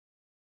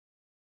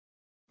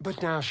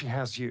But now she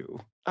has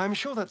you. I'm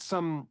sure that's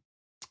some,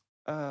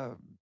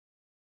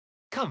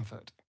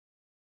 comfort.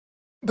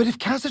 But if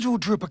Cazador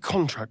drew up a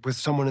contract with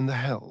someone in the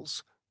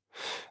Hells,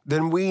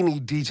 then we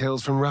need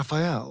details from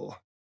Raphael.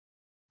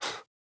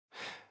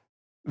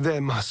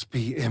 There must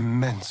be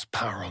immense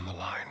power on the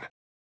line.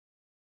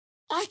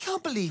 I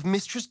can't believe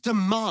Mistress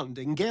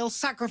demanding Gale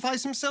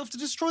sacrifice himself to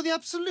destroy the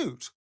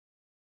Absolute.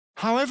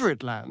 However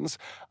it lands,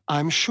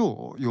 I'm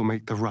sure you'll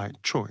make the right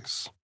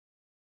choice.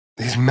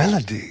 These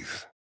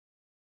melodies.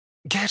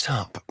 Get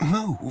up,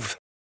 move.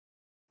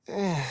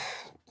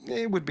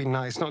 It would be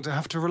nice not to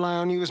have to rely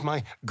on you as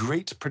my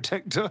great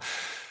protector.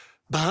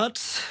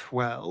 But,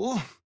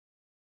 well,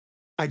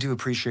 I do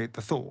appreciate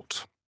the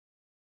thought.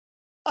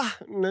 Ah,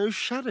 no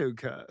shadow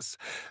curse.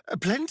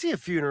 Plenty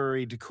of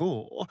funerary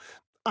decor.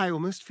 I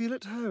almost feel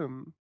at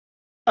home.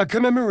 A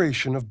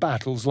commemoration of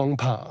battles long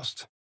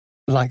past,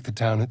 like the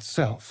town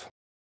itself.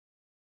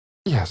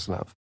 Yes,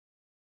 love.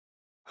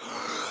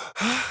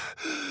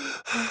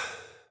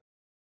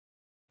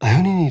 I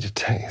only need a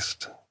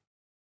taste.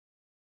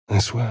 I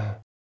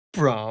swear.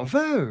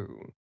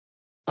 Bravo!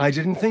 I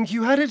didn't think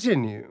you had it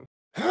in you.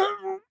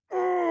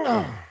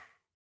 Oh,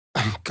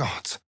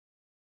 God.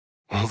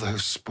 All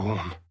those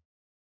spawn.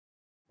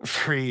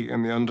 Free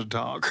in the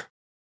Underdark.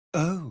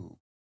 Oh,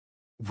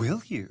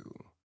 will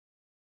you?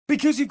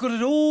 Because you've got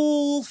it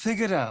all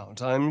figured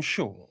out, I'm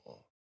sure.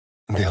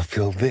 They'll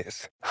feel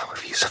this. How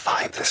have you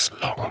survived this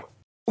long?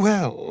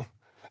 Well,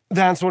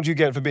 that's what you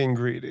get for being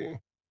greedy.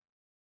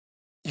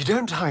 You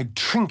don't hide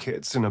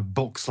trinkets in a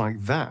box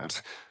like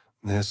that.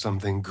 There's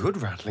something good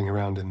rattling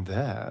around in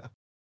there.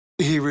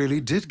 He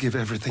really did give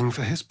everything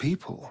for his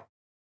people.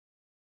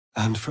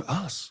 And for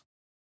us.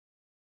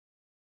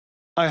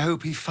 I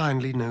hope he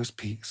finally knows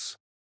peace.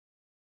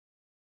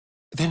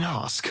 Then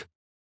ask.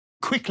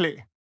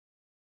 Quickly.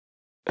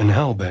 An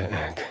owlbear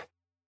egg.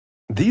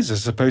 These are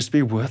supposed to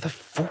be worth a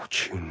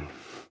fortune.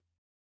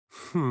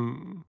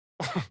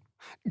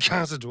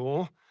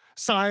 Cazador,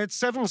 sired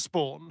 7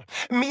 spawn.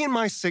 Me and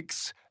my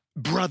 6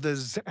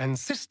 brothers and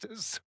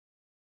sisters.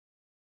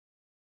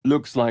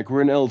 Looks like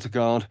we're in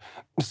Eltergard,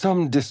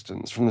 some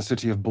distance from the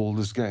city of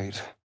Baldur's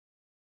Gate.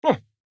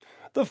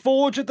 The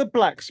forge at the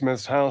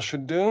blacksmith's house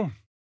should do.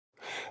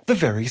 The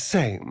very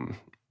same.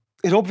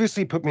 It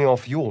obviously put me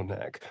off your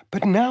neck,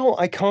 but now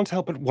I can't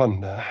help but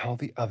wonder how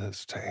the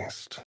others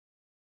taste.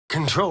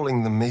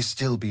 Controlling them may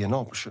still be an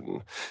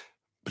option,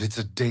 but it's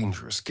a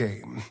dangerous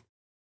game.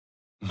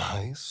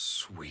 My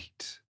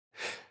sweet.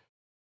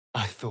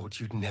 I thought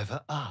you'd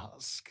never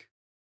ask.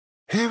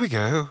 Here we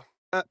go.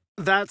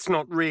 That's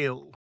not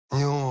real.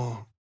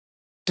 You're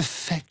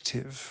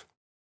defective.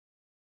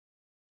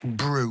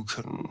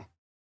 Broken.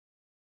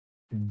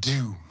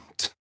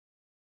 Doomed.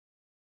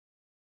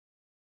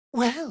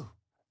 Well,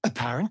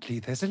 apparently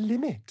there's a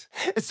limit.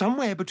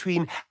 Somewhere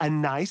between a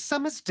nice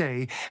summer's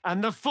day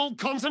and the full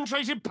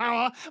concentrated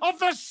power of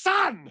the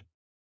sun!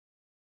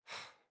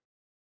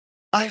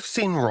 I've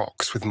seen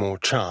rocks with more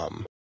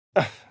charm.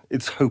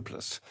 It's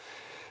hopeless.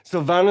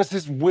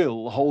 Sylvanus'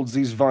 will holds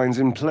these vines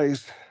in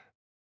place.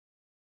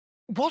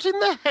 What in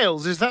the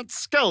hells is that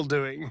skull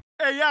doing?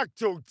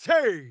 Eacto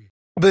te!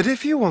 But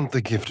if you want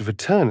the gift of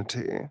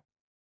eternity,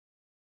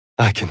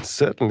 I can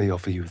certainly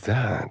offer you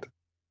that.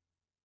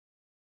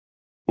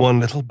 One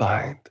little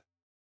bite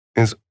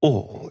is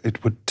all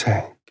it would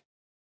take.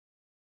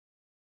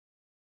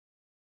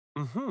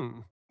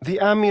 The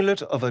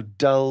amulet of a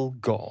dull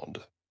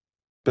god,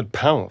 but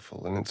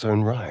powerful in its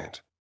own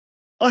right.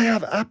 I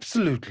have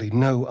absolutely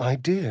no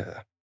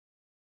idea,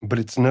 but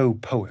it's no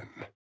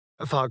poem.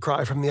 A far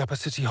cry from the upper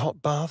city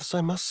hot baths,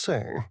 I must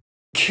say.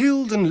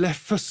 Killed and left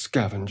for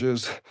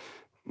scavengers.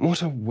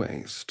 What a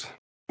waste.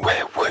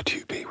 Where would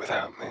you be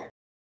without me?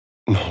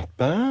 Not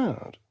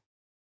bad.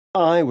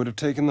 I would have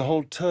taken the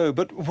whole toe,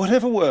 but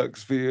whatever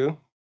works for you.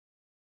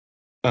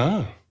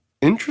 Ah,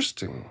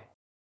 interesting.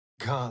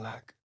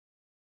 Karlak,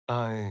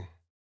 I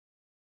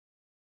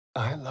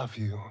love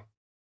you.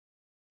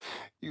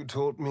 You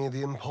taught me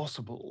the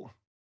impossible.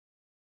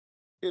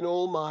 In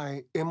all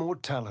my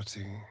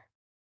immortality,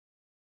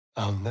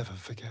 I'll never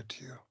forget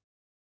you.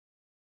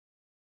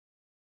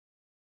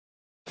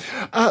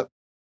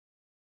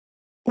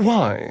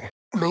 Why?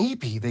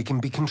 Maybe they can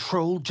be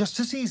controlled just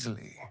as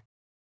easily.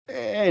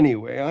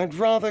 Anyway, I'd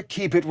rather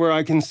keep it where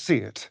I can see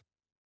it.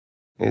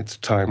 Its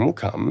time will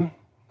come,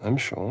 I'm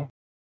sure.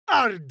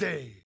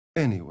 Arde!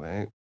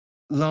 Anyway,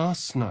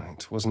 last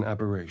night was an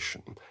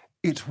aberration.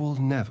 It will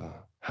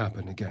never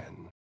happen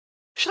again.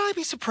 Should I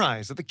be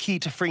surprised that the key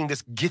to freeing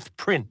this Gith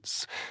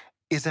prince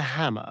is a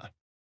hammer?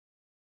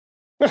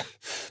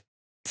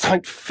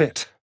 Tight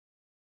fit.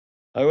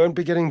 I won't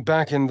be getting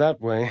back in that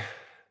way.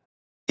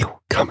 You're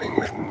coming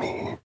with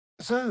me.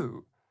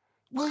 So,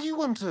 will you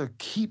want to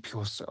keep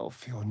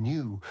yourself your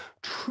new,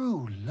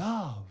 true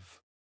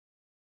love?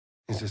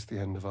 Is this the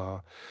end of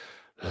our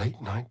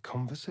late-night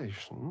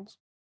conversations?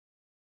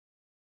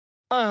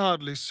 I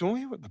hardly saw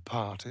you at the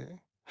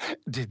party.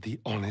 Did the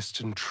honest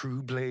and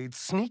true blade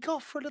sneak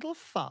off for a little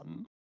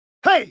fun?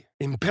 Hey!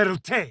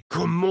 Imperute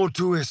cum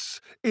mortuis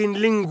in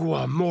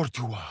lingua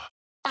mortua.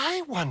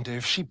 I wonder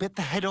if she bit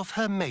the head off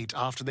her mate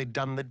after they'd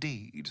done the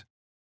deed.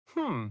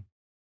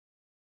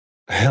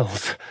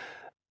 Hells,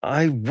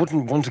 I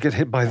wouldn't want to get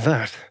hit by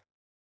that.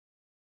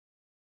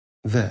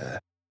 There.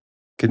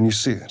 Can you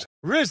see it?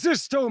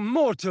 Resisto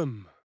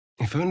mortem!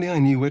 If only I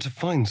knew where to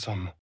find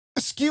some.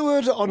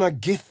 Skewered on a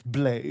gith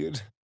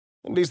blade.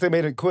 At least they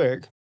made it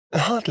quick.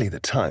 Hardly the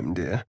time,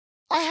 dear.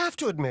 I have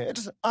to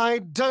admit, I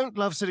don't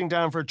love sitting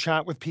down for a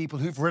chat with people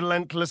who've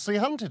relentlessly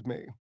hunted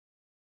me.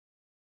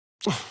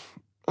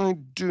 I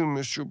do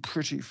miss your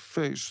pretty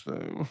face,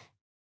 though.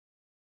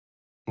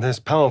 There's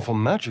powerful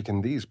magic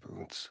in these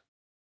boots.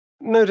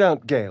 No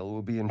doubt Gale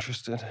will be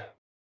interested.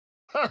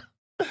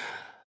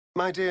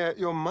 My dear,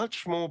 you're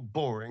much more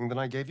boring than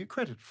I gave you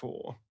credit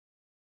for.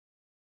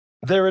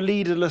 They're a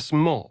leaderless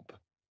mob.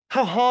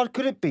 How hard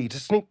could it be to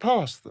sneak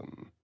past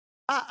them?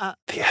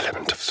 The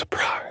element of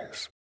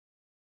surprise.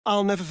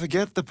 I'll never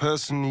forget the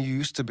person you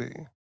used to be.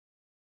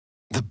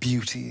 The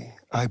beauty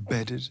I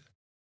bedded.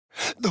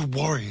 The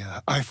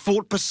warrior I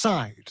fought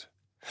beside.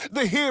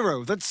 The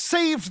hero that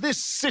saved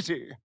this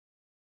city.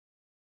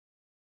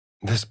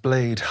 This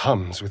blade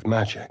hums with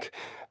magic.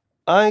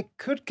 I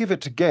could give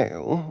it to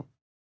Gale,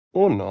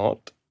 or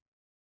not.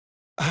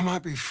 I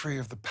might be free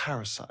of the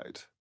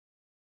parasite,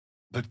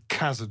 but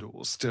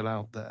Cazador's still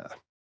out there.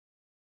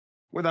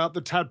 Without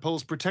the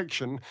tadpole's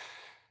protection,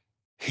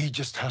 he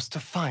just has to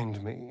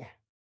find me,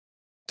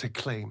 to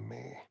claim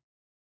me.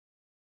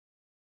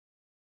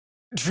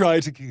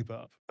 Try to keep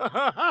up.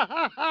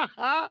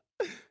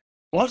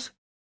 What?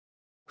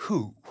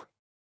 Who?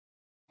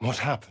 What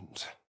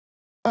happened?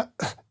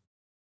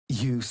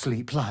 You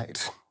sleep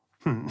light.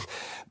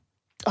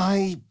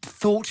 I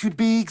thought you'd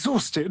be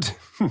exhausted.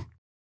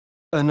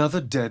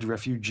 Another dead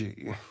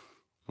refugee.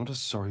 What a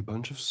sorry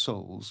bunch of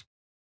souls.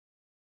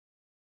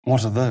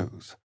 What are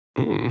those?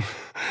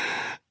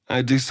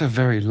 I do so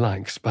very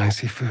like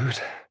spicy food.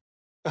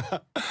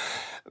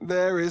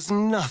 There is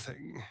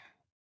nothing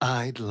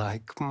I'd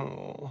like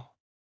more.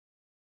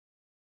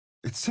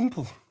 It's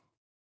simple.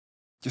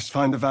 Just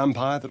find a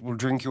vampire that will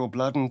drink your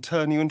blood and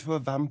turn you into a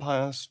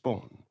vampire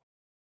spawn.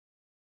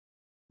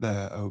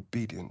 Their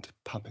obedient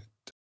puppet.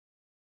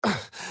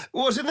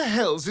 What in the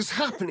hells is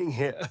happening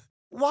here?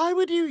 Why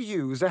would you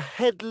use a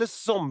headless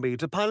zombie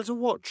to pilot a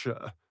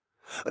watcher?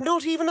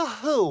 Not even a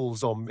whole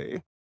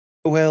zombie.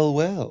 Well,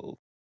 well.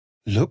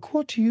 Look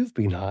what you've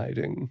been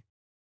hiding.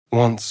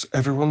 Once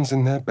everyone's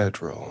in their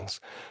bedrolls,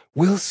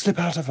 we'll slip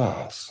out of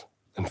ours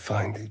and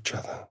find each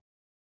other.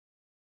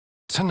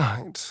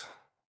 Tonight,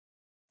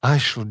 I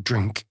shall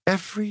drink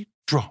every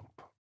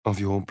drop of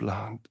your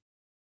blood.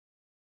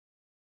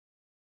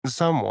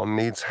 Someone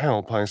needs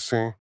help, I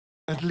see.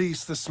 At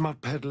least the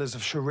smut peddlers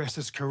of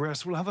Charessa's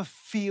Caress will have a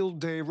field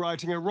day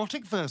writing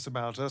erotic verse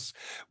about us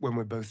when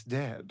we're both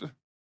dead.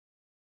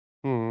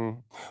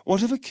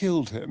 Whatever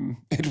killed him,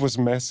 it was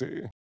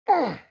messy.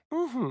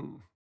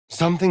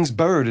 Something's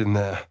burrowed in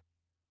there.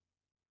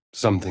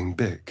 Something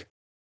big.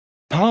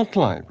 Part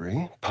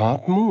library,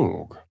 part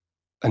morgue.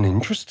 An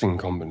interesting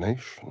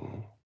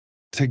combination.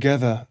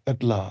 Together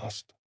at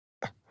last.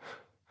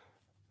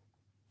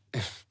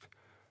 If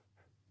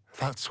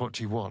that's what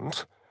you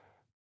want,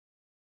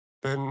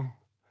 then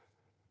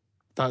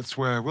that's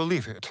where we'll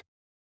leave it.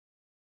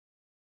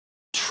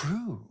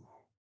 True.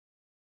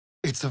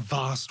 It's a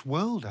vast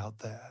world out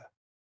there.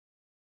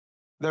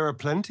 There are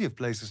plenty of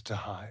places to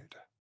hide.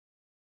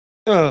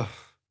 Ugh.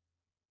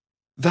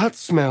 That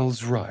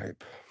smells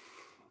ripe.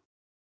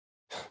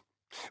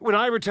 When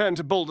I return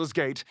to Baldur's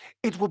Gate,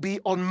 it will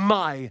be on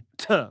my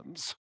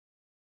terms.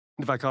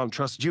 If I can't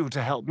trust you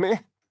to help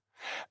me,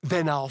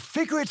 then I'll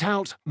figure it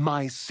out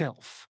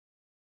myself.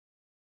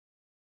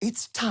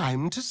 It's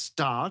time to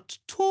start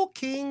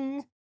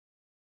talking.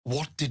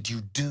 What did you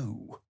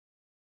do?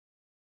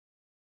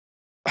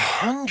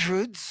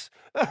 Hundreds?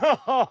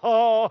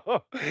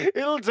 It'll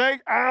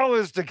take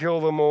hours to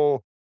kill them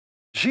all.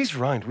 She's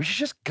right, we should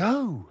just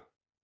go.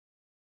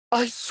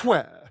 I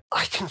swear,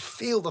 I can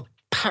feel the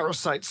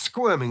parasite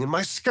squirming in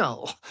my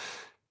skull.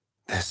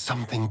 There's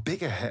something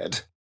big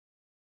ahead,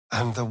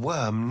 and the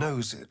worm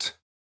knows it.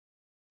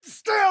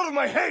 Stay out of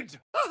my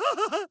head!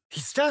 He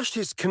stashed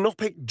his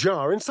canopic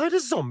jar inside a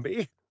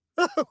zombie?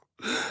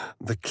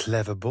 The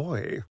clever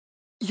boy.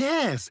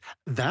 Yes,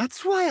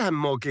 that's why I'm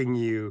mocking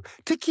you,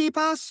 to keep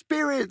our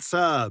spirits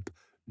up.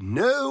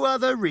 No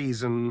other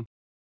reason.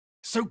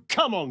 So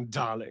come on,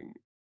 darling.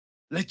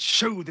 Let's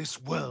show this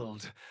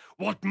world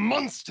what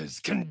monsters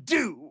can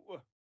do.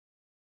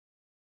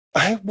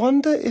 I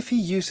wonder if he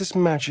uses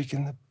magic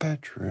in the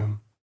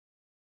bedroom.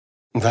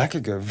 That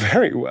could go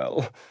very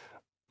well,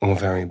 or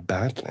very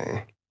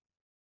badly.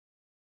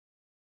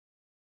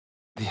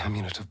 The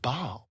Amulet of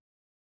Baal.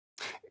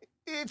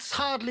 It's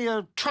hardly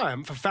a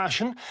triumph of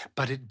fashion,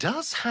 but it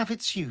does have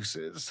its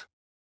uses.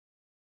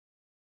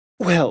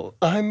 Well,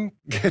 I'm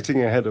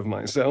getting ahead of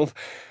myself.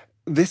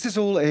 This is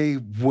all a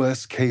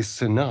worst-case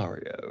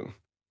scenario,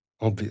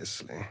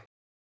 obviously.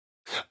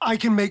 I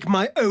can make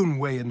my own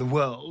way in the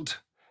world.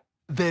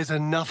 There's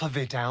enough of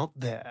it out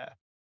there.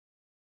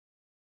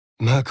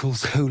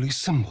 Merkel's holy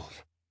symbol.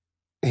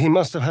 He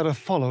must have had a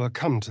follower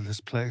come to this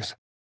place.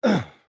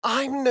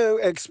 I'm no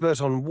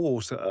expert on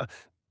water,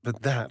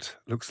 but that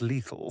looks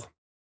lethal.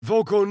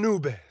 Voco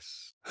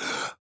nubes.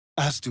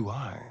 As do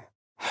I.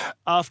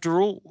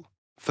 After all,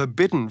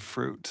 forbidden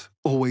fruit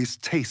always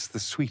tastes the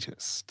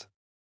sweetest.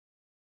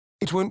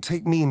 It won't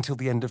take me until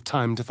the end of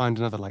time to find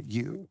another like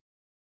you.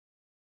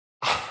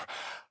 I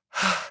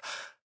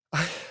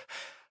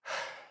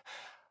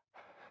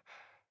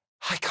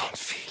can't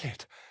feel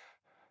it.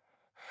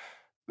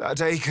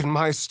 That ache in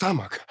my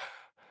stomach,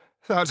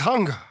 that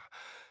hunger,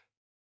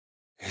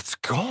 it's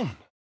gone.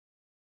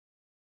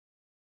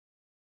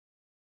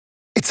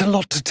 It's a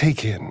lot to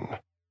take in.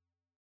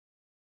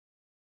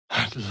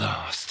 At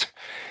last.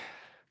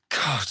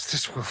 God,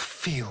 this will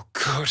feel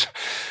good.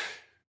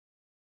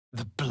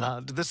 The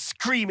blood, the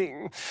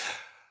screaming.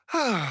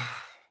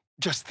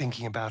 Just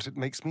thinking about it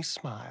makes me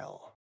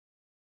smile.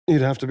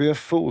 You'd have to be a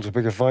fool to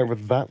pick a fight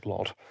with that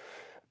lot.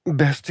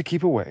 Best to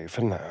keep away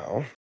for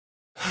now.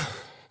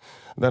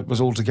 That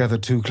was altogether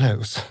too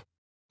close.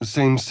 The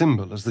same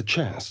symbol as the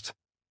chest.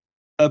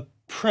 A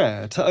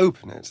prayer to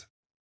open it.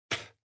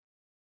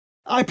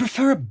 I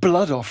prefer a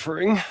blood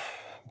offering,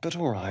 but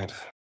all right.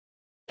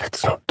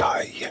 Let's not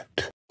die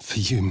yet. For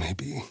you,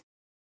 maybe.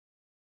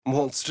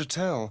 What's to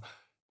tell?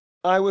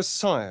 I was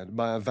sired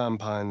by a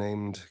vampire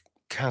named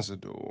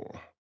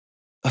Cazador.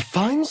 A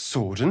fine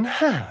sword and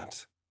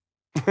hat.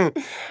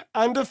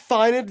 And a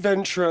fine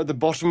adventurer at the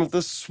bottom of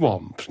the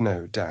swamp,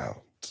 no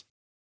doubt.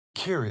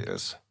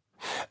 Curious.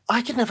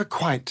 I could never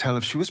quite tell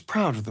if she was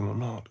proud of them or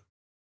not.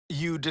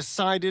 You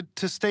decided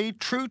to stay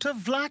true to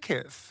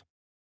Vlaakith,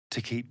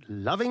 to keep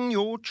loving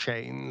your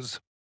chains.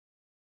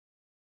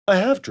 I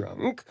have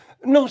drunk.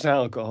 Not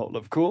alcohol,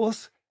 of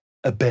course.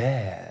 A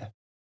bear.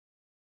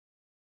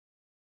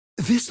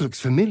 This looks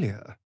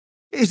familiar.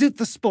 Is it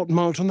the spot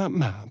marked on that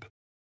map?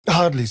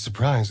 Hardly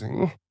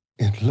surprising.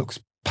 It looks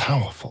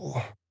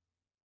powerful.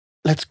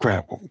 Let's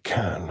grab what we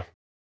can.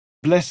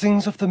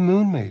 Blessings of the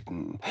Moon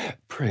Maiden.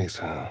 Praise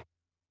her.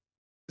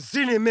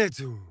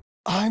 Zinemetu.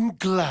 I'm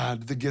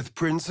glad the Gith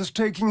Prince is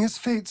taking his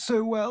fate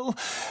so well.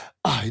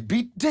 I'd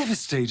be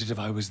devastated if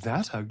I was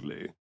that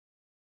ugly.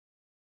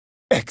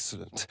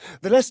 Excellent.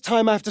 The less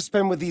time I have to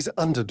spend with these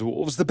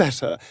underdwarves, the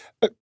better.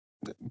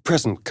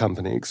 Present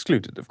company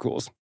excluded, of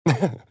course.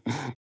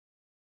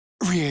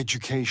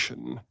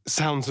 Re-education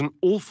sounds an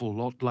awful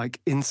lot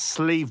like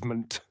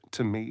enslavement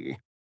to me.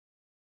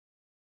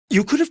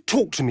 You could have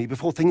talked to me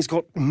before things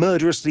got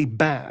murderously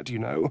bad, you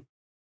know.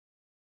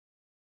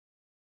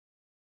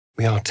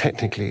 We are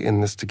technically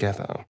in this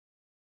together.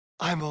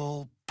 I'm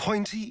all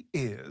pointy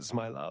ears,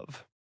 my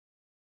love.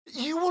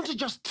 You want to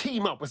just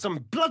team up with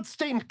some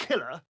blood-stained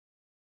killer?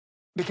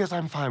 Because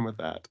I'm fine with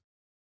that.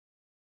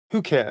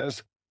 Who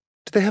cares?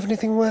 Do they have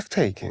anything worth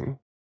taking?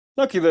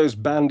 Lucky those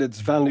bandits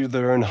value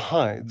their own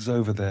hides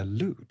over their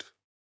loot.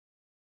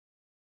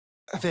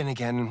 Then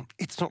again,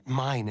 it's not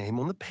my name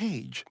on the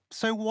page,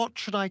 so what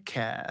should I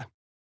care?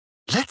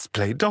 Let's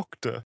play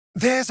doctor.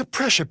 There's a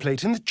pressure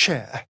plate in the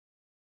chair.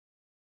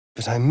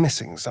 But I'm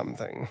missing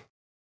something.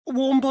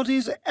 Warm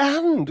bodies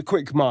and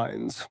quick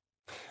minds.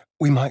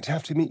 We might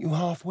have to meet you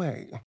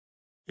halfway.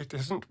 It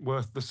isn't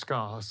worth the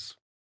scars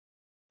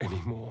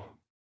anymore.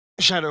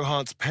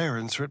 Shadowheart's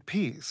parents are at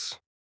peace.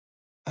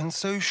 And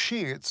so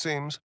she, it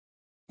seems.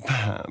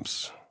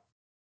 Perhaps.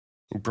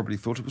 He probably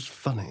thought it was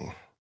funny.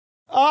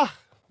 Ah,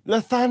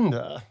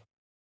 Lathander.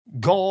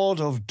 God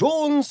of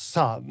Dawn's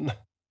son.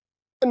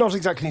 Not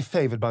exactly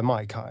favoured by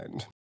my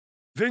kind.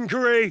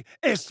 Vincere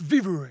est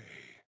vivere.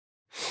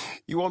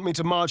 You want me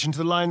to march into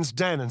the lion's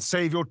den and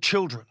save your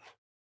children.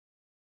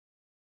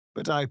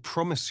 But I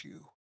promise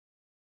you,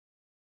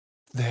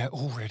 they're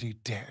already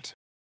dead.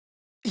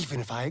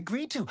 Even if I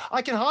agree to,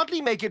 I can hardly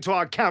make it to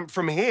our camp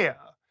from here.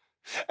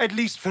 At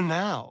least for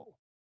now.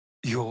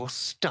 You're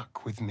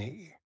stuck with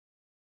me.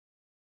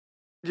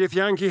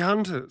 Githyanki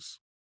hunters.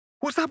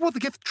 Was that what the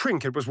Gith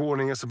trinket was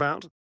warning us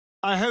about?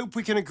 I hope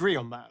we can agree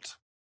on that.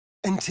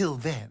 Until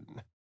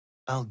then,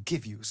 I'll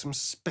give you some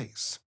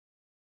space.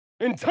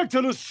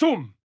 Intactalus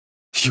sum!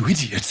 You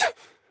idiot!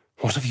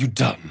 What have you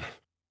done?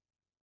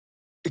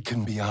 It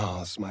can be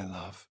ours, my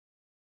love.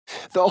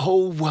 The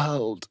whole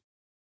world.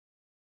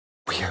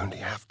 We only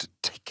have to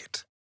take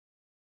it.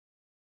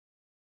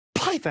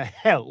 By the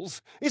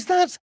hells, is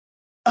that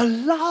a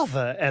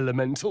lava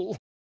elemental?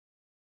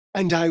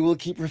 And I will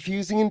keep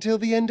refusing until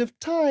the end of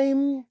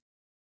time.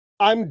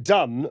 I'm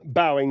done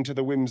bowing to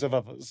the whims of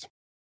others.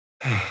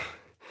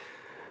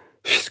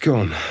 She's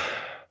gone.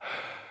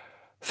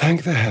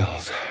 Thank the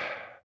hells.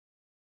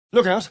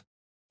 Look out.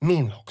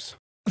 Meanlocks.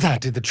 That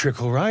did the trick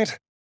all right.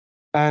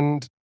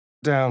 And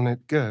down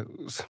it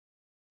goes.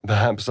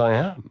 Perhaps I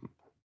am.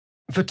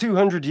 For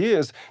 200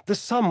 years, the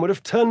sun would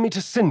have turned me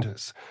to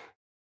cinders.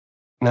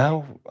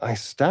 Now I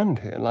stand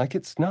here like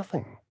it's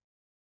nothing.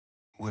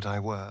 Would I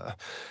were.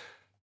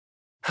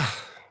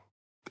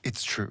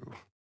 It's true.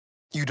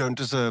 You don't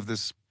deserve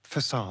this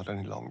facade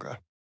any longer.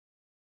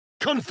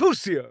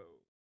 Confucio!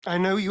 I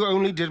know you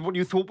only did what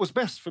you thought was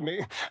best for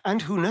me.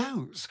 And who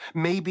knows,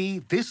 maybe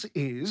this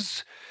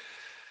is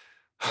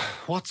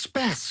What's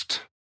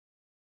best?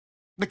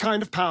 The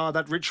kind of power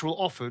that ritual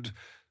offered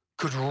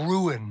could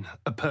ruin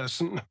a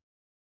person.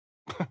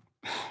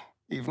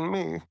 Even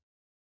me.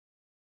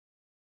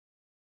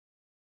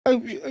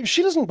 Oh,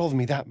 she doesn't bother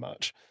me that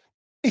much.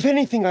 If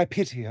anything, I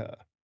pity her.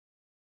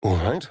 All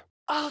right.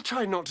 I'll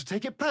try not to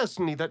take it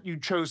personally that you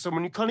chose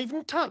someone you can't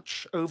even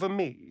touch over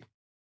me.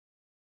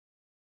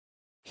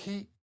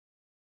 He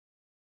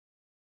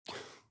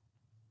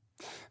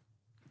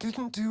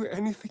didn't do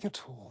anything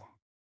at all.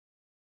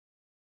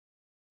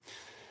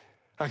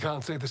 I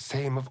can't say the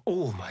same of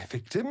all my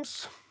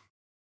victims.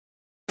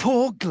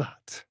 Poor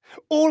Glut.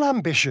 All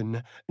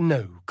ambition,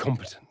 no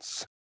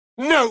competence.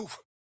 No!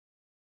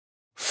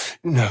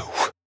 No.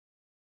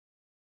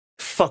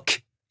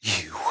 Fuck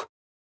you.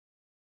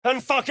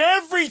 And fuck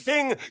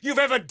everything you've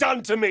ever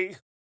done to me!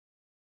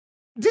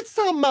 Did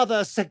some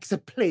mother sex a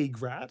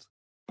plague rat?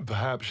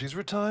 Perhaps she's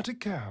retired to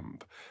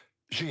camp.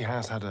 She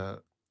has had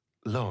a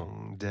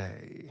long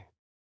day.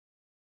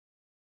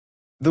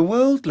 The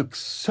world looks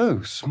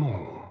so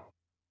small.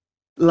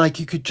 Like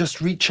you could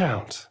just reach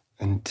out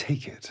and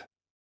take it.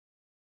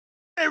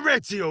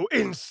 Eretio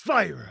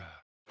Inspira!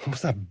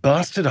 What's that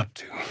bastard up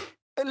to?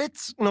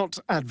 Let's not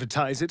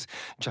advertise it,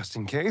 just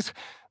in case.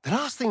 The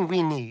last thing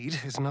we need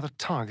is another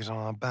target on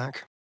our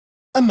back.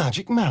 A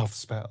magic mouth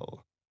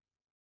spell.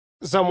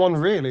 Someone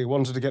really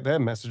wanted to get their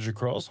message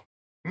across.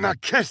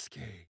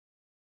 Nakeski!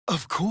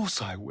 Of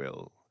course I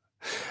will.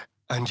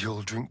 And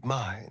you'll drink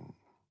mine.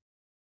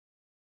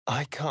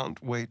 I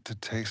can't wait to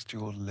taste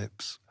your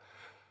lips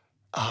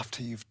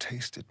after you've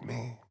tasted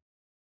me.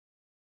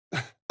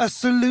 A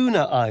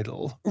Saluna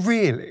idol?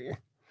 Really?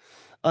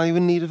 Are you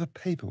in need of a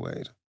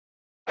paperweight?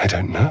 I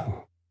don't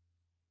know.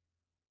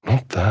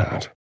 Not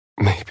that.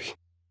 Maybe.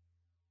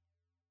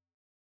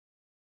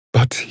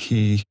 But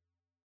he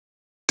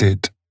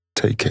did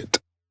take it.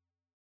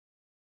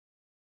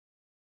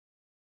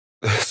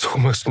 There's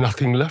almost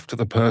nothing left of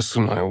the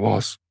person I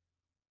was.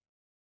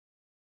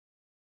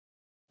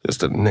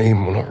 Just a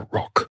name on a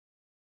rock.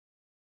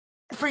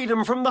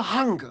 Freedom from the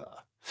hunger.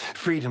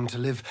 Freedom to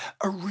live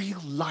a real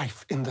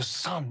life in the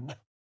sun.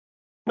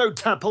 No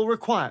tapple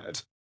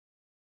required.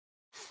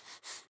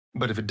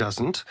 But if it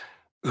doesn't,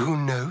 who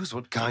knows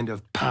what kind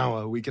of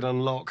power we can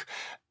unlock.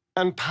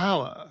 And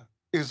power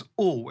is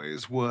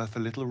always worth a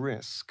little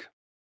risk.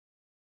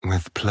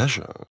 With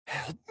pleasure.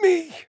 Help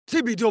me!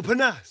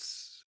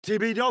 Tibidopanas!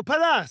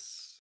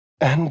 Tibidopanas!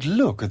 And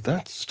look at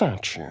that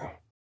statue.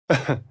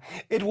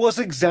 It was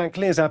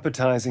exactly as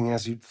appetizing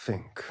as you'd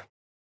think.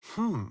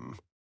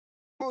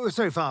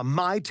 So far,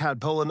 my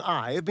tadpole and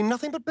I have been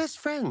nothing but best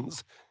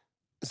friends.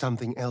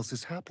 Something else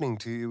is happening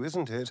to you,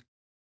 isn't it?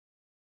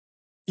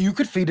 You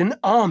could feed an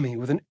army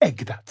with an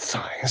egg that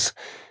size,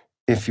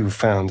 if you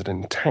found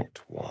an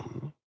intact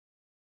one.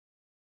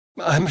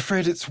 I'm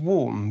afraid it's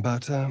warm,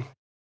 but,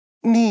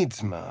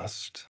 needs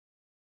must.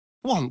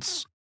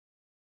 Once,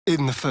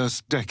 in the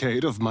first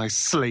decade of my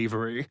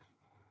slavery,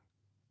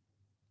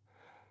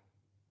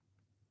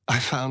 I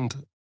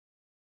found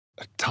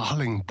a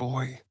darling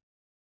boy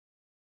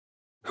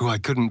who I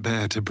couldn't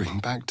bear to bring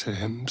back to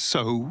him,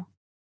 so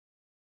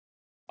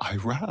I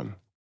ran.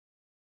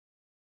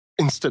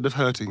 Instead of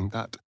hurting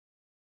that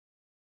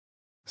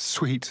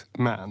sweet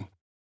man.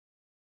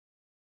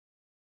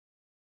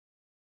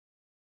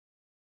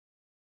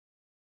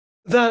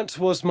 That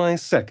was my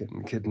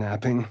second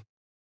kidnapping,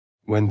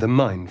 when the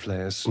mind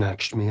flayers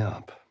snatched me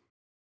up.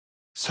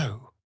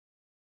 So,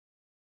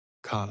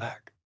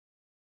 Karlak,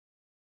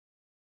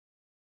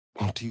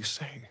 what do you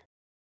say?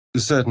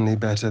 Certainly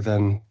better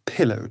than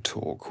pillow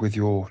talk with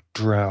your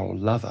drow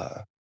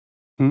lover.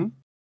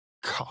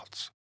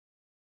 Gods.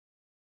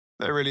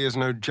 There really is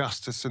no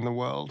justice in the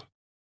world.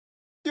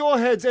 Your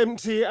head's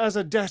empty as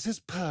a debtor's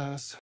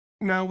purse.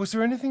 Now, was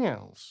there anything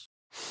else?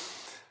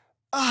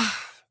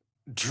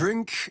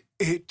 Drink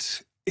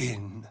it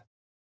in.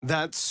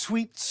 That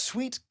sweet,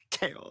 sweet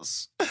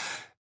chaos.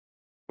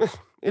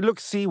 It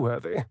looks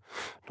seaworthy.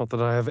 Not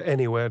that I have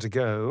anywhere to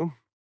go.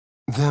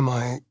 They're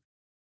my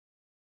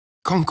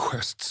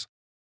conquests.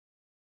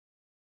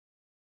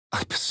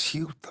 I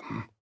pursued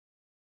them,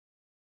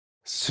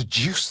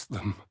 seduced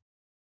them,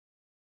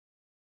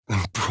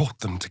 and brought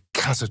them to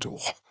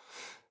Cazador.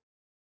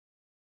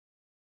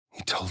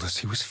 He told us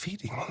he was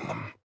feeding on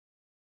them.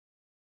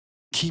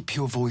 Keep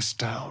your voice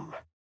down.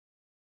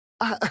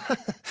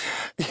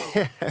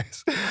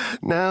 Yes,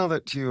 now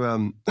that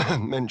you,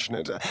 mention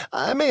it,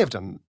 I may have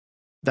done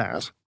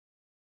that.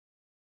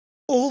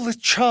 All the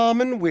charm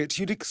and wit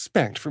you'd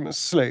expect from a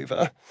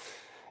slaver,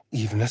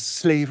 even a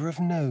slaver of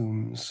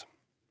gnomes.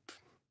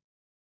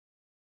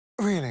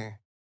 Really?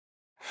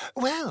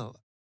 Well,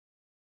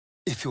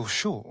 if you're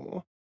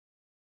sure.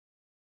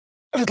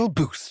 A little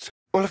boost.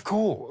 Well, of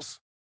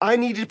course. I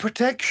needed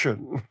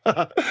protection.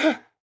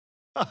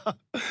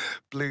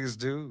 Please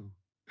do.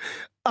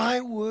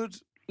 I would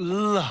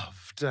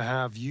love to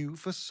have you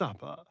for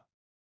supper.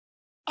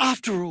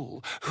 After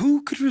all,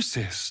 who could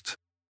resist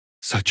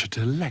such a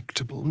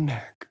delectable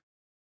neck?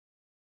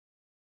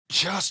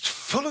 Just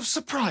full of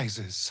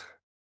surprises,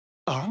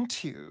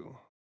 aren't you?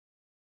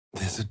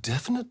 There's a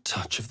definite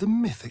touch of the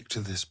mythic to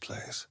this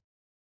place.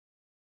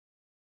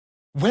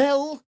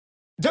 Well,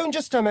 don't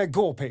just stand there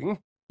gawping.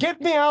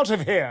 Get me out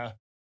of here!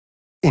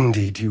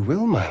 Indeed you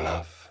will, my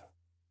love.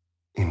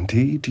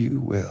 Indeed you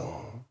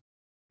will.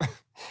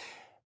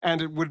 And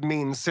it would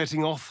mean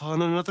setting off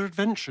on another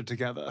adventure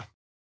together.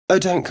 Oh,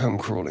 don't come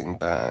crawling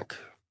back.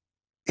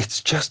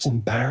 It's just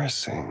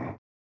embarrassing.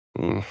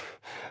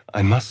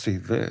 I must see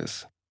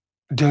this.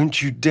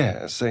 Don't you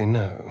dare say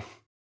no.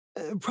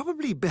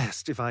 Probably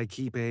best if I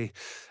keep a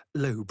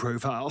low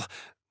profile.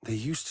 They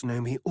used to know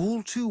me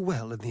all too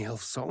well in the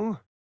elf song.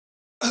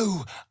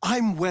 Oh,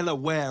 I'm well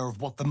aware of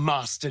what the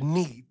master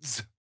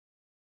needs.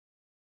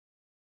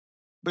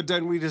 But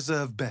don't we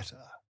deserve better?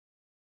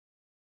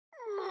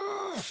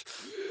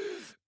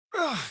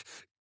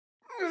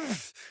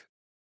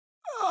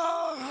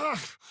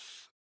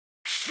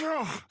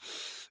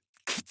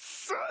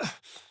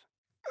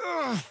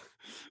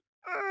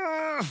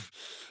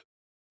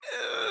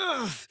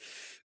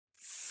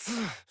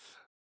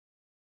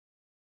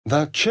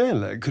 That chair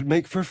leg could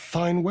make for a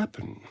fine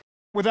weapon.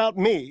 Without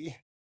me,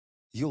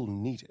 you'll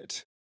need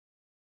it.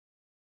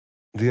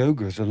 The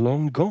ogres are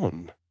long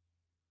gone.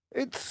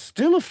 It's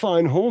still a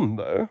fine horn,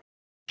 though.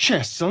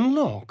 Chest's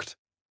unlocked.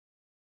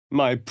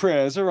 My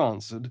prayers are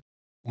answered.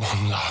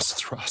 One last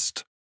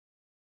thrust.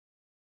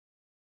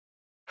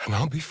 And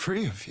I'll be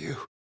free of you.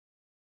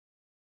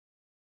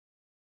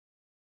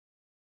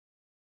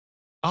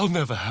 I'll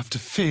never have to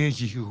fear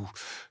you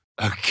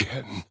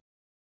again.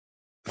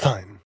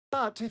 Fine.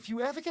 But if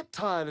you ever get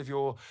tired of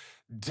your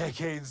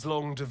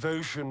decades-long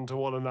devotion to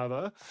one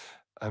another,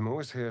 I'm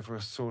always here for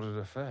a sordid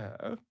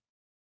affair.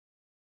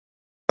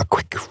 A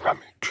quick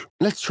rummage.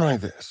 Let's try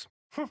this.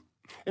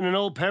 In an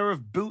old pair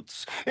of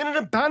boots, in an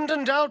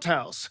abandoned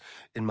outhouse,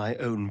 in my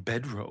own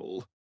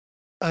bedroll.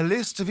 A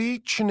list of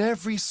each and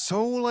every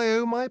soul I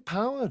owe my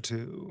power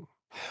to.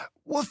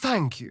 Well,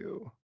 thank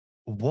you.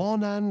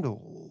 One and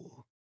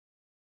all.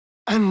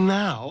 And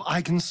now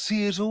I can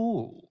see it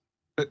all.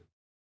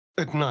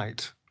 At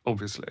night,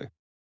 obviously.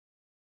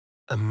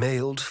 A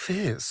mailed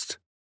fist.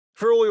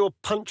 For all your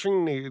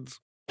punching needs.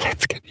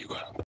 Let's get you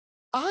up.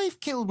 I've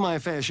killed my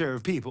fair share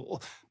of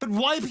people, but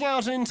wiping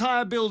out an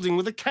entire building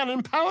with a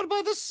cannon powered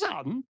by the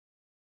sun?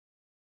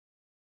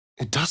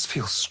 It does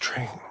feel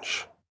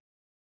strange.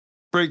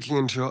 Breaking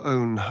into your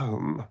own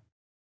home,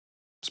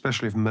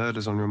 especially if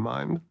murder's on your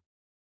mind.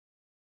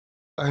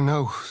 I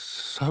know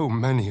so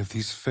many of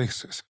these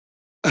faces.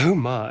 Oh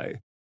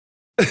my.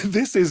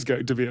 This is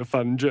going to be a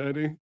fun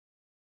journey.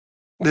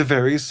 The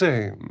very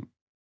same.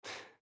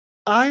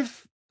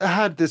 I've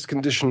had this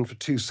condition for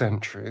 2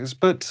 centuries,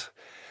 but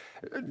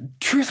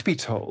truth be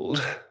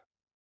told,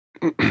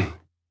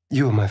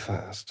 you were my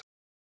first.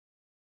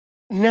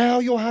 Now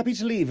you're happy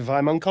to leave if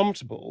I'm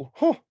uncomfortable?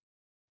 Huh.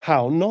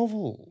 How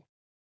novel.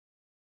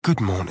 Good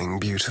morning,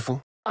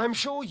 beautiful. I'm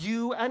sure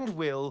you and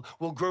Will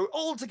grow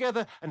old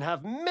together and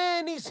have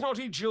many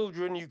snotty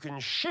children you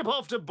can ship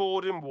off to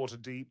board in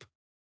Waterdeep.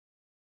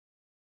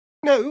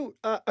 No,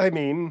 I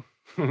mean,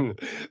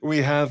 we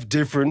have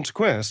different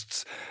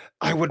quests.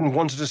 I wouldn't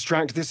want to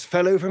distract this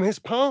fellow from his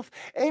path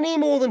any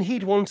more than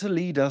he'd want to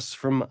lead us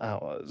from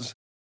ours.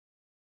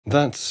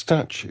 That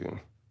statue.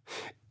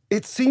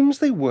 It seems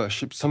they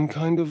worship some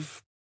kind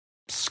of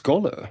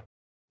scholar.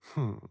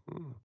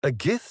 A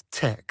Gith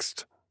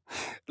text.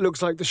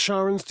 Looks like the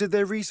Sharons did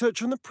their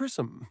research on the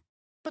prism.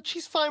 But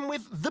she's fine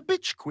with the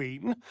bitch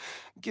queen.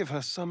 Give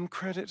her some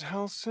credit,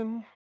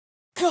 Halcyon.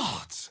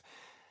 Gods!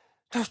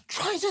 Now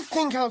try to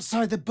think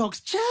outside the box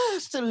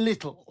just a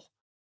little.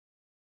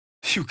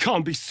 You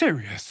can't be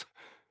serious.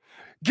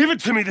 Give it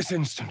to me this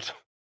instant.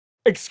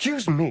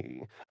 Excuse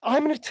me,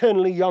 I'm an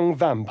eternally young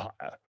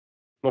vampire,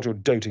 not your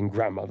doting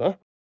grandmother.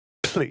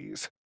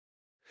 Please.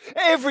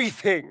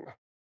 Everything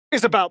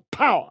is about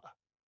power.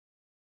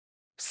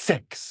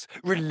 Sex,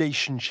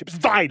 relationships,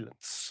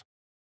 violence.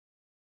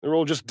 They're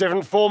all just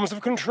different forms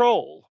of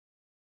control.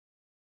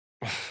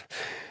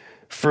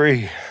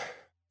 Free.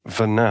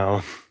 For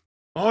now.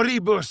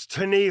 Oribus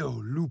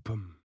teneo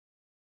lupum.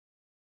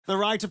 The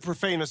right of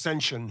profane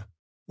ascension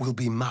will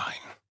be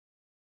mine.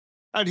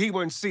 And he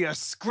won't see a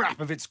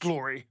scrap of its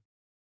glory.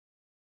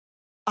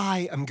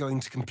 I am going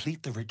to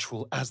complete the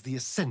ritual as the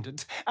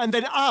Ascendant, and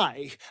then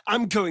I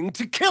am going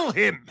to kill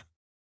him!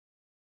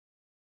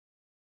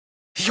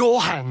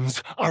 Your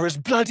hands are as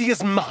bloody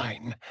as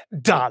mine,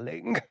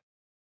 darling.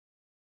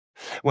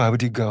 Why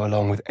would you go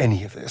along with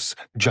any of this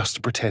just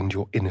to pretend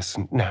you're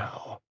innocent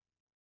now?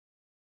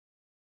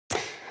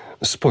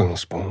 Spoil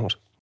sport.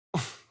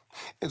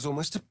 It's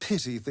almost a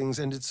pity things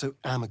ended so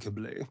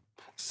amicably.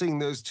 Seeing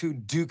those two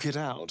duke it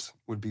out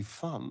would be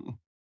fun.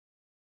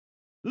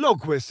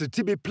 Loquist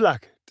tibi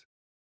placet.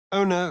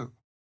 Oh no,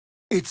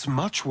 it's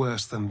much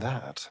worse than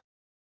that.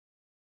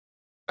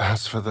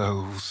 As for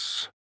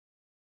those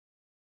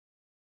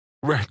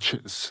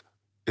wretches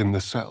in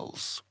the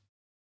cells,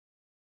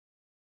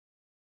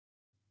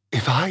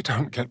 if I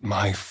don't get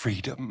my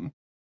freedom,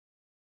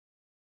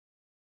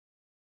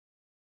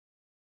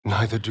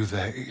 neither do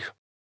they.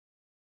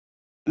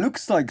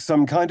 Looks like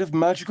some kind of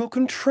magical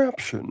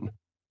contraption.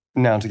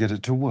 Now to get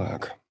it to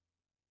work.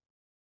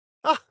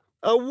 Ah,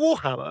 a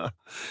warhammer.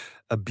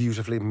 A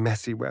beautifully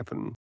messy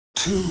weapon.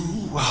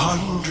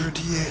 200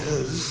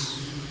 years.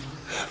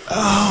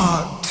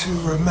 Hard to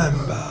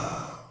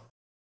remember.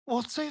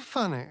 What's so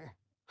funny?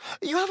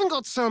 You haven't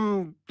got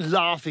some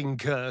laughing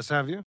curse,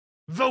 have you?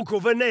 Vocal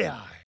Venei.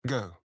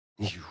 Go.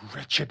 You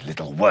wretched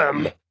little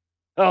worm.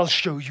 I'll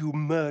show you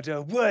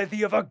murder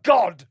worthy of a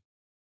god.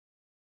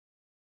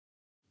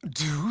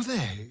 Do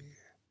they?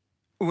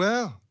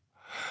 Well,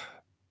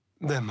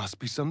 there must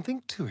be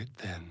something to it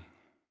then.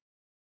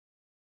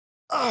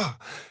 Ah,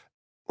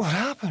 what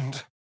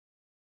happened?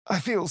 I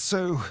feel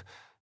so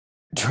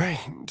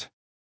drained.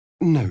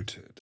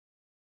 Noted.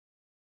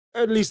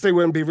 At least they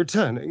won't be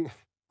returning.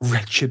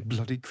 Wretched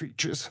bloody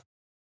creatures.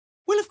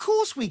 Well, of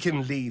course we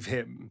can leave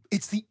him.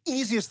 It's the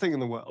easiest thing in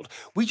the world.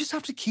 We just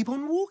have to keep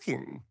on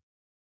walking.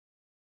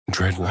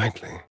 Tread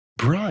lightly.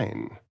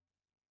 Brine.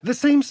 The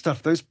same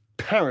stuff those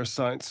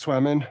parasites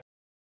swam in.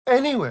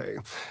 Anyway,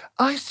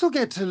 I still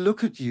get to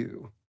look at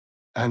you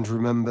and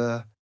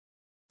remember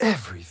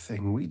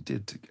everything we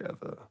did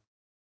together.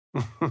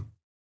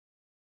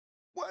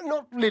 Well,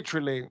 not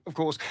literally, of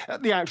course.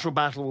 The actual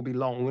battle will be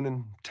long and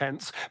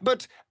intense,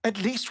 but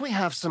at least we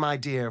have some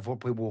idea of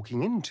what we're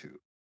walking into.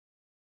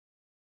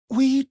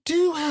 We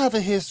do have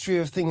a history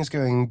of things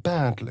going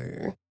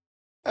badly,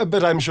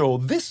 but I'm sure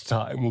this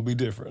time will be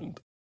different.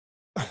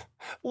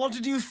 What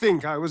did you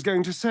think I was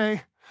going to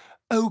say?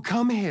 Oh,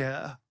 come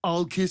here.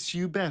 I'll kiss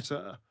you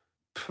better.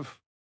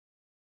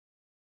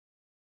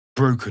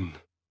 Broken.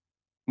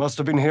 Must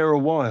have been here a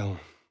while.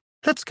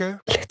 Let's go.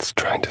 Let's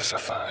try to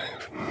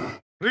survive.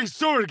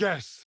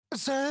 Resurges!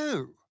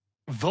 So,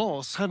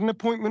 Voss had an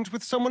appointment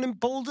with someone in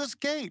Baldur's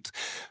Gate.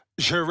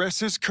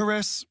 Jerez's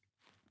Caress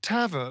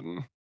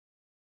Tavern.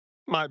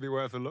 Might be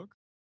worth a look.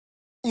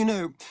 You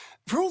know,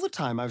 for all the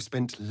time I've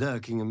spent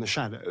lurking in the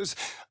shadows,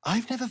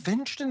 I've never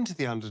ventured into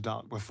the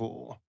Underdark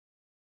before.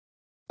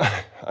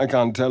 I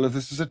can't tell if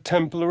this is a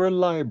temple or a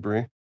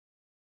library.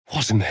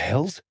 What in the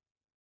hells?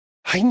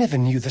 I never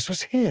knew this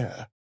was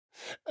here.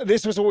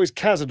 This was always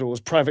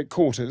Cazador's private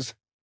quarters.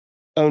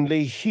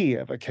 Only he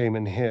ever came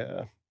in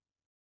here.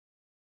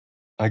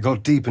 I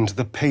got deep into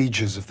the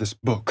pages of this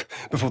book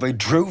before they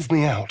drove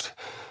me out,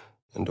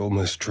 and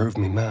almost drove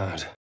me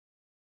mad.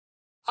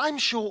 I'm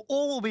sure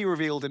all will be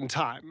revealed in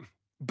time,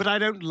 but I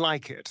don't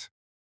like it.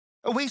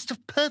 A waste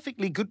of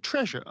perfectly good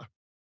treasure.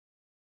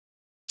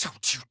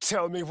 Don't you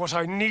tell me what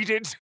I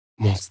needed!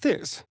 What's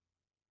this?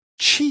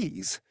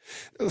 Cheese.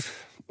 Ugh,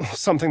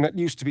 something that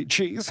used to be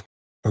cheese.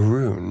 A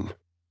rune.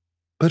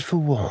 But for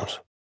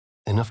what?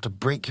 Enough to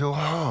break your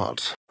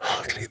heart.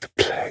 Hardly the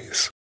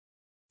place.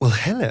 Well,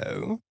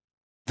 hello.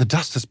 The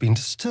dust has been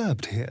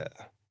disturbed here.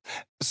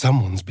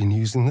 Someone's been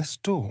using this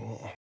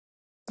door.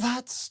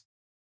 That's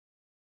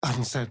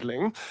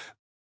unsettling.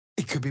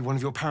 It could be one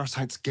of your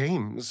parasite's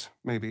games,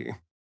 maybe.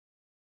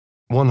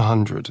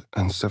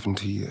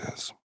 170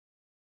 years.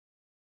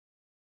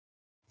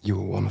 You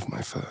were one of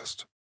my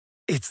first.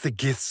 It's the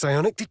Gith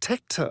psionic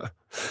detector.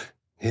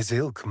 His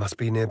ilk must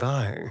be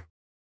nearby.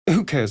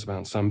 Who cares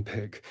about some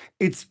pig?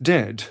 It's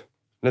dead.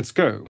 Let's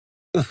go.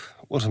 Ugh,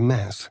 what a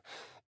mess.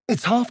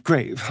 It's half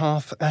grave,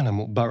 half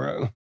animal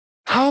burrow.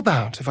 How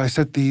about if I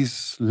said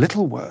these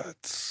little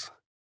words?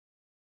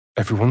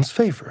 Everyone's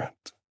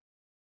favorite.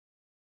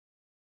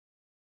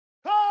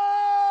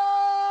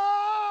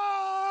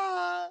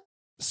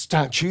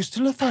 Statues to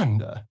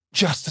Lathander,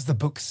 just as the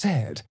book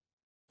said.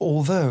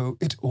 Although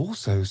it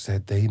also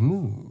said they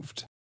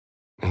moved.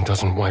 It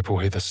doesn't wipe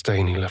away the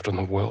stain he left on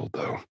the world,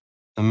 though.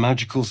 A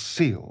magical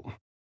seal.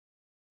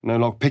 No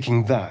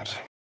lock-picking that.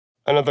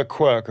 Another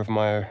quirk of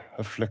my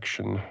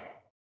affliction.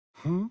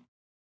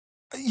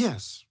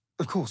 Yes,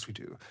 of course we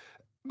do.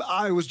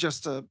 I was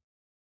just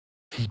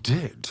He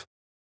did.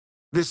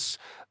 This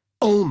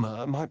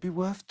Ulmer might be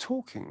worth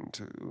talking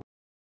to.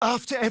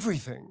 After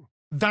everything,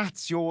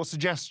 that's your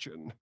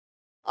suggestion.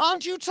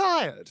 Aren't you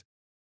tired?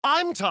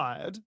 I'm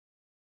tired.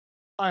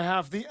 I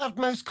have the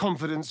utmost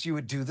confidence you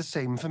would do the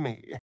same for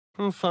me.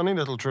 Funny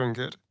little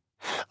trinket.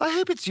 I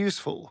hope it's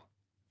useful.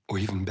 Or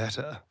even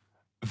better,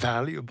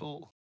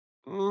 valuable.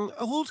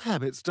 Old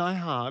habits die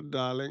hard,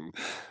 darling.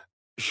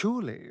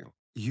 Surely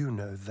you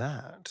know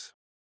that.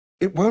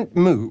 It won't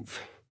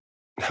move.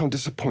 How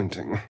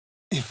disappointing.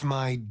 If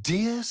my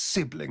dear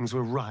siblings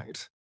were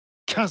right,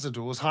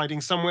 Cazador's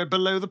hiding somewhere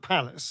below the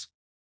palace.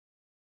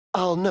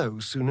 I'll know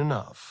soon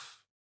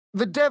enough.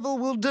 The devil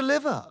will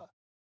deliver.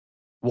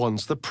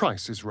 Once the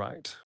price is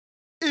right.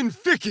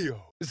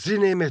 Inficio!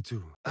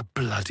 Zinemetu. A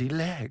bloody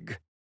leg.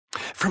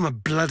 From a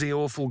bloody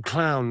awful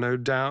clown, no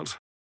doubt.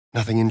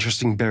 Nothing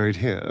interesting buried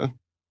here.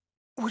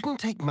 Wouldn't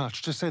take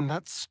much to send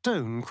that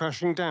stone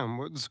crashing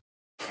downwards.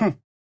 The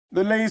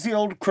lazy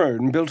old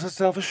crone built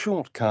herself a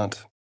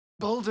shortcut.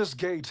 Baldur's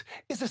Gate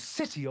is a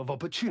city of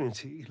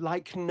opportunity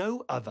like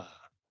no other.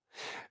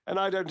 And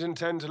I don't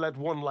intend to let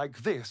one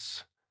like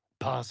this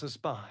pass us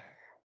by.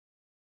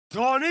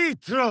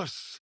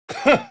 Donitros!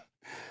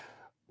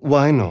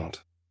 Why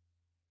not?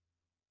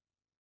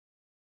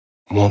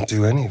 What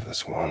do any of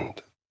us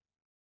want?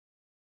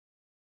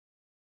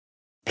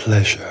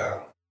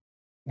 pleasure.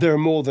 There are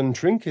more than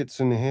trinkets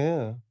in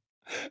here.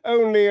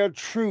 Only a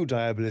true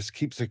diabolist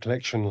keeps a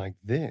collection like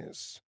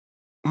this.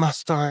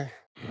 Must I?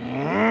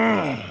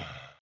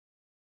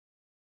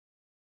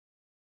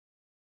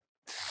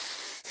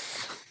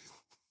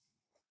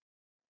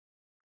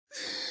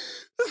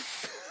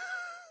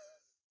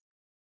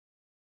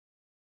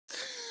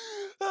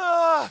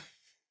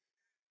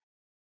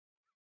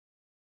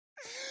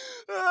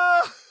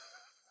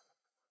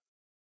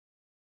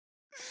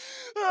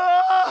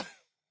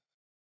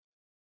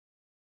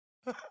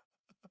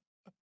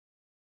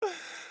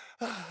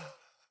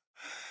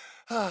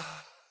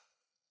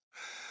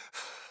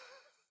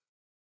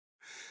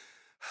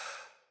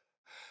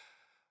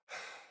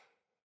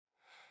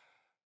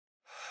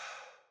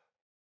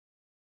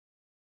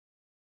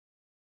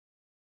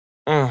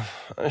 Oh,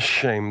 a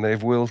shame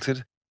they've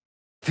wilted.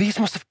 These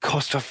must have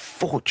cost a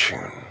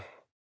fortune.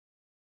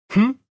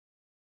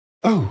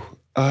 Oh,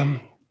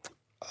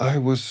 I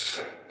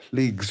was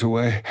leagues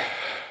away.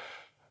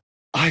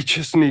 I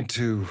just need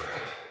to...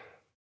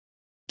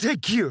 De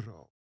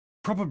Giro?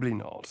 Probably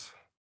not.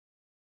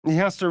 He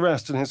has to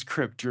rest in his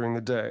crypt during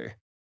the day.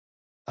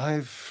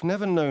 I've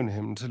never known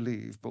him to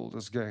leave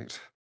Baldur's Gate.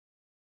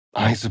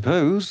 I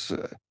suppose...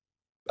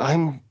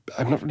 I'm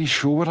not really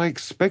sure what I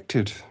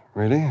expected,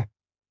 really.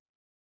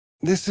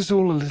 This is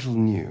all a little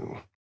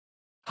new.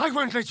 I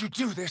won't let you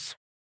do this!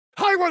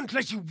 I won't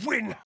let you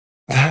win!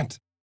 That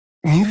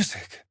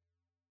music.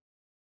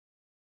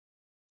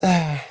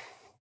 A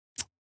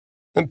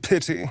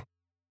pity.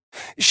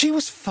 She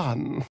was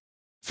fun,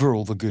 for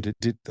all the good it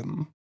did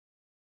them.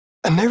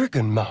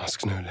 American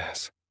masks, no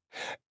less.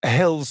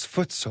 Hell's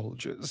foot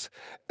soldiers.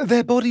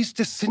 Their bodies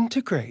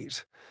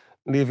disintegrate,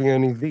 leaving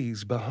only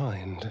these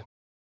behind.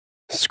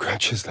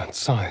 Scratches that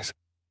size.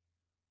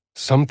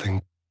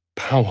 Something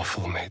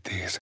powerful made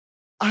these.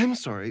 I'm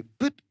sorry,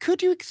 but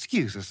could you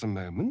excuse us a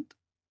moment?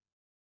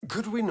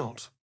 Could we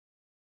not?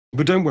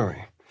 But don't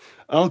worry.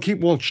 I'll keep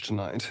watch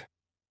tonight.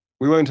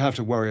 We won't have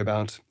to worry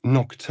about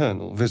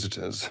nocturnal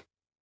visitors.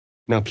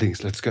 Now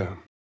please, let's go.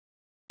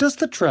 Does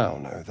the drow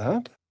know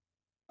that?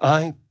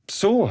 I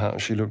saw how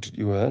she looked at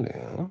you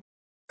earlier.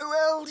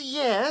 Well,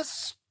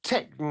 yes,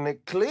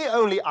 technically.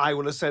 Only I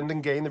will ascend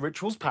and gain the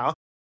ritual's power.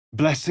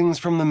 Blessings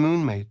from the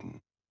Moon Maiden.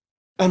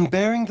 And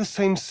bearing the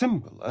same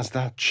symbol as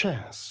that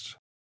chest.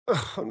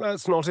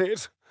 That's not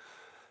it.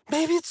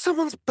 Maybe it's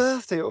someone's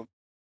birthday or...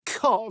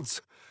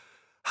 Gods,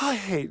 I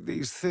hate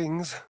these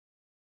things.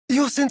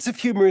 Your sense of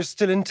humor is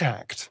still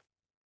intact.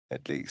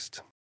 At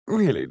least.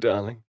 Really,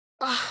 darling.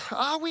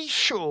 Are we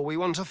sure we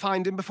want to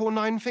find him before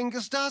Nine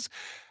Fingers does?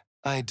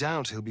 I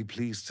doubt he'll be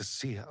pleased to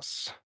see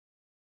us.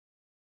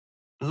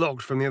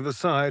 Locked from the other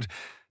side.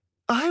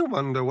 I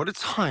wonder what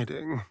it's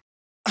hiding.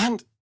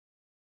 And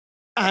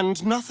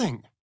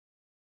nothing.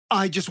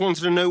 I just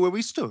wanted to know where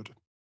we stood.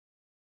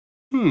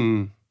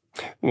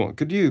 What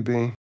could you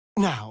be?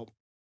 Now,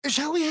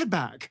 shall we head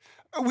back?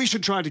 We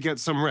should try to get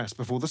some rest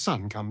before the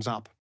sun comes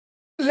up.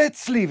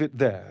 Let's leave it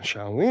there,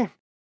 shall we?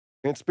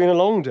 It's been a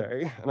long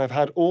day, and I've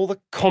had all the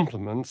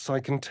compliments I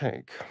can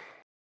take.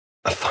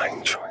 A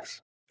fine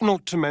choice.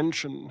 Not to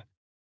mention,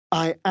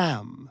 I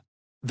am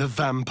the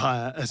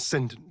Vampire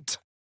Ascendant.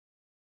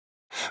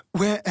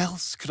 Where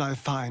else could I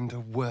find a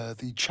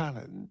worthy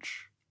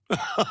challenge?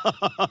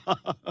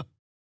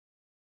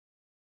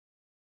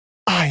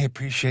 I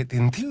appreciate the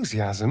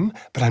enthusiasm,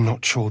 but I'm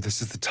not sure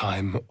this is the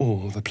time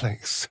or the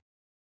place.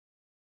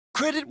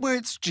 Credit where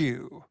it's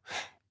due.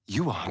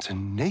 You are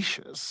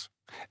tenacious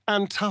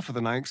and tougher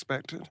than I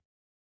expected.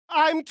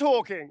 I'm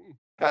talking.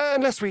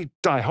 Unless we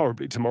die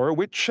horribly tomorrow,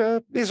 which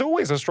is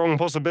always a strong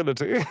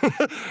possibility.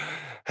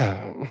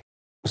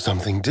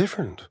 Something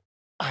different.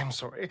 I'm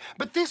sorry,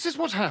 but this is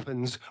what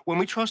happens when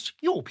we trust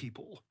your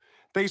people.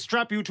 They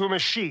strap you to a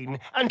machine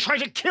and try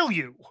to kill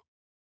you.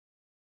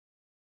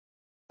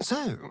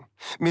 So,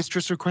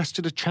 Mistress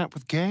requested a chat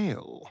with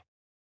Gale.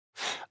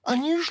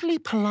 Unusually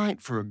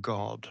polite for a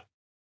god.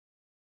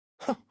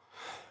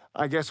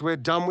 I guess we're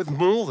done with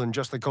more than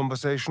just the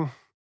conversation.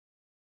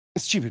 The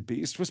stupid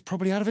beast was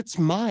probably out of its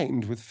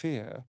mind with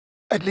fear.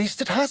 At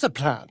least it has a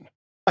plan.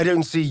 I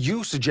don't see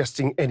you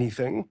suggesting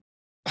anything.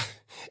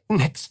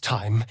 Next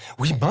time,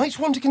 we might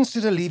want to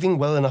consider leaving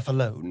well enough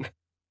alone.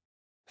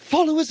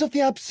 Followers of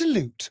the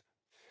Absolute.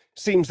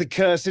 Seems the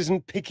curse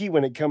isn't picky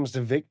when it comes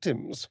to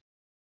victims.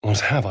 What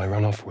have I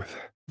run off with?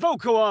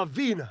 Voco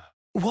Arvina.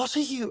 What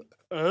are you...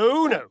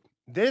 Oh, no.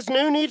 There's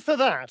no need for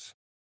that.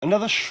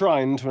 Another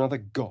shrine to another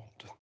god.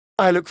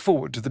 I look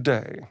forward to the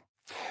day.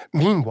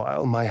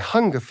 Meanwhile, my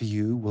hunger for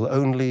you will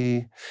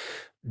only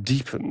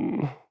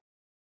deepen.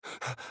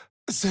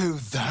 So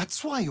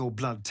that's why your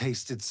blood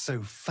tasted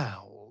so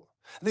foul.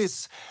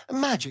 This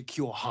magic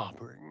you're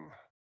harboring.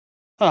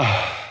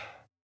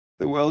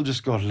 The world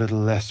just got a little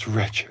less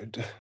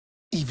wretched.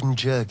 Even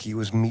jerky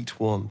was meat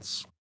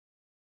once.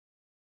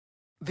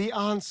 The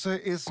answer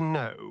is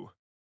no.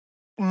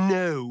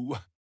 No.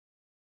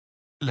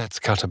 Let's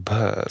cut a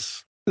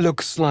purse.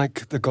 Looks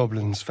like the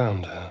goblins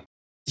found her.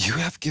 You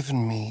have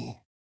given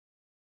me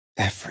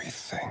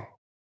everything.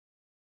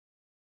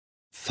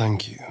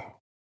 Thank you.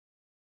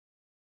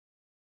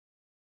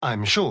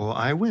 I'm sure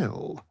I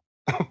will.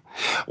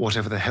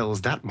 Whatever the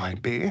hell's that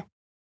might be.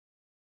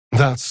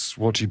 That's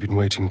what you've been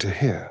waiting to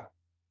hear,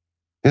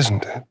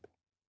 isn't it?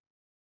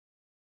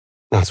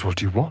 That's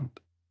what you want.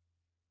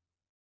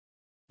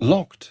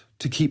 Locked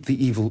to keep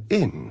the evil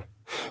in,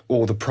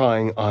 or the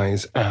prying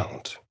eyes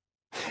out.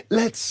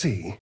 Let's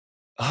see.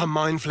 Our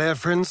Mind Flayer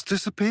friend's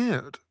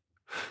disappeared.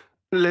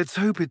 Let's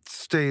hope it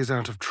stays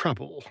out of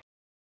trouble.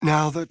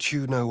 Now that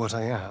you know what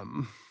I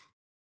am,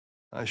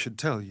 I should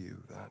tell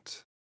you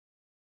that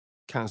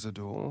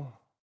Cazador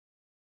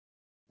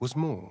was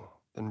more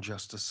than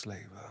just a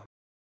slaver.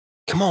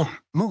 Come on,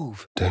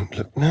 move. Don't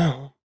look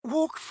now.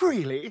 Walk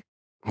freely.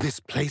 This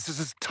place is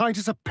as tight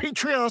as a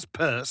patriarch's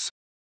purse.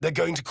 They're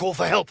going to call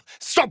for help.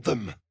 Stop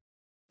them!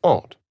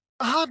 Odd.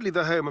 Hardly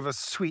the home of a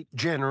sweet,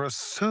 generous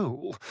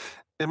soul.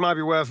 It might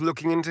be worth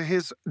looking into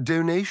his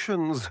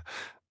donations.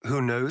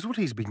 Who knows what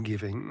he's been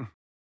giving?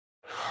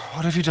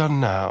 What have you done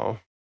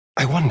now?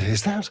 I wonder,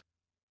 is that?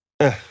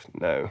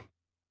 No.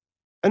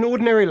 An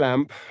ordinary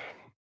lamp.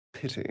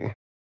 Pity.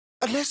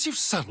 Unless you've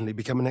suddenly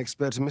become an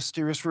expert in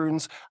mysterious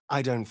runes,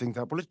 I don't think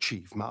that will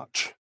achieve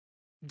much.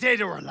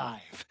 Dead or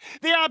alive,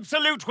 the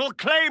Absolute will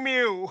claim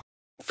you!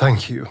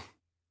 Thank you.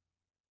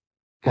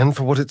 And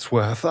for what it's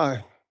worth,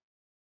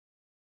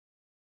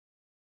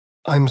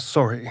 I'm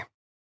sorry.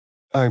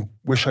 I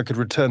wish I could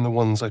return the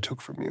ones I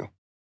took from you.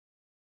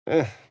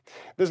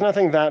 There's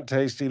nothing that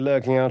tasty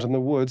lurking out in the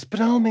woods, but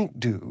I'll make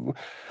do.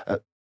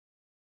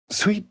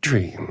 Sweet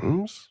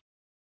dreams?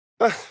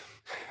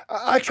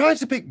 I tried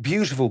to pick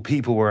beautiful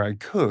people where I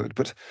could,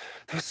 but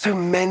there were so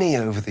many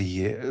over the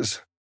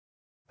years.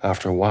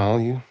 After a while,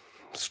 you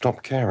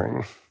stop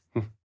caring.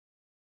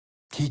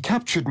 He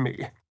captured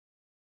me.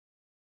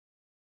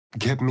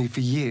 Kept me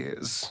for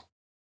years.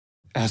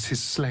 As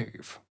his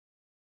slave.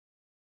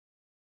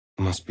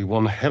 Must be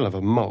one hell of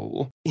a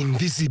mole.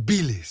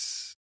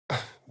 Invisibilis.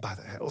 By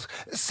the hells.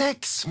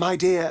 Sex, my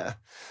dear.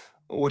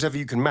 Whatever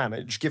you can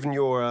manage, given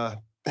your,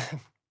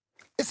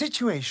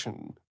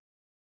 situation.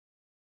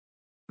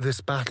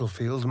 This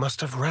battlefield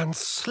must have ran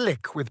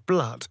slick with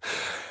blood.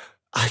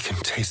 I can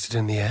taste it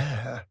in the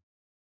air.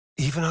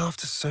 Even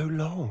after so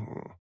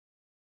long.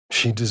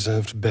 She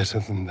deserved better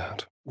than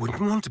that.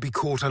 Wouldn't want to be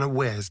caught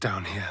unawares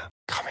down here.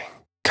 Coming.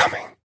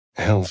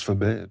 Hells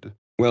forbid.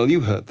 Well,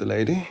 you hurt the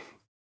lady.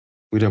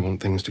 We don't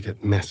want things to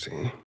get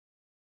messy.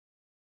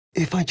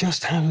 If I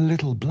just had a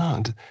little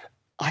blood,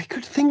 I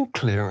could think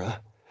clearer.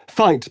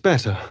 Fight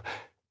better.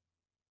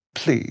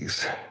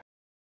 Please.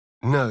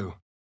 No.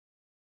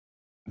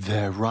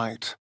 They're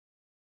right.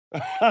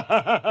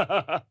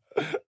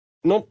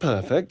 Not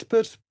perfect,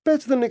 but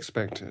better than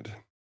expected.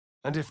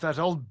 And if that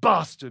old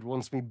bastard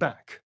wants me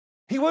back,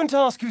 he won't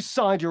ask whose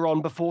side you're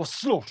on before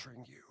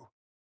slaughtering you.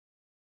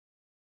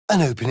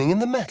 An opening in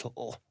the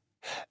metal.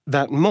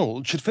 That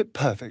mold should fit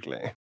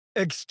perfectly.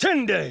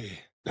 Extende!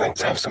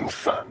 Let's have some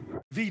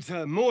fun.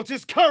 Vita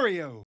mortis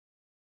curio!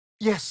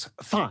 Yes,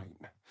 fine.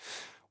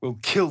 We'll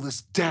kill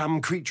this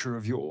damn creature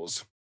of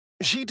yours.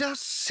 She does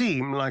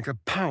seem like a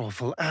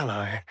powerful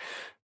ally.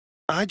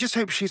 I just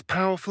hope she's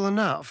powerful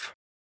enough.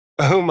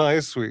 Oh, my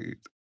sweet.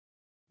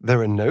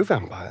 There are no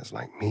vampires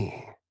like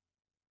me.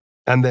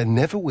 And there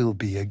never will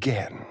be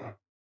again.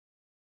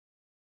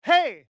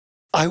 Hey!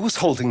 I was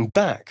holding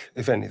back,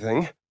 if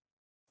anything.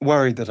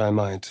 Worried that I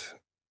might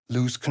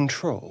lose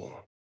control.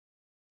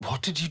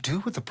 What did you do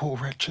with the poor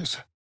wretches?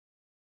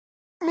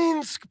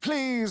 Minsk,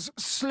 please,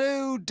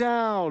 slow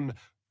down.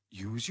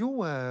 Use your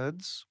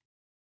words.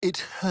 It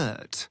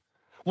hurt,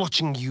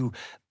 watching you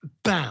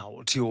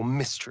bow to your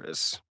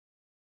mistress.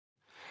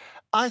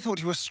 I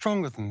thought you were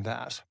stronger than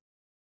that.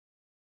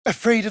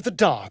 Afraid of the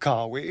dark,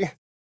 are we?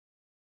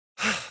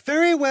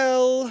 Very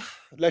well.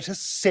 Let us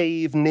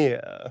save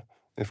near,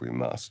 if we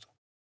must.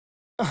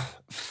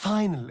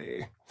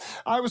 Finally.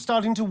 I was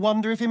starting to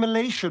wonder if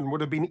immolation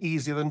would have been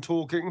easier than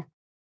talking.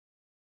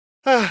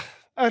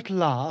 At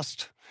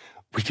last,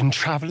 we can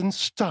travel in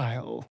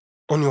style.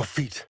 On your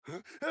feet.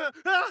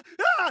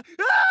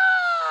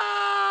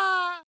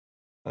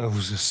 I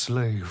was a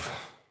slave.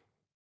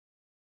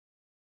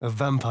 A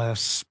vampire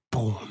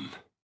spawn.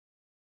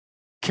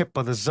 Kept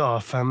by the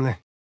Tsar family.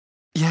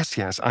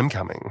 Yes, I'm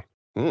coming.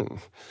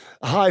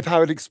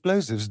 High-powered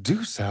explosives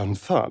do sound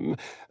fun,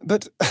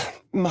 but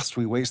must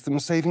we waste them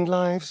saving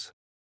lives?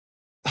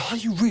 Are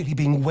you really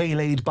being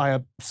waylaid by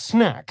a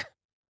snack?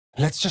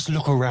 Let's just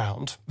look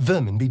around.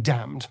 Vermin be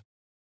damned.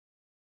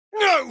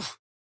 No!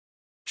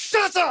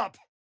 Shut up!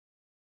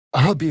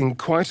 I'll be in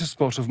quite a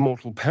spot of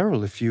mortal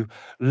peril if you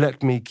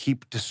let me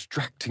keep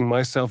distracting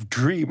myself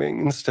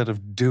dreaming instead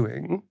of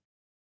doing.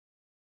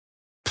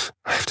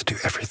 I have to do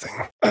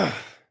everything.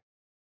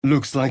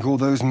 Looks like all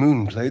those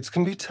moon plates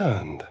can be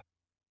turned.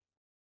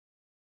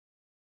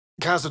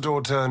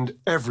 Cazador turned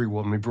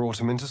everyone we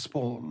brought him into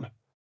spawn.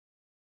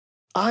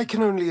 I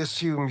can only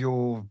assume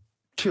your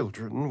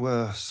children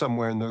were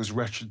somewhere in those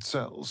wretched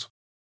cells.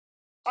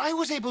 I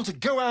was able to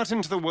go out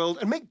into the world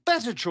and make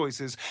better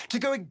choices, to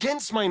go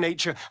against my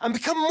nature and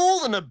become more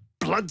than a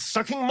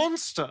blood-sucking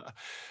monster.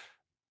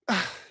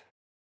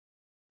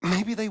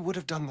 maybe they would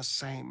have done the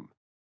same.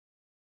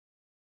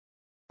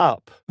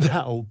 Up,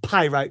 thou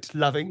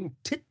pyrite-loving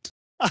tit.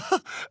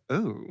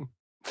 Oh.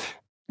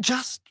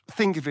 Just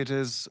think of it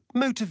as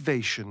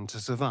motivation to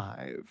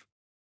survive.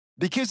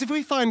 Because if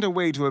we find a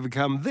way to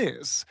overcome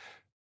this,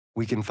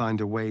 we can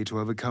find a way to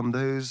overcome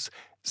those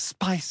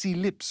spicy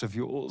lips of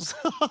yours.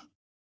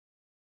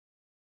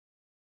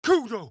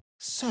 Kudo!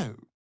 So,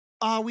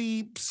 are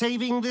we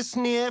saving this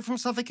Nier from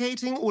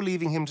suffocating or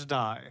leaving him to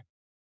die?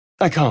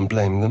 I can't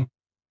blame them.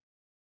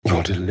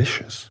 You're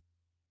delicious.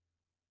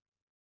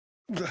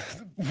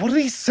 What are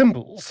these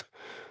symbols?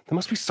 There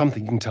must be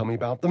something you can tell me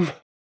about them.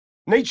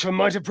 Nature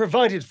might have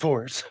provided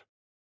for it.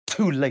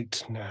 Too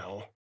late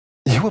now.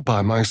 You were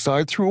by my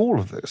side through all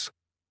of this.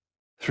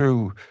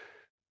 Through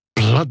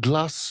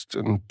bloodlust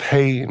and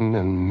pain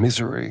and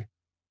misery.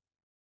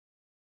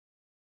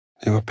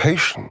 You were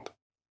patient.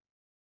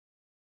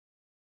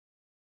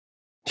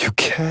 You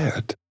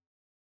cared.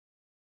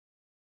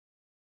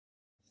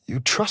 You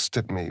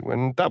trusted me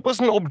when that was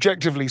an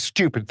objectively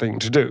stupid thing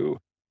to do.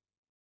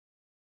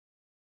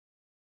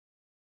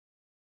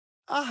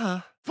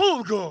 Aha.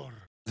 Baldur!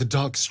 The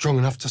dark's strong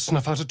enough to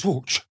snuff out a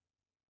torch.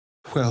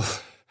 Well,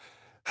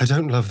 I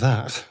don't love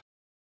that.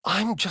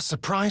 I'm just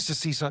surprised to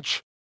see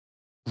such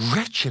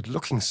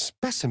wretched-looking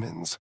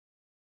specimens.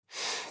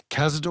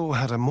 Cazador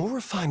had a more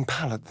refined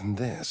palate than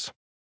this.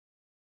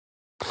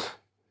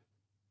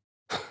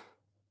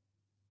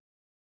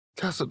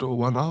 Cazador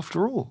won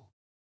after all.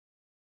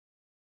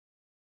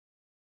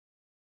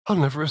 I'll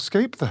never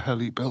escape the hell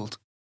he built.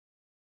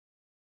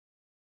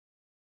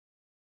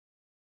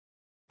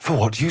 For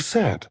what you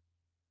said,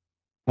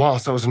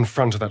 whilst I was in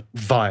front of that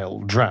vile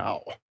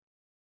drow.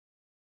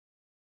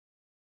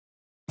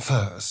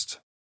 First,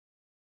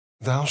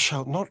 thou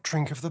shalt not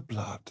drink of the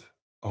blood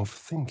of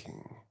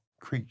thinking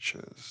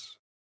creatures.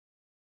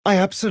 I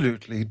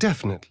absolutely,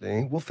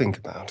 definitely will think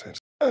about it.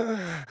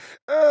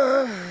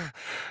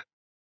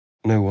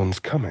 No one's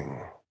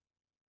coming.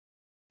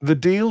 The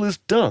deal is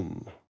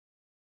done.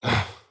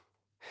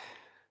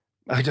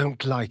 I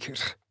don't like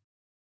it.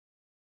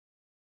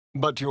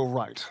 But you're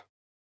right.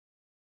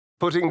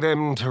 Putting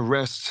them to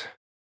rest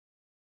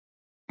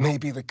may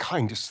be the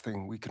kindest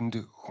thing we can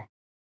do.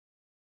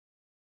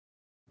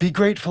 Be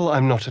grateful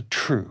I'm not a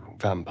true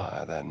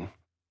vampire, then.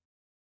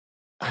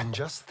 And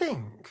just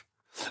think,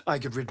 I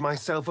could rid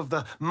myself of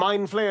the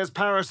Mind Flayer's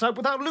parasite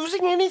without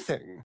losing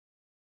anything.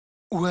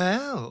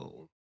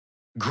 Well,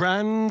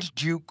 Grand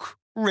Duke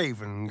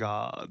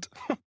Ravengard.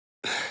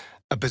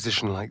 A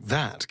position like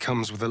that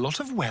comes with a lot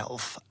of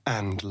wealth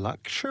and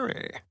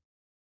luxury.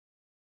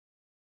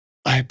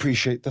 I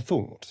appreciate the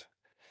thought.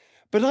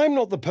 But I'm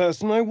not the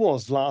person I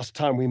was last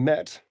time we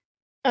met.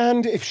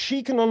 And if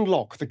she can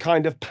unlock the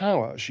kind of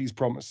power she's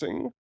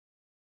promising...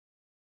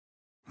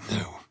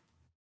 No.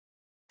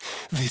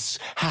 This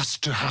has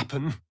to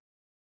happen.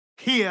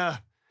 Here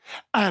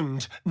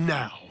and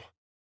now.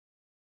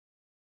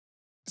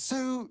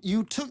 So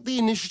you took the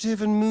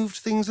initiative and moved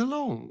things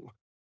along.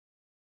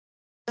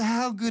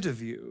 How good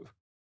of you.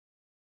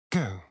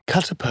 Go.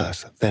 Cut a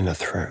purse, then a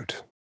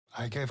throat.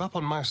 I gave up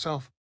on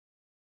myself.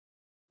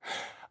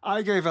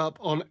 I gave up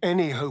on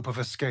any hope of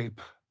escape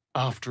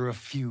after a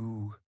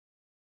few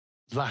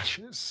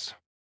lashes.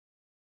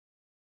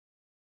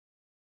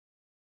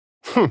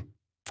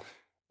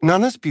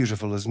 None as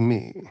beautiful as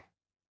me.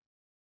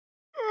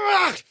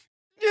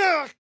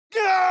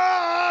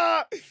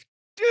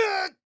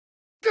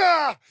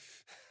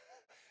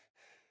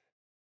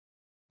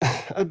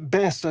 At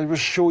best, I was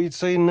sure you'd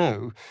say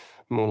no.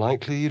 More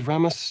likely, you'd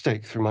ram a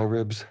stake through my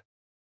ribs.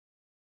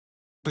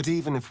 But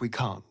even if we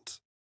can't,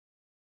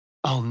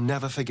 I'll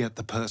never forget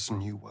the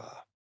person you were.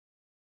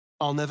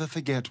 I'll never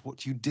forget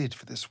what you did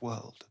for this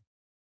world.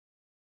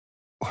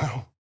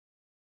 Well,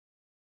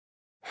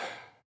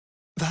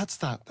 that's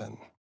that then.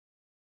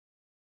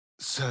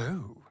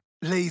 So,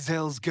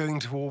 Lae'zel's going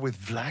to war with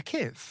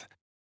Vlaakith?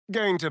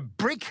 Going to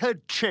break her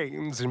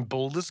chains in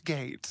Baldur's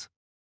Gate?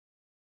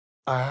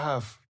 I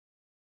have.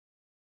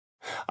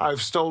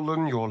 I've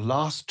stolen your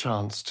last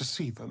chance to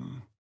see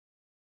them.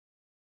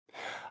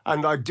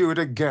 And I'd do it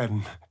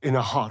again in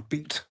a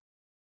heartbeat.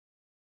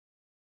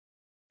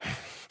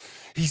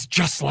 He's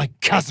just like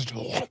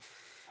Cazador.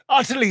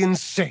 Utterly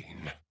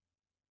insane.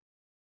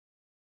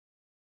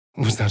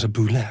 Was that a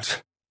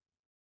boulette?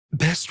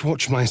 Best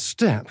watch my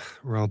step,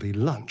 or I'll be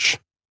lunch.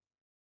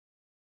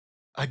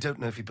 I don't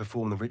know if you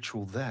perform the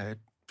ritual there. It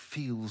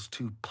feels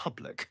too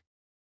public.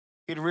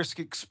 It'd risk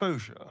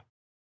exposure.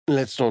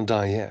 Let's not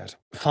die yet.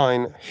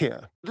 Fine,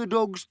 here. The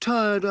dog's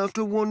tired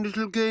after one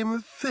little game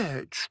of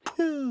fetch.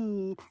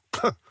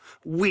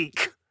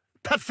 Weak.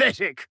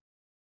 Pathetic.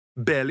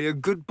 Barely a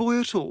good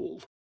boy at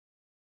all.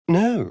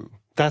 No,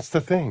 that's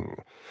the thing.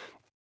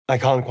 I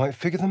can't quite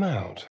figure them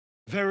out.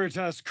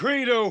 Veritas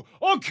credo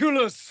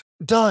oculus!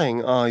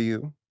 Dying, are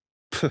you?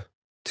 Pff,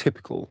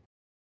 typical.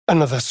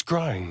 Another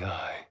scrying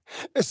eye.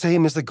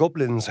 Same as the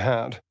goblins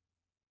had.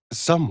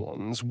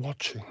 Someone's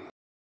watching.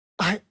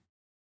 I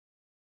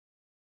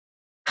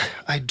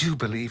do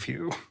believe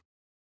you.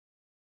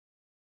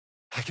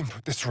 I can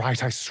put this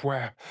right, I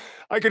swear.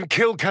 I can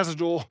kill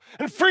Cazador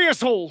and free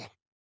us all!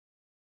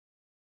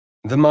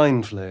 The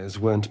Mind Flayers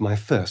weren't my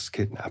first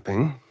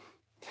kidnapping.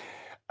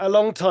 A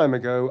long time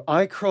ago,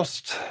 I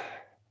crossed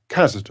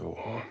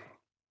Cazador,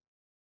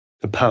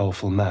 a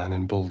powerful man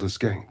in Baldur's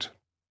Gate.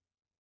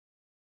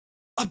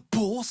 A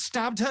boar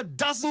stabbed her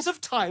dozens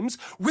of times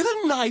with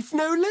a knife,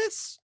 no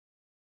less?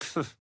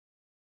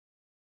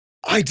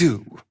 I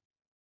do.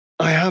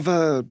 I have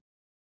a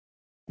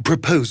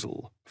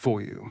proposal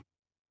for you.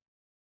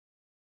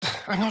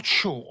 I'm not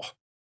sure.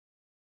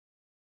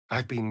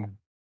 I've been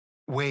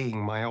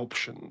weighing my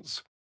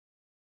options.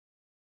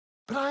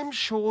 But I'm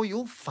sure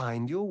you'll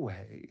find your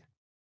way.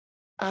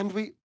 And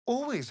we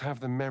always have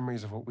the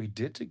memories of what we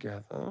did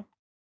together.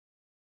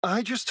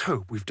 I just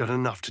hope we've done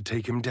enough to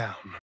take him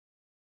down.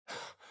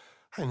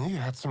 I knew you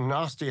had some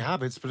nasty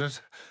habits,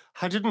 but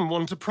I didn't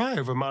want to pry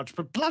over much,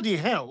 but bloody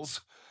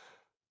hells.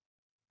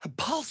 A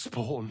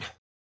pulseborn.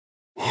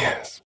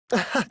 Yes.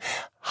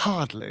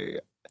 Hardly.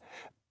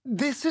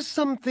 This is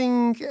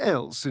something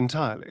else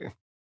entirely.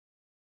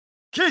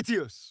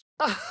 Catius!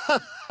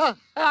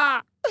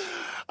 I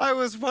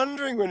was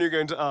wondering when you're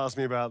going to ask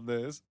me about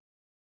this.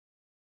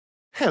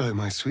 Hello,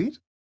 my sweet.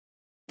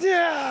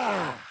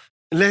 Yeah!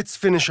 Let's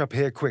finish up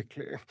here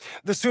quickly.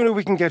 The sooner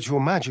we can get your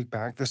magic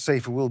back, the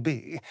safer we'll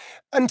be.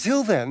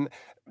 Until then,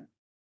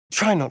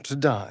 try not to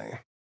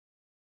die.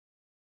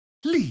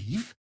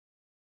 Leave?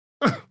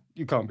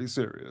 You can't be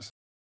serious.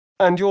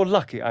 And you're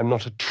lucky I'm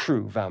not a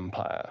true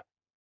vampire.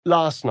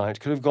 Last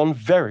night could have gone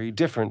very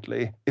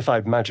differently if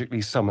I'd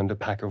magically summoned a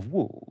pack of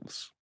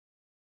wolves.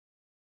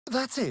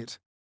 That's it.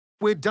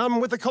 We're done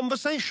with the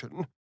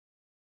conversation.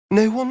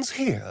 No one's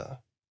here.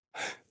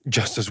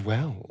 Just as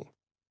well.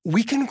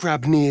 We can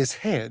grab Nia's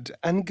head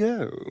and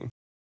go.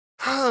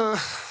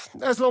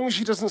 As long as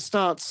she doesn't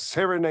start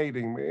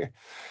serenading me.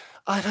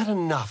 I've had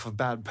enough of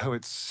bad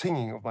poets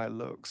singing of my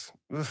looks.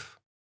 Ugh.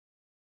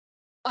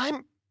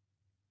 I'm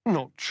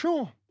not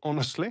sure,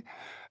 honestly.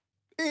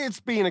 It's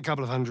been a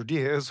couple of 100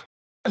 years.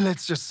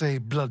 Let's just say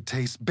blood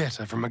tastes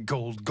better from a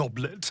gold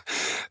goblet.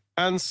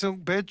 And silk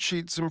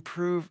bedsheets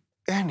improve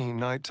any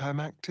nighttime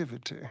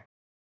activity.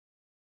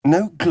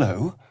 No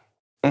glow?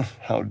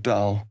 How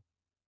dull.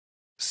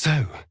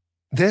 So,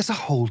 there's a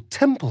whole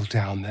temple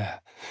down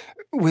there,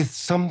 with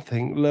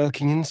something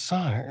lurking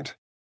inside.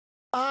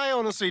 I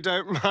honestly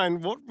don't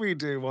mind what we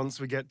do once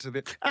we get to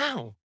the...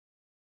 Ow!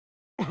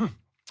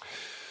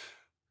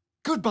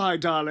 Goodbye,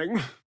 darling.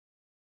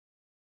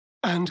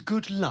 And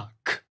good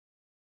luck.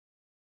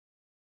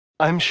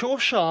 I'm sure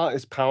Shah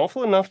is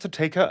powerful enough to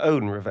take her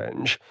own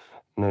revenge.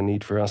 No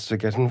need for us to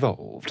get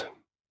involved.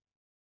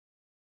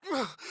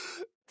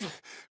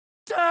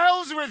 To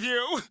hell's with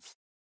you!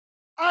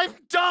 I'm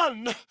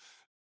done!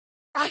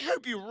 I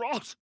hope you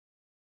rot.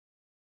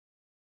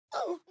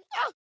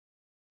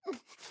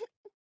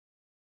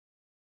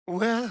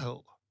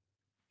 Well,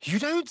 you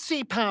don't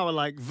see power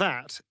like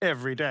that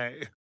every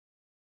day.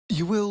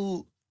 You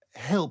will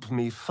help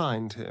me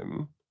find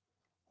him,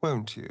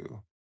 won't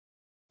you?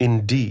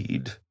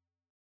 Indeed.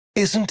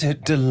 Isn't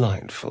it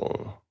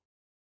delightful?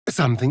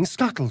 Something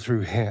scuttled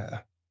through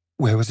here.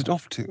 Where was it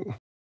off to?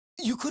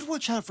 You could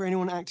watch out for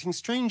anyone acting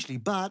strangely,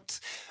 but,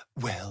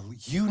 well,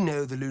 you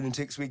know the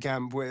lunatics we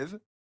camp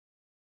with.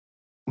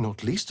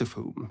 Not least of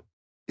whom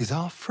is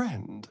our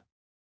friend,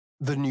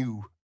 the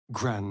new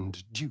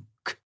Grand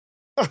Duke.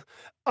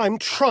 I'm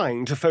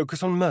trying to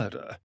focus on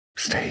murder.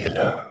 Stay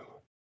low.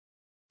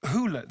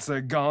 Who lets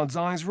their guards'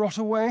 eyes rot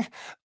away?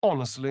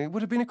 Honestly, it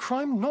would have been a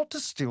crime not to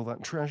steal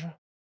that treasure.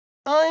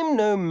 I'm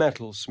no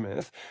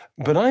metalsmith,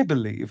 but I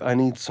believe I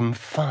need some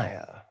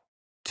fire.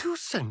 2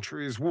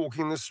 centuries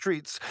walking the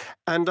streets,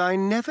 and I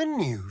never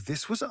knew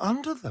this was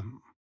under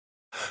them.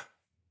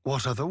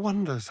 What other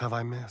wonders have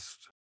I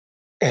missed?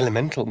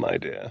 Elemental, my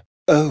dear.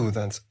 Oh,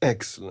 that's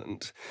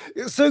excellent.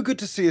 It's so good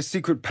to see a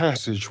secret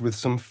passage with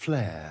some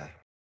flair.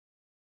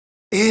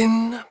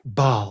 In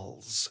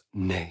Baal's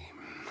name.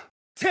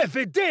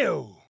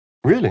 Tefideo!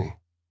 Really?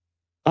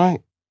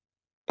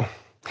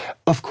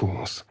 Of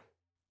course.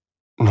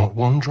 Not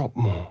one drop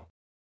more.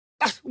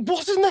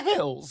 What in the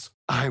hells?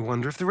 I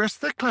wonder if the rest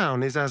of the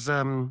clown is as,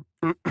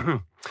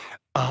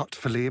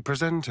 artfully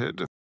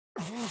presented.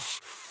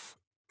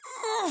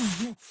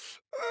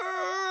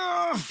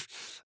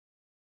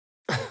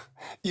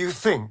 You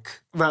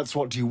think that's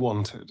what you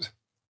wanted.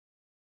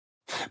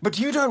 But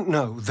you don't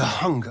know the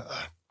hunger.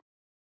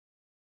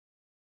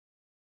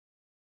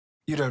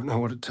 You don't know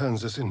what it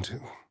turns us into.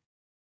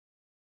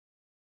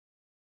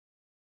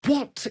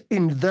 What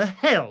in the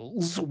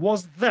hells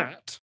was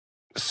that?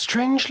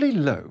 Strangely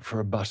low for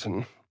a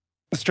button.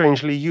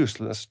 Strangely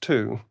useless,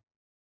 too.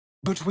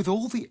 But with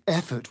all the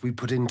effort we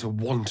put into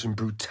wanton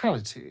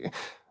brutality,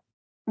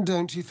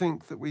 don't you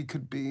think that we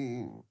could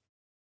be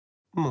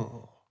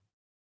more?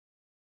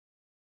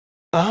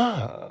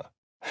 Ah,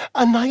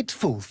 a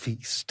nightfall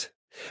feast.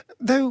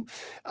 Though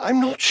I'm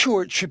not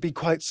sure it should be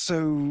quite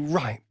so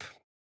ripe.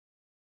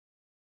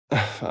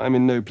 I'm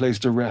in no place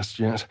to rest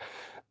yet.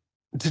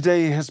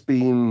 Today has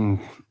been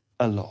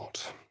a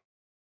lot.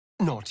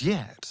 Not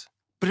yet.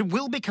 But it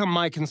will become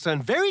my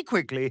concern very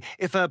quickly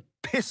if a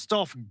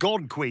pissed-off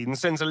god queen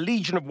sends a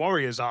legion of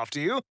warriors after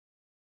you.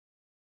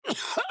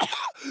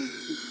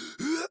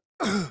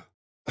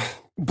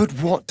 But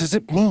what does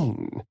it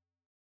mean?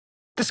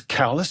 This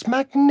cowl is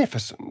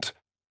magnificent,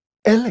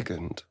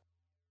 elegant,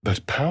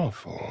 but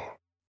powerful.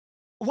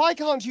 Why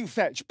can't you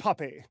fetch,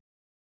 puppy?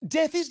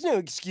 Death is no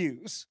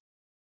excuse.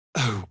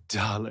 Oh,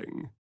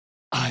 darling,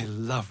 I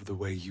love the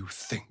way you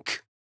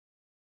think.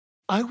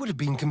 I would have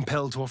been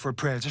compelled to offer a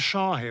prayer to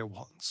Shah here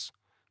once,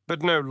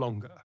 but no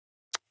longer.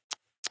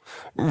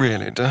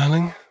 Really,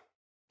 darling?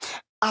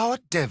 Our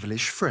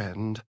devilish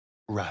friend,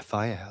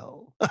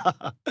 Raphael.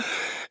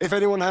 If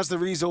anyone has the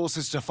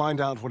resources to find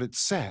out what it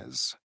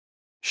says,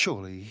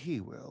 surely he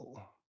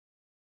will.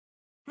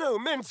 No,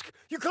 Minsk,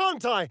 you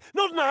can't die!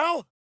 Not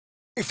now!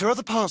 If there are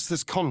other parts to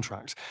this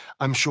contract,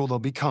 I'm sure they'll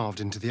be carved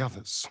into the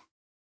others.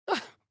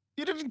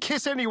 You didn't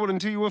kiss anyone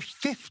until you were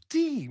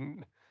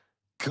 15.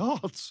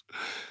 Gods,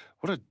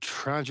 what a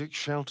tragic,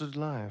 sheltered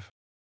life.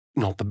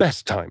 Not the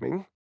best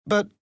timing,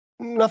 but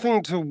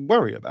nothing to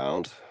worry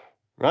about,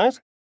 right?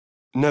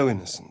 No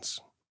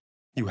innocence.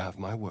 You have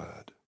my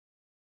word.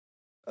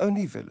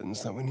 Only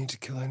villains that we need to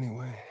kill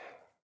anyway.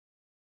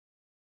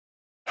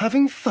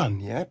 Having fun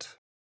yet?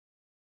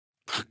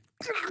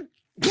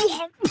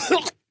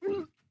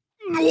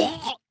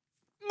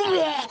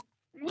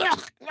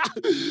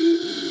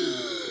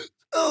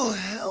 Oh,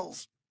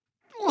 hells.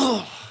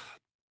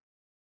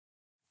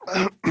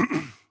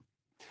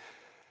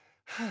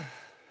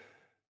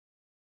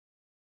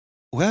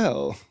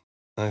 Well,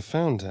 I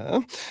found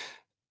her.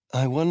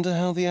 I wonder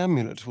how the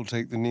amulet will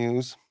take the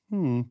news.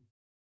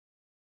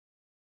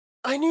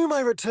 I knew my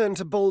return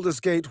to Baldur's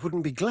Gate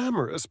wouldn't be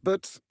glamorous,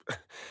 but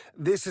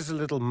this is a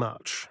little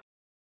much.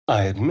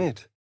 I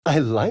admit, I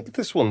like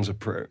this one's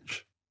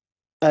approach.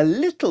 A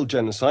little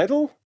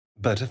genocidal,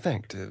 but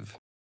effective.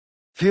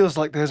 Feels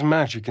like there's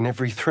magic in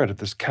every thread of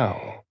this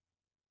cowl.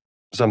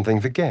 Something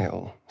for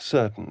Gale,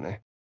 certainly.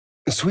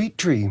 Sweet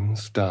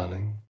dreams,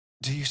 darling.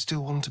 Do you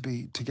still want to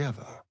be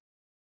together?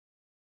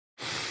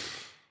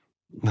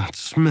 That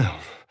smell.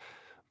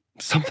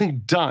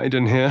 Something died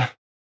in here.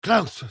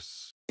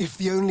 Klausus, if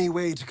the only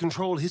way to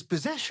control his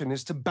possession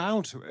is to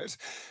bow to it,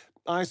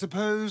 I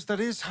suppose that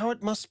is how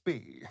it must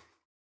be.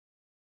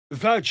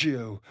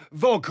 Vaccio,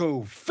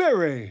 voco,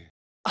 ferre.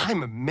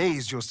 I'm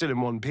amazed you're still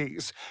in one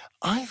piece.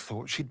 I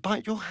thought she'd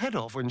bite your head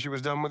off when she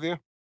was done with you.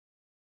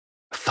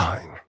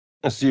 Fine,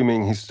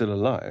 assuming he's still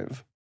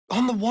alive.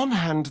 On the one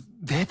hand,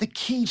 they're the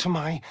key to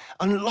my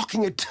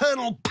unlocking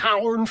eternal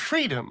power and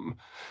freedom.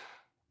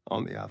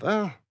 On the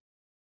other...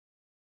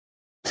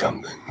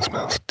 Something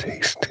smells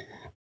tasty.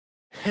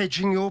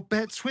 Hedging your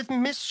bets with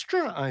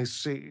Mistra, I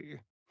see.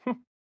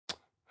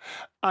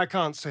 I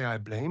can't say I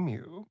blame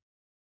you.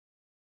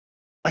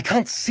 I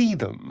can't see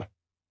them,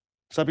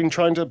 so I've been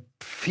trying to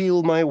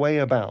feel my way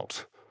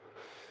about.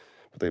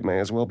 But they may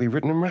as well be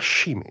written in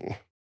Rashimi.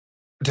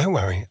 Don't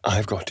worry,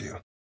 I've got you.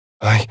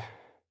 I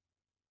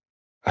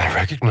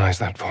recognize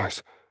that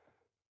voice.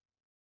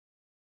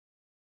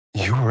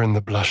 You were in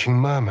the Blushing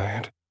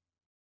Mermaid.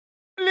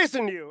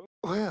 Listen, you.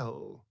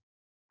 Well,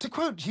 to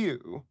quote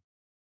you,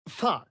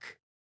 fuck.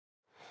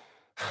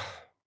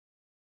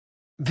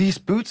 These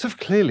boots have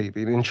clearly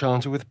been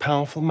enchanted with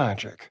powerful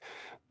magic.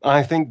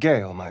 I think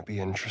Gale might be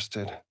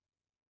interested.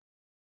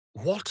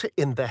 What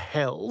in the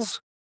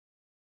hells?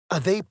 Are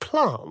they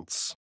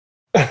plants?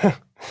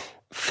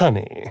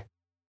 Funny.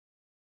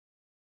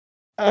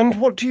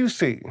 And what do you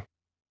see?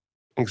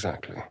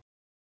 Exactly.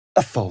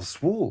 A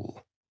false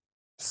wall.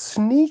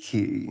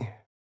 Sneaky.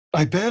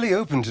 I barely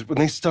opened it when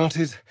they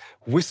started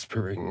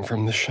whispering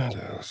from the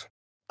shadows.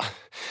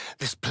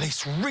 This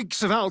place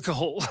reeks of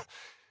alcohol.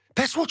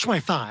 Best watch my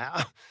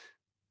fire.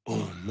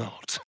 Or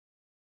not.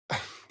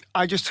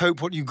 I just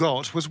hope what you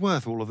got was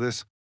worth all of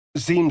this.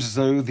 Seems as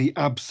though the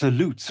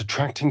Absolute's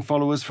attracting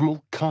followers from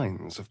all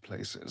kinds of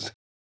places.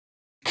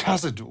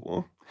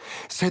 Cazador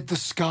said the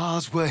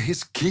scars were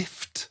his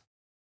gift.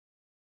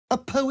 A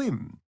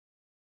poem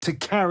to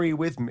carry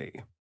with me.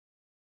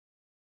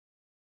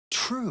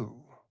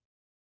 True.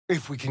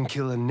 If we can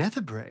kill a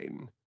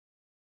netherbrain,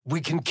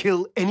 we can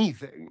kill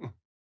anything.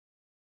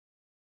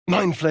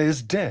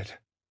 Mindflayer's dead.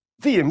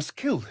 The imps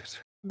killed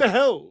it.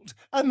 Behold,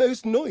 a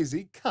most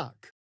noisy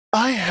cuck.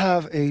 I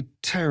have a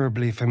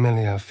terribly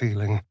familiar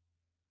feeling.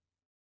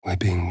 We're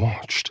being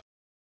watched.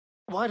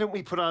 Why don't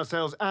we put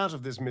ourselves out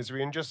of this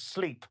misery and just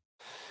sleep?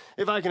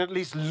 If I can at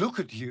least look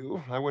at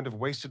you, I won't have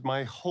wasted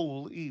my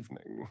whole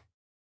evening.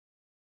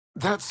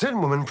 That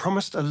Sin woman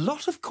promised a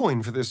lot of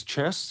coin for this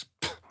chest.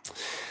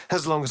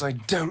 As long as I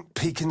don't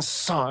peek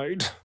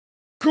inside.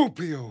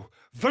 Cupio,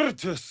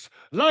 Virtus,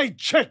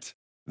 Licet.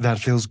 That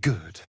feels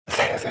good.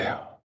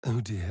 There. Oh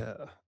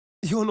dear.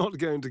 You're not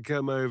going to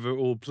come over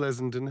all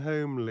pleasant and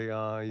homely,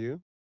 are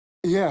you?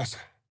 Yes.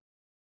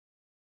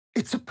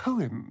 It's a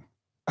poem.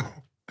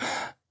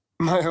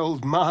 My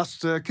old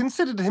master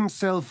considered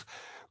himself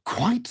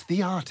quite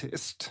the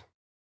artist.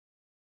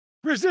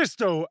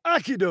 Resisto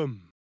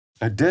accidum.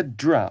 A dead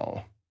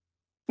drow.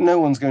 No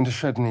one's going to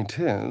shed any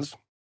tears.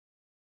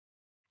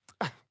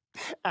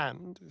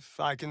 And if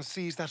I can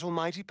seize that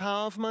almighty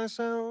power for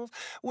myself,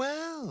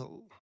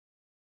 well,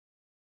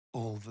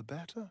 all the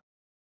better.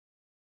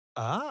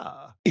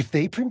 Ah. If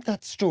they print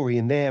that story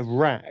in their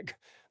rag,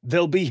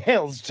 there'll be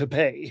hells to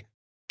pay.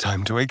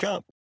 Time to wake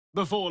up.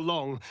 Before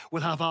long,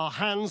 we'll have our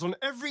hands on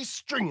every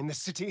string in the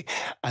city,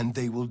 and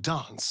they will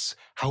dance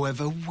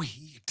however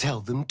we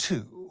tell them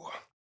to.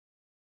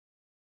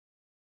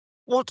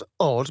 What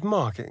odd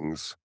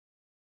markings?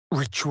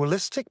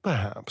 Ritualistic,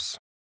 perhaps?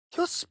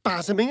 You're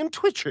spasming and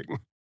twitching.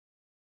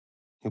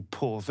 You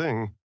poor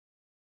thing.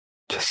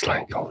 Just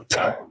like old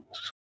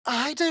times.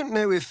 I don't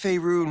know if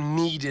Faerû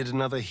needed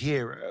another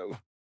hero,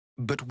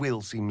 but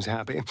Will seems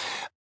happy.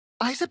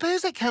 I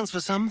suppose that counts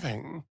for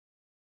something.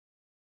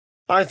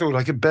 I thought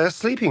I could bear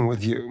sleeping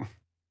with you,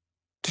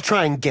 to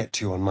try and get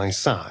you on my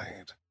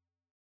side.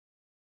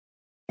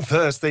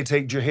 First they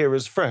take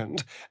Jaheira's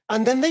friend,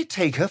 and then they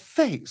take her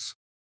face.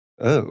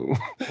 Oh,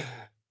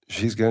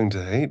 she's going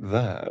to hate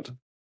that.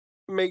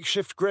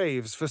 Makeshift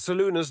graves for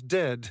Selûne's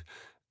dead,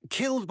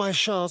 killed by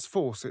Shah's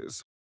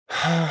forces.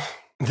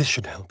 This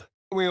should help.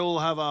 We all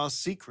have our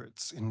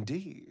secrets,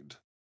 indeed.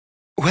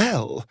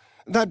 Well,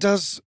 that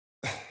does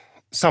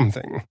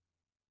something.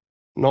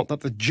 Not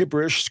that the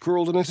gibberish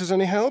scrawled in it is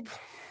any help.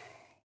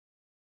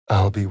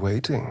 I'll be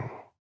waiting.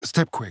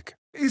 Step quick.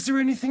 Is there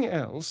anything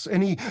else?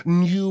 Any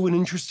new and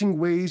interesting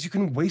ways you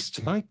can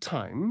waste my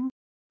time?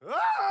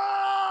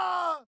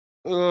 Ah!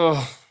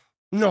 Ugh,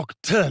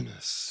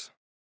 Nocturnus.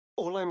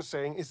 All I'm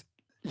saying is,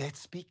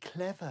 let's be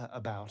clever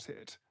about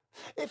it.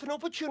 If an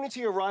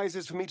opportunity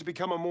arises for me to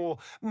become a more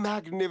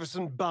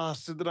magnificent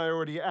bastard than I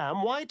already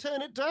am, why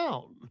turn it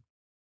down?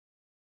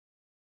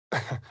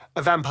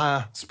 A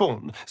vampire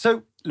spawn.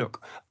 So,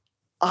 look,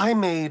 I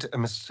made a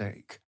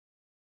mistake.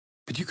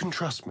 But you can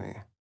trust me.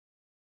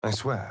 I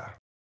swear.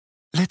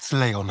 Let's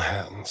lay on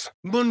hands.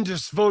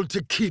 Mundus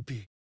volte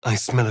cipi. I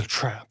smell a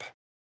trap.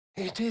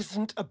 It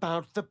isn't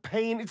about the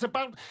pain, it's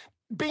about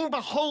being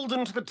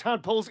beholden to the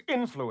tadpole's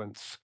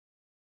influence.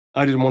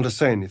 I didn't want to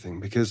say anything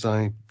because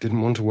I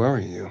didn't want to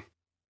worry you.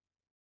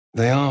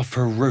 They are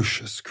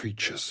ferocious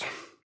creatures.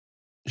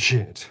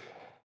 Shit.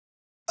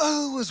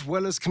 Oh, as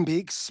well as can be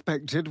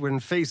expected when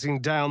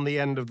facing down the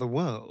end of the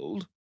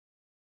world.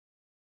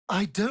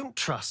 I don't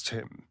trust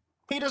him.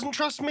 He doesn't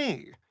trust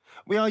me.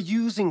 We are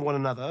using one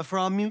another for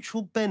our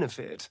mutual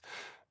benefit.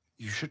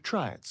 You should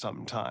try it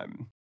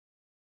sometime.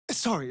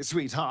 Sorry,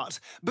 sweetheart,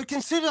 but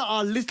consider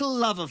our little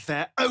love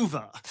affair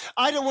over.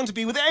 I don't want to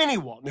be with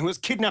anyone who has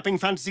kidnapping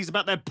fantasies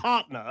about their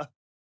partner.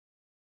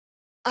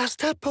 As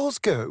tadpoles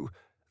go,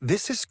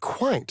 this is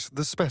quite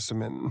the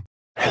specimen.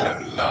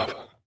 Hello,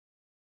 lover.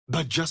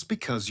 But just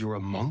because you're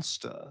a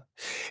monster,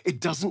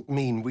 it doesn't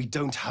mean we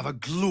don't have a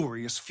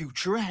glorious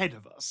future ahead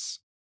of us.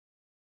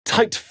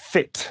 Tight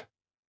fit.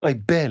 I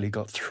barely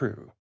got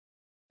through.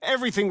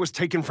 Everything was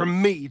taken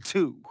from me,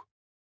 too.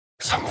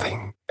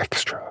 Something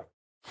extra.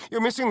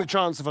 You're missing the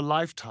chance of a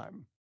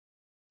lifetime.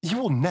 You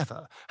will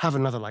never have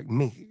another like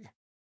me.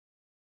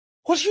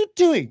 What are you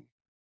doing?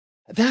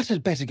 That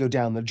had better go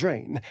down the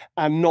drain,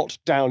 and not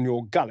down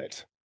your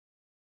gullet.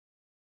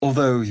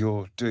 Although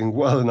you're doing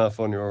well enough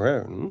on your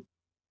own.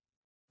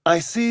 I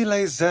see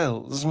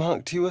Lae'zel's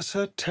marked you as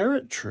her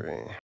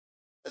territory.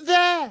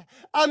 There!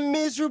 A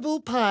miserable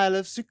pile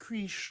of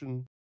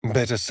secretion.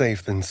 Better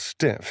safe than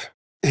stiff.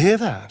 Hear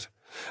that?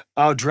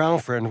 Our drow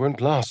friend won't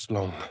last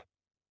long.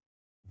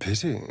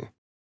 Pity.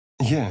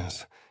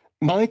 Yes,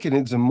 my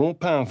kinids are more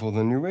powerful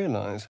than you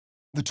realize.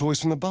 The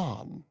toys from the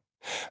barn.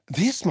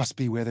 This must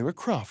be where they were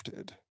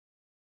crafted.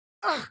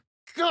 Ah,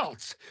 God!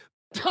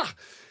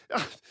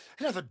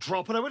 Another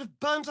drop and I would have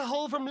burnt a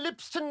hole from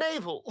lips to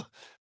navel.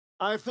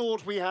 I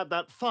thought we had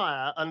that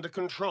fire under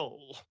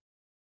control.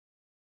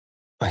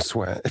 I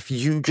swear, if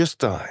you just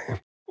die...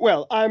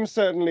 Well, I'm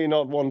certainly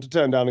not one to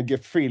turn down a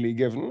gift freely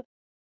given.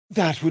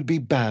 That would be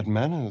bad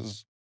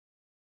manners.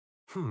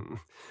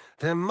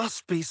 There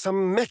must be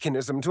some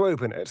mechanism to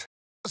open it.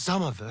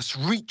 Some of us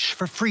reach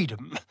for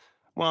freedom,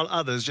 while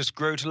others just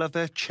grow to love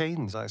their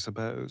chains, I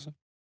suppose.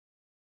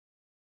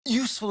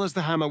 Useful as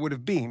the hammer would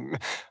have been,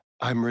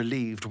 I'm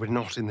relieved we're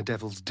not in the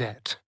devil's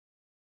debt.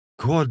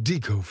 Quod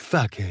dico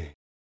face.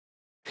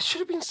 It should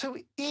have been so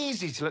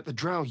easy to let the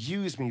drow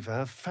use me for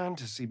her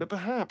fantasy, but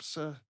perhaps,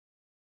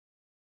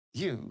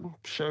 you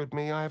showed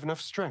me I have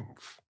enough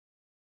strength.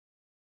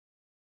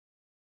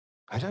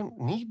 I don't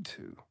need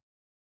to.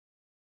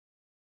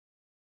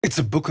 It's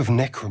a book of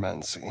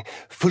necromancy,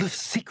 full of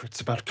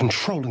secrets about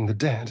controlling the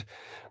dead,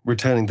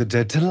 returning the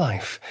dead to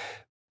life,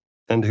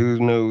 and who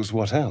knows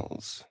what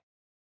else.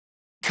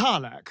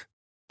 Karlach,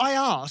 I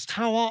asked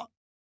how our...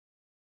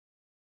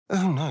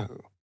 Oh no.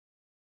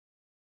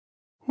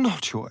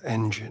 Not your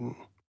engine.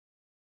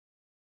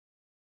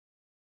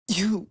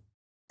 You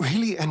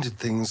really ended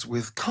things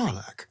with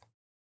Karlach,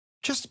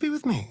 just to be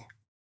with me.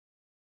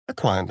 A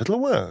quiet little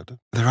word.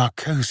 There are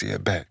cozier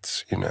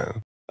bets, you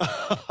know.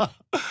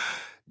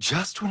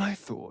 Just when I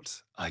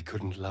thought I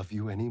couldn't love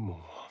you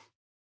anymore.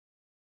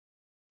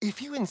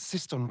 If you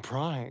insist on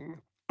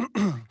prying,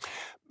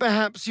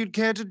 Perhaps you'd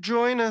care to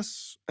join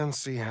us and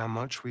see how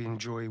much we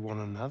enjoy one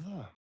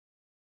another.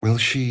 Will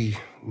she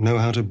know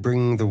how to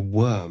bring the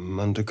worm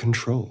under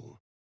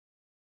control?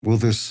 Will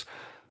this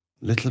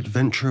little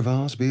adventure of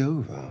ours be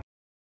over?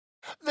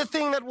 The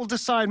thing that will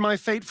decide my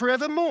fate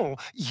forevermore.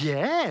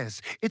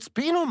 Yes, it's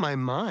been on my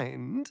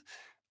mind.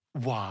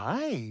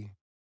 Why?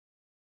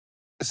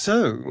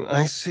 So,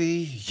 I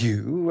see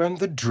you and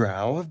the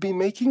drow have been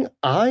making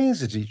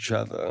eyes at each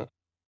other.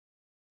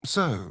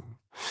 So,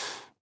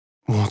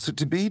 what's it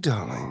to be,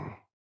 darling?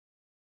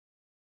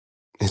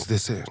 Is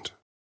this it?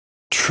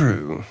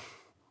 True.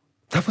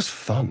 That was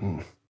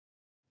fun.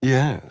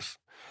 Yes,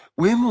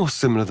 we're more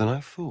similar than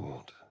I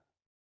thought.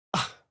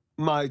 Ah,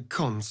 my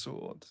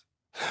consort.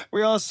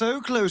 We are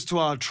so close to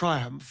our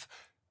triumph,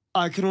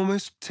 I can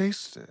almost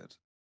taste it.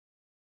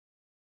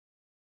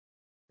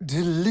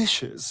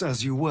 Delicious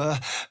as you were,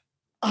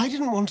 I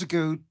didn't want to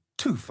go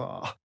too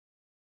far.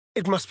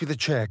 It must be the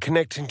chair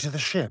connecting to the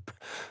ship,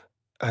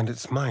 and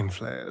its mind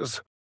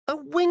flayers. A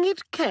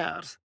winged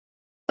cat?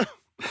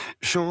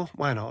 Sure,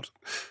 why not?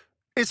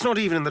 It's not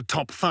even in the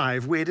top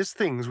 5 weirdest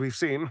things we've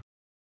seen.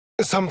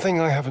 Something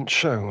I haven't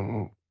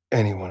shown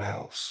anyone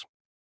else.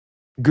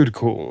 Good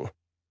call.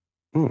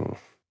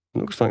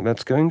 Looks like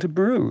that's going to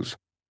bruise.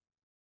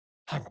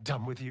 I'm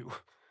done with you.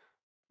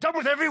 Done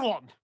with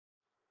everyone!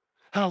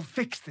 I'll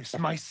fix this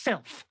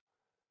myself.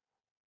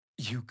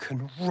 You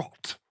can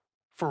rot,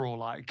 for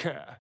all I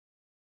care.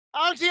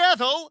 Auntie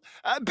Ethel,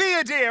 be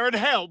a dear and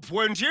help,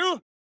 won't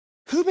you?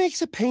 Who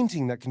makes a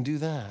painting that can do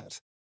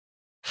that?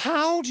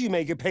 How do you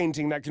make a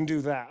painting that can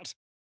do that?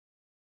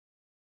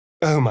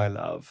 Oh, my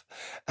love,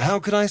 how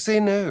could I say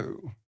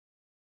no?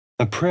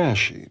 A prayer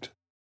sheet,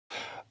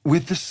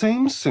 with the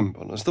same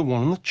symbol as the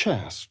one on the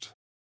chest.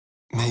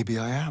 Maybe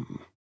I am.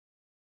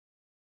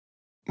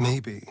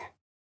 Maybe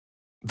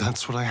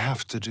that's what I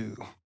have to do.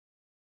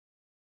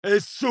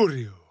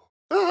 Esurio.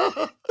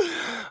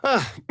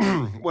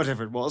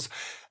 Whatever it was,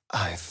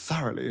 I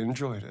thoroughly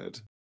enjoyed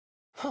it.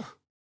 Huh.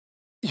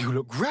 You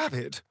look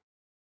rabid,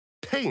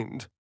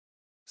 pained,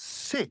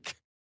 sick.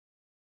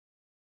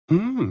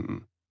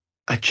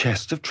 A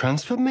chest of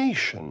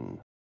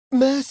transformation.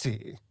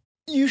 Mercy.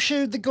 You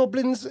showed the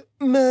goblins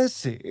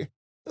mercy.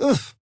 Ugh.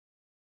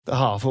 The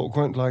half-orc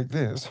won't like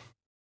this.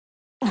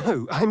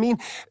 No, I mean,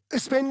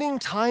 spending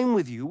time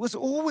with you was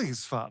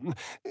always fun,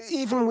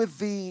 even with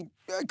the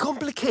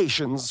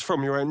complications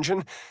from your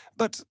engine,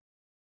 but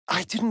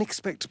I didn't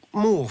expect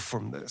more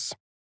from this.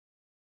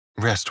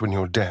 Rest when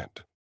you're dead.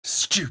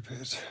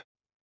 Stupid.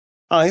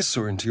 I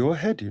saw into your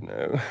head, you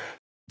know.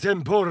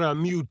 Tempora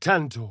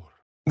mutantur.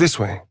 This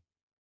way.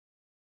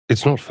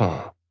 It's not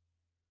far.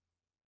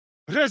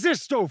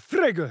 Resisto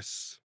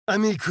fregus,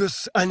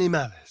 amicus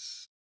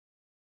animalis.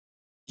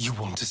 You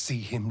want to see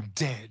him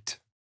dead.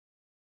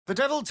 The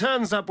devil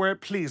turns up where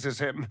it pleases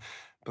him,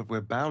 but we're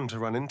bound to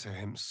run into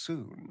him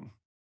soon.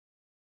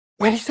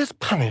 When he says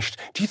punished,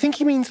 do you think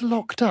he means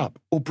locked up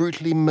or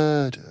brutally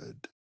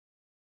murdered?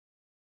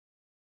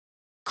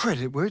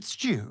 Credit where it's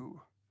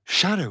due.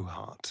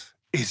 Shadowheart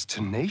is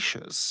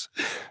tenacious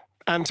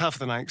and tougher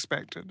than I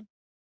expected.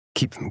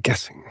 Keep them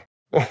guessing.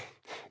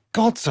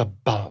 Gods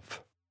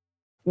above.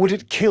 Would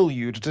it kill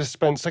you to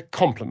dispense a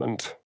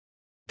compliment?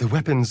 The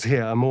weapons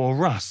here are more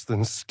rust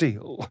than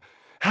steel.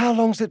 How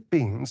long's it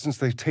been since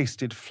they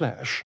tasted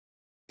flesh?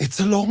 It's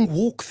a long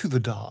walk through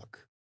the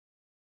dark.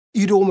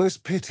 You'd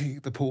almost pity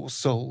the poor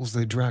souls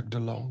they dragged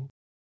along.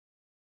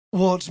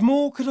 What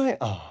more could I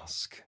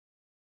ask?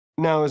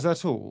 Now, is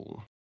that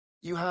all?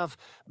 You have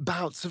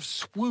bouts of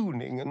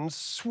swooning and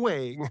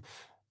swaying,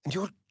 and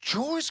your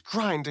jaw is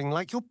grinding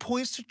like you're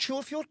poised to chew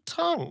off your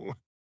tongue.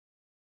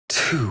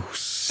 2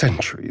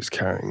 centuries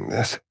carrying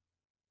this,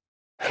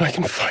 and I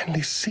can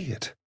finally see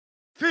it.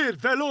 Fir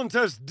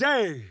Feluntas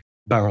Day!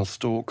 Barrel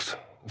stalks,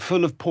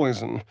 full of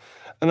poison,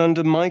 and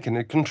under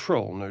myconid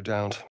control, no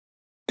doubt.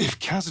 If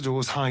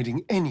Cazador's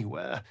hiding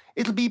anywhere,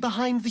 it'll be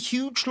behind the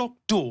huge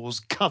locked doors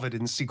covered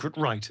in secret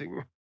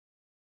writing.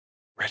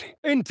 Ready.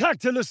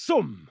 Intactila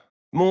sum!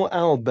 More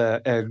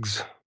owlbear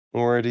eggs,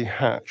 already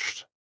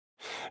hatched.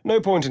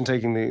 No point in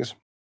taking these.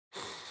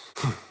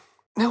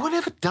 No one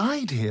ever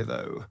died here,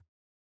 though.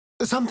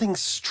 Something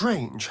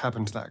strange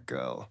happened to that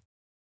girl.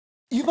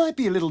 You might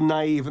be a little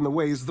naive in the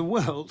ways of the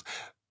world,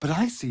 but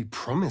I see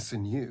promise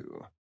in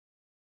you.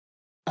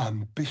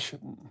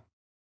 Ambition.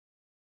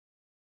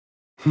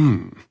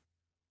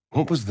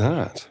 What was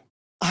that?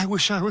 I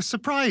wish I was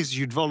surprised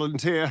you'd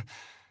volunteer,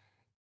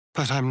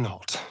 but I'm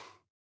not.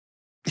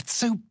 It's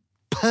so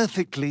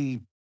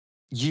perfectly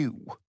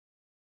you.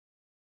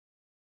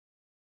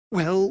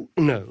 Well,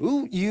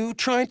 no, you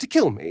tried to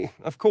kill me.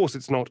 Of course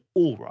it's not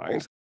all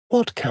right.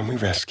 What can we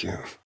rescue?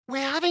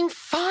 We're having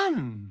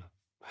fun.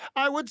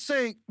 I would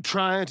say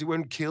try it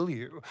won't kill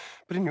you,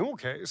 but in your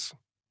case,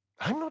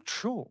 I'm not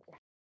sure.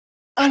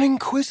 An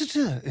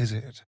inquisitor, is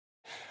it?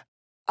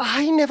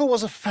 I never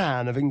was a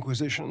fan of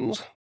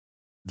inquisitions.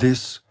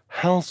 This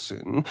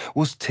Halcyon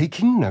was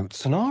taking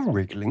notes on our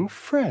wriggling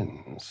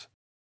friends.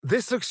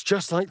 This looks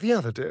just like the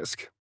other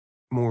disc.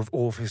 More of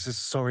Orpheus's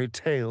sorry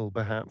tale,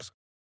 perhaps.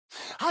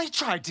 I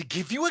tried to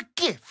give you a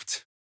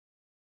gift,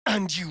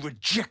 and you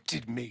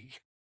rejected me.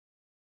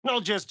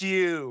 Not just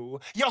you,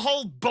 your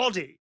whole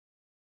body.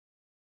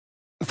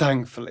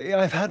 Thankfully,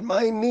 I've had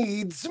my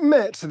needs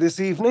met this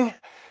evening.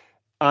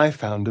 I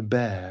found a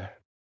bear.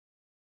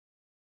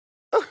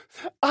 Oh,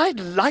 I'd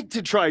like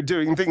to try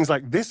doing things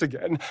like this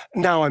again.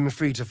 Now I'm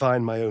free to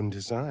find my own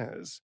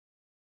desires.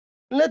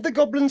 Let the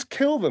goblins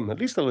kill them. At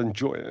least they'll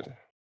enjoy it.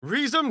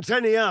 Risum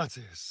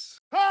teniatis.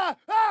 Ah,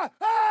 ah,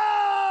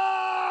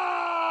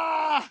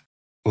 ah!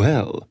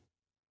 Well,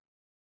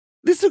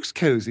 this looks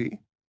cozy.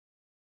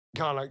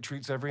 Garlic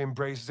treats every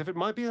embrace as if it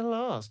might be her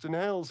last, and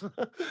hell's.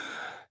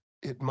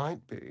 It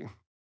might be.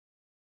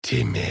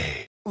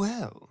 Timmy.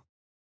 Well,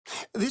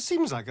 this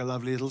seems like a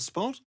lovely little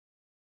spot.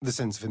 The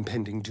sense of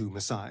impending doom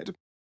aside.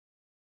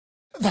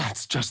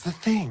 That's just the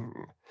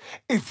thing.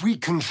 If we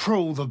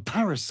control the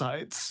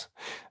parasites,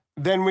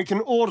 then we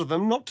can order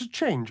them not to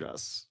change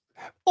us.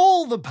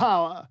 All the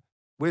power,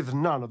 with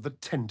none of the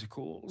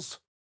tentacles.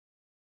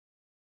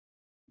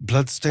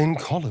 Bloodstained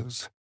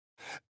collars.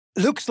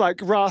 Looks like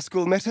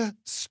Rascal met a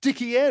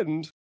sticky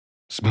end.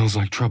 Smells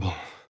like trouble.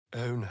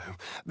 Oh no,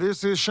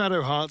 this is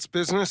Shadowheart's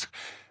business.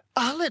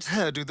 I'll let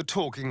her do the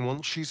talking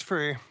once she's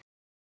free.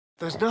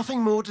 There's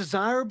nothing more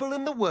desirable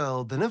in the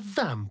world than a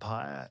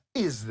vampire,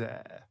 is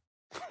there?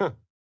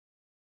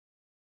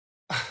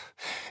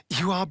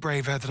 You are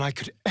braver than I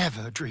could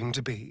ever dream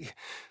to be.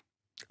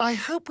 I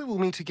hope we will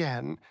meet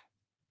again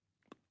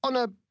on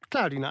a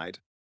cloudy night.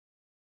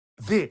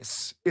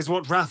 This is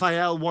what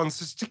Raphael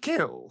wants us to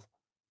kill.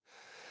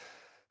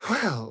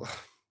 Well,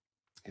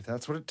 if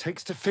that's what it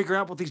takes to figure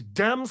out what these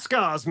damn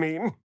scars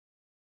mean.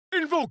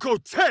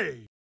 Invoco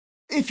te!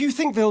 If you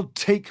think they'll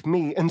take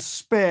me and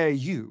spare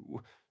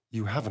you,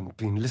 you haven't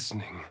been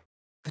listening.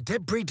 The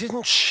debris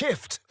didn't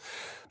shift.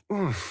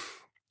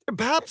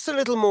 Perhaps a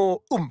little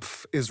more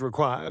oomph is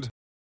required.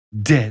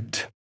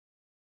 Dead.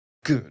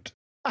 Good.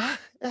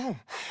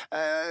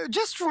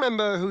 Just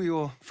remember who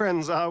your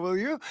friends are, will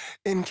you?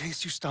 In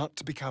case you start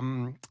to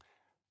become,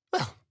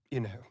 well, you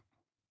know,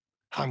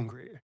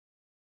 hungry.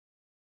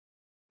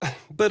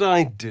 But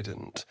I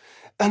didn't.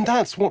 And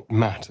that's what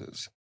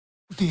matters.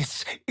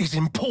 This is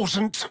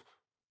important.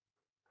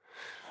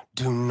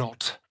 Do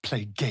not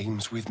play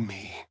games with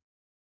me.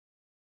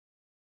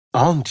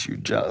 Aren't you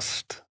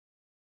just?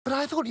 But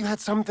I thought you had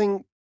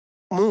something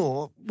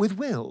more with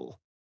Will.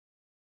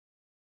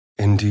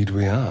 Indeed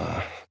we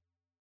are.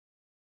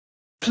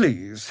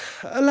 Please,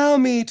 allow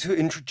me to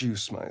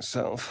introduce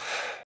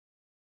myself.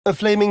 A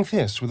flaming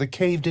fist with a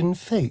caved-in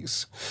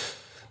face.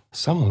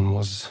 Someone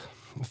was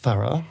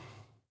thorough.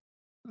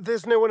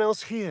 There's no one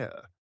else here.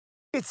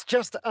 It's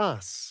just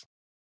us.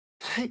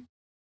 They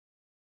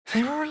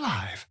were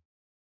alive.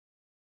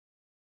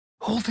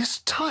 All this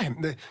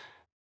time,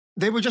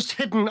 they were just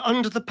hidden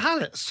under the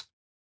palace.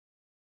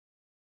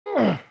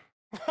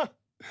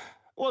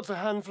 What's a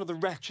handful of the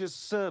wretch's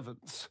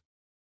servants?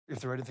 If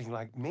they're anything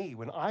like me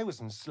when I was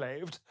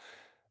enslaved,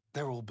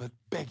 they're all but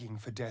begging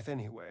for death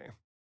anyway.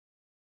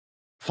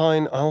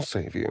 Fine, I'll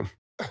save you.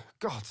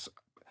 Gods,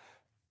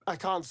 I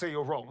can't say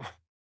you're wrong.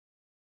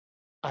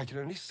 I can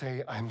only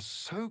say I'm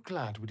so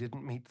glad we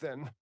didn't meet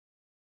then.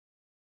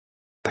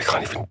 They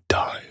can't even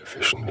die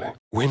efficiently.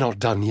 We're not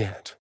done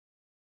yet.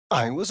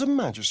 I was a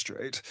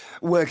magistrate,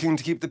 working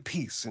to keep the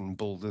peace in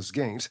Baldur's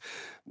Gate,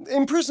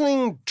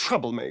 imprisoning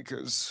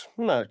troublemakers,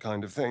 that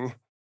kind of thing.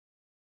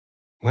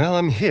 Well,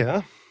 I'm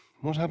here.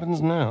 What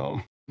happens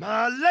now?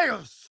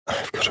 Maleus!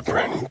 I've got a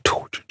brand new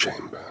torture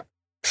chamber,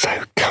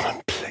 so come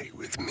and play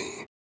with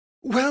me.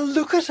 Well,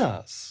 look at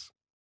us.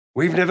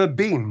 We've never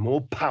been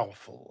more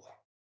powerful.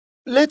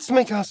 Let's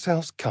make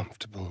ourselves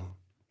comfortable,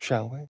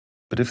 shall we?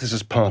 But if this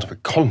is part of a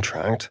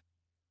contract,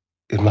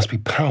 it must be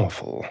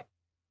powerful,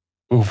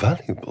 or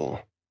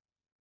valuable,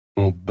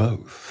 or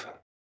both.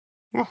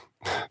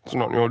 It's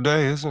not your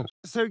day, is it?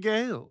 So,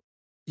 Gale,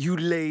 you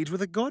laid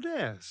with a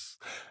goddess.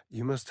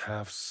 You must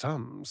have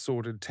some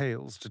sordid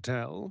tales to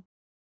tell.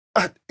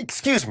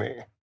 Excuse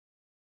me.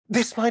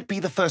 This might be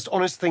the first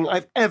honest thing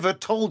I've ever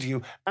told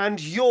you, and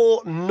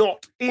you're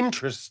not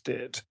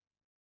interested.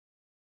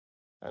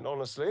 And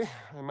honestly,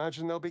 I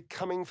imagine they'll be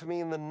coming for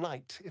me in the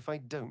night if I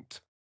don't.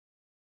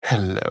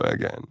 Hello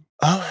again.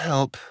 I'll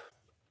help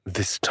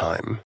this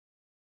time.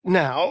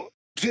 Now,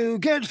 to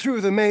get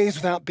through the maze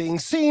without being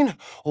seen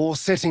or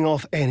setting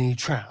off any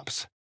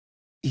traps.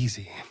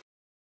 Easy.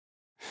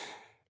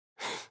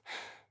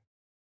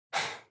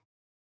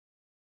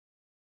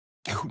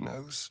 Who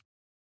knows?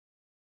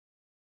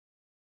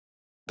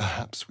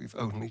 Perhaps we've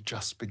only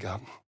just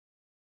begun.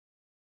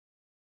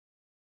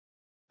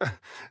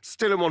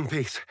 Still in one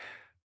piece.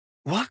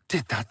 What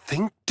did that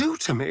thing do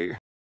to me?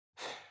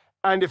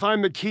 And if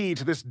I'm the key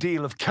to this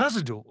deal of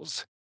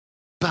Cazador's,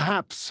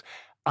 perhaps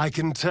I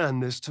can turn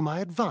this to my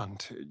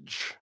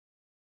advantage.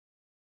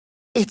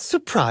 It's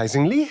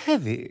surprisingly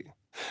heavy.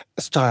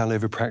 Style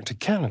over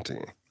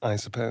practicality, I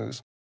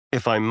suppose.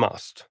 If I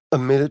must. A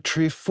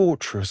military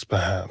fortress,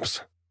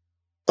 perhaps.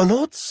 An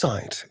odd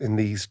sight in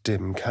these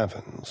dim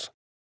caverns.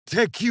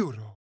 Te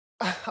juro.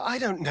 I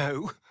don't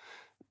know.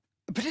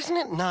 But isn't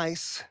it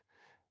nice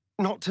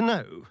not to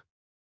know?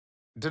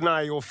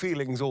 Deny your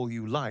feelings all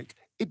you like.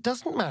 It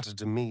doesn't matter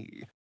to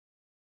me.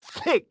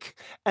 Thick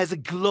as a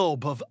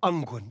glob of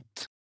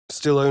unguent.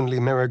 Still only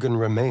Merrigan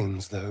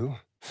remains, though.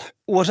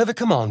 Whatever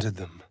commanded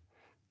them.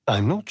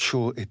 I'm not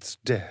sure it's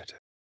dead.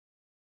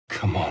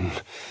 Come on,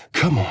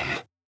 come on.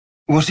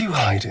 What are you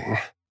hiding?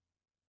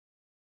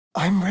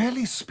 I'm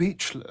rarely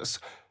speechless,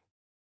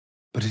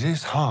 but it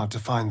is hard to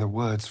find the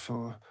words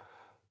for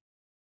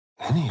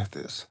any of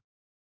this.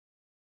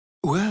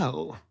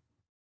 Well,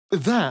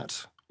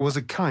 that was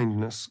a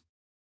kindness.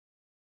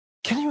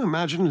 Can you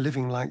imagine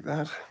living like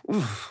that?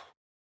 Oof.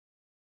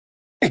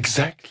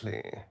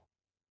 Exactly.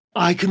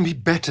 I can be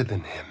better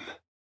than him.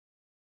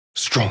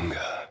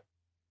 Stronger.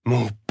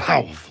 More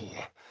powerful.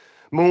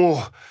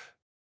 More...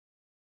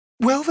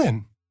 Well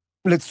then,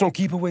 let's not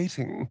keep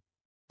awaiting.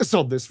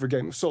 Sod this for a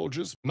game of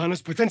soldiers.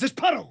 Manus potentis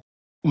paro!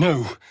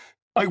 No,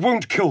 I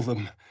won't kill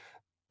them.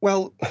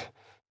 Well,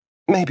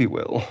 maybe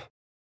Will.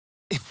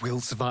 If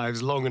Will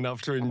survives long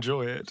enough to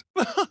enjoy it.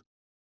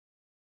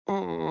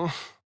 Oh,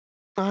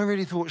 I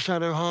really thought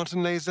Shadowheart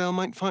and Lae'zel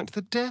might fight to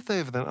the death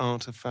over that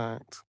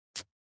artifact.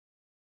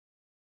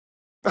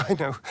 I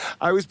know,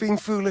 I was being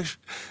foolish,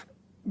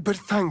 but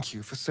thank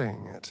you for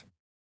saying it.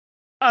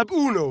 Ab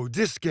uno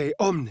disce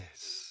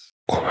omnes.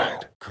 All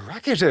right,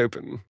 crack it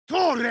open.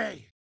 Torre!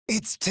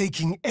 It's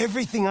taking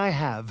everything I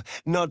have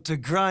not to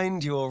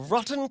grind your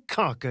rotten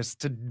carcass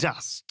to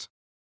dust.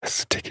 A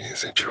sticky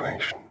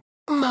situation.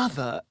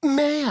 Mother,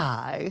 may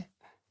I?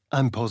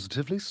 I'm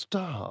positively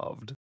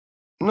starved.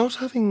 Not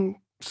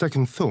having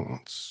second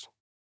thoughts,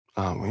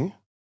 are we?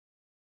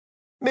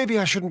 Maybe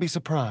I shouldn't be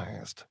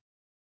surprised,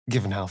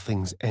 given how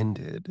things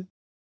ended.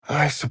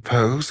 I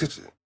suppose it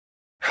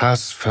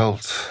has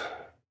felt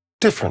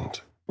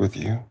different with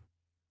you.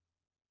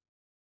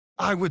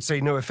 I would say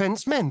no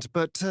offense meant,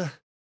 but,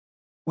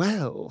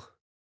 well,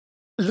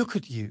 look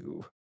at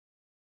you.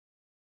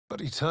 But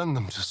he turned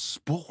them to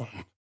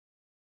spawn.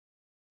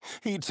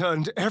 He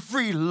turned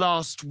every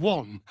last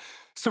one,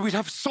 so we'd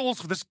have souls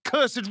for this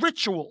cursed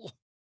ritual.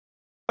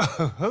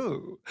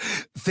 Oh,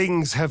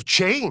 things have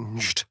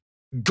changed,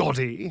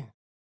 Goddy.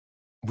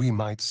 We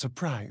might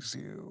surprise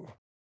you.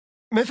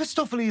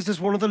 Mephistopheles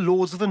is one of the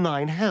lords of the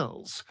Nine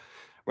Hells.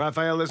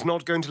 Raphael is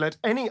not going to let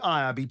any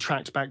ire be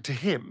tracked back to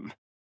him.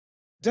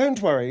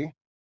 Don't worry,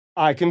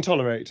 I can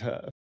tolerate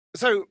her.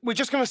 So we're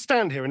just going to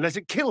stand here and let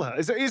it kill her?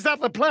 Is that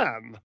the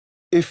plan?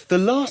 If the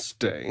last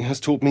day has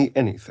taught me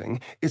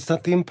anything, it's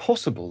that the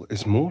impossible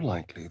is more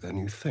likely than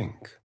you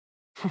think.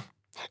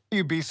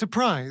 You'd be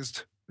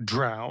surprised,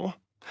 Drow.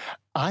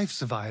 I've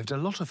survived a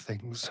lot of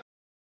things.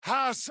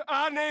 Has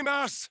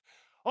animas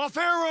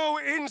offero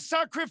in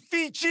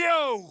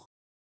sacrificio!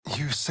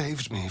 You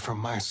saved me from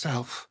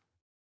myself.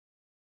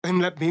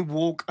 And let me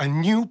walk a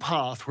new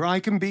path where I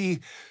can be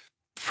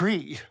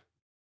free.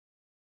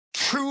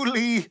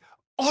 Truly,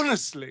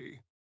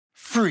 honestly,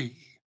 free.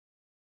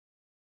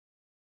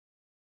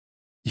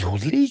 You're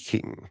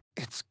leaking.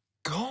 It's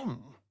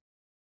gone.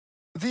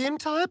 The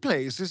entire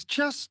place is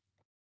just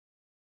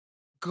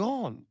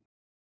gone.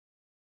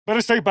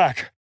 Better stay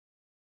back.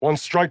 One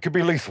strike could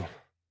be lethal.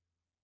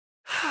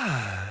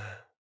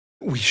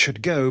 We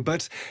should go,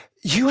 but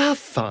you have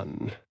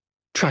fun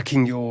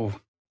tracking your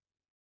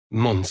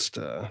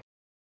monster.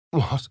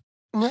 What?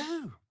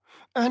 No.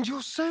 And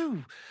you're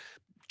so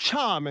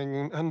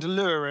charming and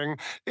alluring.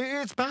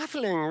 It's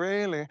baffling,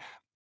 really.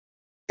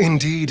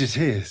 Indeed it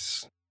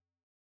is.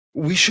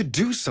 We should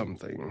do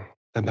something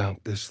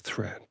about this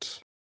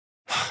threat.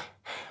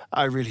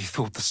 I really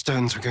thought the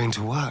stones were going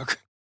to work.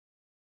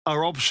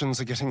 Our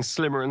options are getting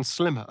slimmer and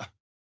slimmer.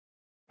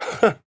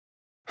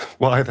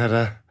 Why,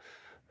 that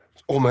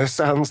almost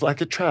sounds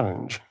like a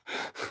challenge.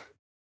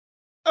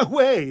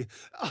 Away,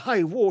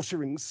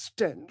 eye-watering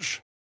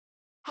stench.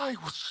 I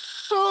was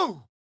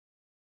so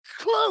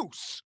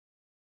close.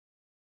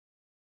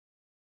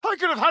 I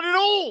could have had it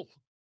all.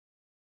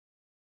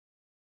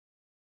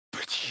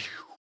 But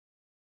you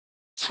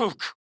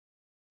took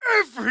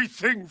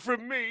everything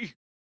from me.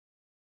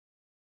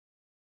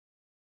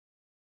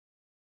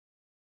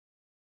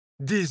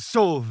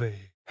 Dissolve.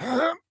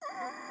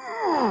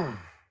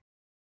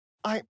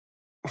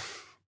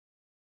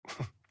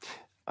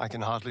 I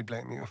can hardly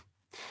blame you.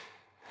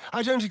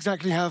 I don't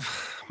exactly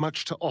have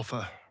much to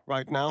offer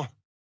right now,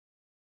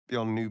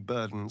 beyond new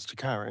burdens to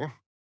carry.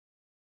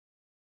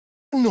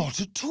 Not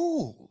at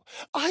all.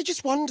 I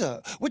just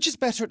wonder, which is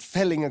better at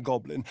felling a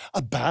goblin,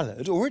 a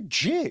ballad or a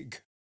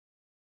jig?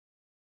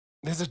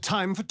 There's a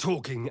time for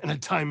talking and a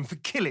time for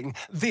killing.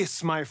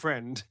 This, my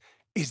friend,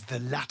 is the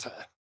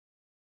latter.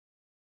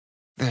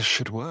 This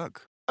should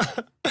work.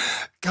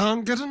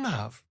 Can't get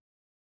enough.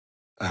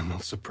 I'm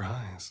not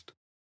surprised.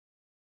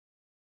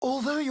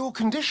 Although your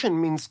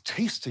condition means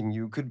tasting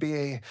you could be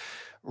a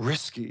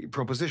risky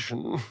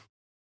proposition.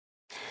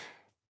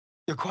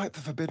 You're quite the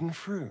forbidden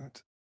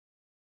fruit,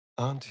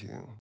 aren't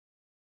you?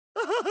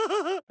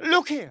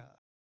 Look here!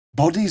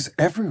 Bodies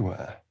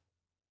everywhere.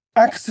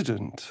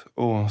 Accident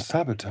or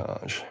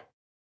sabotage.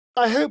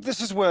 I hope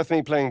this is worth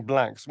me playing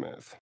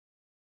blacksmith.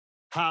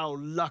 How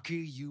lucky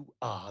you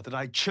are that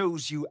I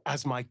chose you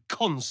as my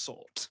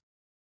consort.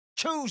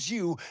 Chose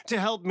you to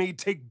help me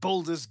take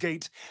Baldur's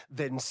Gate,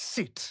 then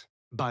sit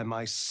by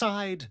my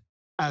side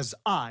as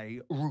I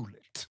rule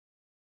it.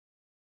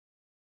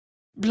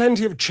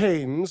 Plenty of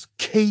chains,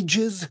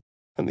 cages,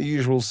 and the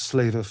usual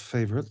slaver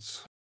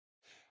favorites.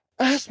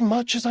 As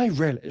much as I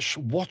relish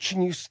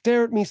watching you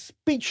stare at me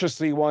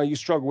speechlessly while you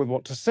struggle with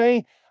what to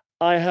say,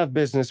 I have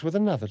business with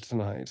another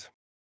tonight.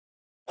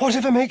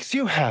 Whatever makes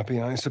you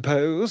happy, I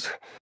suppose.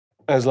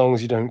 As long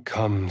as you don't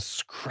come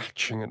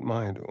scratching at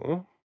my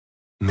door.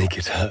 Make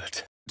it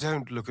hurt.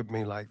 Don't look at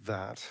me like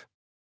that.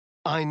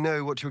 I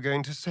know what you're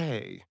going to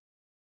say.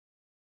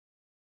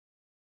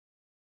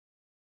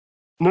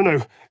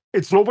 No,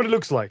 it's not what it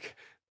looks like.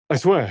 I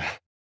swear.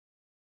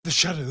 The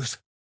shadows.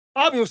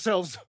 Arm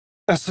yourselves!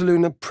 A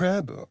Saluna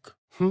prayer book.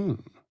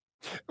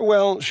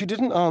 Well, she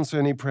didn't answer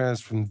any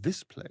prayers from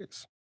this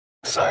place.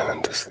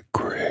 Silent as the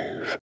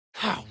grave.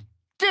 How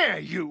dare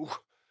you!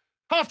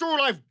 After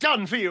all I've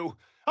done for you!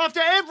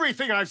 After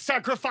everything I've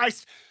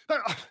sacrificed!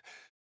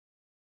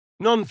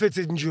 Non fit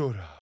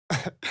injura.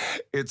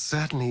 It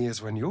certainly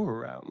is when you're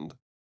around.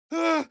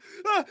 I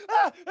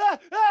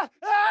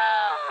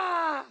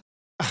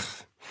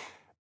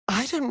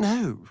don't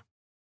know.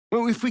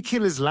 Well, if we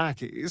kill his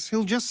lackeys,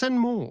 he'll just send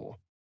more.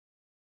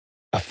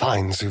 A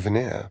fine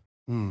souvenir.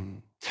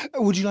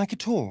 Would you like a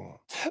tour?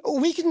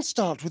 We can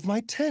start with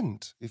my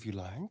tent, if you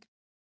like.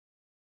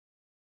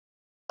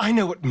 I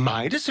know what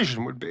my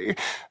decision would be,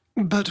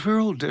 but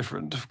we're all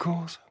different, of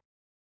course.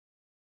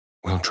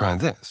 We'll try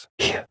this.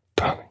 Here,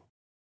 darling.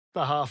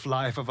 The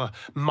half-life of a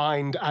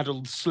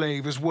mind-addled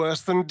slave is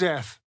worse than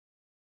death.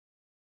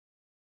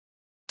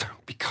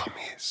 Don't become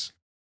his.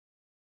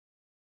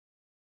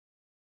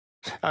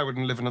 I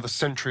wouldn't live another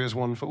century as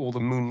one for all the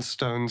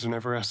moonstones in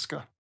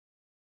Everesca.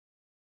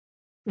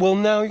 Well,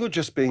 now you're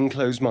just being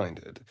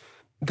close-minded.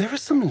 There are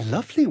some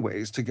lovely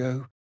ways to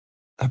go.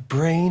 A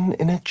brain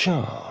in a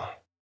jar.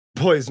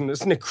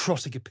 Poisonous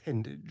necrotic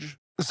appendage.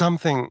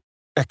 Something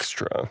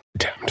extra.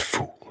 Damned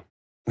fool.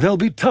 They'll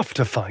be tough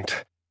to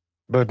fight,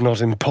 but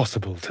not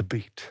impossible to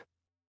beat.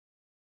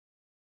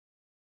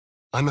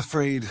 I'm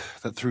afraid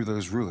that through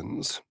those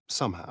ruins,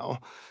 somehow,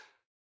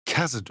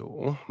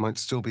 Cazador might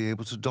still be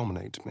able to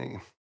dominate me.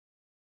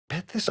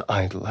 Bet this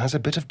idol has a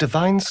bit of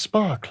divine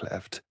spark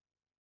left.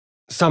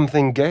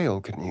 Something Gale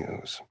can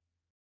use.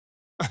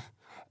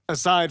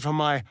 Aside from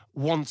my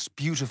once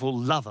beautiful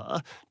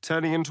lover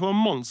turning into a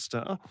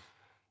monster.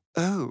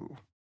 Oh,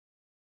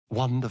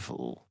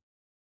 wonderful.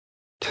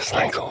 Just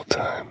like old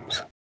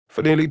times.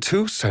 For nearly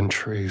 2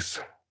 centuries,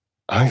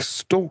 I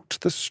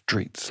stalked the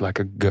streets like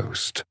a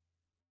ghost.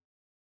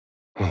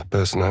 Well, the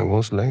person I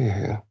was lay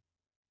here.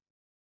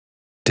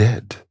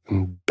 Dead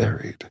and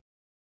buried.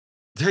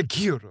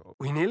 Degiro,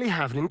 we nearly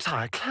have an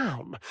entire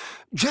clown.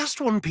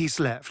 Just one piece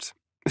left.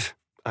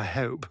 I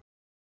hope.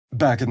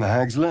 Back in the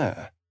hag's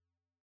lair.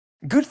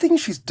 Good thing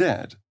she's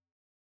dead.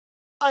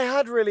 I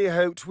had really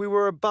hoped we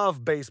were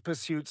above base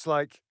pursuits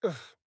like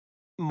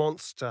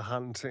monster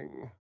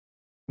hunting.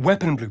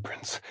 Weapon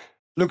blueprints.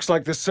 Looks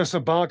like the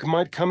Sessa bark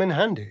might come in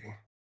handy.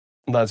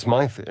 That's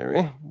my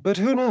theory, but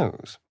who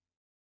knows?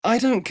 I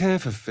don't care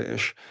for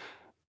fish.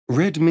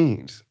 Red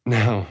meat,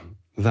 now,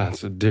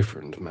 that's a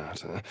different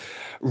matter.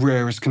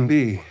 Rare as can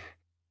be.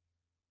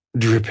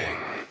 Dripping.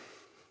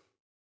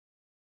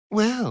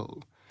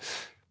 Well,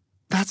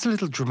 that's a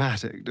little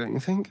dramatic, don't you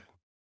think?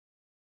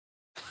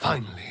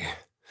 Finally.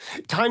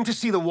 Time to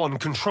see the one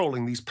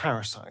controlling these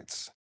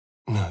parasites.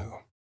 No.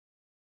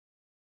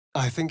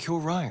 I think you're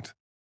right.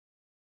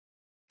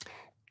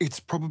 It's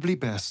probably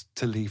best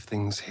to leave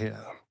things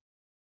here.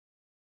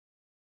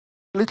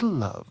 Little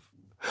love,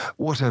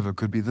 whatever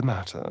could be the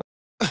matter.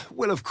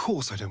 Well, of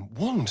course I don't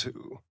want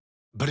to.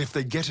 But if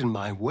they get in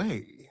my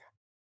way...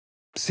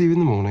 See you in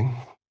the morning.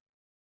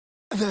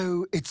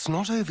 Though it's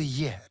not over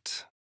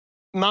yet.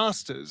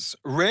 Masters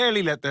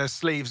rarely let their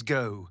slaves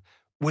go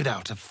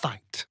without a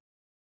fight.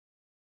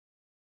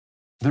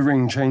 The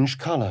ring changed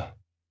color.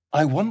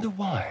 I wonder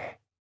why.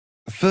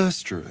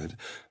 First druid,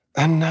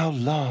 and now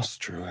last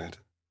druid.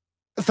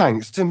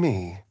 Thanks to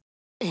me.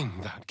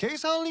 In that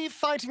case, I'll leave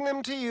fighting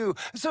them to you,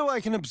 so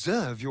I can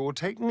observe your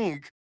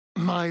technique.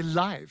 My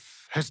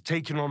life has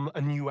taken on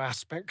a new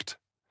aspect.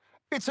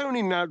 It's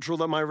only natural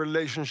that my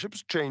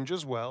relationships change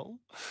as well.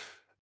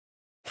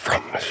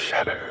 From the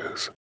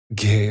shadows.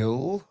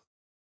 Gale,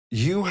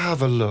 you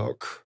have a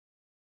look.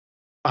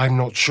 I'm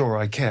not sure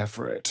I care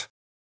for it.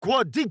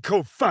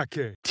 Guadico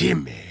fake,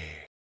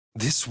 Timmy.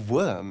 This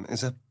worm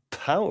is a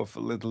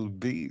powerful little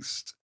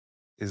beast,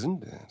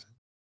 isn't it?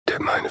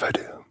 Don't mind if I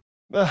do.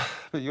 But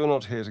you're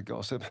not here to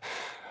gossip.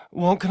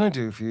 What can I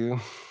do for you?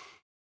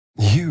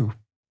 You.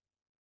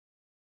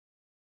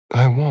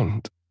 I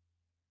want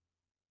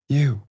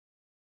you.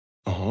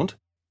 Odd.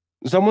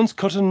 Someone's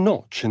cut a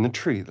notch in the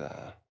tree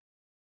there.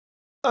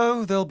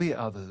 Oh, there'll be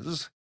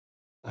others.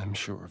 I'm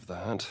sure of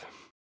that.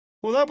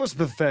 Well, that was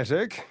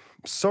pathetic.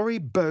 Sorry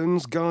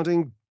bones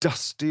guarding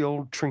dusty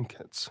old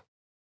trinkets.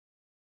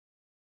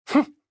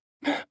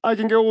 I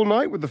can go all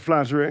night with the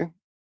flattery.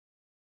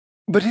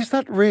 But is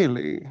that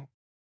really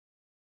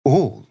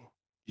all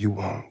you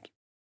want?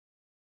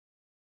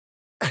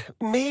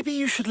 Maybe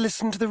you should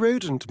listen to the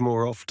rodent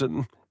more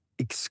often.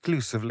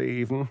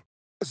 Exclusively, even.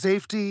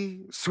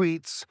 Safety,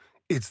 sweets,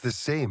 it's the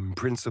same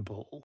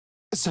principle.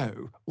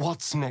 So,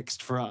 what's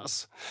next for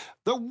us?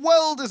 The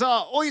world is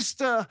our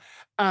oyster,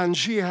 and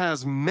she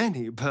has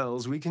many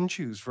pearls we can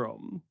choose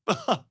from.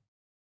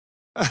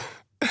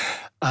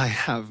 I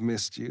have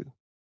missed you.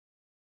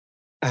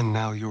 And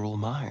now you're all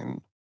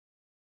mine.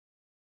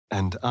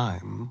 And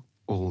I'm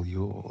all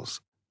yours.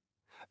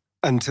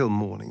 Until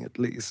morning, at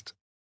least.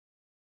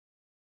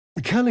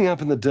 Curling up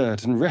in the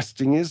dirt and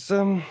resting is,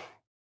 a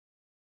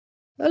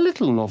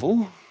little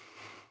novel.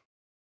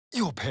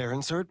 Your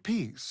parents are at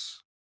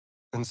peace.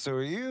 And so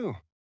are you,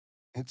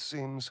 it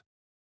seems.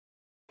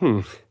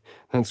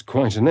 That's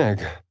quite an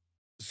egg.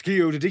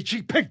 Schio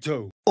dici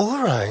pecto!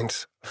 All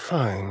right,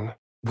 fine.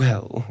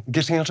 Well,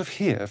 getting out of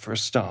here for a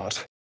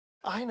start.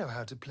 I know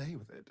how to play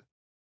with it.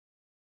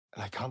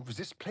 And I can't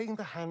resist playing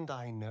the hand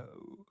I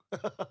know.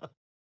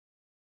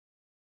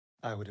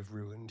 I would have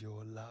ruined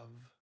your love.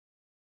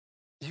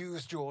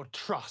 Used your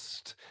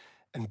trust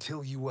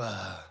until you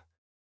were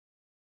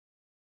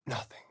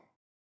nothing.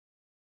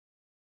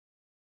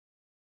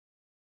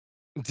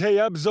 Te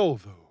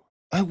absolvo.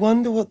 I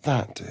wonder what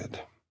that did.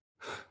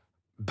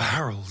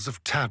 Barrels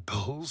of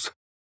tadpoles.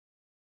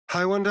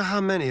 I wonder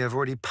how many have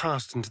already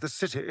passed into the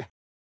city.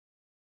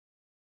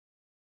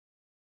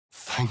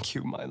 Thank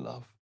you, my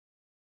love.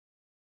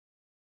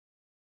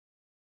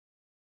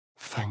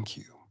 Thank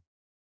you.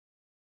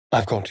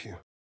 I've got you.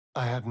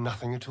 I had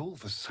nothing at all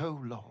for so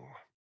long.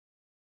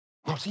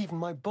 Not even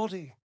my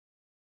body.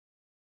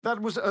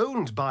 That was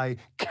owned by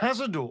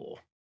Cazador.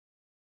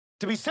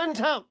 To be sent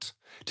out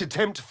to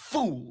tempt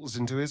fools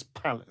into his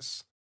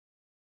palace.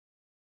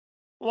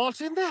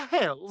 What in the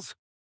hells?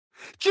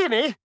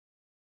 Ginny,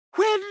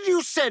 where did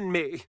you send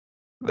me?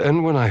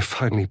 Then when I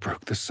finally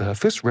broke the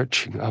surface,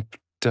 retching up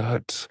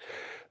dirt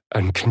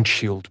and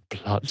congealed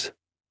blood,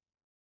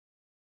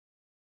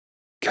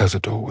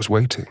 Cazador was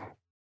waiting.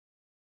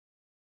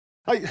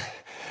 I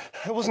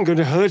wasn't going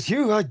to hurt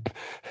you.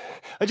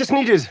 I just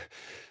needed,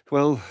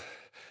 well,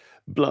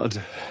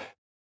 blood.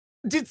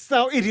 Didst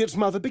thou idiot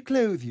mother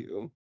beclothe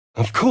you?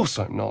 Of course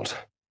I'm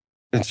not.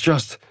 It's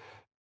just,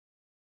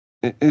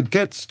 it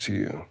gets to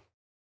you.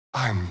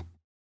 I'm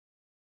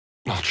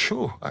not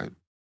sure. I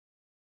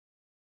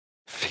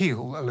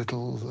feel a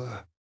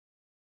little,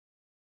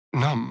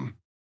 numb.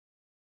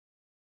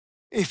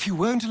 If you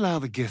won't allow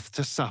the gift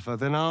to suffer,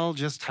 then I'll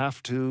just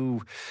have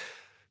to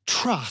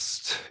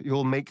trust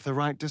you'll make the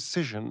right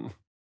decision.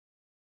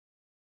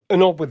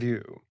 Not with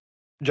you,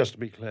 just to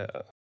be clear.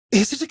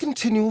 Is it a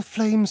continual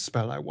flame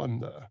spell, I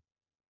wonder?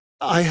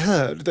 I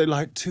heard they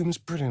light tombs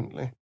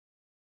brilliantly.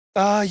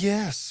 Ah,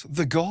 yes,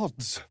 the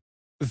gods.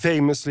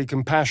 Famously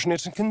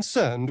compassionate and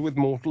concerned with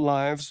mortal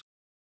lives.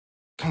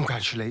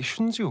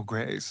 Congratulations, Your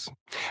Grace.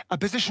 A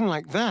position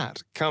like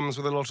that comes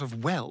with a lot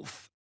of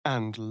wealth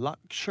and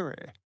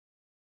luxury.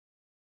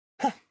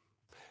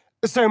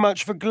 So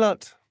much for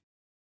glut.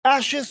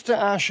 Ashes to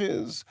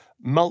ashes,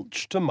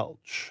 mulch to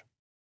mulch.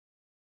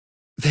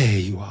 There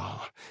you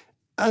are.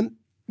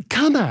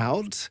 Come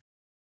out,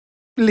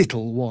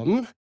 little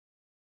one.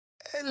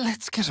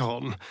 Let's get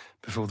on,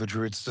 before the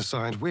Druids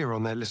decide we're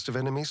on their list of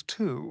enemies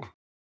too.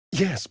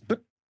 Yes,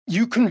 but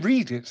you can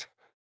read it.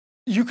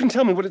 You can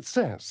tell me what it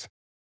says.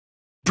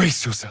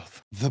 Brace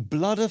yourself. The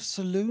blood of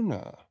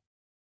Selûne.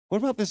 What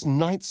about this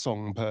night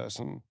song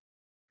person?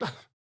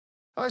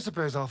 I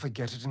suppose I'll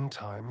forget it in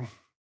time.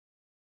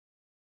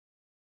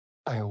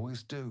 I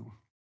always do.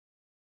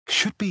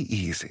 Should be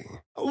easy.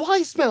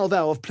 Why smell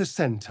thou of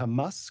placenta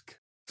musk?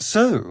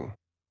 So,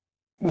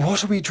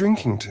 what are we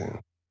drinking to?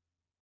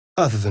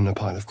 Other than a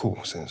pile of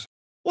corpses.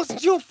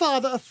 Wasn't your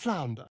father a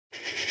flounder?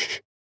 Shh.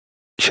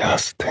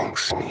 Just think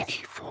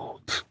sneaky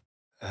thoughts.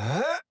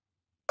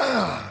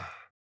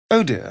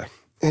 Oh dear,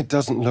 it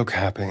doesn't look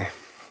happy.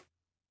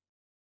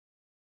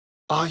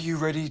 Are you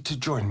ready to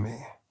join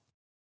me?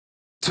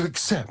 To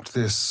accept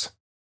this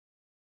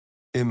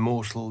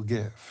immortal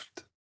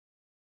gift?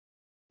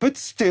 But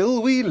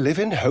still we live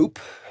in hope,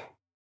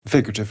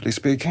 figuratively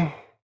speaking.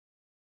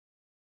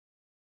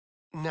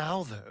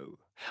 Now, though,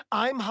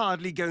 I'm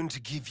hardly going to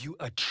give you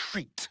a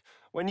treat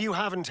when you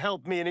haven't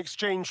helped me in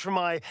exchange for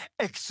my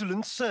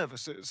excellent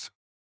services.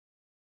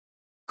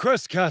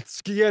 Crescat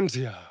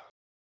Scientia.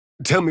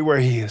 Tell me where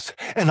he is,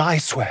 and I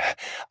swear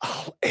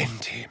I'll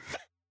end him.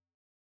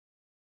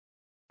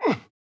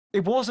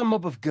 It was a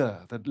mob of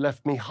Gur that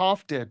left me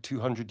half dead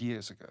 200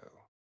 years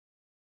ago.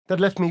 That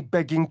left me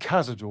begging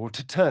Cazador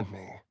to turn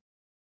me,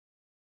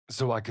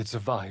 so I could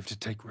survive to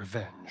take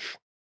revenge.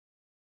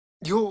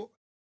 You're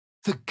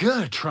the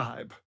Gur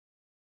tribe.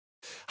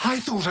 I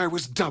thought I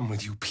was done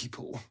with you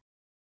people.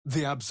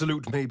 The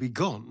Absolute may be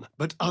gone,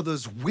 but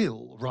others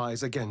will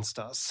rise against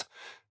us.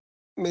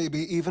 Maybe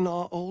even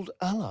our old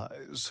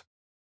allies.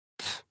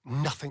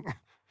 Nothing.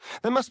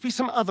 There must be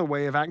some other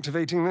way of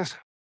activating this.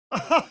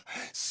 Aha!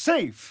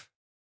 Safe!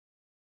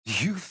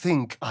 You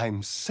think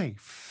I'm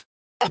safe?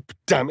 Up,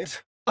 damn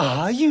it!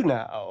 Are you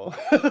now?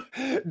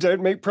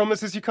 Don't make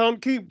promises you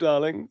can't keep,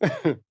 darling.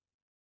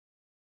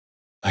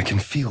 I can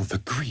feel the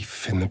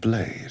grief in the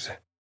blade.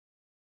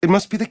 It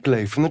must be the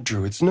glaive from the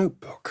druid's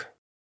notebook.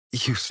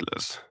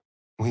 Useless.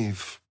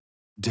 We've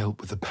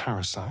dealt with the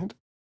parasite,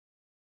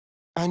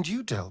 and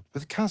you dealt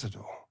with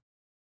Cazador.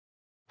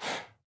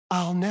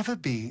 I'll never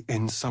be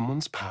in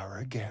someone's power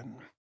again.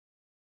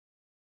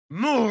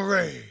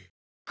 Moray!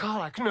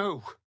 Karlach,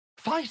 no.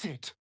 Fight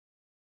it.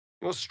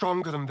 You're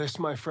stronger than this,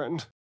 my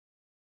friend.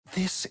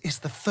 This is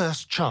the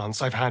first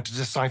chance I've had to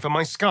decipher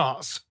my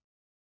scars.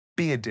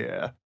 Be a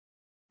dear.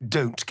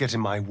 Don't get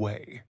in my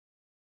way.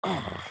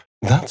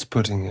 That's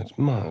putting it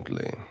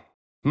mildly.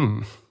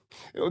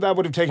 That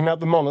would have taken out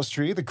the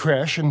monastery, the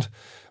creche, and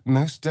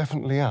most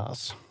definitely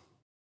us.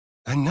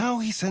 And now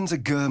he sends a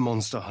Gur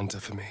monster hunter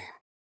for me.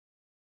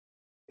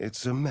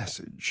 It's a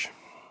message.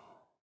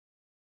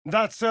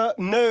 That's a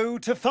no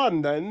to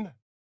fun, then?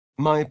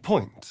 My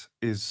point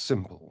is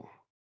simple.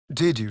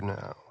 Did you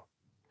now?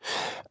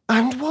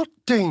 And what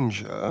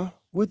danger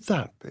would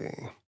that be?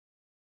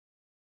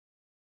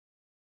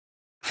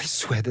 I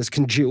swear there's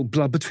congealed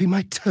blood between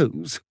my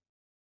toes.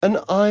 An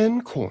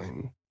iron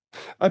coin.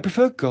 I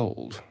prefer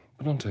gold,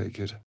 but I'll take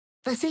it.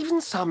 There's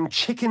even some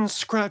chicken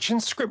scratch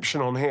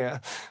inscription on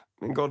here.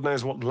 In God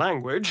knows what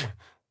language.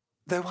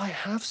 Though I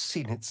have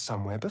seen it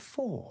somewhere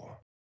before.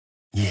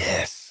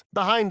 Yes.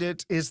 Behind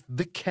it is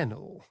the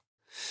kennel.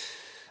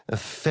 A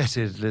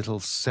fetid little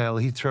cell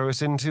he'd throw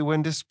us into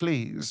when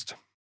displeased.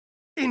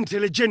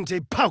 Intelligente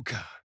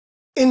pauca.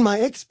 In my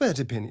expert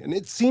opinion,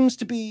 it seems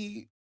to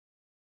be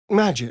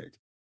magic.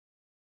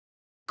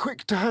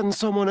 Quick to hand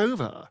someone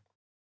over,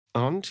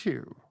 aren't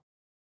you?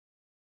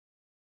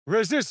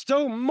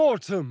 Resisto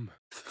mortem!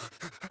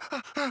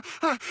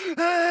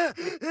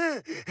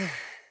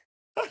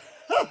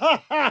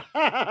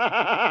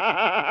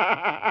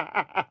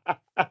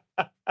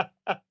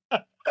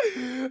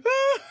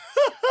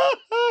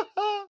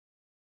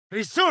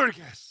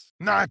 Resurges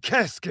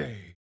Marquesque!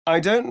 I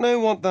don't know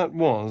what that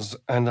was,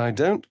 and I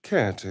don't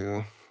care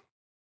to.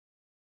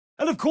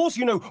 And of course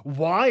you know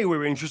why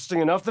we're interesting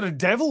enough that a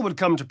devil would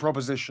come to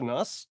proposition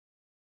us.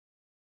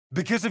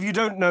 Because if you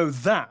don't know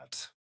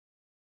that,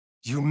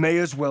 you may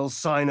as well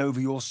sign over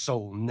your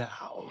soul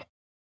now.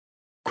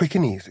 Quick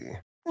and easy.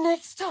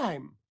 Next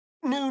time.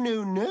 No,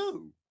 no,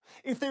 no.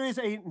 If there is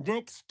a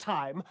next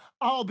time,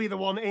 I'll be the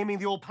one aiming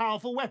the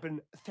all-powerful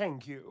weapon.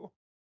 Thank you.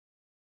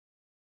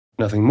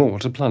 Nothing more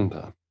to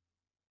plunder.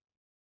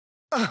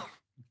 Oh,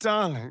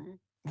 darling,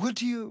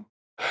 would you?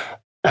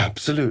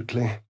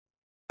 Absolutely.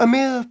 A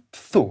mere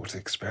thought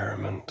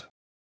experiment.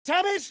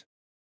 Damn it!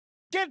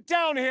 Get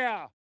down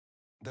here!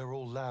 They're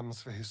all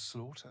lambs for his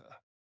slaughter.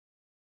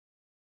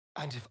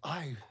 And if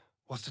I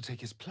was to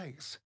take his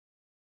place,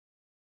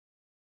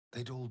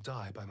 they'd all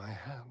die by my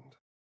hand.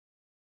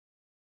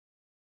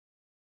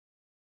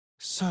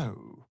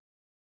 So,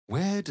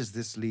 where does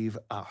this leave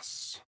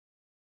us?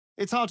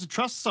 It's hard to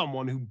trust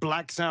someone who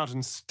blacks out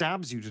and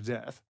stabs you to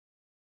death.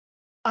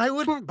 I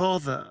wouldn't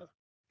bother.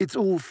 It's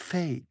all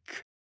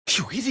fake.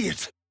 You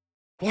idiot!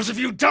 What have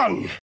you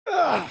done?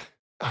 I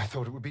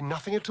thought it would be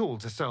nothing at all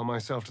to sell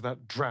myself to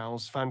that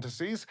drow's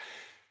fantasies.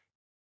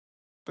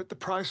 But the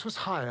price was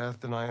higher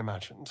than I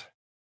imagined.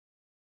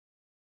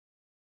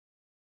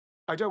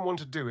 I don't want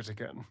to do it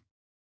again.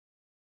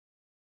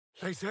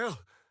 Lae'zel,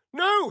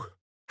 no!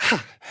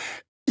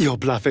 You're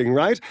bluffing,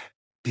 right?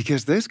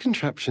 Because those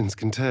contraptions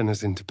can turn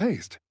us into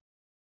paste.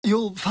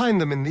 You'll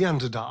find them in the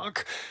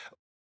Underdark,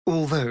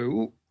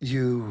 although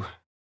you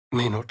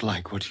may not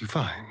like what you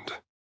find.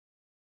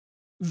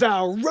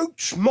 Thou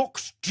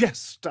roach-mocked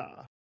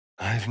jester!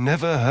 I've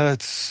never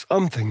heard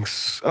something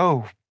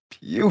so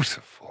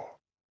beautiful.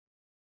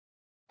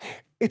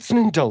 It's an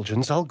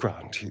indulgence, I'll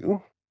grant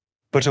you,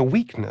 but a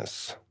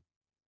weakness.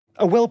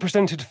 A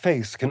well-presented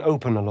face can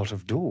open a lot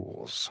of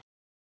doors.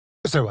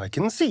 So I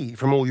can see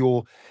from all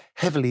your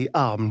heavily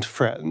armed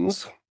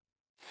friends.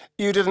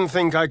 You didn't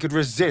think I could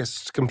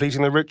resist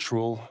completing the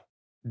ritual,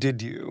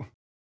 did you?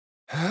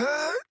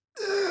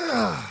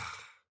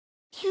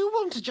 You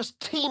want to just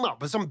team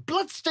up with some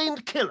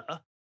blood-stained killer?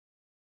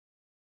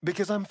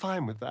 Because I'm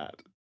fine with that.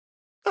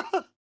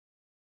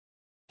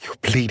 You're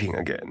bleeding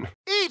again.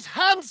 Eat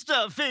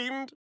hamster,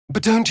 fiend!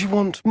 But don't you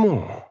want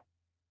more?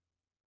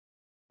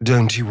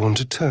 Don't you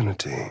want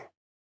eternity?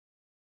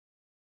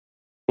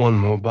 One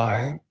more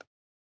bite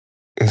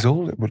is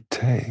all it would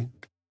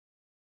take.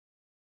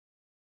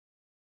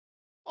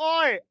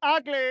 Oi,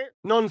 ugly!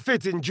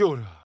 Non-fit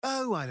endura.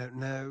 Oh, I don't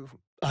know.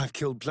 I've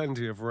killed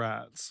plenty of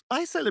rats.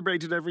 I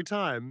celebrate it every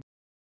time.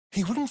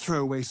 He wouldn't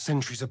throw away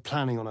centuries of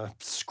planning on a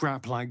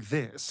scrap like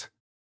this.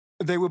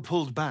 They were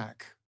pulled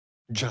back,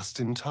 just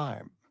in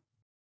time.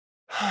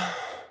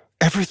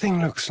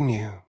 Everything looks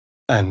new.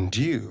 And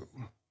you.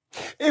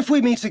 If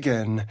we meet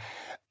again,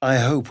 I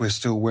hope we're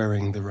still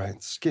wearing the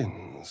right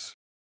skins.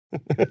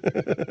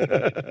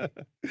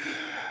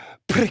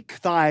 Prick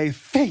thy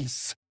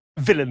face,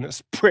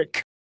 villainous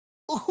prick.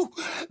 Ooh,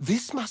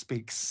 this must be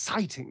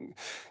exciting.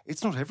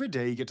 It's not every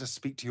day you get to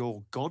speak to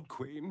your god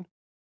queen.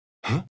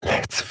 Huh?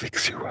 Let's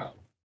fix you up.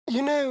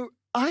 You know,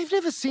 I've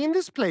never seen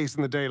this place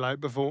in the daylight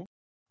before.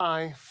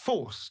 I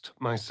forced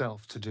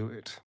myself to do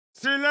it.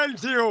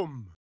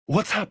 Silentium!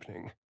 What's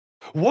happening?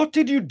 What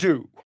did you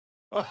do?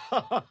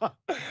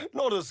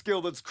 Not a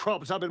skill that's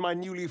cropped up in my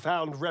newly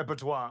found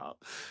repertoire.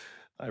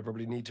 I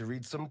probably need to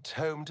read some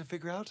tome to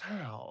figure out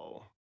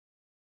how.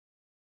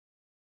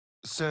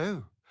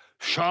 So,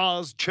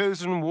 Shah's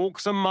chosen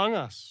walks among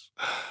us.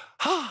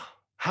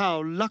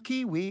 How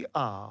lucky we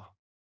are.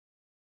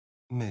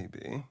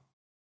 Maybe.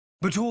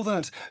 But all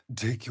that,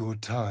 take your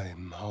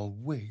time, I'll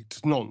wait,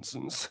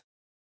 nonsense.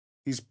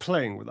 He's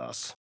playing with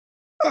us.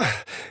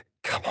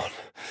 Come on,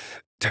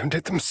 don't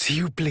let them see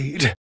you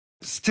bleed.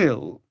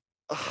 Still,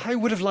 I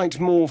would have liked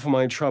more for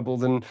my trouble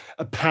than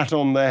a pat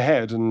on the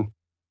head and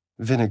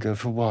vinegar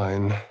for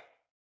wine.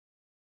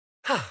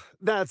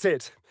 That's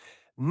it.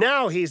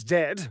 Now he's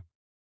dead.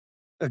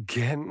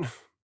 Again?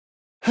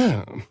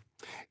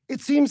 It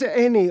seems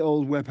any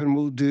old weapon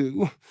will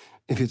do,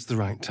 if it's the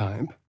right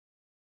type.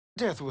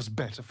 Death was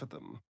better for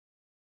them.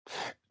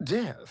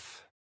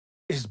 Death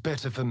is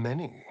better for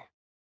many.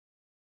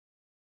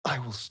 I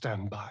will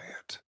stand by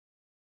it.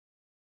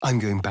 I'm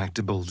going back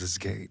to Baldur's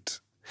Gate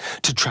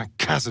to track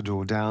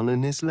Cazador down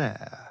in his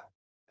lair.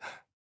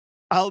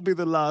 I'll be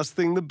the last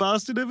thing the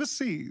bastard ever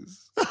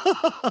sees.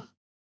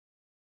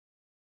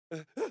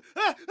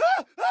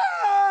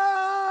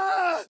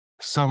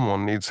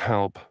 Someone needs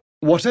help.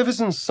 Whatever's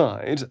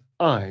inside,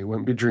 I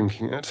won't be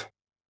drinking it.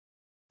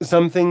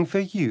 Something for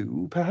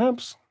you,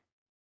 perhaps?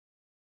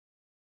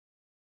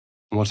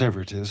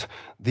 Whatever it is,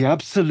 the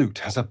Absolute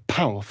has a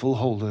powerful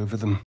hold over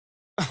them.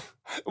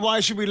 Why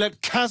should we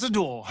let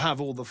Cazador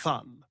have all the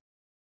fun?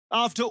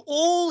 After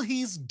all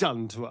he's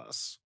done to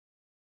us.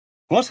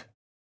 What?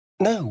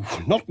 No,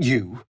 not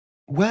you.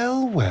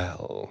 Well,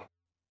 well.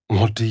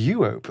 What do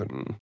you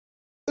open?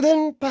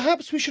 Then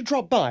perhaps we should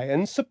drop by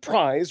and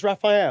surprise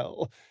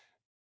Raphael.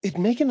 It'd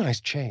make a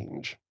nice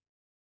change.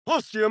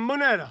 Hostia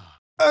moneda!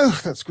 Oh,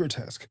 that's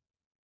grotesque.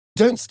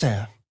 Don't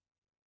stare.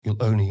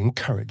 You'll only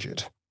encourage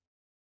it.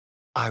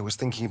 I was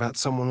thinking about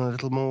someone a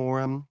little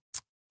more,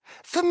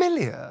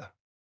 familiar,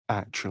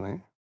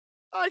 actually.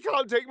 I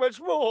can't take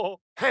much more.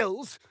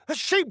 Hells, a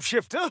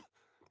shapeshifter?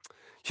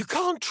 You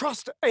can't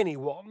trust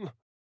anyone.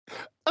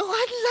 Oh,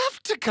 I'd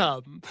love to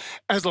come,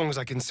 as long as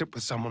I can sit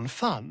with someone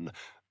fun.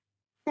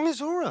 Miss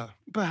Aura,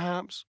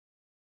 perhaps.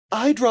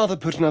 I'd rather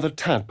put another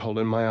tadpole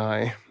in my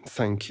eye,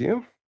 thank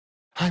you.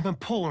 I'm a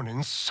pawn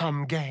in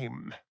some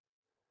game.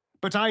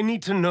 But I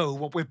need to know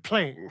what we're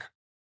playing.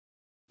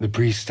 The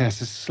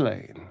priestess is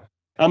slain,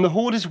 and the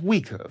horde is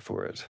weaker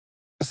for it.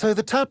 So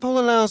the tadpole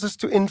allows us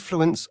to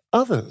influence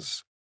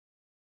others.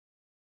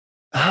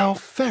 How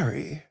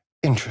very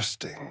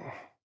interesting.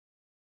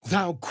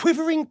 Thou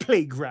quivering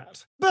plague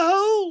rat,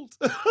 behold!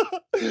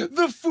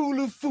 The fool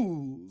of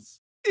fools.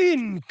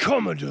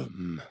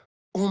 Incommodum.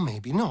 Or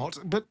maybe not,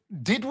 but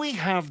did we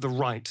have the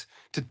right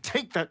to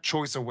take that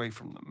choice away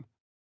from them?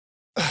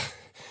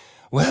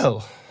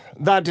 Well,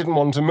 that didn't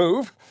want to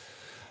move.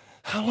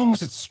 How long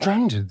was it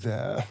stranded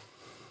there?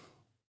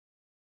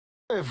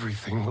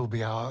 Everything will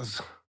be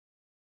ours.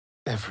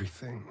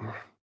 Everything.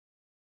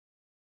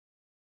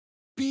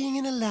 Being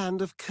in a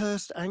land of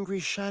cursed, angry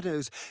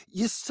shadows,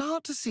 you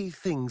start to see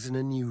things in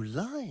a new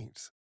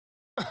light.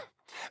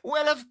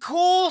 Well, of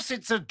course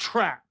it's a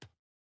trap.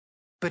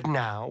 But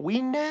now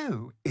we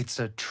know it's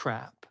a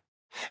trap.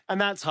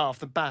 And that's half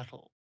the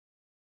battle.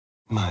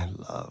 My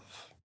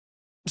love,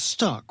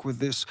 stuck with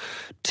this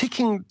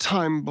ticking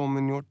time bomb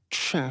in your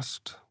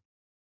chest.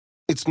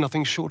 It's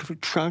nothing short of a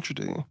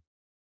tragedy.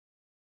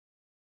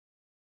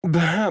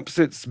 Perhaps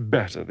it's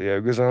better the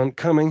ogres aren't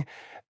coming.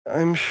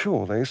 I'm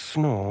sure they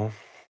snore.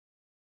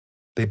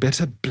 They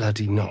better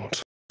bloody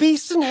not.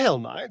 Beasts and Hell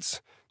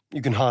Knights?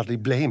 You can hardly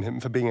blame him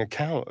for being a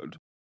coward.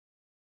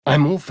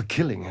 I'm all for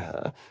killing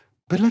her,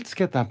 but let's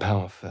get that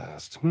power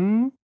first,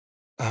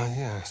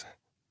 yes.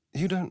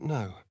 You don't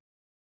know.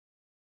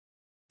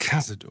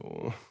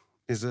 Cazador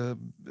is a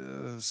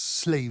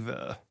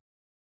slaver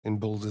in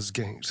Baldur's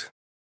Gate.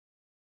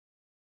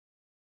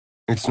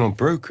 It's not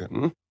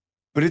broken,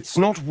 but it's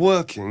not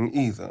working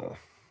either.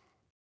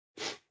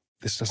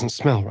 This doesn't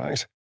smell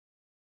right.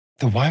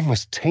 The wine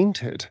was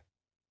tainted.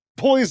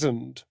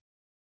 Poisoned.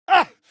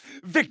 Ah!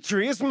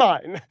 Victory is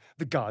mine.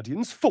 The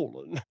Guardian's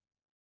fallen.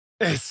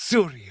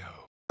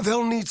 Esurio.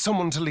 They'll need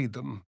someone to lead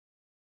them.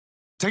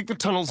 Take the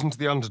tunnels into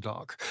the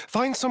Underdark.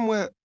 Find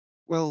somewhere,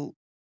 well,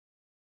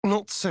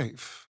 not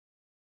safe,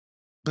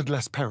 but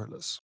less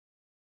perilous.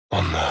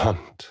 On the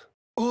hunt.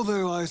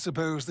 Although I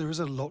suppose there is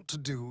a lot to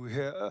do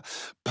here.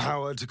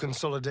 Power to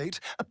consolidate,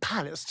 a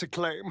palace to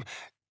claim.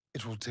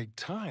 It will take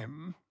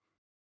time.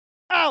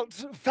 Out,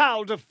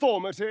 foul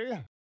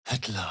deformity!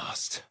 At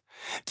last.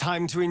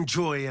 Time to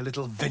enjoy a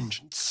little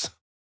vengeance.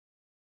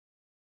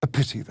 A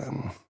pity,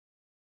 then.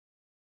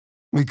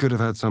 We could have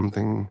had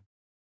something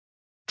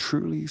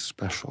truly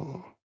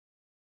special.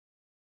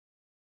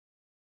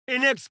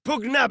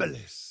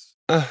 Inexpugnabilis!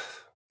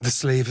 The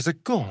slavers are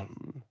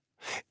gone.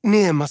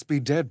 Near must be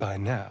dead by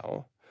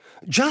now.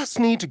 Just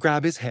need to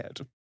grab his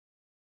head.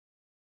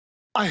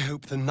 I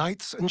hope the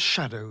nights and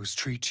shadows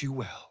treat you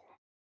well.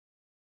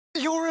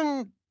 You're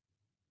an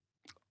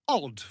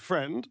odd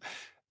friend,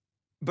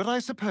 but I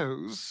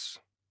suppose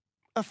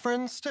a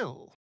friend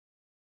still.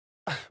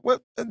 Well,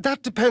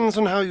 that depends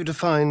on how you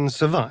define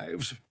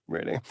survived,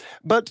 really.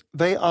 But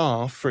they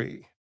are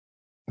free.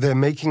 They're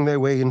making their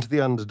way into the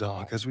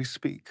Underdark as we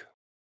speak.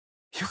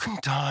 You can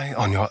die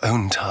on your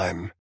own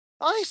time.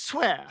 I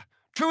swear,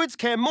 Druids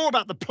care more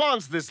about the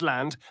plants of this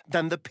land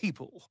than the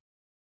people.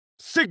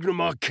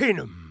 Signum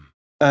Arcanum.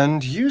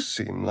 And you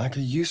seem like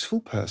a useful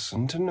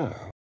person to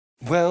know.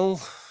 Well,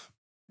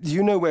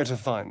 you know where to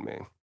find me.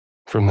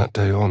 From that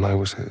day on, I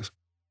was his.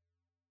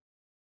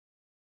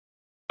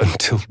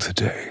 Until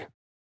today.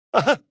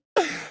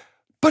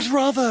 But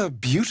rather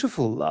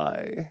beautiful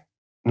lie,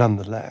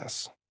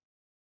 nonetheless.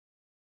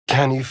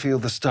 Can you feel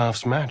the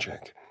staff's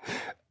magic?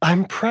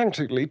 I'm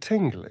practically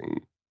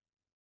tingling.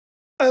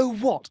 Oh,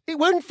 what? It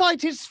won't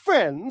fight its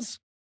friends?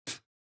 Pfft,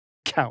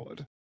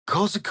 coward.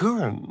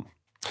 Korzakuran.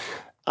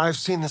 I've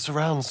seen this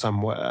around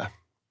somewhere.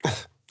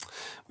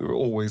 We were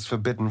always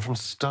forbidden from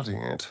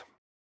studying it.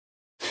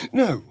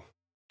 No,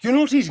 you're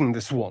not eating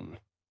this one.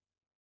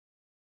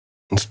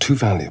 It's too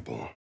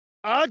valuable.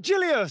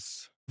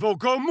 Argilius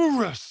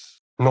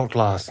Volgomurus. Not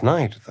last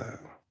night, though.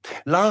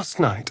 Last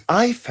night,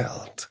 I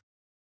felt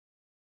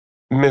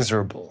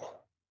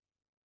miserable.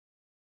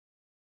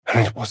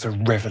 And it was a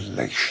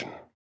revelation.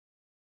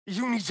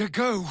 You need to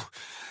go.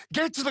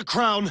 Get to the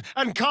crown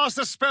and cast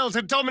a spell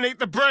to dominate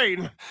the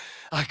brain.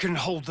 I can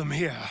hold them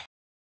here.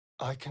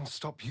 I can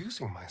stop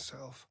using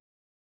myself.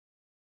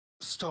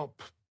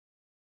 Stop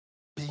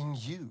being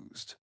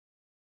used.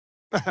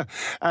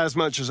 As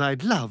much as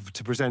I'd love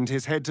to present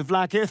his head to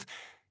Vlaakith,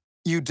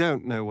 you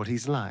don't know what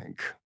he's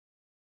like.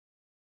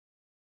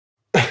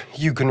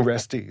 You can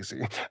rest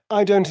easy.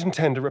 I don't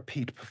intend a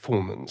repeat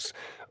performance,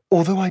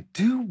 although I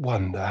do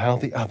wonder how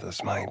the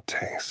others might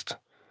taste.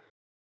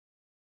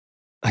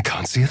 I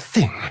can't see a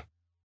thing.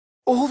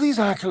 All these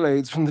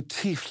accolades from the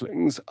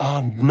tieflings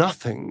are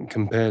nothing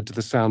compared to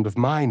the sound of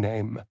my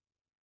name,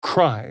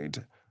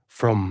 cried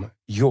from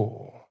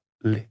your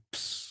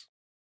lips.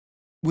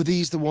 Were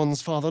these the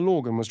ones Father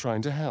Lorgan was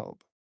trying to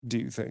help, do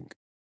you think?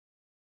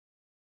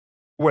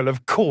 Well,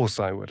 of course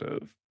I would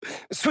have.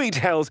 Sweet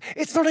hells,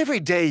 it's not every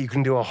day you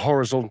can do a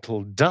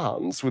horizontal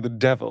dance with a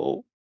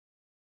devil.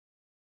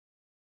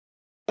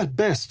 At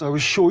best, I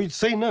was sure you'd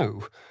say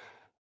no.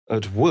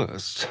 At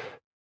worst...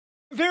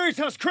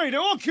 Veritas credo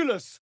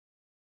oculus!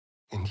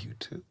 And you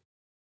too.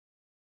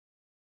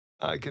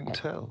 I can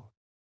tell.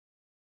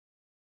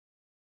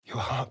 Your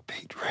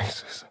heartbeat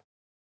races.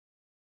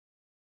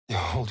 You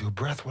hold your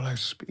breath while I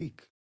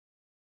speak.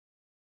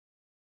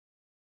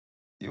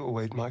 You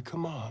await my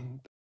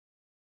command.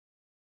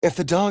 If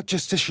the Dark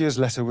Justicia's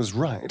letter was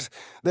right,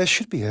 there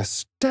should be a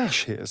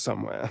stash here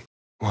somewhere.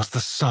 Was the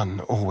sun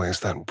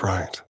always that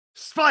bright?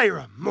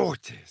 Spira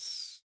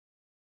mortis.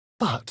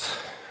 But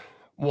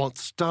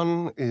what's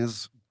done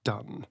is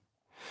done.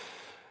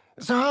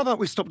 So how about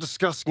we stop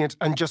discussing it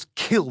and just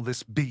kill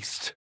this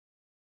beast?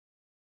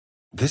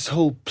 This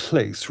whole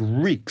place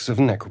reeks of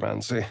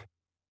necromancy.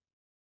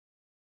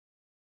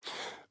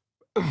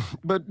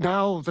 But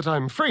now that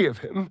I'm free of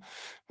him,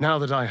 now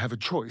that I have a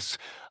choice,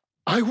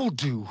 I will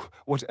do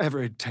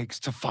whatever it takes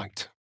to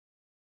fight.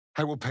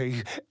 I will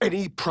pay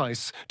any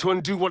price to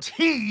undo what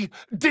he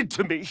did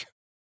to me.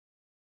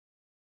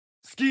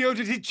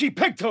 Scioditici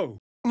pecto!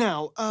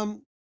 Now,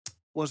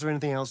 was there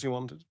anything else you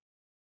wanted?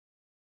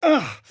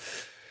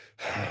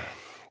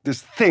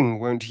 This thing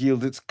won't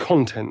yield its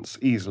contents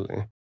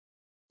easily.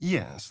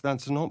 Yes,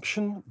 that's an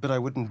option, but I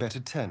wouldn't bet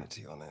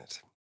eternity on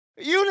it.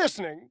 You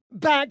listening?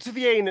 Back to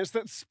the anus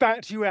that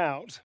spat you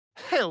out.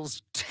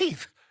 Hell's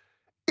teeth!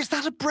 Is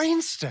that a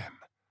brainstem?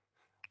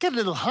 Get a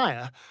little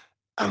higher,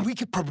 and we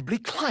could probably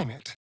climb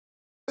it.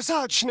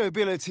 Such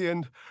nobility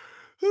and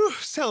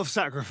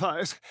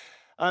self-sacrifice.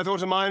 I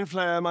thought a mind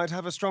flayer might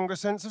have a stronger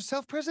sense of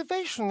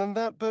self-preservation than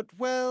that, but,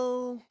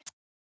 well,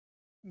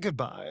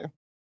 goodbye.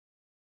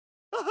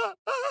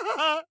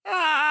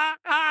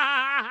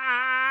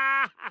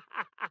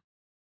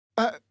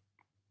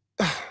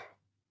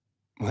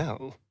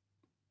 Well,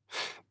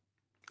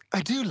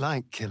 I do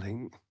like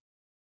killing.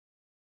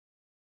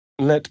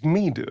 Let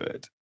me do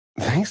it.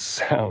 They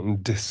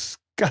sound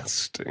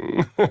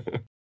disgusting.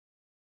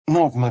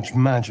 Not much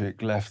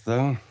magic left,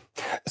 though.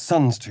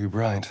 Sun's too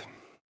bright.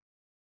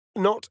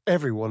 Not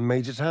everyone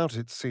made it out,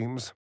 it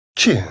seems.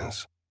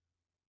 Cheers.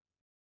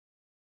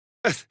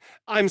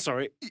 I'm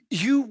sorry,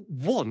 you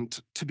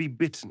want to be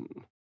bitten?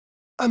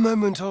 A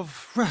moment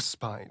of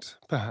respite,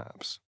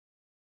 perhaps.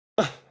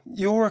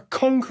 You're a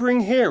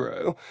conquering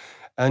hero,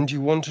 and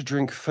you want to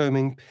drink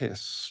foaming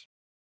piss.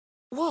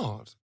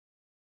 What?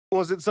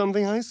 Was it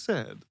something I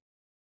said?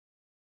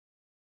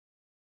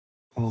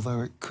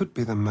 Although it could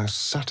be the most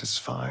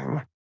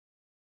satisfying.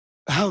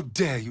 How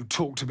dare you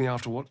talk to me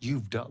after what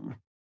you've done?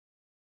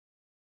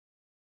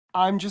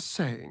 I'm just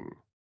saying,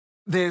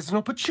 there's an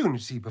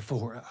opportunity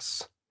before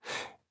us.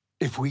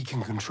 If we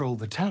can control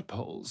the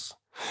tadpoles,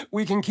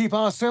 we can keep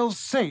ourselves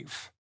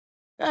safe.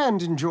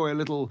 and enjoy a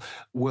little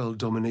world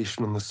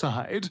domination on the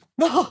side.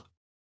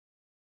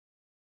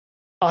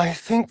 I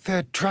think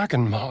they're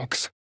dragon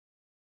marks.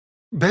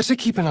 Better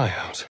keep an eye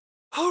out.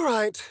 All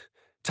right.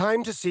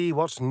 Time to see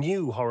what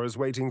new horror's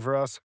waiting for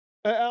us.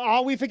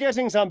 Are we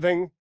forgetting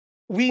something?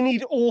 We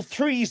need all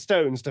 3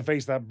 stones to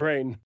face that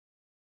brain.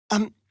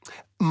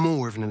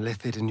 More of an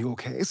illithid in your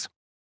case.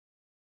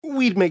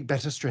 We'd make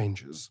better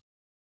strangers.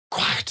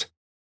 Quiet.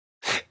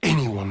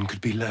 Anyone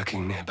could be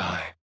lurking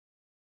nearby.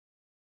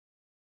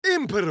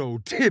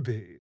 Impero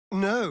Tibi!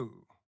 No.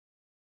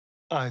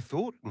 I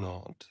thought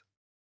not.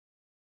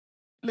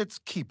 Let's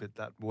keep it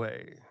that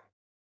way.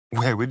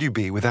 Where would you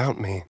be without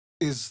me?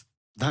 Is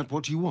that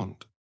what you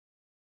want?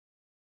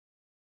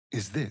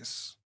 Is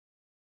this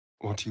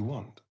what you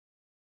want?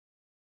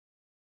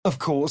 Of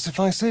course, if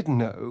I said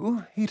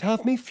no, he'd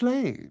have me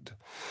flayed.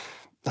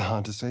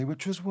 Hard to say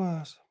which was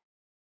worse.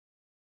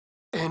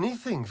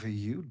 Anything for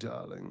you,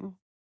 darling.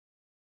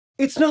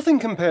 It's nothing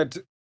compared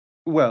to,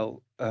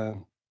 well,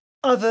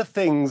 other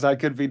things I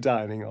could be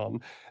dining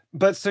on,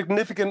 but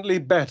significantly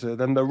better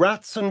than the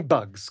rats and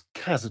bugs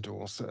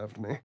Cazador served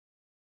me.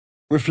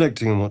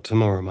 Reflecting on what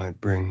tomorrow might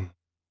bring,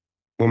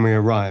 when we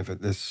arrive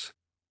at this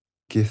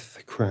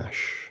Gith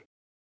crash.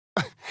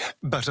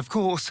 But of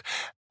course,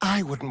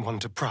 I wouldn't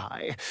want to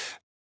pry.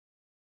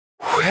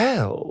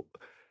 Well,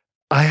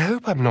 I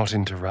hope I'm not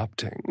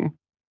interrupting.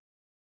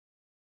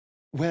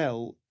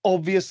 Well,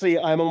 obviously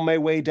I'm on my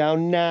way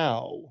down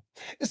now.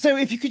 So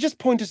if you could just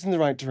point us in the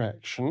right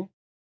direction.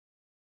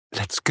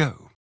 Let's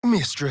go.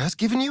 Mistra has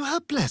given you her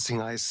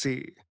blessing, I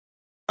see.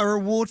 A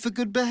reward for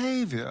good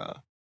behavior.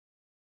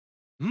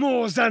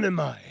 Mors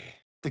animi.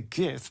 The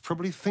Gith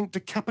probably think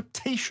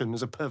decapitation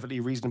is a perfectly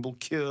reasonable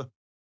cure.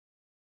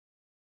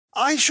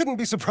 I shouldn't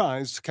be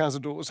surprised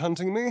Cazador's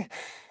hunting me.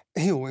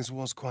 He always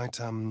was quite,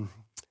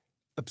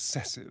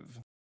 obsessive.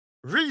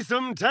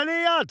 Rhythm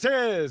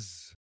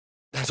teniates!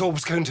 That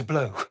orb's going to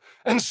blow,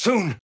 and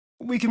soon.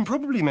 We can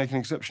probably make an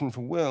exception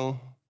for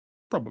Will.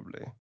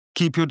 Probably.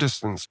 Keep your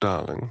distance,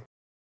 darling.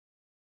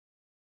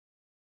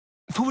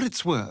 For what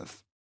it's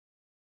worth,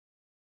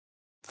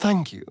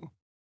 thank you.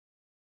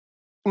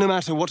 No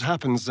matter what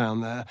happens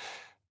down there,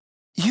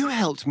 you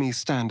helped me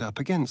stand up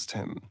against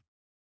him.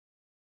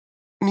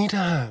 Need a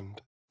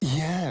hand?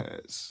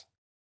 Yes.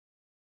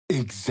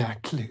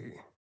 Exactly.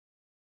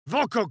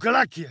 Voco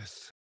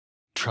Galakius!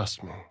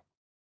 Trust me.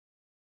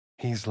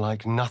 He's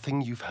like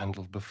nothing you've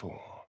handled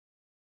before.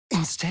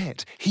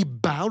 Instead, he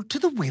bowed to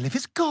the will of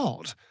his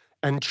god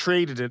and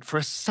traded it for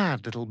a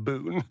sad little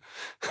boon.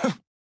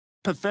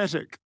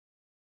 Pathetic.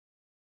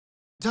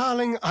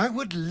 Darling, I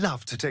would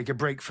love to take a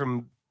break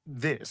from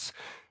this,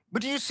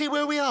 but do you see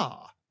where we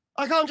are?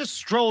 I can't just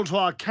stroll to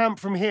our camp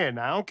from here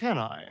now, can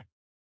I?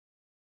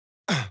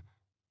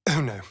 Oh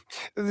no,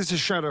 this is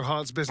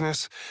Shadowheart's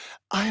business.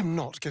 I am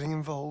not getting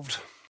involved.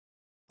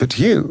 But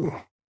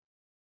you...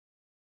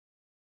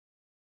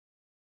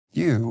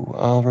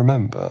 I'll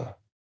remember.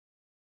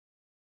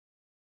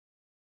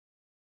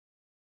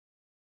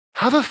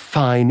 Have a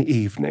fine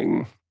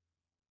evening,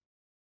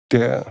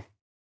 dear.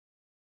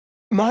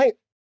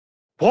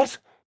 What?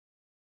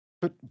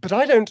 But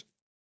I don't...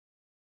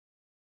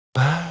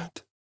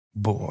 Bad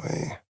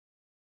boy.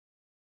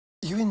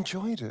 You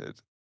enjoyed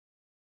it,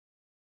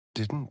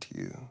 didn't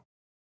you?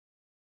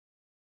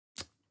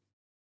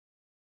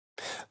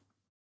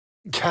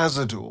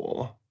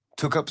 Cazador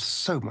took up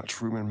so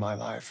much room in my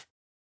life.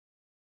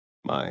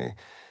 My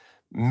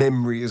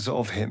memories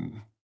of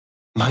him.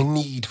 My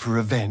need for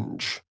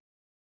revenge.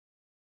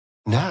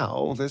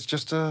 Now there's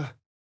just a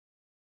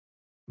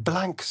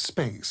blank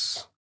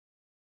space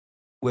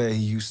where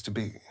he used to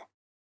be.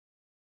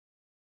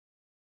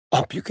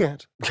 Up you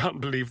get.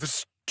 Can't believe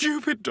the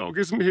stupid dog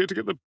isn't here to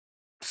get the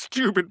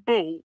stupid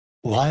bull.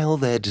 While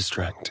they're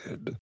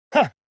distracted.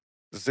 Ha!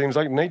 Seems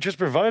like nature's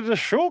provided a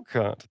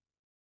shortcut.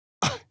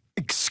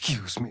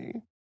 Excuse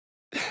me.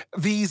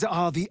 These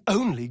are the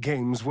only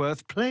games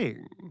worth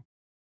playing.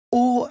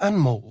 Ore and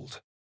mold,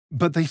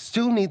 but they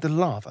still need the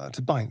lava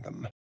to bind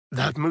them.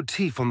 That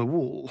motif on the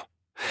wall,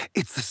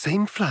 it's the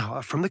same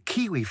flower from the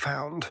key we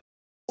found.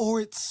 Or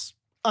its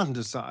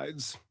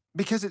undersides,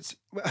 because it's...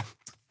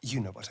 you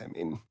know what I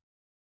mean.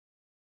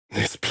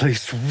 This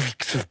place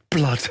reeks of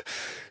blood.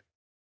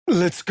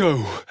 Let's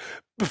go,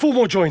 before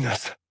more join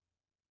us.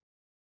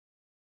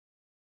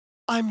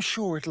 I'm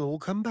sure it'll all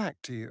come back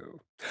to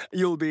you.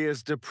 You'll be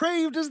as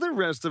depraved as the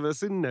rest of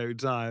us in no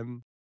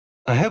time.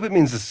 I hope it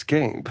means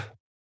escape.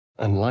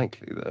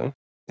 Unlikely, though.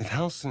 If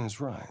Halson is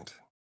right,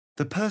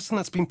 the person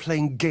that's been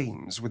playing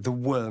games with the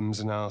worms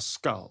in our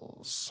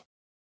skulls.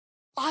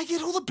 I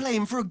get all the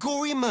blame for a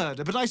gory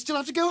murder, but I still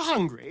have to go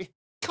hungry?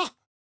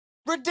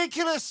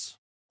 Ridiculous!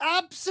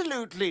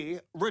 Absolutely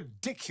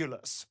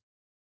ridiculous.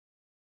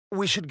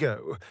 We should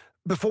go,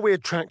 before we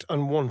attract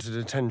unwanted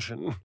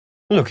attention.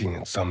 Looking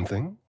at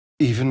something?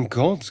 Even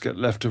gods get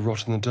left to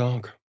rot in the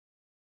dark.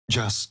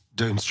 Just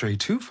don't stray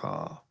too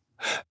far.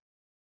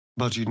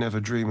 But you'd never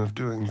dream of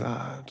doing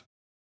that,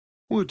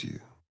 would you?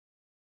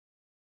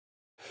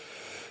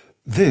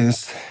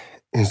 This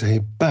is a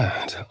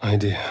bad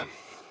idea.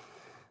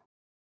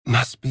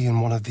 Must be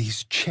in one of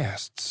these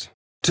chests.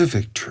 To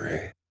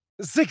victory.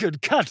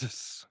 Sigurd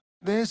Catus!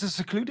 There's a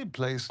secluded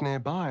place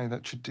nearby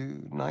that should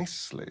do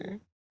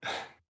nicely.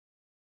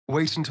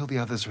 Wait until the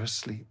others are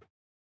asleep.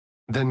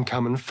 Then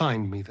come and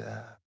find me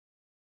there.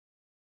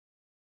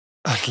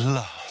 At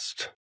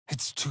last.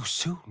 It's too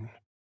soon.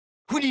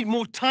 We need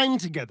more time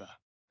together.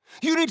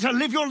 You need to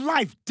live your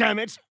life, damn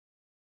it!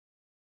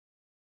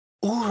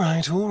 All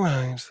right, all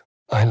right.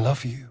 I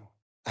love you.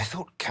 I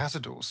thought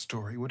Cazador's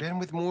story would end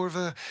with more of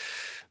a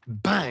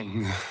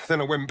bang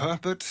than a whimper,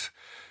 but...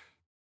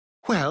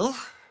 well,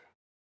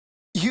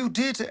 you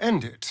did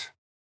end it.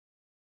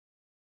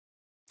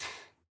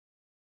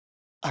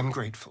 I'm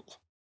grateful.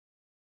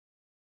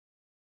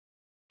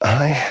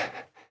 I-F.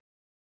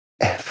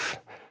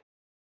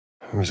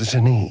 Or is it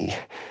an E?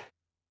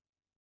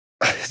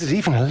 Is it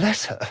even a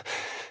letter?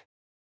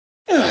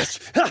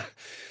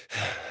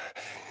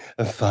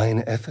 A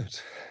fine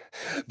effort.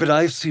 But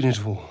I've seen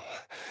it all.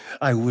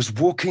 I was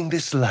walking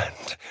this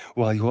land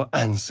while your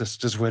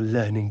ancestors were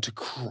learning to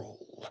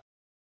crawl.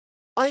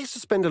 I used to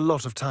spend a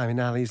lot of time in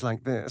alleys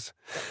like this.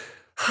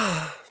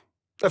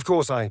 Of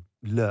course, I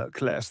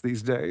lurk less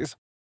these days.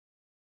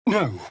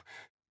 No,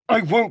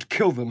 I won't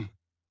kill them.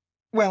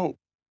 Well,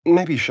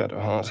 maybe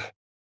Shadowheart.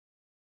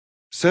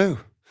 So,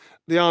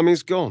 the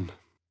army's gone.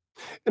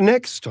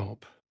 Next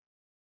stop,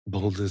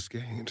 Baldur's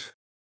Gate.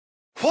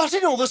 What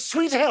in all the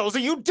sweet hells are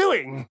you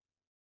doing?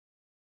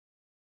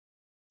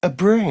 A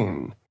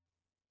brain.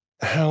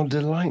 How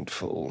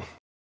delightful.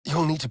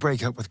 You'll need to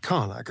break up with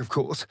Karlach, of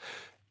course.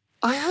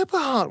 I hope her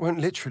heart won't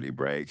literally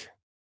break,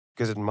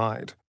 because it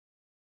might.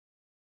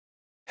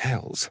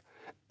 Hells.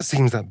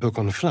 Seems that book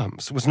on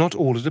flumps was not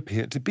all it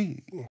appeared to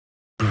be.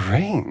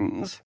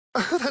 Brains?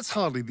 That's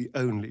hardly the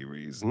only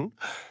reason.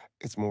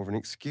 It's more of an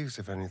excuse,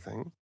 if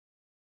anything.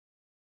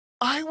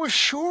 I was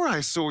sure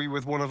I saw you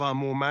with one of our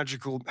more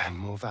magical and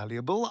more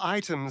valuable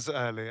items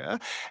earlier.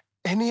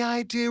 Any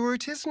idea where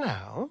it is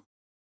now?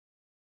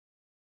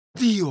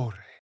 Diore.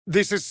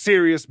 This is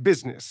serious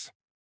business.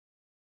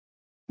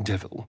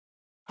 Devil.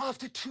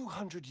 After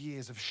 200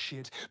 years of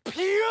shit,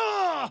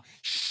 pure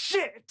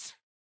shit!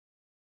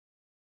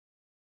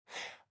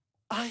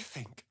 I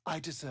think I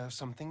deserve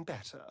something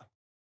better.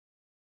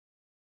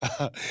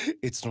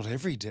 It's not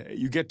every day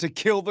you get to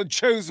kill the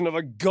chosen of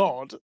a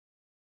god.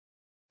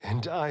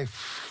 And I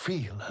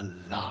feel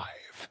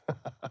alive.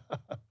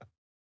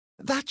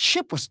 That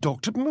ship was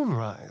docked at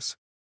Moonrise.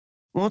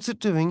 What's it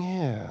doing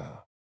here?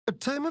 A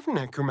tome of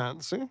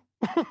necromancy?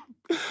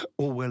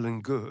 All well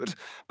and good,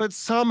 but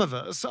some of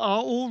us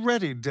are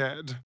already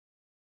dead.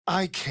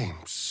 I came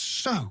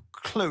so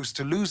close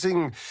to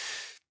losing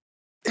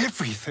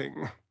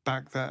everything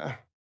back there.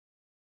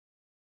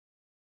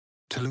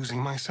 To losing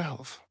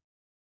myself.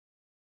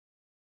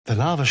 The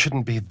lava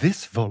shouldn't be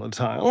this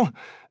volatile.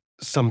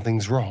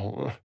 Something's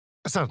wrong.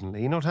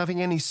 Suddenly, not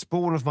having any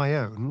spawn of my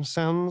own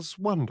sounds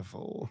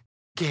wonderful.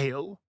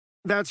 Gale,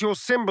 that's your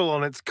symbol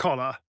on its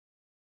collar.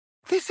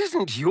 This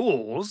isn't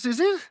yours, is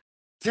it?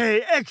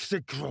 Te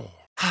execro.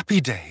 Happy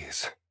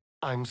days.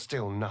 I'm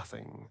still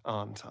nothing,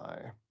 aren't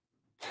I?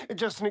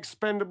 Just an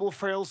expendable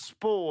frail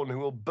spawn who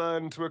will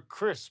burn to a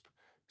crisp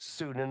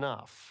soon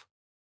enough.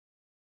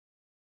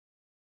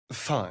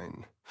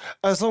 Fine.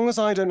 As long as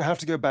I don't have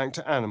to go back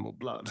to animal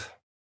blood.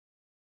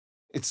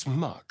 It's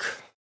muck.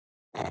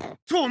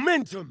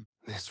 Tormentum!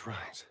 That's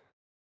right.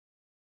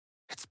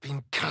 It's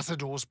been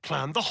Cazador's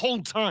plan the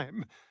whole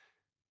time.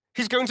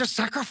 He's going to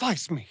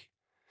sacrifice me.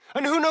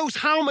 And who knows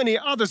how many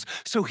others,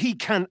 so he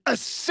can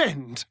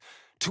ascend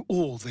to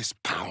all this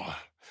power.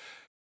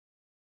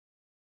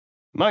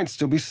 Might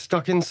still be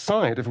stuck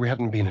inside if we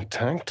hadn't been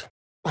attacked.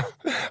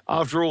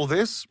 After all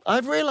this,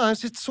 I've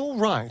realized it's all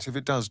right if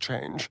it does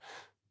change.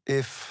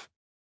 If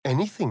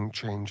anything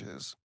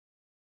changes.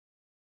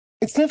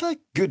 It's never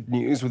good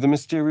news with a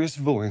mysterious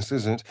voice,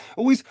 is it?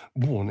 Always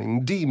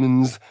warning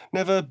demons,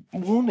 never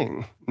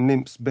warning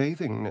nymphs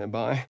bathing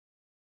nearby.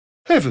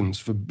 Heavens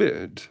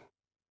forbid.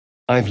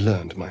 I've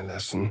learned my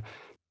lesson.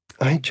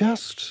 I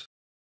just...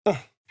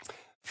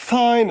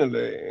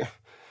 finally.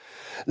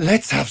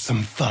 Let's have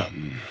some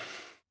fun.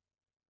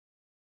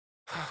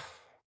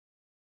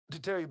 To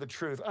tell you the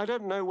truth, I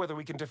don't know whether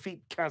we can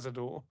defeat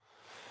Cazador.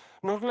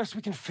 Not unless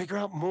we can figure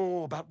out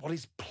more about what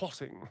he's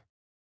plotting.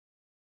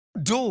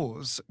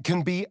 Doors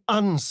can be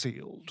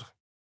unsealed.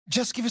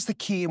 Just give us the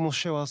key and we'll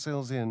show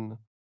ourselves in.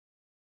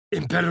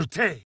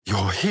 Imperute!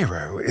 Your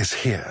hero is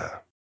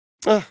here.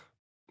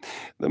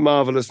 The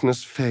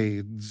marvelousness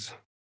fades.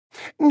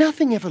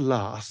 Nothing ever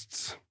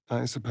lasts,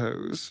 I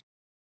suppose.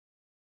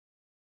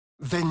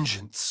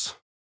 Vengeance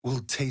will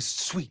taste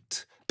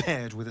sweet,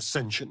 paired with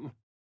ascension.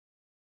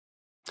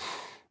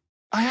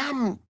 I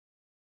am,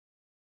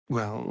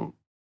 well,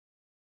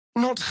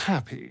 not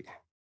happy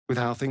with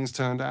how things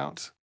turned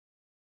out.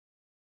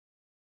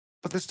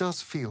 But this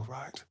does feel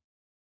right.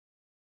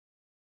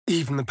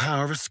 Even the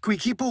power of a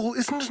squeaky ball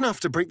isn't enough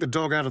to break the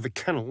dog out of the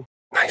kennel.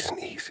 Nice and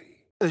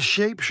easy. A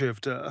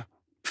shapeshifter?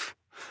 Pfft,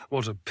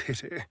 what a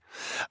pity.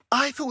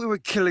 I thought we were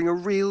killing a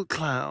real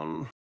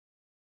clown.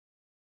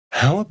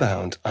 How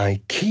about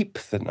I keep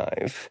the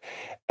knife,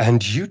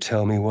 and you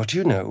tell me what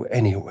you know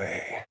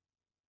anyway?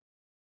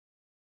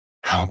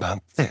 How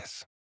about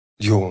this?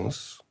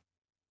 Yours,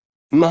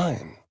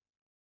 mine,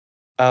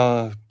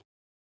 our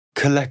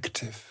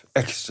collective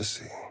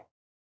ecstasy.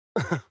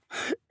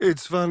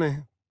 It's funny.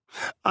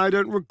 I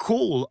don't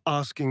recall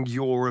asking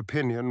your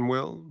opinion,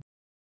 Will.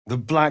 The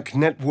Black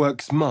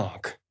Network's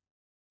mark.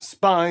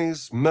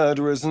 Spies,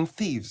 murderers, and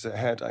thieves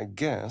ahead, I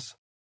guess.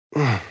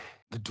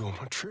 The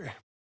dormitory.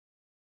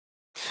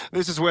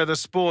 This is where the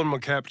spawn were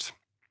kept.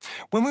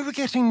 When we were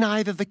getting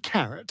neither the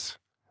carrot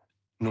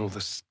nor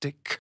the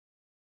stick.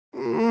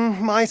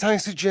 Might I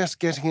suggest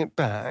getting it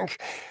back?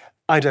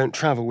 I don't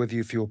travel with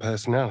you for your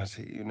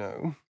personality, you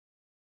know.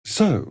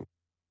 So,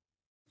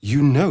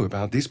 you know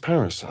about these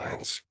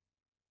parasites.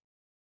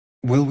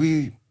 Will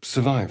we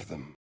survive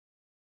them?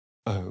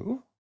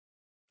 Oh?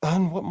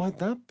 And what might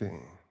that be?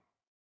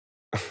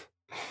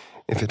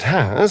 If it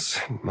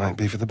has, it might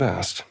be for the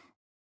best.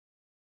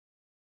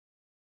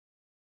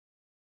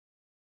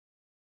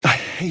 I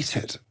hate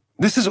it.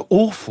 This is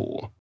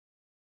awful.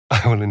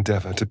 I will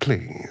endeavor to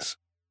please.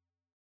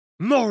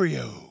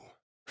 Mario!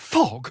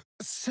 Fog?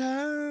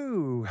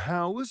 So,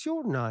 how was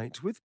your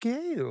night with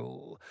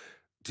Gale?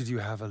 Did you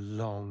have a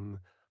long,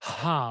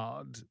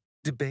 hard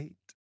debate?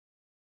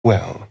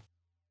 Well,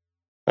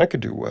 I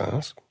could do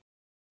worse.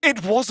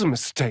 It was a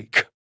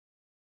mistake.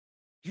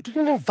 You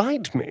didn't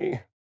invite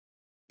me.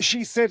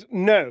 She said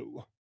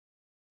no.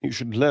 You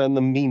should learn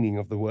the meaning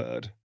of the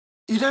word.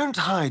 You don't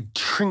hide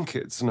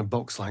trinkets in a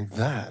box like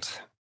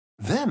that.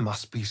 There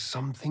must be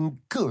something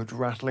good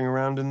rattling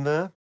around in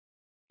there.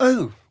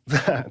 Oh,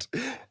 that.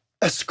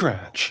 A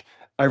scratch.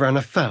 I ran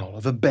afoul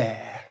of a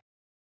bear.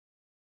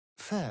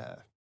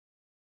 Fair.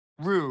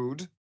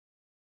 Rude,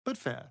 but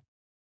fair.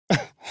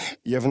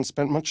 You haven't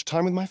spent much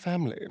time with my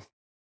family.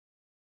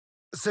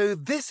 So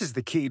this is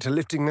the key to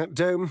lifting that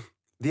dome.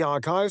 The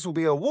archives will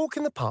be a walk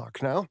in the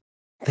park now.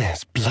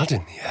 There's blood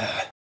in the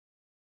air.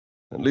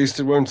 At least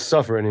it won't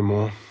suffer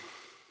anymore.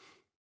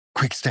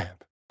 Quick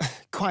step.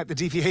 Quite the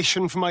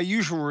deviation from my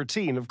usual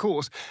routine, of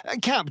course.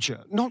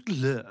 Capture, not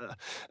lure.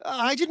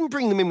 I didn't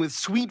bring them in with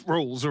sweet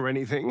rolls or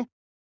anything.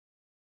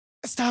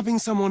 Stabbing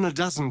someone a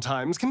dozen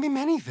times can be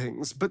many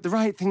things, but the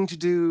right thing to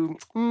do,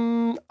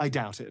 I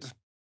doubt it.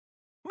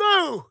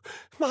 No!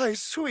 My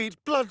sweet,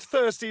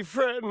 bloodthirsty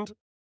friend!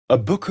 A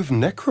book of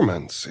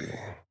necromancy.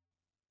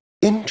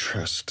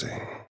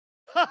 Interesting.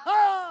 Ha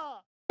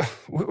ha!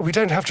 We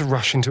don't have to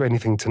rush into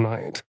anything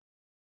tonight.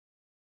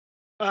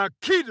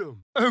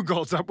 Kidum! Oh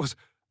God, that was...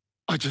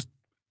 I just...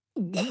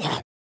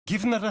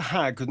 Given that a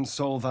hag couldn't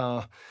solve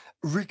our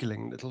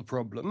wriggling little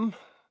problem,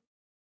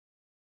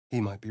 he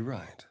might be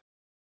right.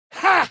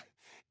 Ha!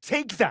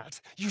 Take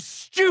that, you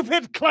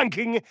stupid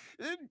clunking...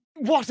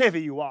 whatever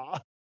you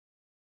are.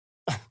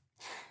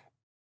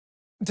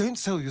 Don't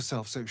sell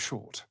yourself so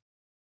short.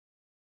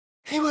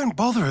 He won't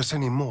bother us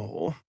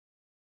anymore.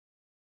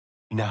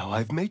 Now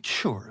I've made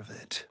sure of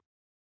it.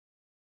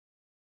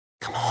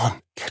 Come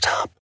on, get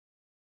up.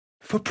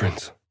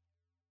 Footprints.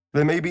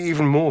 There may be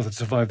even more that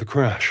survived the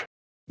crash.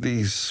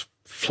 These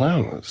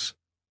flowers.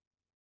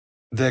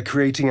 They're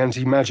creating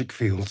anti-magic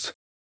fields.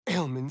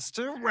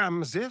 Ilminster,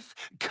 Ramsith,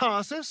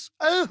 Carsus.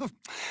 Oh,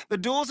 the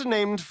doors are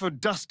named for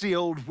dusty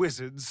old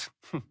wizards.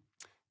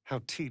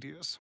 How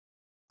tedious.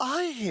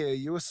 I hear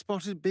you were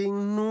spotted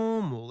being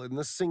normal in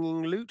the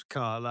singing lute,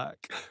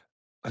 Karlak.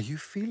 Are you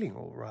feeling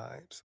all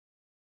right?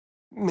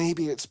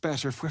 Maybe it's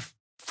better if we're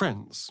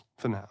friends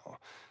for now.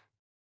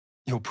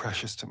 You're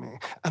precious to me,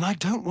 and I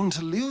don't want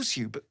to lose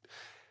you, but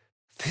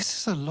this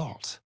is a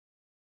lot.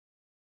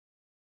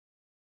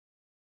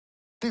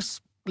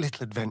 This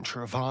little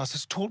adventure of ours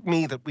has taught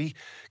me that we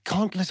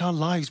can't let our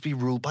lives be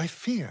ruled by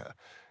fear,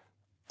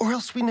 or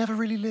else we never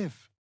really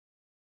live.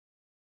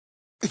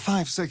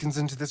 5 seconds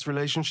into this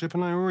relationship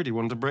and I already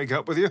want to break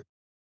up with you.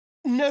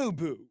 No,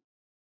 Boo.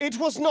 It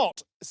was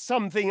not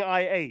something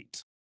I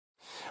ate.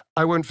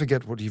 I won't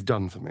forget what you've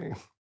done for me.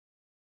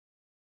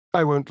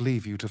 I won't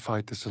leave you to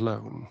fight this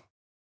alone.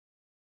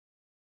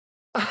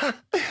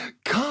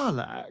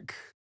 Karlak.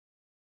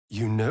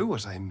 You know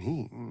what I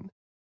mean.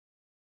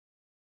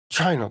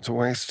 Try not to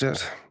waste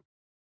it.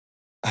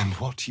 And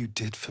what you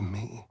did for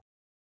me.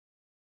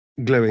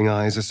 Glowing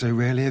eyes are so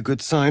rarely a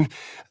good sign.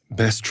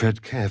 Best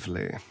tread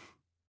carefully.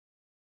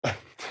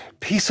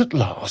 Peace at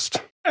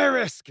last.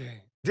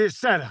 Ereske,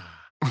 Disera.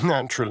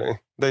 Naturally,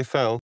 they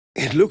fell.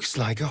 It looks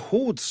like a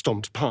horde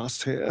stomped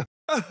past here.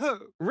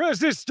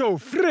 Resisto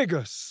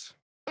frigus.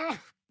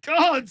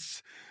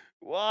 Gods!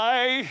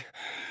 Why?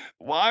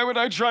 Why would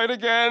I try it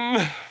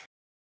again?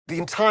 The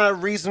entire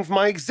reason for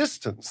my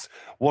existence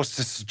was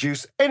to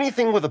seduce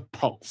anything with a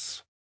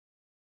pulse.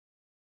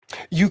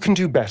 You can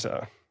do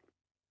better.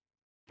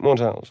 What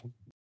else?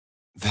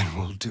 Then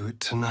we'll do it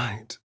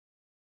tonight.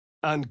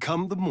 And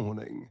come the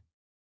morning,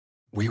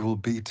 we will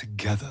be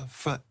together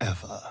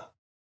forever.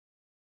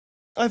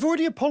 I've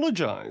already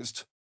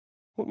apologized.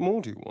 What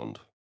more do you want?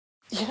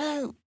 You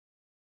know,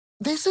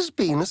 this has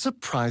been a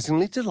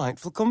surprisingly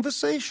delightful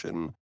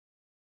conversation.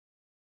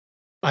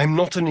 I'm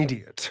not an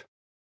idiot.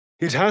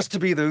 It has to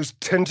be those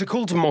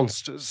tentacled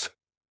monsters.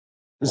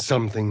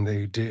 Something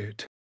they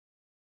did.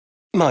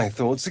 My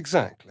thoughts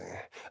exactly.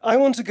 I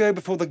want to go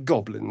before the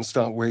goblins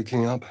start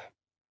waking up.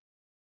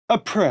 A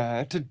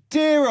prayer to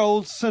dear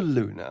old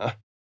Saluna.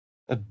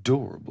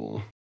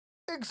 Adorable.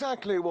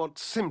 Exactly what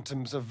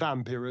symptoms of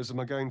vampirism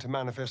are going to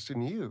manifest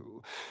in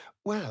you?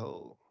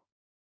 Well,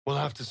 we'll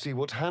have to see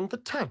what hand the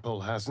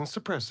tadpole has in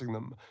suppressing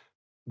them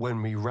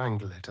when we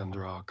wrangle it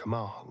under our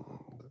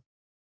command.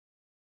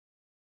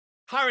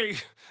 Hurry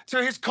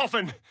to his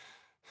coffin!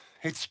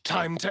 It's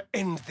time to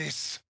end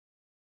this.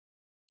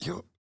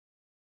 You're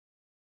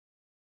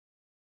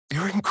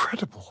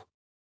incredible.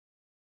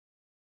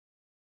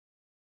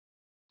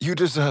 You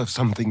deserve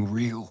something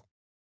real.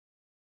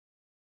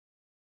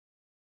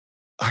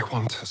 I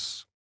want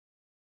us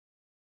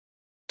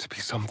to be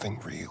something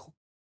real.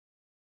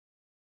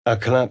 A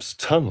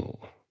collapsed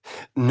tunnel.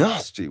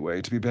 Nasty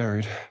way to be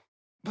buried.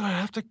 But I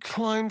have to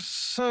climb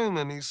so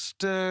many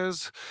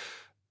stairs.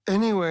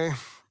 Anyway,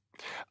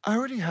 I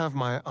already have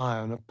my eye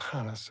on a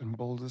palace in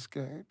Baldur's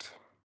Gate.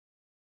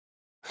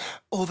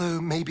 Although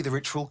maybe the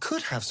ritual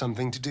could have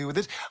something to do with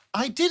it,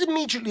 I did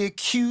immediately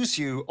accuse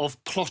you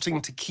of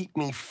plotting to keep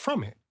me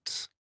from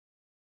it.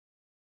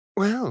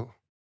 Well,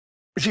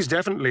 she's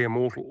definitely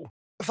immortal.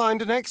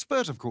 Find an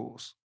expert, of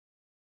course.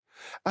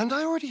 And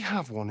I already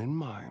have one in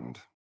mind.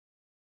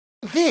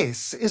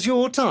 This is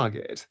your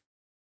target?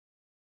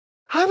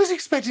 I was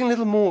expecting a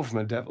little more from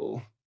a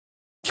devil.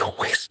 You're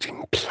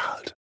wasting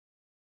blood.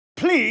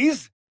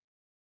 Please?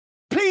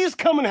 Please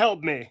come and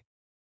help me.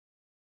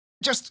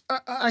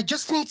 I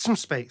just need some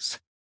space.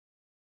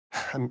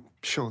 I'm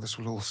sure this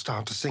will all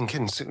start to sink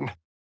in soon.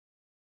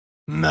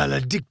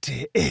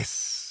 Maledicte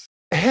is.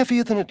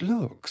 Heavier than it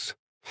looks.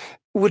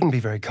 Wouldn't be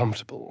very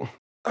comfortable.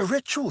 A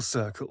ritual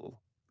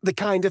circle. The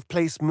kind of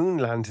place moon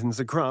lanterns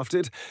are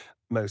crafted,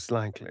 most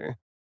likely.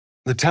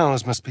 The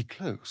towers must be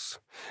close,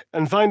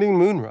 and finding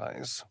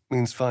moonrise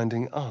means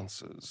finding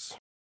answers.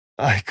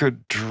 I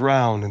could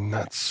drown in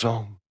that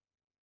song.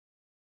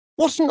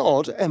 What an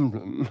odd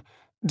emblem.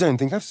 Don't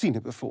think I've seen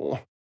it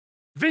before.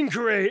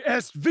 Vincere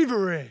est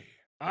vivere,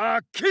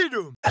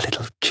 arcidum. A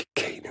little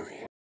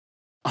chicanery.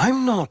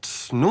 I'm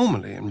not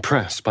normally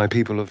impressed by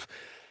people of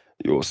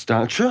your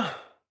stature,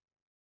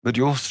 but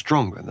you're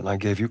stronger than I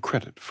gave you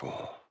credit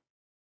for.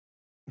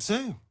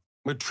 So,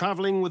 we're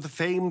traveling with the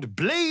famed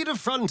Blade of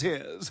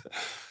Frontiers.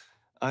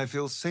 I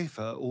feel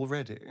safer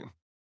already.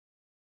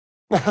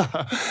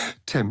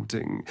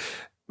 Tempting,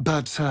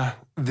 but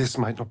this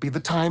might not be the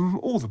time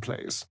or the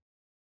place.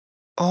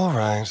 All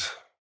right.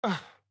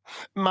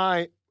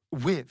 My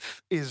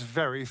whiff is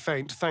very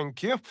faint,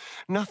 thank you.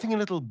 Nothing a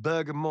little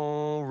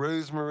bergamot,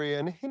 rosemary,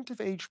 and a hint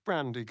of aged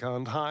brandy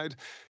can't hide.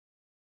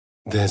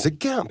 There's a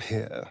gap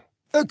here.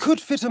 Could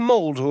fit a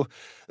mold or,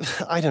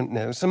 I don't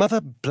know, some other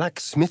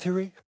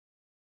blacksmithery.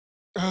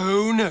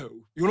 Oh,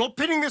 no. You're not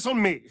pinning this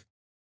on me.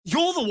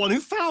 You're the one who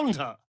found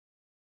her.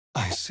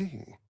 I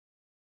see.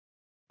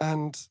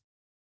 And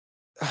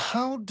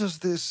how does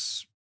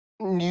this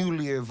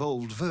newly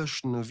evolved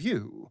version of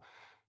you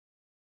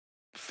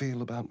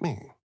feel about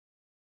me?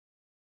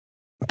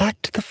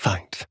 Back to the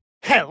fight.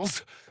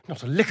 Hells!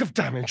 Not a lick of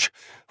damage.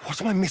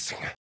 What am I missing?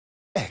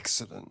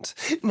 Excellent.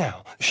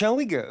 Now, shall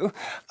we go?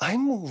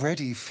 I'm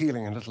already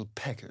feeling a little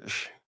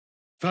peckish.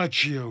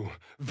 Faccio,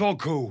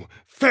 voco,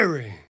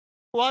 ferry.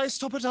 Why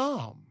stop at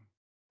arm?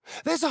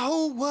 There's a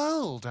whole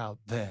world out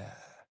there.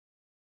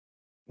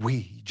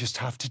 We just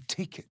have to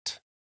take it.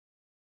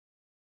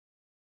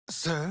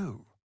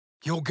 So,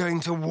 you're going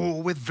to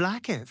war with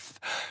Vlaakith?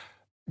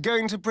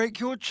 Going to break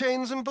your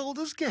chains in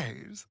Baldur's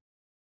Gate?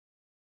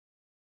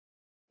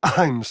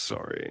 I'm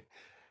sorry.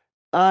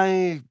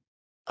 I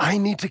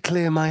need to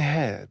clear my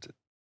head.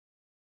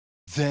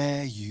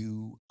 There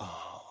you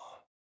are.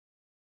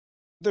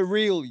 The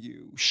real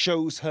you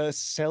shows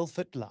herself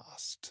at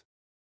last.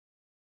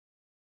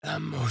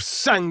 Amo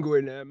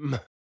sanguinem.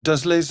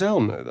 Does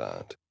Lae'zel know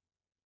that?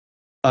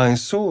 I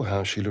saw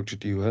how she looked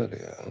at you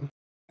earlier.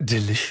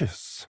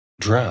 Delicious.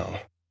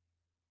 Drow.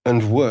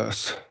 And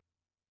worse.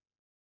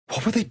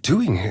 What were they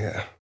doing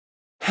here?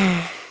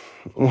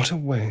 What a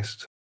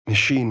waste.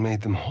 Machine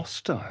made them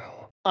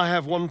hostile. I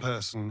have one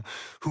person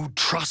who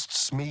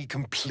trusts me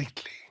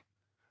completely.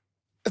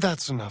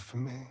 That's enough for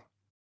me.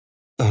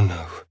 Oh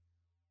no.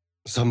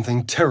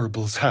 Something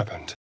terrible's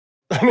happened.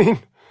 I mean,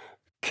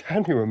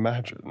 can you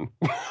imagine?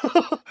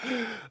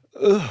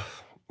 Ugh,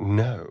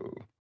 no.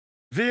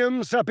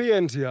 Viam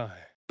sapientiae.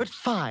 But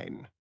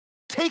fine.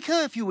 Take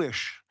her if you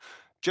wish.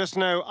 Just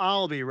know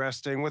I'll be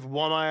resting with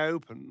one eye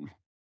open.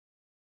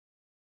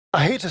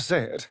 I hate to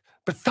say it,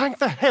 but thank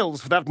the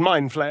hells for that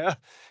mind flare.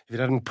 If it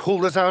hadn't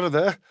pulled us out of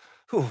there...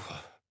 Whew.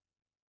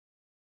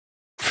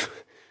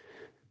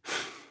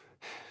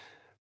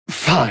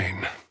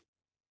 Fine.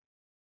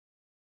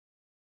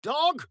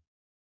 Dog?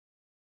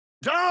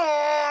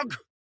 Dog!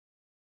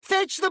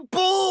 Fetch the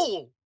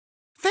ball!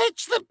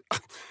 Fetch the...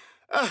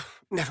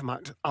 never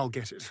mind, I'll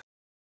get it.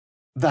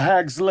 The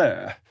Hag's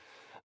Lair.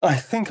 I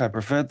think I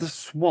preferred the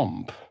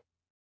swamp.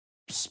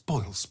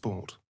 Spoil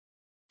sport.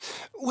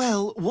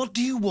 Well, what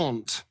do you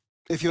want,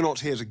 if you're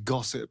not here to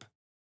gossip?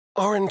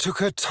 Oren took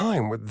her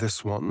time with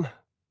this one.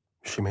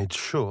 She made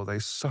sure they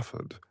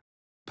suffered.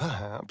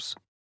 Perhaps.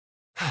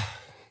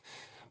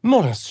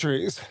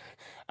 Monasteries.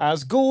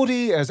 As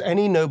gaudy as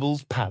any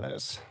noble's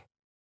palace.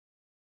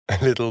 A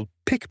little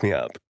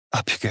pick-me-up.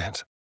 Up you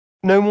get.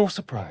 No more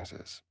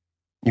surprises.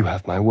 You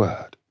have my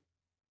word.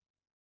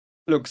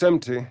 Looks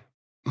empty.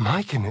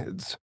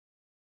 Myconids.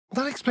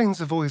 That explains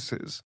the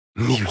voices.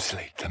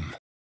 Mutilate them.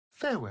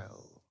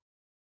 Farewell.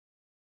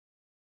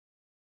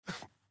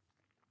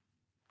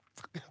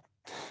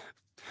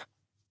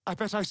 I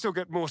bet I still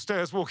get more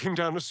stairs walking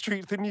down the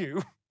street than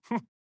you.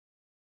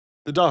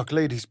 The Dark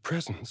Lady's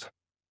presence.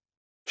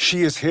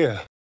 She is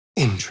here.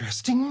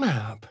 Interesting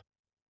map.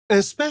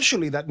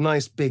 Especially that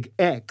nice big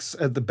X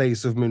at the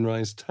base of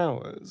Moonrise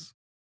Towers.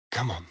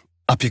 Come on,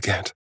 up you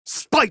get.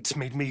 Spite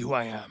made me who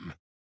I am.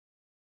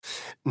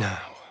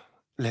 Now,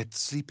 let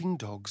sleeping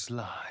dogs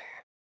lie,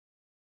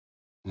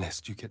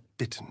 lest you get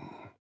bitten.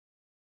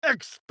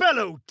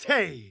 Expello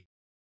te!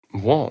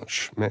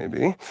 Watch,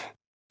 maybe,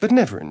 but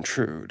never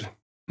intrude.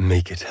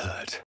 Make it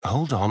hurt.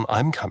 Hold on,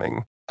 I'm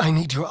coming. I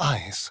need your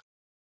eyes.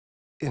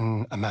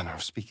 In a manner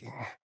of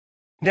speaking.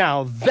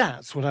 Now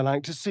that's what I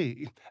like to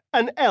see.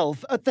 An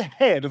elf at the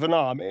head of an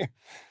army.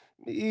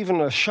 Even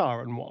a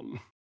Sharon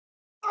one.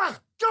 Ah,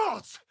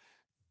 gods!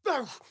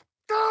 No!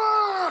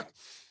 Ah!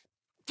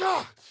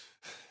 Ah!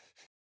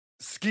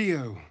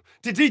 Schio,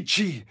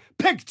 Didici,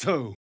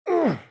 Pecto!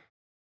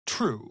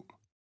 True.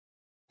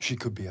 She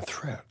could be a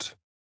threat.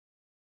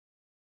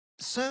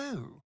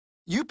 So,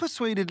 you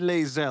persuaded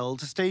Lae'zel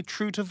to stay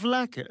true to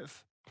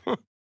Vlaakith?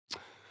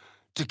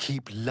 To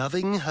keep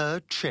loving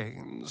her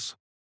chains.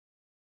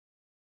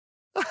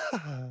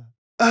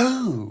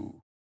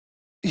 Oh,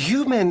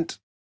 you meant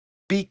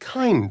be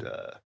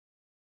kinder.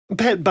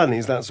 Pet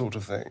bunnies, that sort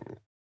of thing.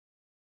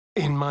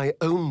 In my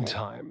own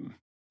time,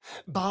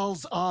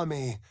 Baal's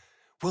army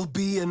will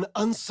be an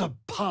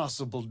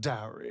unsurpassable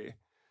dowry.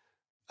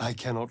 I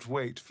cannot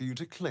wait for you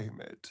to claim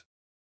it.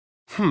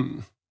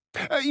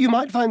 You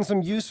might find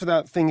some use for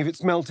that thing if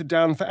it's melted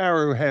down for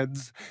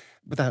arrowheads,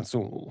 but that's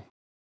all.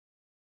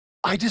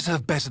 I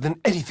deserve better than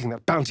anything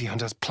that bounty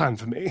hunters plan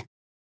for me.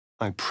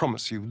 I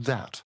promise you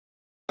that.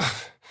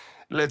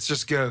 Let's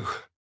just go.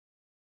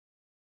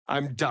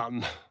 I'm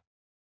done.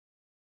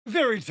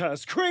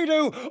 Veritas,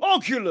 credo,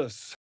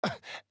 oculus!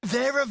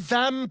 They're a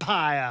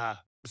vampire.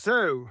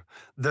 So,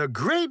 the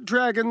great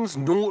dragon's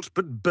naught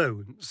but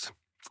bones.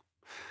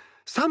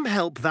 Some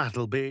help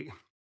that'll be.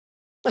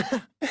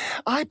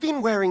 I've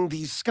been wearing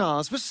these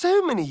scars for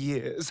so many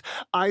years,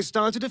 I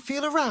started to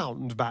feel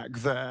around back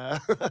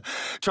there,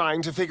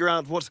 trying to figure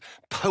out what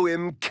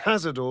poem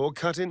Cazador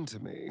cut into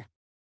me.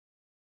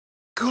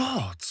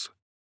 Gods,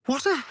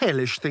 what a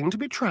hellish thing to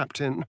be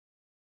trapped in.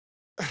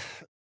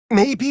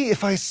 Maybe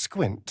if I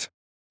squint.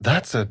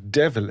 That's a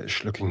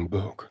devilish-looking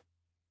book.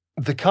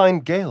 The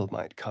kind Gale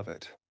might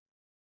covet.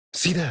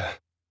 See there?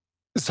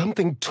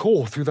 Something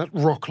tore through that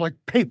rock like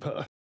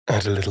paper.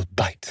 Add a little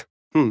bite.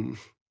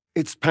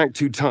 It's packed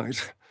too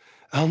tight.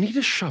 I'll need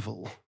a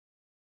shovel.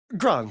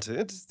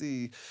 Granted,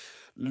 the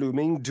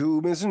looming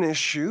doom is an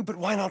issue, but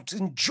why not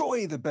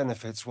enjoy the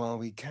benefits while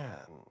we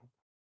can?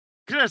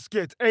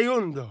 Crescet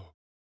eundo.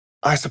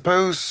 I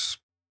suppose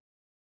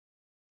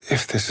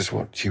if this is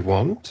what you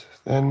want,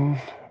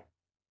 then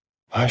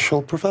I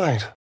shall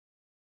provide.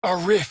 A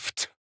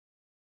rift.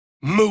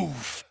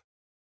 Move.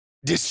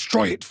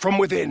 Destroy it from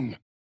within.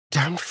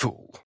 Damn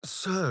fool.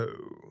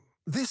 So,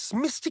 this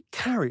mystic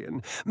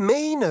carrion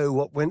may know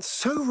what went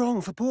so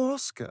wrong for poor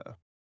Oscar.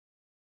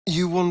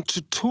 You want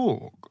to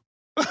talk?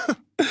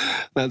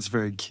 That's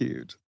very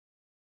cute.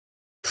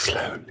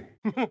 Slowly.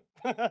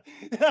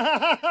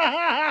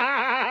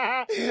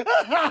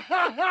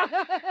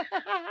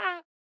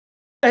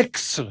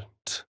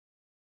 Excellent.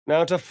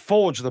 Now to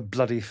forge the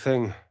bloody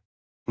thing.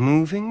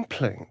 Moving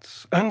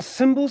plates and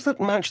symbols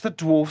that match the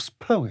dwarf's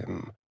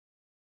poem.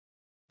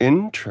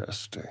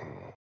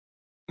 Interesting.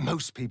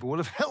 Most people would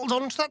have held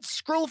on to that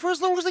scroll for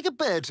as long as they could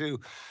bear to,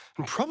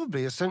 and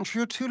probably a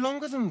century or two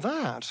longer than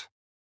that.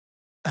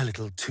 A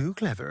little too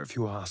clever, if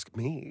you ask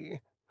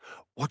me.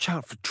 Watch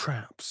out for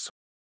traps.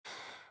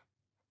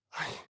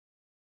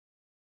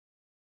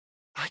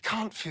 I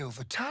can't feel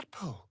the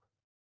tadpole.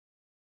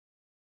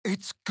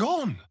 It's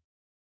gone.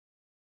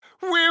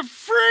 We're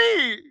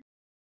free!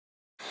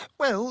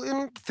 Well,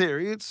 in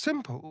theory, it's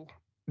simple.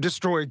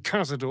 Destroy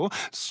Cazador,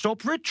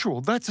 stop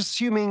ritual. That's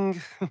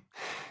assuming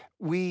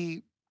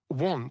we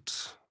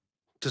want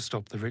to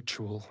stop the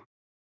ritual.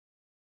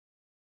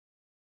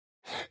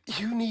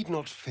 You need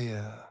not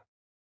fear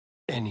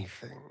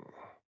anything.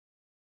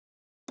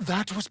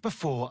 That was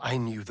before I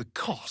knew the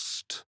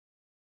cost.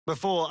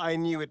 Before I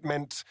knew it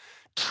meant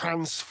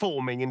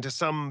transforming into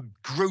some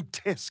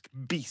grotesque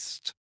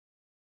beast.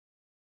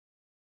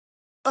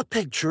 A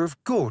picture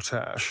of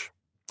Gortash.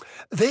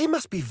 They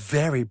must be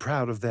very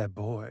proud of their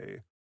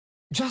boy.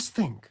 Just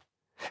think,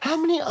 how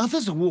many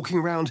others are walking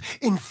around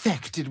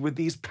infected with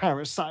these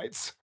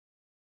parasites?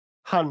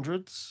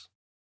 Hundreds?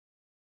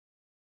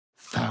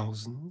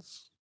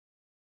 Thousands?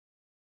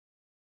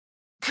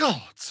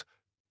 Gods!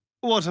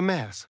 What a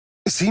mess.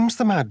 It seems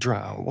the Mad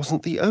Drow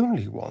wasn't the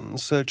only one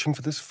searching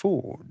for this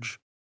forge.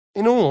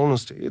 In all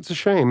honesty, it's a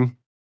shame.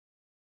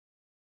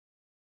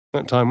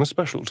 That time was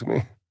special to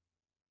me.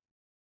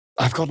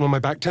 I've gotten on my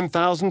back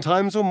 10,000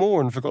 times or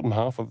more and forgotten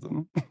half of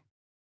them.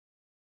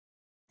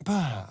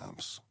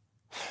 Perhaps.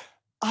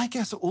 I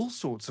guess all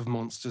sorts of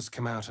monsters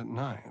come out at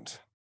night.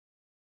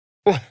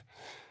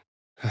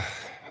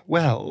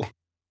 Well,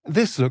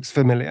 this looks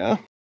familiar.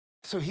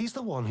 So he's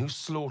the one who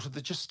slaughtered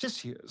the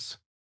Justiciars.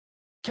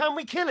 Can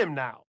we kill him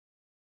now?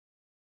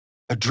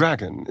 A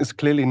dragon is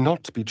clearly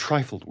not to be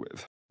trifled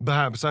with.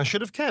 Perhaps I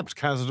should have kept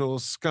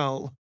Cazador's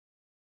skull.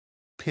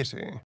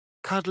 Pity.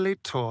 Cuddly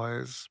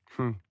toys.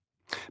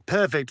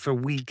 Perfect for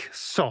weak,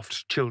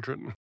 soft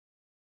children.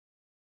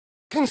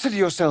 Consider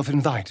yourself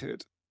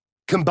invited.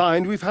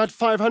 Combined, we've had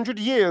 500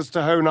 years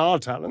to hone our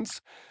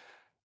talents.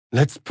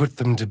 Let's put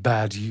them to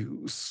bad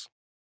use.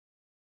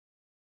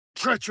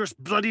 Treacherous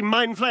bloody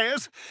mind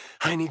flayers!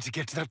 I need to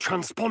get to that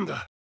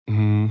transponder.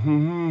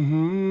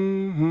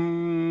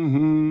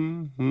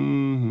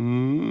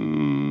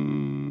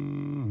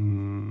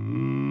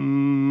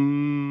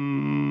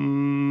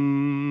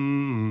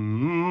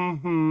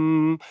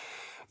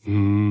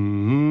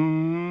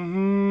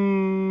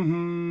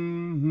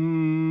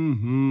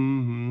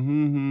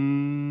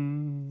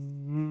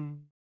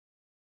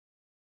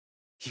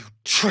 You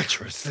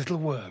treacherous little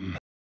worm.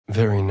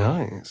 Very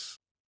nice.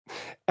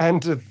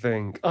 And to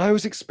think, I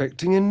was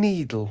expecting a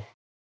needle.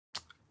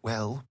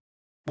 Well,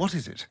 what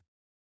is it?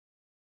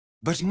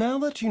 But now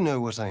that you know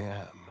what I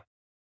am,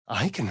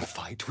 I can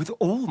fight with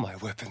all my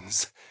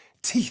weapons,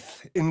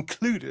 teeth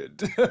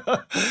included.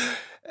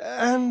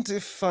 And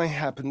if I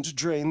happen to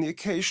drain the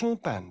occasional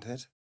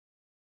bandit,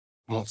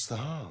 what's the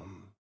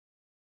harm?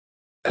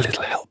 A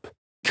little help.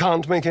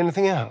 Can't make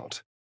anything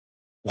out.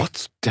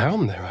 What's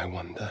down there, I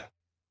wonder?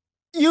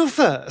 You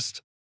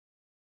first.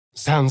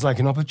 Sounds like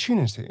an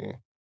opportunity.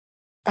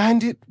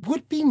 And it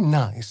would be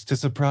nice to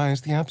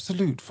surprise the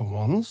Absolute for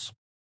once.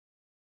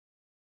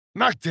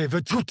 Magte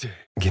Virtute.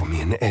 Give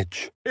me an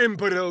edge.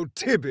 Impero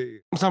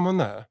Tibi. Someone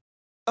there?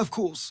 Of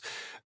course,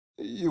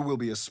 you will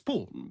be a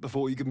spawn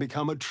before you can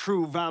become a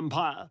true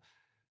vampire.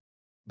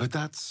 But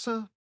that's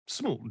a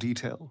small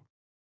detail.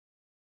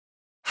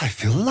 I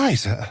feel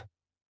lighter.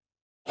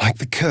 Like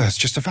the curse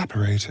just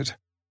evaporated.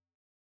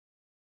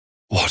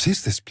 What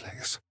is this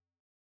place?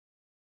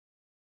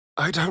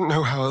 I don't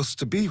know how else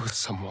to be with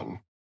someone.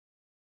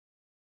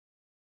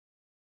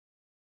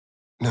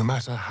 No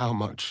matter how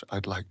much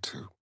I'd like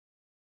to.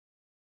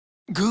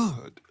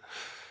 Good.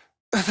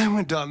 Then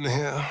we're done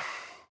here.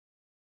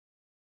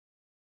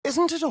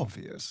 Isn't it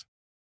obvious?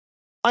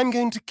 I'm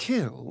going to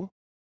kill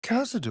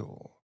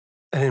Cazador.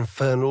 An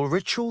infernal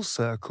ritual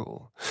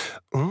circle.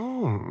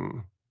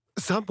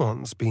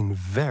 Someone's been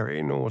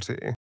very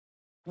naughty.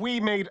 We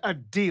made a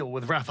deal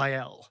with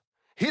Raphael.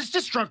 His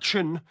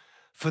destruction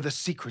for the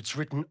secrets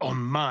written on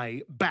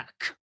my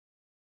back.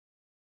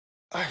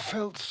 I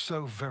felt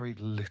so very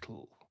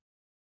little.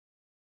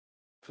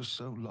 For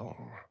so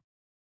long.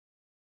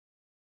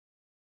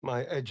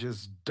 My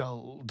edges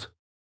dulled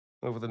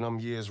over the numb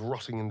years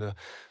rotting in the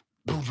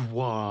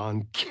boudoir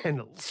and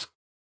kennels.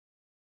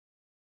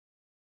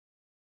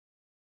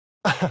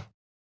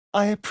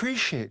 I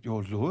appreciate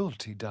your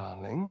loyalty,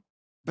 darling,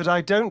 but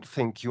I don't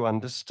think you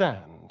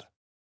understand.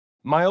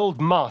 My old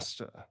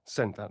master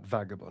sent that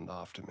vagabond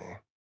after me.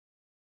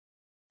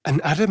 An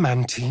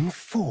adamantine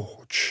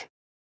forge.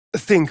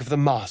 Think of the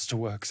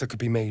masterworks that could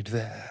be made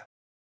there.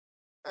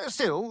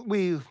 Still,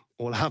 we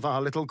all have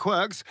our little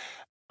quirks.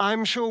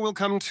 I'm sure we'll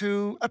come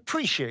to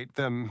appreciate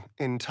them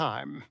in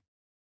time.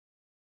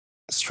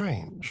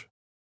 Strange.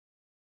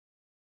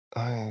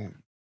 I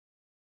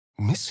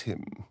miss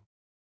him.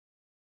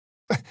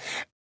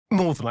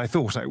 More than I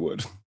thought I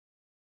would.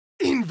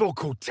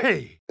 Invoco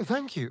te!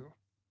 Thank you,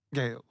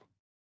 Gale.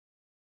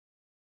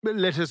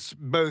 Let us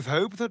both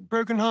hope that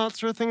broken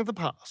hearts are a thing of the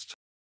past.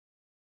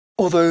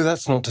 Although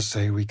that's not to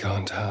say we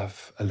can't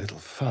have a little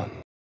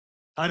fun.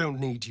 I don't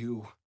need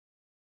you.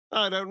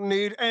 I don't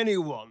need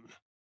anyone.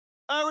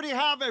 I already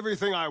have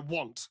everything I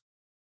want.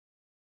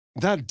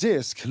 That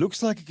disc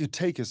looks like it could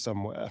take us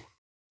somewhere.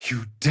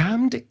 You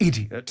damned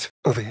idiot.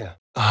 Over here.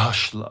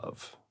 Hush,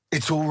 love.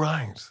 It's all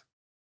right.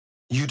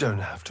 You don't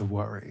have to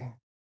worry.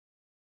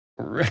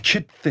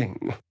 Wretched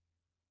thing.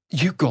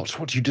 You got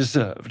what you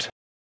deserved.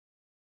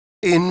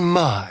 In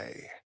my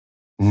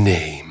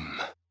name.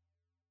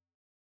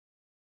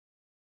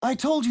 I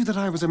told you that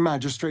I was a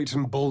magistrate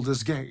in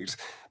Baldur's Gate,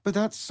 but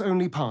that's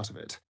only part of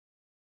it.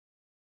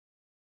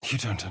 You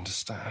don't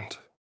understand.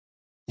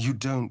 You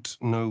don't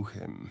know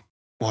him.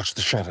 Watch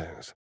the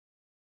shadows.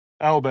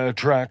 Owlbear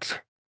tracks.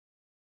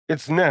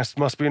 Its nest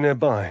must be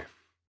nearby.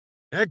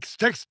 Ex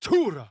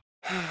textura!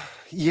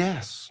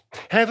 Yes.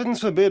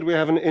 Heavens forbid we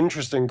have an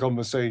interesting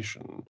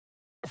conversation.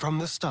 From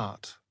the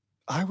start,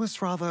 I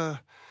was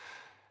rather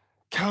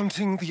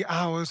counting the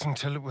hours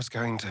until it was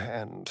going to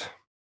end.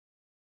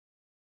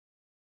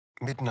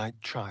 Midnight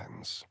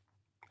chimes,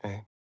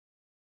 eh?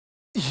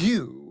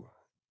 You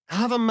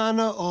have a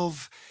manner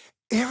of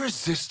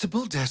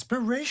irresistible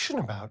desperation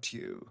about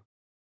you.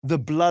 The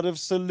blood of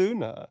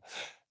Seluna.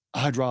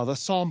 I'd rather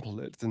sample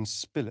it than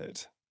spill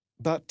it.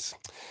 But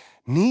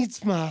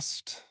needs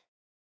must.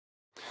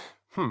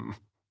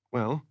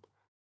 Well,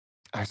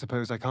 I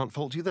suppose I can't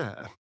fault you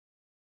there.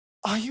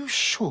 Are you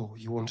sure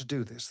you want to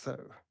do this,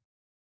 though?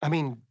 I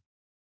mean,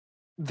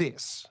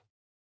 this.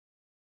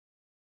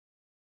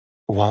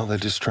 While they're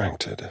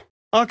distracted.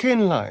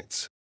 Arcane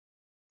lights.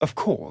 Of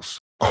course.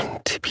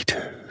 On tippy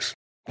toes.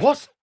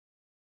 What?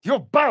 You're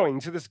bowing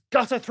to this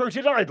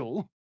gutter-throated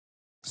idol?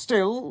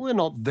 Still, we're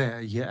not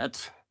there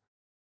yet.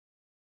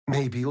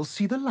 Maybe you'll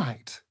see the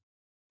light.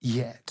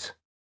 Yet.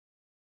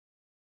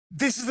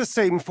 This is the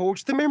same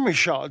forge the memory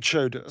shard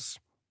showed us.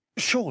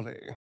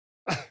 Surely.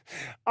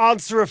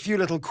 Answer a few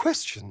little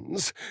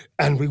questions,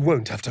 and we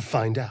won't have to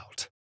find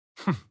out.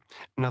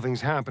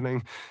 Nothing's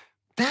happening.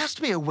 There has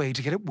to be a way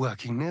to get it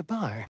working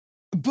nearby.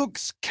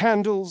 Books,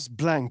 candles,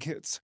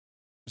 blankets.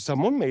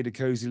 Someone made a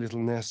cozy little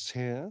nest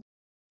here.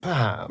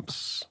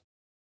 Perhaps.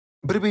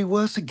 But it'd be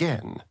worse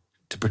again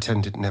to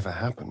pretend it never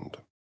happened.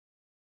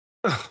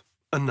 Ugh,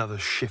 another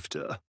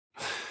shifter.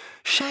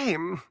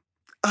 Shame.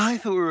 I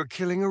thought we were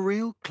killing a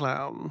real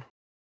clown.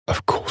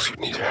 Of course you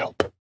need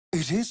help.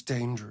 It is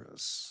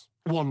dangerous,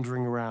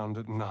 wandering around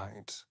at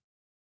night.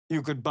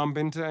 You could bump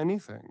into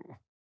anything.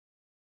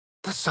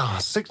 The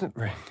Tsar's signet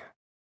ring.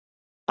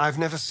 I've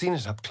never seen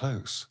it up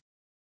close.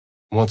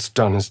 What's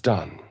done is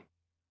done.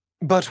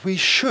 But we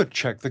should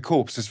check the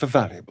corpses for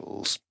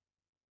valuables.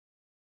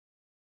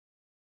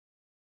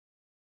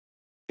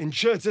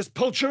 Incertus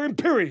Pulcher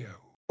Imperio.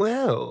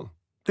 Well,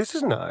 this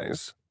is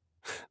nice.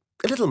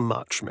 A little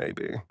much,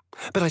 maybe.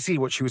 But I see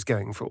what she was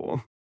going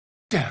for.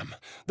 Damn,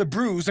 the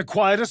bruise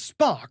acquired a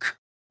spark.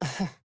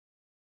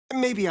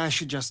 Maybe I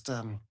should just,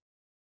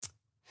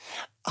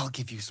 I'll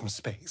give you some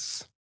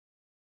space.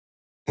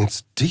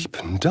 It's deep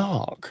and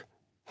dark.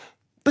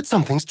 But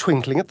something's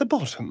twinkling at the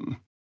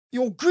bottom.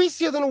 You're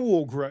greasier than a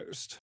warg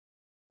roast.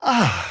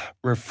 Ah,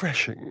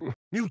 refreshing.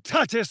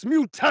 Mutatis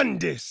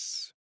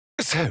mutandis.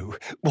 So,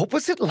 what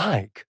was it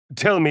like?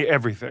 Tell me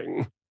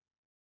everything.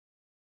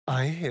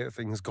 I hear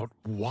things got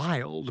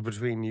wild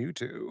between you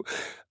two.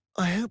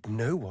 I hope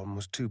no one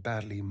was too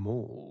badly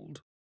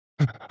mauled.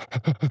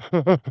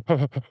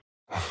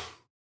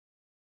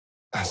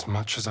 As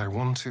much as I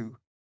want to,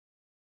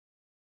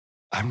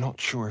 I'm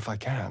not sure if I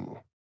can.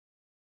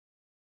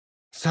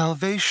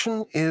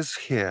 Salvation is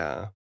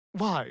here.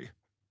 Why?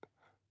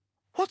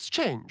 What's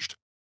changed?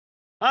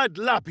 Ad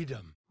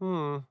lapidem.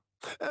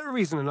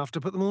 Reason enough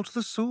to put them all to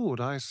the sword,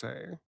 I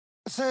say.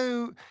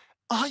 So,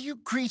 are you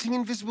greeting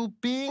invisible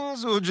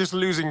beings or just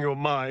losing your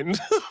mind?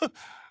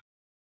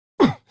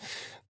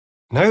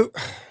 No,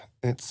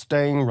 it's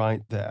staying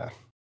right there.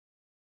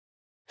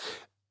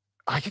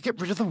 I could get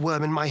rid of the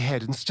worm in my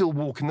head and still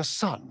walk in the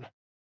sun.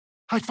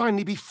 I'd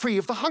finally be free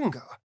of the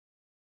hunger.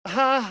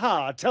 Ha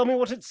ha, tell me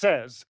what it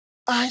says.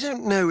 I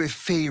don't know if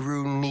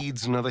Faerun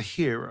needs another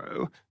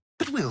hero,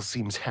 but Will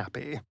seems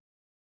happy.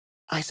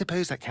 I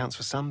suppose that counts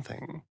for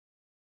something.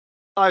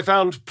 I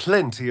found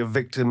plenty of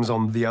victims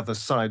on the other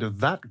side of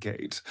that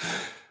gate.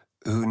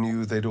 Who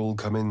knew they'd all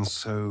come in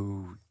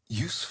so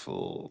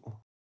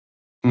useful?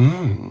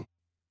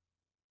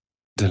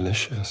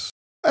 Delicious.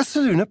 A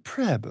Seluna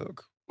prayer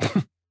book.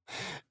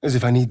 As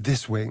if I need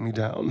this weighing me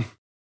down.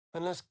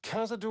 Unless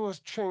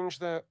cazadors change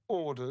their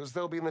orders,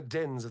 they'll be in the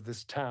dens of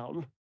this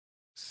town,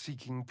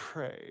 seeking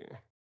prey.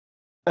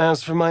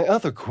 As for my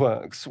other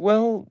quirks,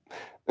 well,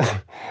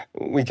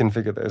 we can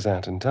figure those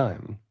out in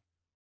time.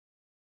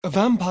 A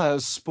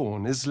vampire's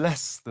spawn is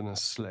less than a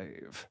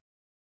slave.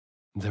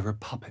 They're a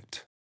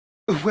puppet.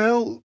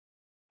 Well,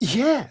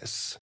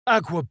 yes.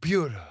 Aqua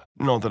pura.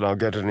 Not that I'll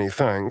get any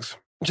thanks.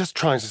 Just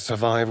try to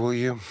survive, will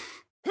you?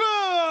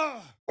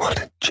 What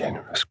a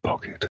generous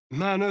pocket.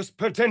 Manus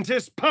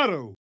potentis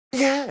paro.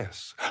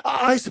 Yes.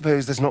 I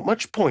suppose there's not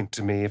much point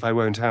to me if I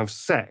won't have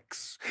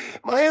sex.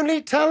 My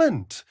only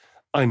talent.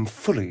 I'm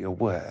fully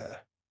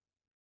aware.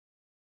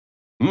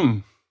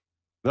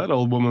 That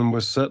old woman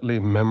was certainly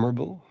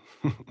memorable.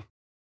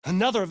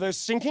 Another of those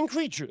stinking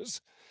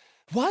creatures.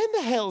 Why in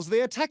the hell's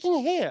they attacking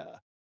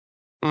here?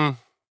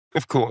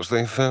 Of course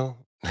they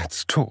fell.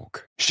 Let's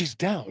talk. She's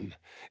down.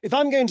 If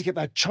I'm going to get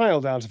that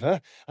child out of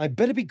her, I'd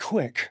better be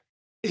quick.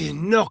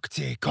 In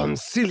nocte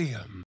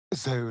concilium.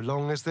 So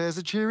long as there's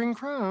a cheering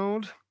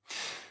crowd.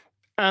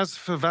 As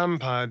for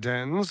vampire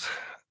dens,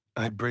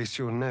 I'd brace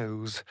your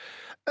nose.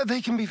 They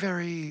can be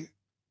very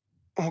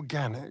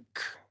organic.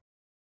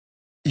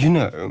 You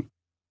know,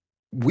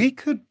 we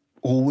could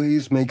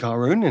always make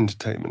our own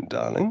entertainment,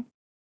 darling.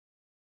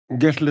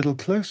 Get a little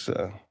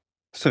closer,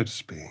 so to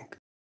speak.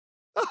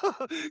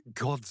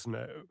 Gods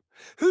no.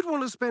 Who'd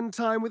want to spend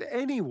time with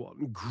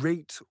anyone,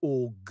 great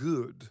or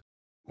good?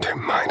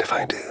 Don't mind if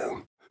I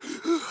do.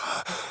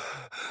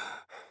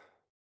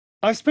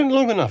 I've spent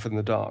long enough in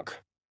the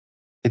dark.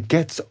 It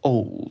gets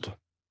old.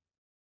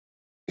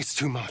 It's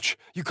too much.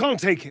 You can't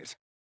take it.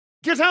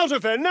 Get out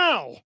of there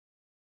now!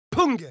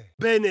 Punge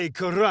bene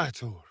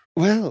curator.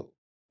 Well,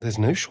 there's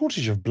no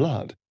shortage of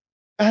blood.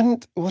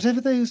 And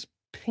whatever those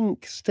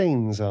pink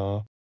stains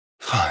are.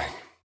 Fine.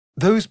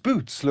 Those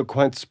boots look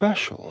quite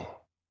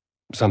special.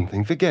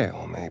 Something for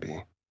Gale,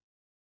 maybe.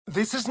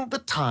 This isn't the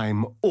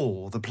time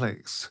or the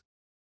place.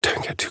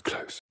 Don't get too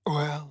close.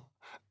 Well,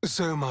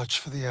 so much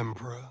for the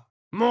Emperor.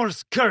 More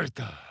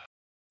skirta.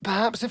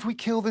 Perhaps if we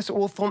kill this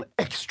Orthon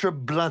extra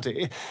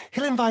bloody,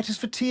 he'll invite us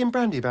for tea and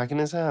brandy back in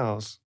his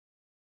house.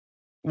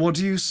 What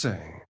do you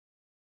say?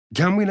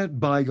 Can we let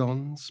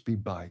bygones be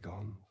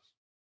bygones?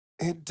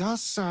 It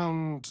does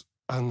sound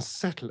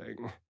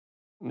unsettling.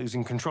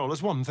 Losing control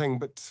is one thing,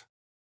 but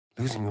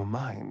losing your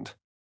mind,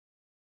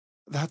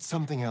 that's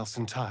something else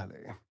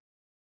entirely.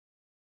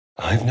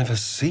 I've never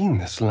seen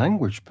this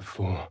language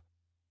before.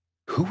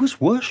 Who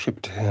was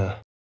worshipped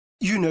here?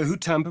 You know who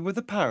tampered with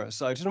the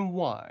parasite and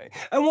why,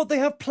 and what they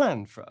have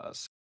planned for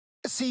us.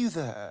 See you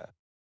there,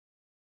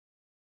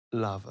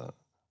 lover.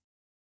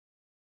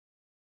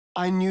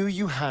 I knew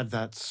you had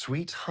that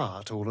sweet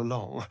heart all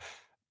along.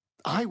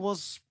 I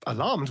was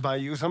alarmed by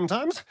you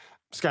sometimes,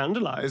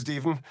 scandalized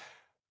even.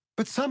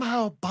 But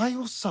somehow, by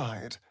your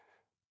side,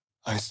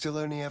 I still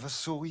only ever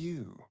saw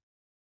you.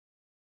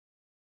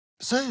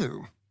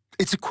 So,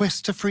 it's a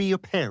quest to free your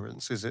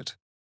parents, is it?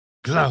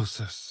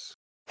 Glausus.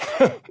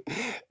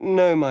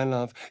 No, my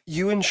love.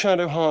 You and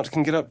Shadowheart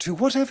can get up to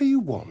whatever you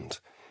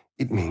want.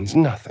 It means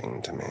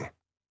nothing to me.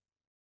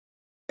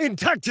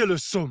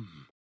 Intactulus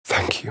sum.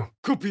 Thank you.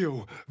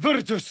 Cupio,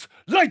 Virtus,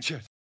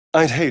 Licet.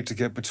 I'd hate to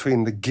get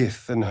between the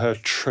Gith and her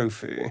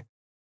trophy.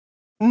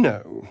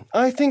 No,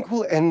 I think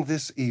we'll end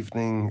this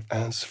evening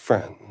as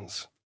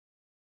friends.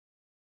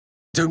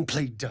 Don't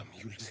play dumb,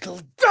 you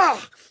little...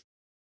 Ah!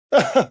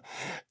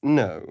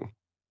 No.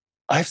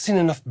 I've seen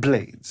enough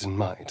blades in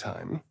my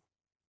time.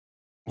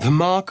 The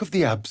mark of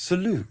the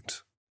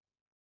Absolute.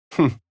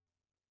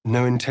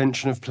 No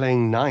intention of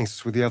playing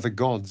nice with the other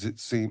gods, it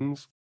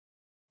seems.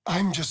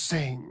 I'm just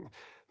saying,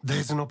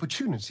 there's an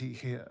opportunity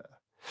here.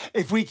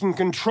 If we can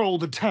control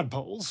the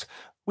tadpoles,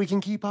 we can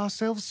keep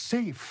ourselves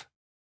safe.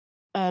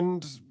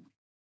 And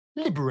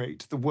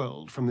liberate the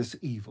world from this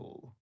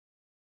evil.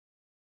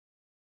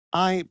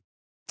 I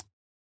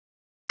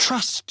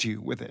trust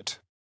you with it.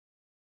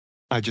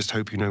 I just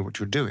hope you know what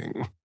you're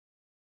doing.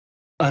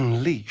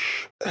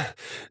 Unleash.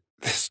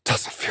 This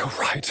doesn't feel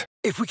right.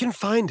 If we can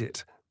find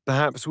it,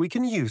 perhaps we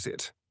can use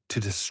it to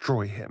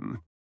destroy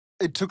him.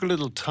 It took a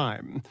little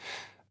time,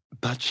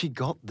 but she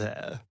got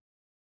there.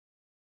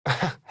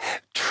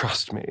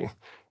 Trust me,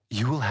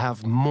 you will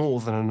have more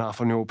than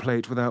enough on your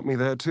plate without me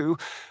there too.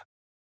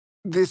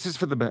 This is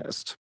for the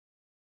best.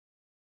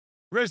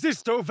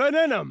 Resisto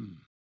venenum!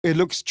 It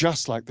looks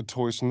just like the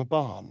toys from the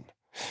barn.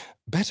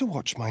 Better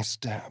watch my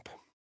step.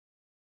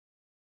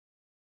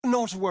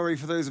 Not a worry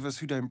for those of us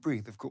who don't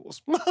breathe, of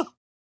course.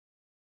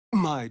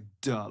 My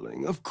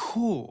darling, of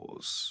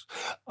course.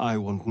 I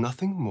want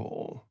nothing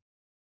more.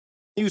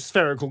 You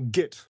spherical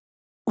git.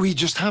 We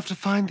just have to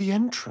find the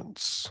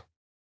entrance.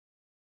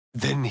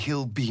 Then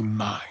he'll be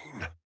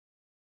mine.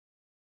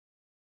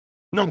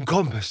 Non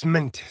compos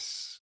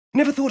mentis.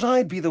 Never thought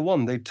I'd be the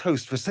one they'd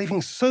toast for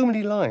saving so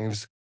many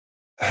lives.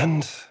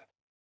 And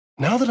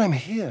now that I'm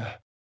here...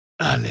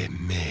 Ale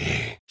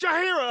me.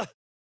 Jaheira!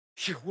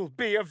 You will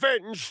be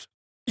avenged!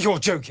 You're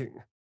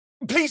joking.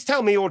 Please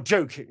tell me you're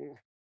joking.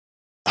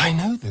 I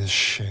know this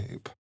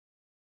shape.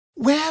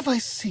 Where have I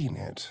seen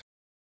it?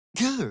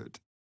 Good.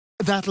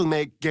 That'll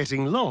make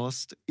getting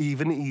lost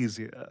even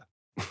easier.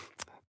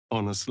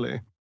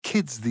 Honestly,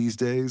 kids these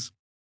days.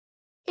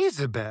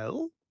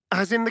 Isabel?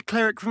 As in the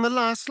cleric from the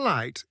Last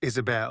Light,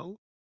 Isabel?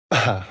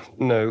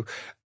 No.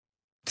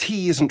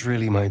 Tea isn't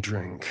really my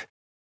drink.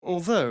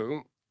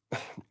 Although,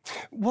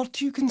 what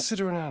do you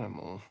consider an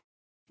animal?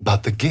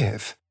 But the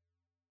Gith?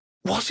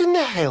 What in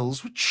the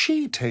hells would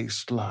she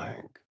taste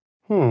like?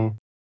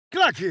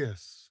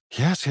 Glacius!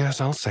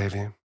 Yes, I'll save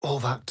you. All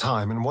that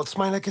time, and what's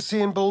my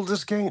legacy in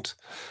Baldur's Gate?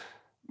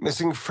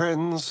 Missing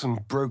friends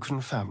and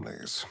broken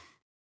families.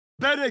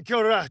 Bene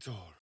curator!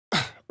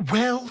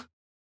 Well,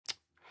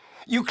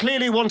 you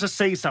clearly want to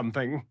say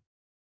something.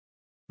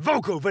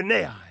 Voco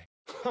venei!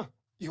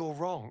 You're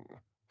wrong.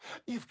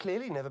 You've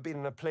clearly never been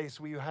in a place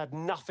where you had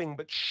nothing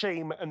but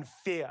shame and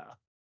fear.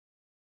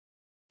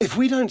 If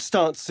we don't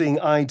start seeing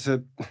eye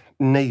to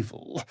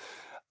navel,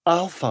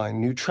 I'll find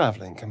new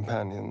traveling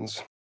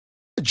companions.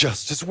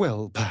 Just as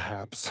well,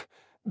 perhaps.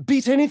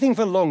 Beat anything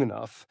for long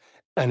enough,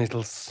 and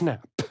it'll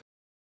snap.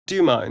 Do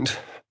you mind?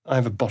 I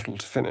have a bottle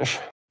to finish.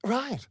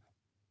 Right.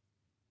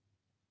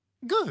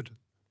 Good.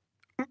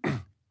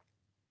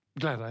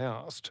 Glad I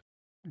asked.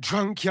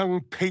 Drunk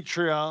young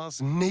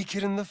patriarchs,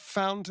 naked in the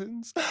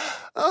fountains.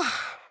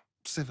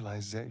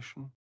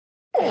 Civilization.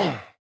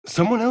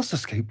 Someone else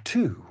escaped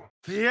too.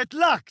 Fiat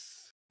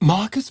Lux!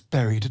 Marcus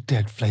buried a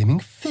dead flaming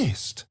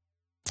fist.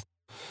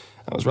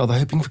 I was rather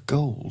hoping for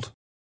gold.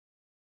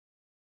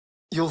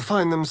 You'll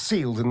find them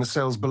sealed in the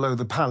cells below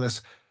the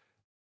palace,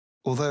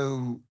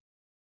 although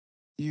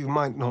you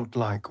might not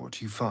like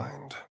what you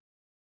find.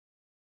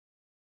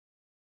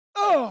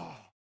 Oh!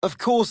 Of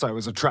course I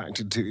was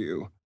attracted to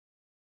you.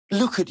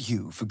 Look at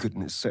you, for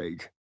goodness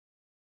sake.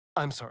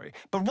 I'm sorry,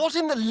 but what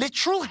in the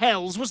literal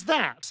hells was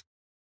that?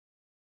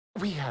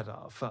 We had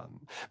our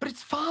fun, but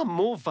it's far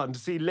more fun to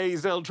see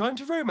Lae'zel trying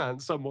to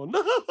romance someone.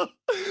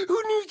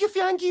 Who knew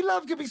Githyanki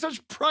love could be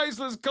such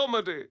priceless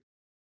comedy?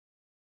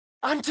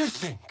 And to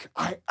think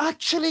I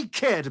actually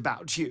cared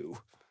about you.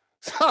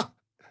 Ha!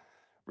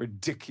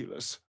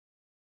 Ridiculous.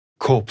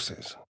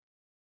 Corpses.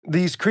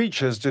 These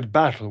creatures did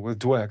battle with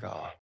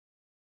Dwergar.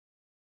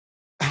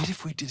 And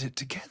if we did it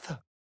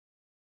together?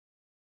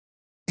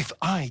 If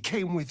I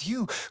came with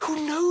you,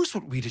 who knows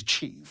what we'd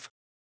achieve?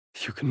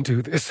 You can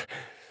do this.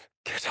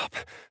 Get up.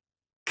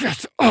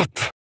 Get up!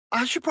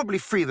 I should probably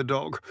free the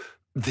dog.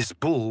 This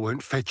bull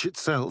won't fetch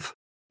itself.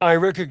 I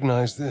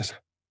recognize this.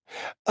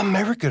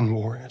 American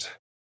wore it.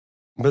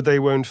 But they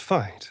won't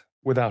fight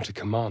without a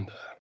commander.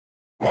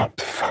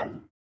 What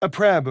fun. A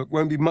prayer book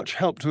won't be much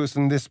help to us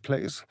in this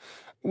place.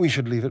 We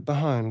should leave it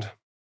behind.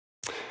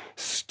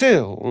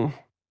 Still,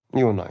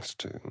 you're nice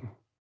too.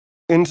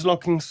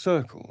 Interlocking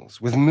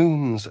circles with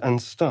moons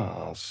and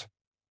stars.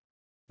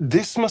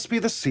 This must be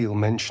the seal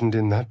mentioned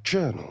in that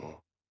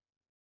journal.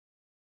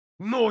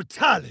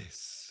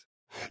 Mortalis!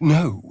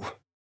 No.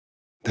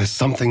 There's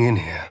something in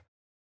here.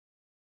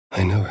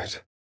 I know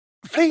it.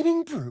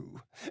 Flaming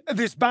Brew,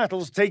 this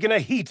battle's taken a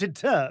heated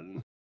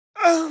turn.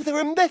 Oh, there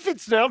are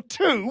methods now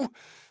too?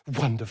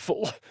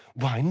 Wonderful.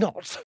 Why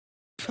not?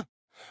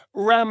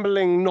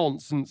 Rambling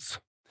nonsense.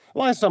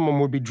 Why someone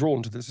would be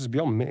drawn to this is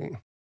beyond me.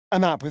 A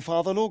map with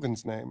Father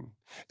Lorgan's name.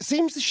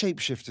 Seems the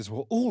shapeshifters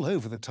were all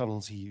over the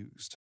tunnels he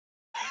used.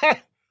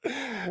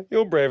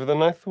 You're braver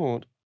than I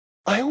thought.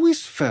 I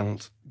always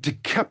felt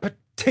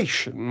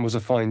decapitation was a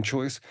fine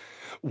choice.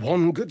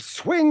 One good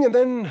swing and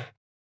then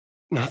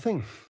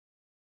nothing.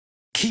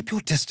 Keep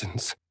your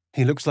distance.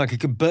 He looks like he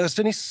could burst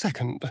any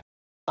second.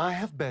 I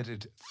have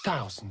bedded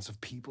thousands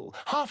of people.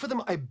 Half of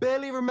them I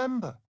barely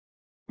remember.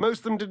 Most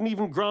of them didn't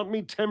even grant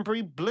me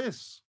temporary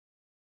bliss.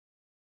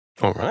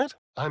 All right.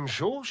 I'm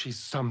sure she's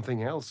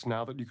something else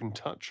now that you can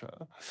touch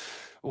her.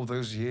 All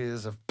those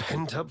years of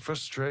pent-up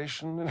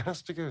frustration, it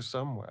has to go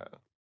somewhere.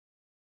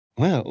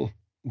 Well,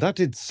 that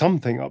did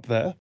something up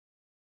there.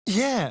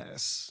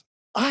 Yes.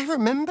 I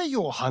remember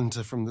your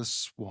hunter from the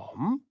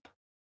swamp.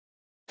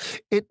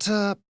 It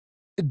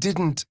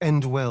didn't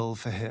end well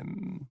for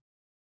him.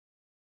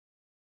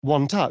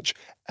 One touch,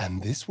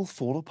 and this will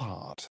fall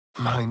apart.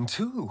 Mine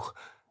too.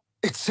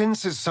 It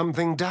senses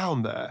something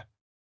down there.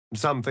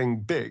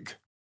 Something big.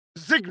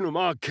 Signum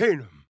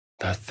Arcanum.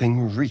 That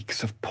thing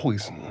reeks of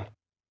poison.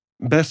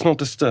 Best not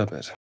disturb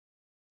it.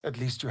 At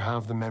least you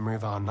have the memory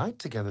of our night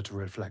together to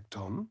reflect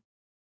on.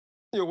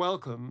 You're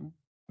welcome,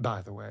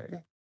 by the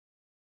way.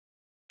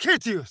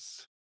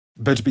 Kitius!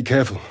 Better be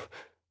careful.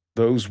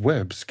 Those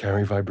webs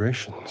carry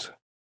vibrations.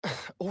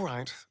 All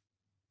right.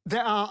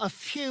 There are a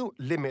few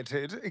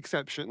limited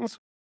exceptions.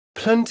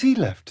 Plenty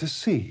left to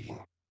see.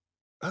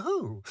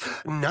 Oh,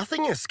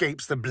 nothing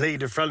escapes the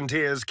Blade of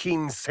Frontier's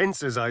keen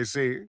senses, I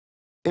see.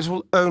 It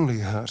will only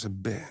hurt a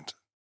bit.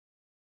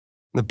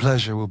 The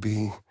pleasure will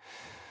be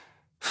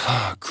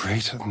far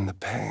greater than the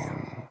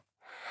pain.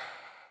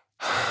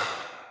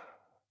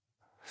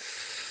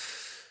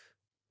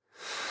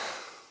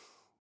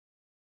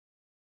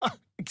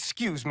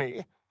 Excuse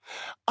me.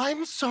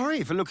 I'm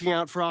sorry for looking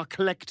out for our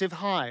collective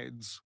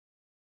hides.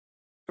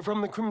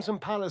 From the Crimson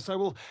Palace I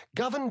will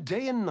govern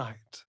day and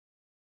night.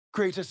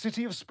 Create a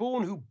city of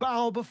spawn who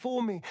bow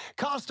before me,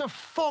 cast a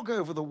fog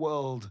over the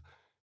world.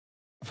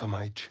 For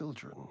my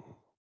children.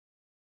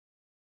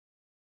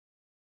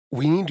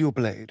 We need your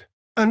blade.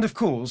 And of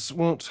course,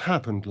 what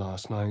happened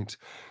last night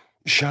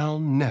shall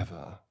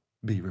never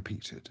be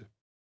repeated.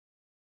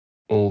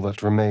 All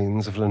that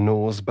remains of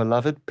Lenore's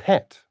beloved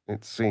pet,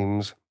 it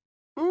seems.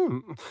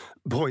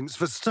 Points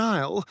for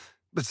style,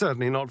 but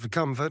certainly not for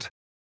comfort.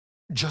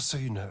 Just so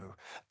you know,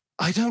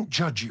 I don't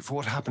judge you for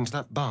what happened to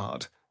that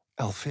bard,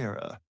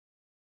 Alfira.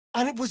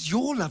 And it was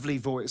your lovely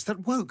voice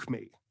that woke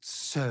me.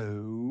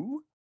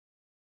 So?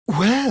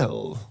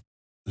 Well,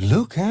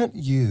 look at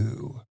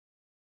you.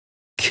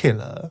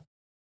 Killer.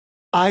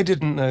 I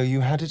didn't know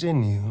you had it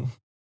in you.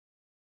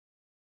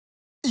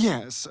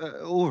 Yes,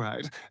 all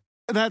right.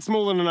 That's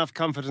more than enough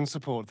comfort and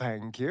support,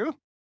 thank you.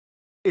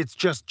 It's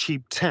just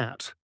cheap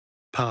tat,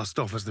 passed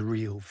off as the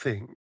real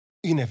thing.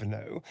 You never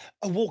know.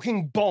 A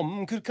walking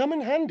bomb could come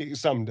in handy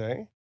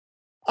someday.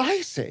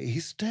 I say he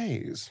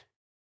stays.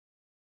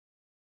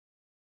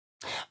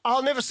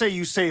 I'll never say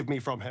you saved me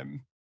from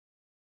him.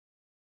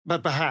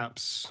 But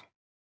perhaps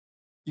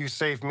you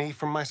saved me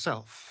from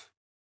myself.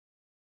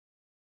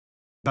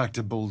 Back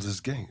to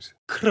Baldur's Gate.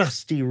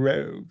 Crusty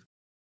rogue.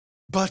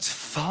 But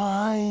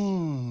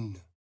fine.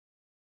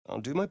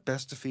 I'll do my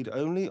best to feed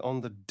only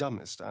on the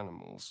dumbest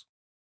animals.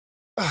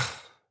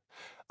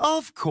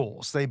 Of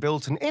course, they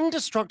built an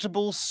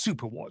indestructible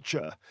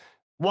superwatcher.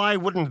 Why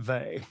wouldn't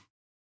they?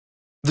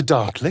 The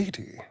Dark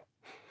Lady.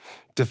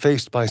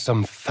 Defaced by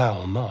some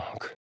foul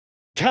mark.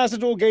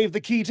 Cazador gave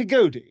the key to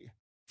Godi.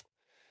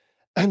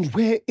 And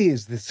where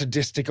is this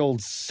sadistic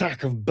old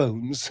sack of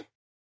bones?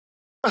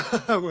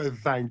 Well,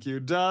 thank you,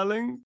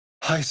 darling.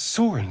 I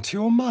saw into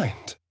your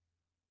mind.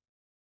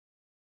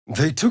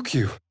 They took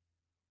you.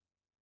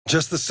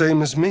 Just the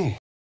same as me.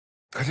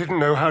 I didn't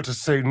know how to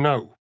say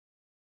no.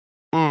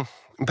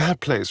 Bad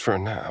place for a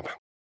nap.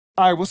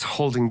 I was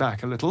holding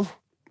back a little,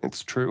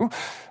 it's true.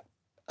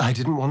 I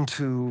didn't want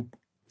to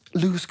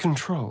lose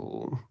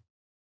control.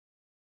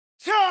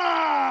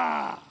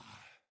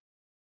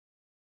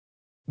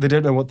 They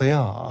don't know what they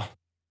are.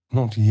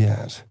 Not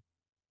yet.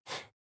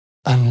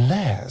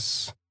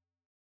 Unless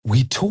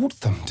we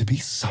taught them to be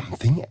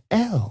something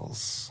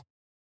else.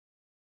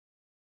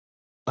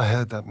 I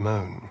heard that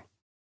moan.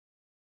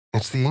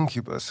 It's the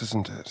incubus,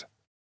 isn't it?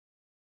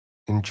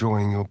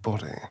 Enjoying your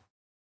body.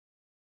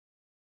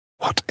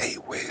 What a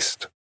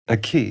waste. A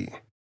key.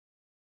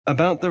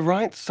 About the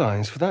right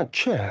size for that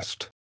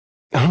chest.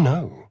 Oh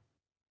no.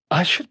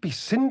 I should be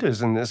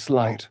cinders in this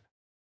light.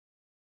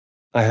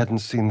 I hadn't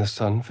seen the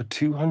sun for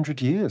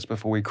 200 years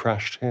before we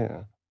crashed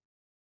here.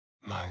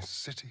 My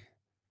city.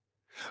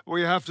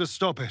 We have to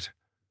stop it.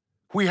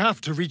 We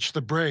have to reach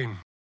the brain.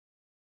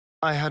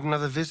 I had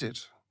another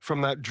visit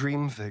from that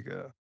dream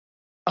figure.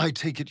 I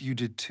take it you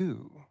did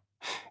too.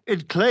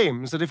 It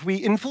claims that if we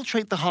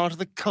infiltrate the heart of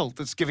the cult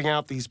that's giving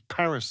out these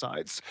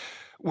parasites,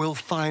 we'll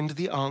find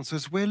the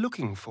answers we're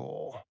looking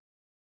for.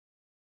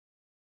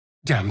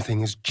 Damn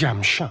thing is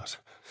jammed shut.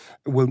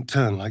 It won't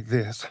turn like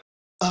this.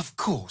 Of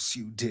course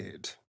you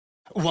did.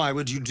 Why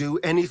would you do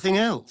anything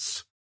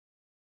else?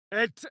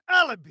 Et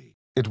alibi.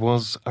 It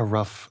was a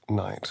rough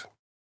night.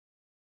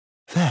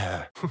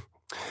 There.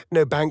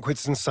 No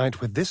banquets in sight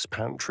with this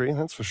pantry,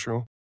 that's for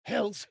sure.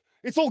 Hells,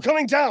 it's all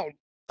coming down!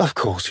 Of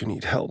course you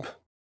need help.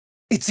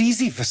 It's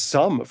easy for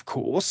some, of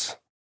course.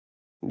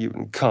 You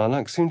and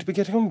Karlak seem to be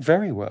getting on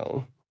very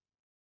well.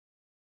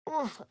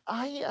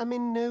 I am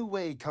in no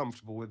way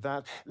comfortable with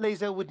that.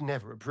 Lae'zel would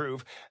never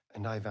approve,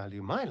 and I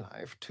value my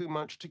life too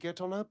much to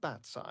get on her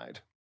bad side.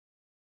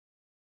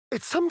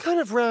 It's some kind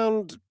of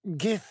round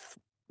gith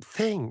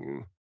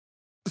thing.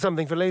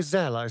 Something for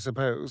Lae'zel, I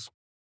suppose.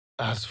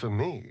 As for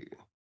me,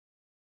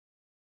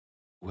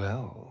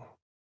 well,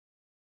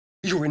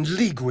 you're in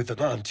league with them,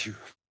 aren't you?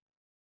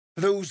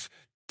 Those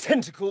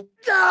tentacle...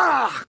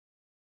 Ah!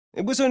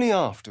 It was only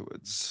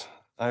afterwards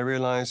I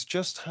realized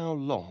just how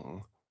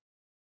long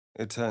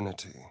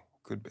eternity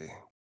could be.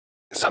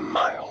 It's a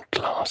mild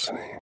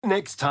larceny.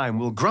 Next time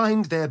we'll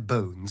grind their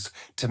bones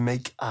to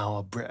make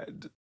our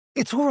bread.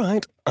 It's all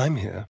right, I'm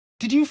here.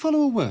 Did you follow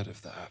a word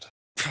of that?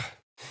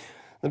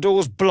 The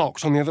door's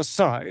blocked on the other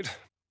side.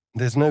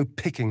 There's no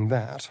picking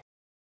that.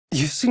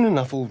 You've seen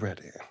enough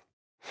already.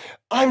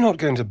 I'm not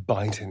going to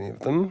bite any of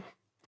them.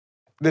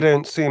 They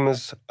don't seem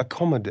as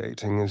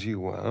accommodating as you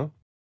were.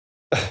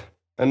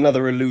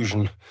 Another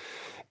illusion.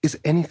 Is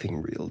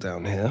anything real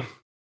down here?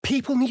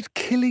 People need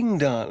killing,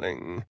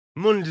 darling.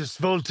 Mundus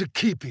volte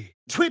cipi.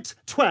 Twit,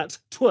 twat,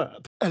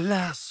 twerp.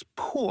 Alas,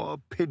 poor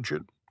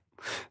pigeon.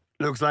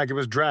 Looks like it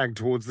was dragged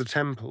towards the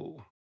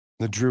temple.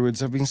 The druids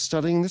have been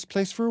studying this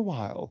place for a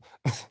while.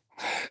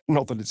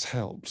 Not that it's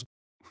helped.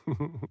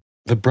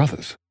 The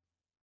brothers.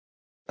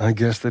 I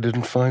guess they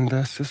didn't find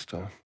their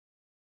sister.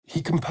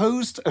 He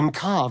composed and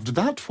carved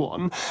that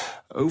one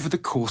over the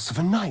course of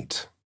a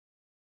night.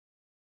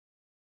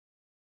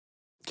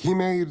 He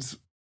made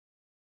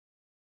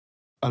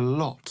a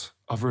lot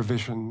of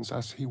revisions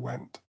as he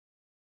went.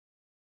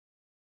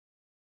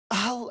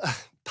 I'll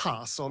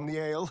pass on the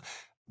ale,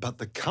 but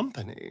the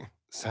company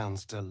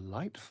sounds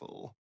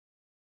delightful.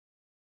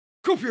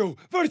 Cupio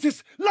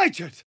vertis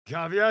licet!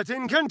 Caveat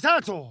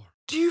incantator!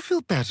 Do you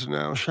feel better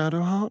now,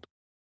 Shadowheart?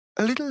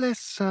 A little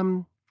less,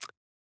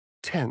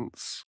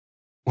 tense?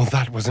 Well,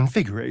 that was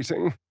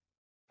invigorating.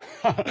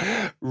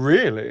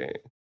 Really?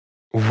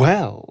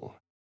 Well,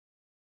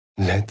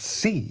 let's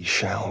see,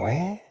 shall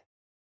we?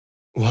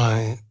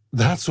 Why,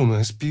 that's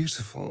almost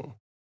beautiful.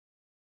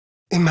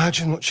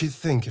 Imagine what she'd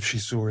think if she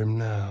saw him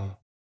now.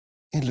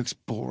 It looks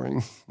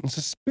boring and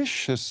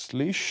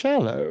suspiciously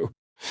shallow.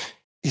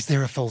 Is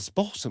there a false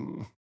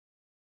bottom?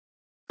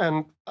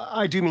 And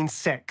I do mean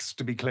sex,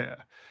 to be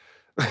clear.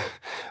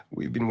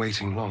 We've been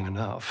waiting long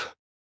enough.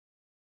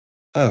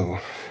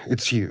 Oh,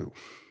 it's you.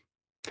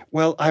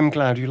 Well, I'm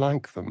glad you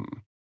like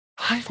them.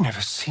 I've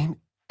never seen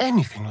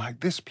anything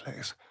like this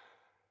place.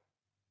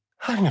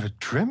 I've never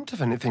dreamt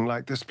of anything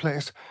like this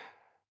place.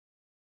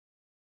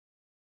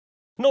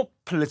 Not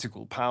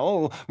political power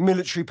or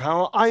military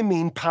power, I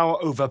mean power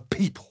over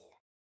people.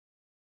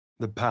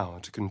 The power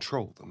to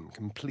control them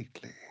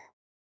completely.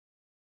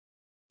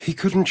 He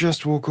couldn't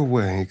just walk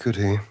away, could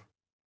he?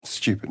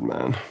 Stupid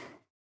man.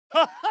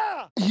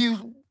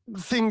 You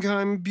think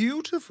I'm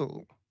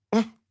beautiful?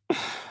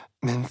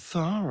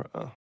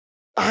 Minthara.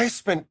 I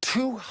spent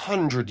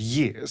 200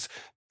 years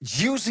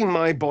using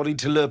my body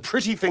to lure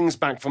pretty things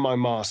back from my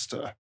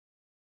master.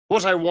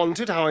 What I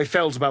wanted, how I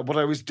felt about what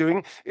I was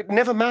doing, it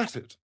never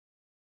mattered.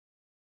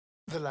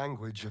 The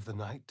language of the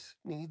night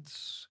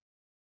needs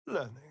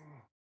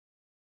learning.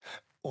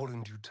 All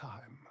in due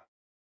time.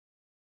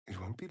 It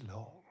won't be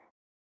long.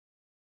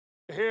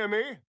 Hear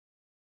me?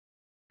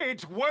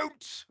 It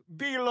won't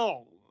be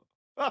long.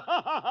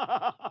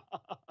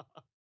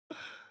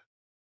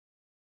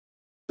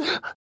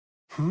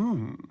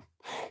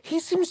 He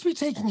seems to be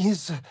taking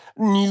his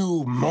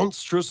new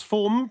monstrous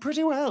form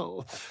pretty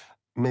well.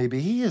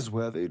 Maybe he is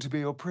worthy to be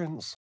your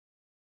prince.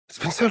 It's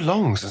been so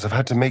long since I've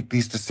had to make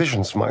these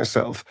decisions for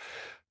myself.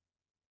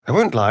 I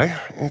won't lie,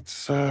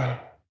 it's a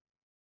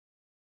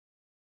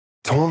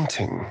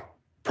daunting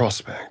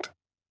prospect.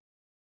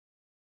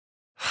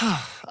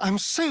 I'm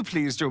so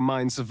pleased your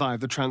mind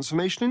survived the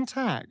transformation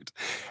intact.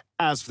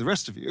 As for the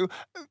rest of you,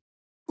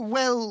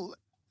 well,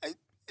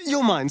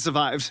 your mind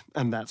survived,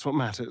 and that's what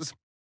matters.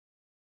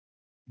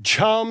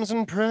 Charms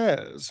and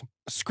prayers,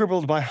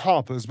 scribbled by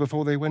harpers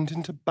before they went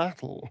into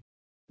battle.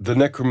 The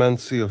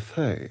necromancy of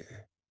Fae.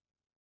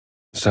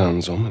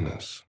 Sounds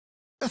ominous.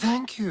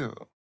 Thank you.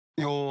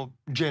 Your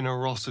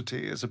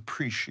generosity is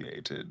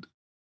appreciated.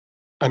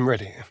 I'm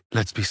ready.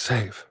 Let's be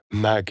safe.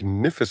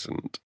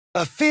 Magnificent.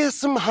 A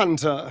fearsome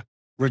hunter,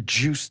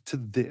 reduced to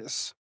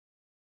this.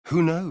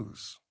 Who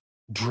knows?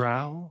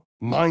 Drow?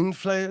 Mind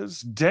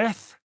flayers?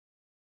 Death?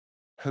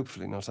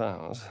 Hopefully not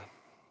ours.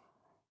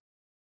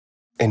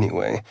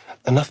 Anyway,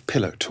 enough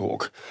pillow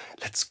talk.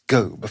 Let's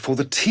go before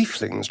the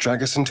tieflings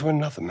drag us into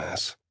another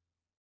mess.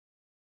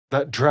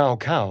 That drow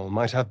cowl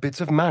might have bits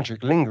of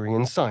magic lingering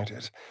inside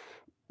it.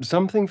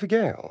 Something for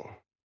Gale.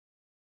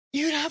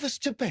 You'd have us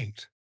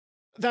debate.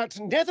 That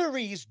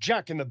Netherese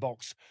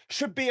jack-in-the-box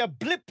should be a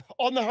blip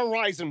on the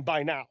horizon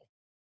by now.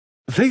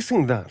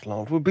 Facing that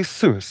lot would be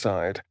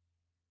suicide.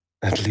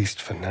 At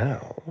least for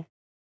now.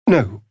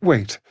 No,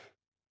 wait.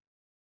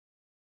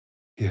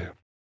 You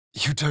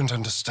don't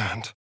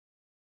understand.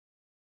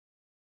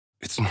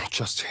 It's not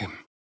just him.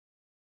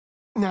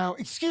 Now,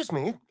 excuse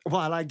me,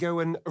 while I go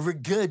and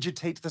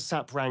regurgitate the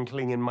sap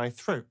rankling in my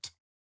throat.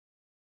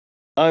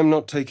 I'm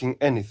not taking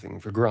anything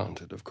for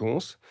granted, of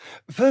course.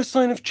 First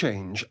sign of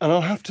change, and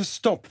I'll have to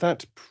stop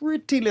that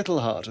pretty little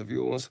heart of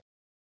yours.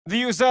 The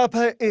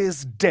usurper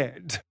is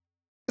dead.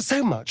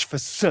 So much for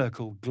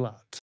circle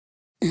glut,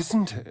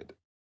 isn't it?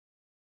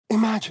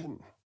 Imagine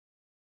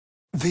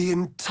the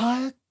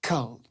entire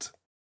cult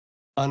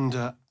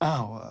under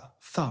our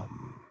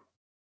thumb.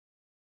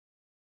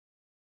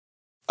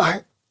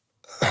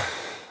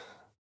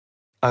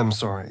 I'm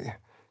sorry.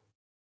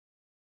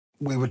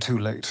 We were too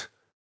late.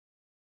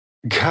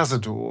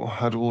 Cazador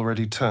had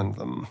already turned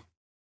them.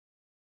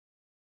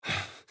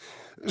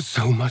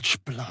 So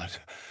much blood.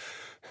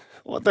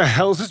 What the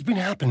hell's has been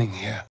happening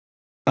here?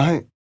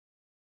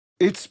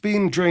 It's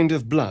been drained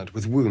of blood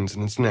with wounds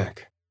in its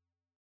neck.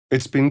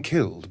 It's been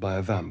killed by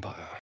a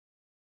vampire.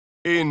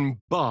 In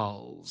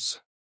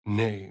Baal's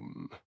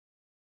name.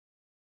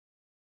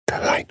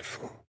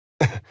 Delightful.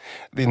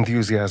 The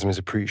enthusiasm is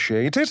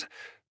appreciated,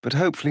 but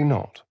hopefully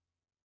not.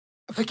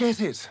 Forget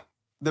it.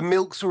 The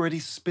milk's already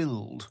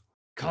spilled.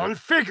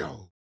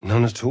 Configo!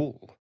 None at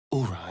all.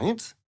 All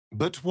right,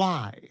 but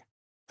why?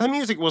 The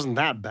music wasn't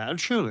that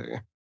bad,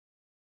 surely.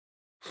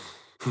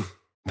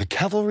 The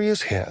cavalry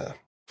is here.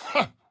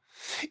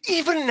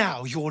 Even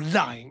now you're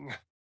lying.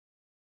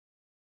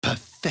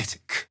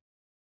 Pathetic.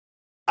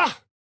 I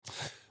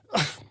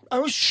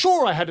was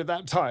sure I had it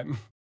that time.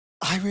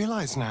 I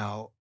realize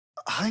now,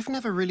 I've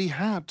never really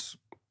had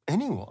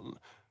anyone.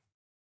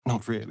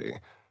 Not really.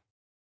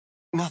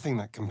 Nothing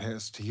that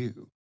compares to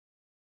you.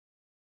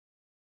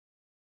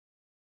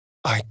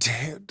 I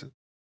did.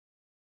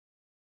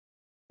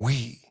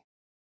 We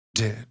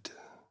did.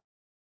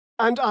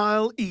 And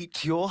I'll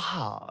eat your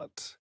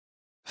heart,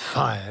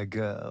 Fire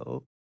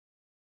Girl.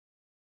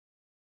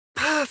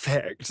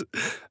 Perfect.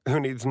 Who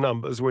needs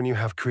numbers when you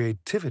have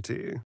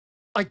creativity?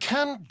 I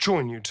can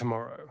join you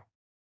tomorrow.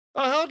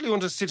 I hardly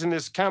want to sit in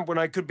this camp when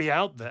I could be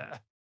out there,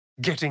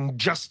 getting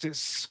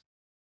justice.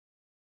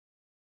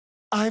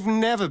 I've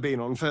never been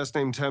on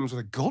first-name terms with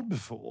a god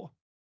before.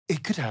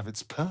 It could have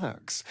its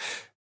perks.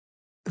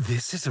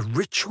 This is a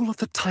ritual of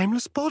the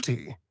timeless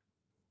body.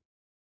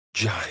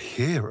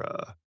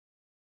 Jahira.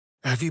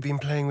 Have you been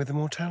playing with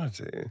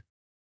immortality?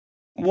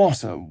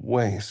 What a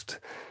waste.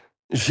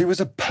 She was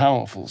a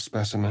powerful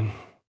specimen.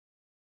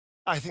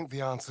 I think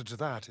the answer to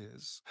that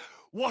is,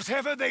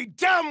 whatever they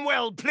damn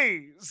well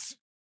please!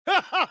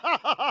 But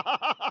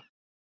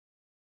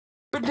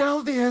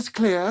now the air's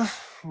clear,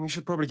 we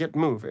should probably get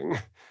moving.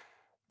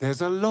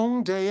 There's a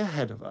long day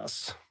ahead of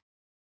us.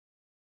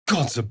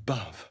 Gods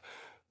above.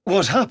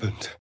 What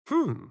happened?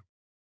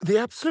 The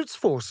Absolute's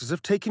forces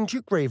have taken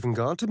Duke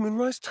Ravengard to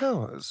Moonrise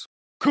Towers.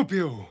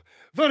 Cupio,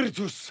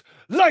 Veritus,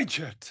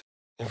 Lichet!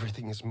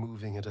 Everything is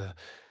moving at a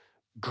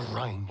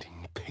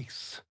grinding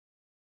pace.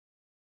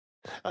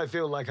 I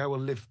feel like I will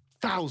live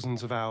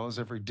thousands of hours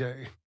every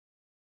day.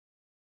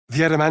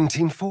 The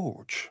Adamantine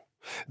Forge.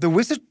 The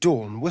Wizard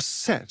Dawn was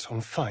set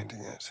on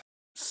finding it.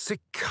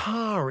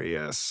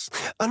 Sicarius.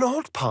 An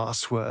odd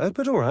password,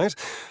 but all right.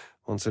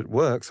 Once it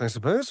works, I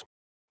suppose.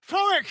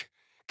 Floric!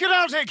 Get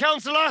out here,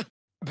 Counselor!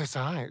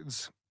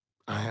 Besides,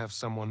 I have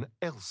someone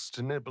else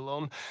to nibble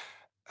on,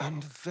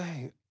 and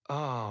they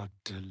are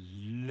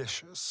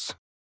delicious.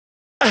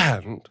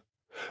 And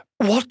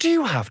what do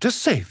you have to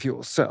say for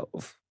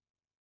yourself?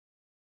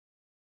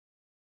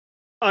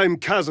 I'm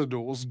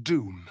Cazador's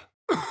doom.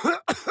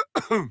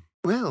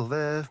 Well,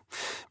 there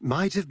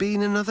might have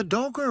been another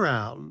dog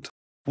around.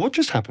 What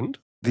just happened?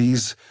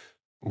 These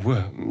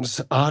worms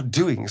are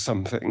doing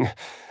something.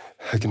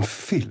 I can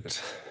feel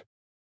it.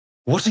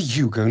 What are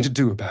you going to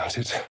do about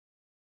it?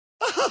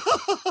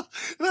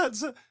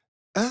 That's a...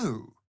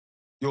 Oh,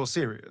 you're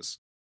serious?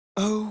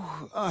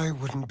 Oh, I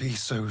wouldn't be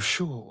so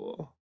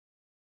sure.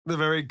 The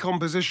very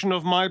composition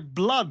of my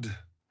blood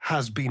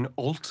has been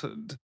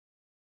altered.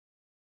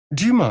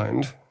 Do you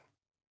mind?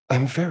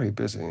 I'm very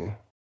busy.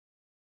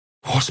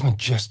 What a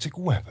majestic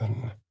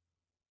weapon.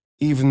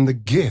 Even the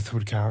Gith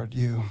would cower at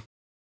you.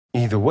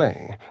 Either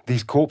way,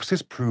 these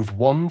corpses prove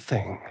one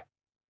thing.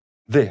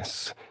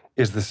 This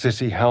is the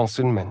city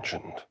Halcyon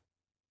mentioned.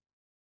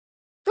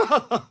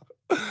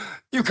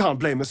 You can't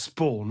blame a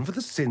spawn for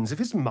the sins of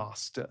his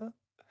master.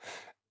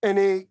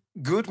 Any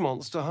good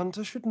monster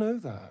hunter should know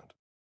that.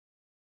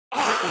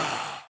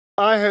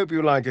 I hope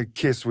you like a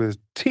kiss with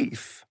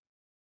teeth,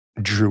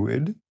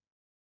 druid.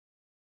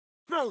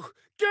 No,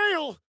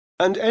 Gale!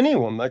 And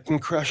anyone that can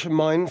crash a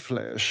mind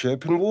flayer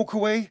ship and walk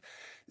away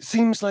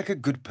seems like a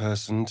good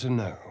person to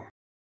know.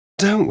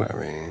 Don't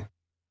worry.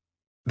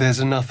 There's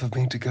enough of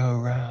me to go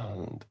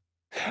around.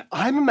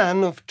 I'm a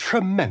man of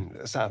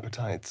tremendous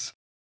appetites.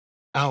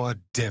 Our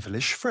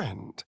devilish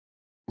friend,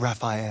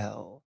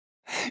 Raphael.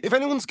 If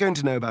anyone's going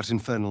to know about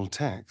infernal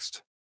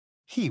text,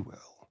 he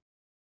will.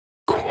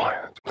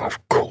 Quiet.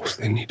 Of course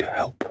they need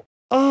help.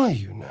 Are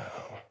you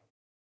now?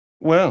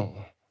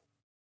 Well,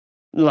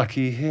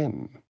 lucky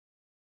him.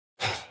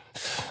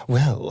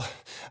 Well,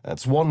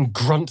 that's one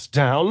grunt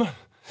down.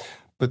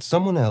 But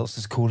someone else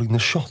is calling the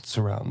shots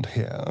around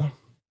here.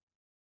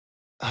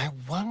 I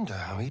wonder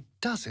how he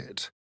does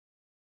it.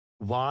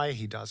 Why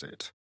he does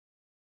it.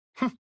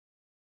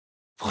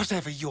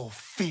 Whatever your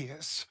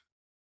fears.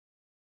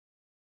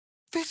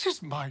 This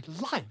is my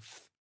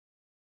life.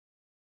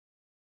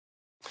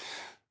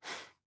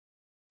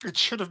 It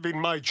should have been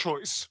my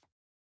choice.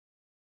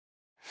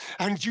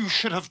 And you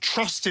should have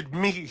trusted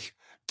me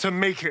to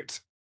make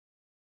it.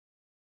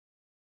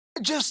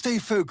 Just stay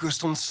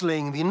focused on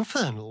slaying the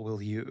infernal,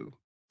 will you?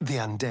 The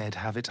undead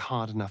have it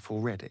hard enough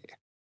already.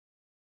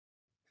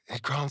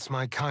 It grants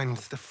my kind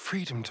the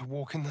freedom to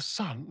walk in the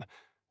sun,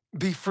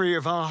 be free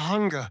of our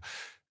hunger,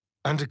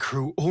 and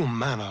accrue all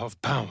manner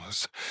of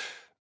powers.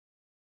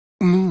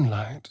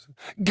 Moonlight,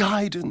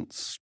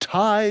 guidance,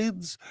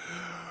 tides.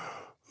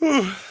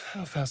 Oh,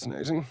 how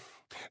fascinating.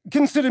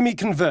 Consider me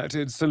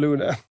converted,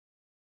 Saluna.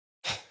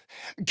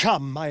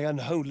 Come, my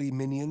unholy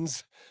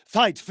minions.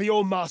 Fight for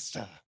your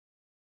master.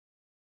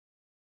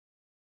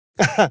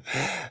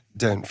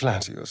 Don't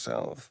flatter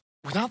yourself.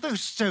 Without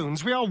those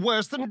stones, we are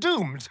worse than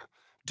doomed.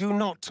 Do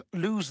not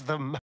lose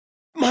them.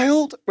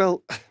 Well,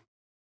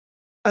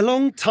 a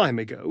long time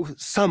ago,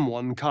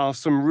 someone carved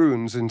some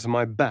runes into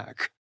my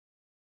back.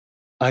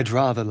 I'd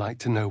rather like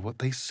to know what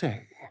they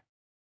say.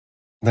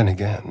 Then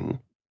again,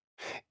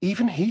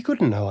 even he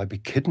couldn't know I'd be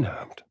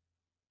kidnapped.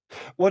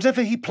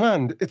 Whatever he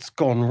planned, it's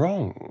gone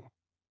wrong.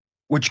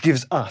 Which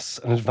gives us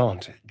an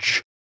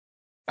advantage.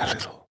 A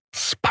little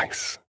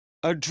spice.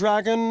 A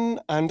dragon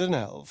and an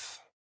elf.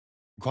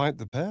 Quite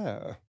the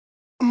pair.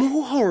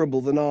 More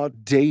horrible than our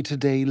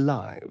day-to-day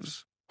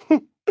lives.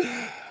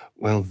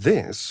 Well,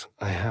 this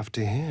I have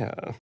to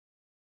hear.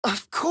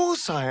 Of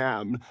course I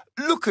am.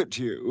 Look at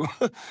you.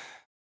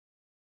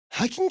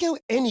 I can go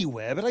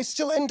anywhere, but I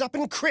still end up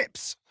in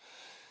crypts.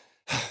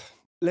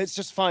 Let's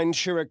just find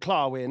Shira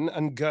Clarwin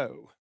and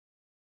go.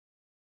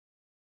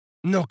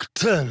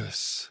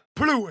 Nocturnus.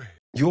 Plue.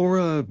 You're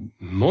a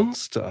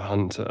monster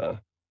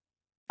hunter.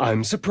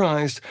 I'm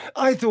surprised.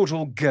 I thought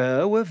all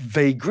Ger were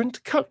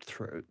vagrant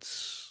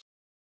cutthroats.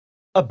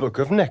 A book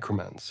of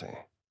necromancy.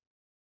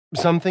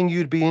 Something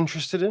you'd be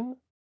interested in?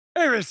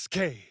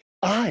 Eriske.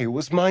 I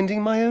was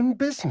minding my own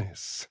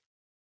business.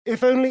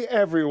 If only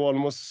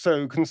everyone was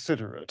so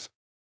considerate.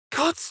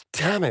 God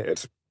damn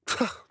it.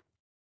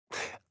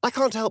 I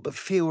can't help but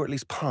feel we're at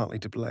least partly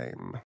to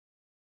blame.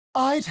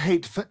 I'd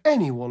hate for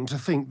anyone to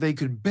think they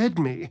could bed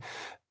me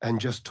and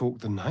just talk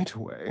the night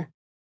away.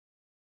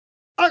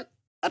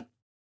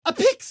 A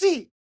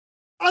pixie!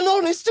 An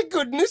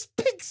honest-to-goodness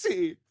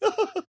pixie!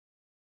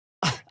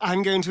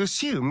 I'm going to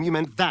assume you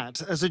meant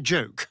that as a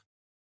joke.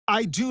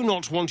 I do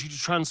not want you to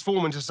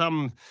transform into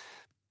some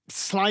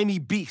slimy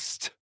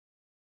beast.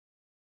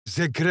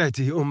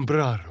 Secreti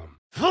umbrarum.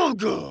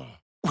 Vulgar!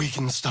 We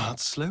can start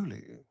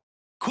slowly,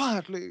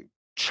 quietly,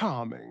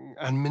 charming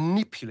and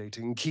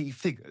manipulating key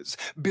figures,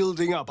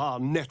 building up our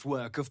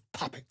network of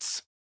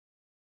puppets.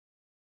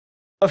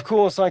 Of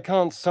course, I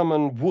can't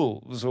summon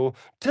wolves or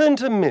turn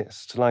to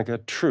mist like a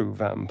true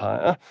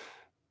vampire.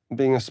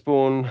 Being a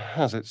spawn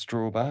has its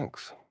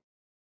drawbacks.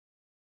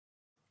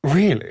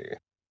 Really?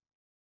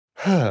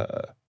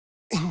 Her?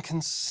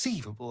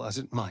 Inconceivable as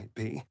it might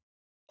be,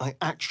 I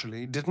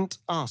actually didn't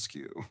ask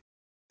you.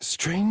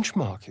 Strange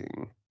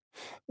marking.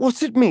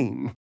 What's it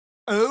mean?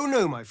 Oh,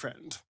 no, my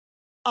friend.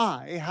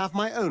 I have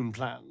my own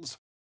plans.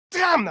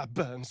 Damn, that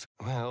burns!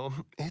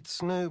 Well,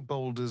 it's no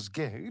Baldur's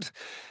Gate,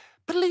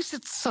 but at least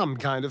it's some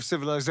kind of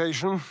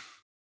civilization.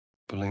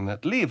 Pulling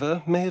that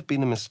lever may have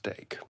been a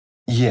mistake.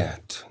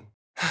 Yet.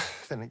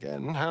 Then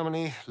again, how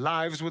many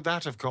lives would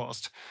that have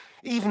cost?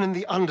 Even in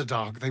the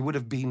Underdark, they would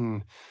have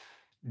been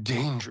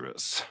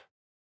dangerous.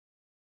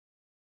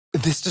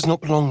 This does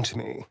not belong to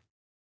me.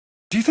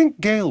 Do you think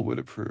Gale would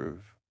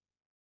approve?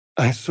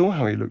 I saw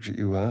how he looked at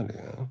you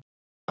earlier.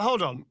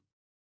 Hold on.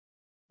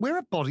 We're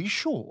a body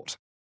short.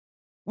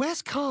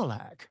 Where's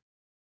Karlach?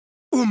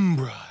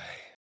 Umbrai.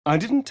 I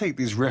didn't take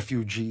these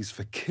refugees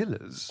for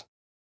killers.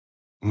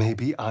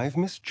 Maybe I've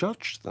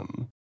misjudged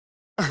them.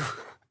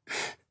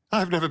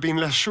 I've never been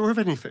less sure of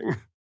anything.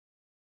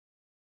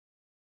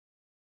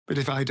 But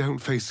if I don't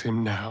face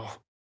him now,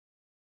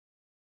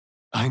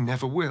 I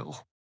never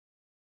will.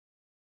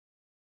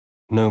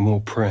 No more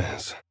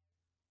prayers.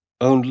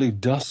 Only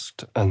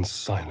dust and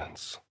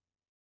silence.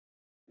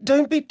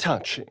 Don't be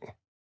touchy.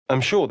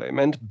 I'm sure they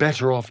meant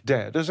better off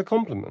dead as a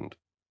compliment.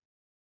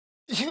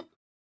 You...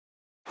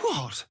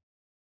 What?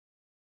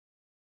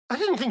 I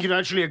didn't think you'd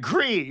actually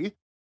agree.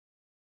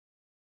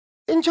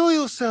 Enjoy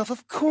yourself,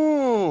 of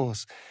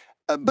course.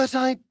 But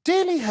I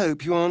dearly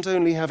hope you aren't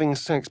only having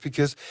sex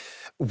because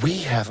we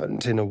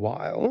haven't in a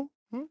while.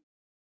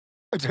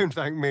 Don't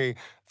thank me.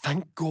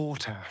 Thank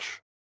Gortash.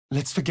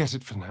 Let's forget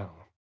it for now.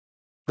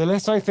 The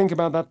less I think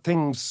about that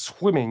thing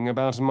swimming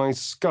about in my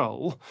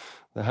skull,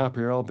 the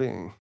happier I'll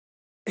be.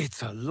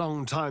 It's a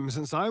long time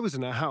since I was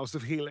in a house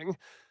of healing.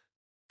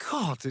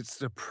 God, it's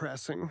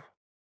depressing.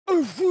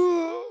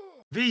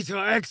 Vita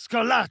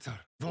excolator,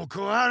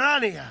 voco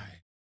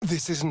araniae.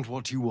 This isn't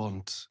what you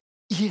want.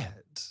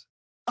 Yet.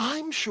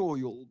 I'm sure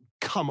you'll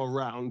come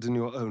around in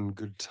your own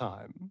good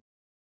time.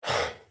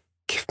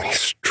 Give me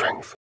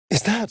strength.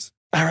 Is that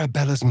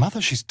Arabella's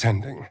mother she's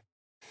tending?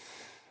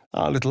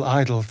 Our little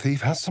idol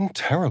thief has some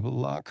terrible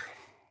luck.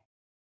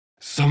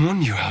 Someone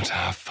knew how to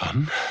have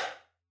fun.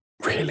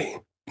 Really?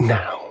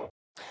 Now?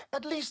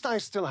 At least I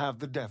still have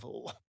the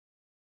devil.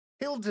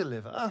 He'll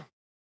deliver,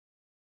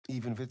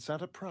 even if it's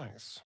at a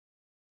price.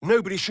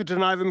 Nobody should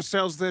deny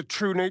themselves their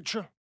true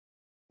nature.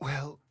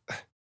 Well,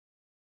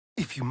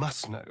 if you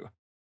must know.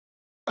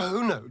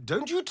 Oh, no,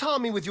 don't you tar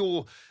me with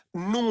your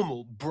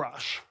normal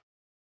brush.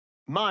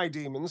 My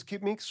demons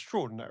keep me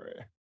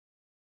extraordinary.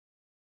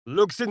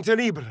 Lux in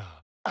tenebra.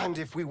 And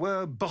if we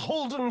were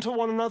beholden to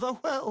one another,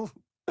 well,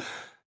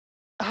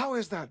 how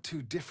is that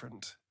too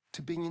different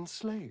to being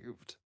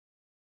enslaved?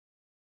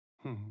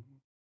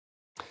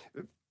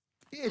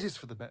 It is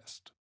for the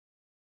best.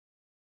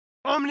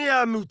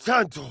 Omnia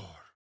mutantur.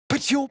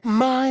 But you're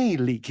my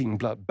leaking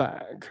blood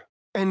bag.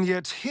 And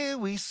yet here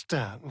we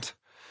stand.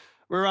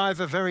 We're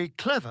either very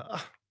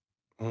clever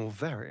or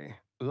very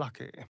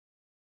lucky.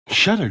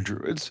 Shadow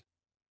druids?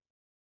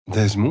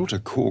 There's more to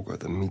Korga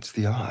than meets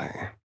the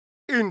eye.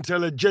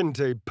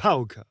 Intelligente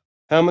pauca.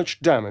 How much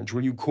damage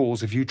will you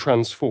cause if you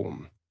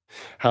transform?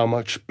 How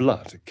much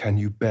blood can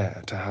you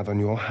bear to have on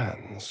your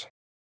hands?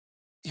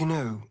 You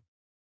know,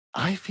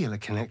 I feel a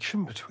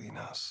connection between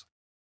us.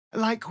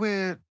 Like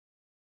we're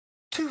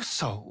two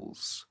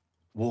souls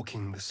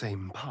walking the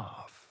same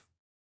path.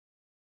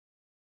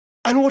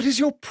 And what is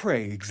your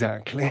prey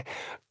exactly?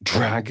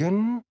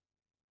 Dragon?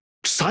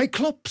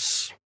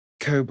 Cyclops?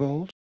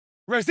 Kobold?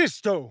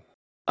 Resisto!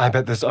 I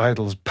bet this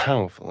idol's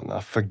powerful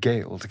enough for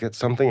Gale to get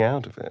something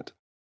out of it.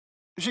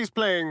 She's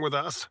playing with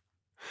us.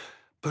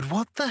 But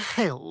what the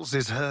hell's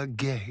is her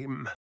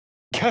game?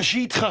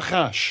 Kashit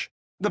Chachash.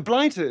 The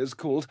blighter is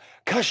called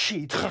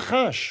Kashit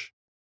Chachash.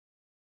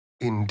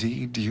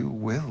 Indeed you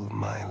will,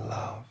 my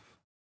love.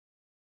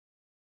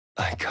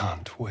 I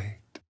can't wait.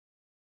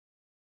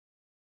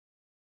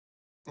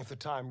 If the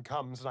time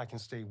comes and I can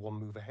stay one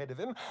move ahead of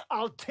him,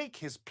 I'll take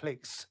his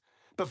place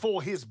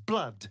before his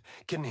blood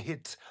can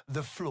hit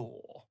the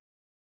floor.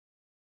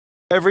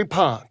 Every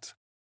part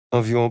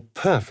of your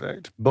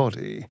perfect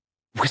body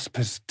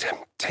whispers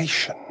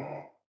temptation.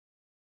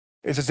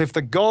 It's as if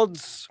the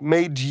gods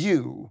made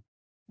you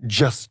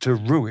just to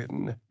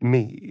ruin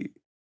me.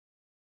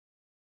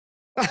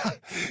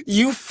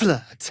 You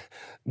flirt,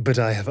 but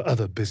I have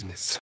other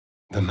business.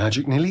 The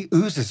magic nearly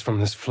oozes from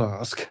this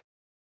flask.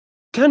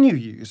 Can you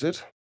use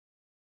it?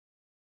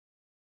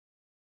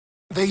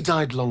 They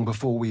died long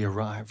before we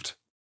arrived.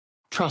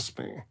 Trust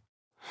me.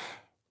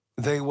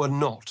 They were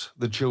not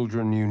the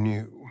children you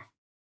knew.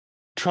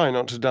 Try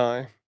not to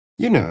die.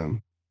 You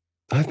know,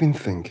 I've been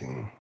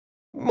thinking.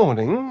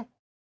 Morning.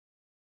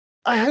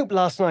 I hope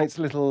last night's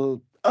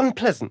little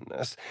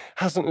unpleasantness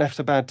hasn't left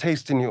a bad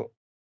taste in your...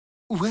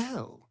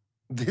 Well,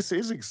 this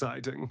is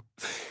exciting.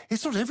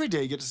 It's not every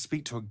day you get to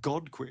speak to a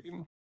god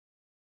queen.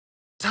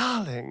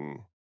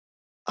 Darling,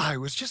 I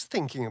was just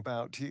thinking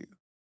about you.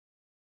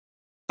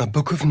 A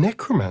book of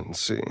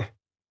necromancy.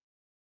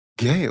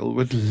 Gale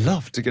would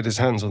love to get his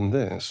hands on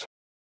this.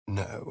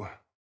 No.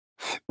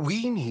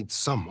 We need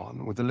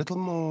someone with a little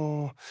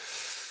more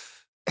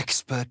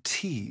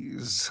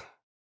expertise.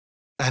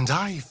 And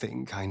I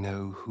think I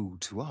know who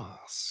to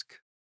ask.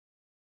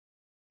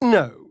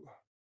 No.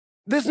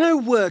 There's no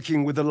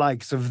working with the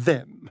likes of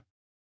them.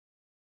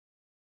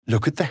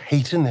 Look at the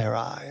hate in their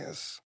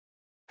eyes.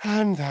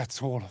 And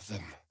that's all of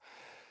them.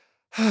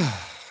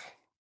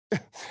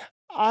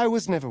 I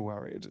was never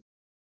worried.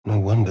 No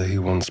wonder he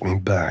wants me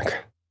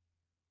back.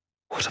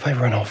 What have I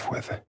run off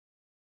with?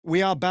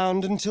 We are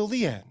bound until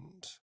the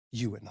end,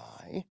 you and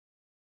I.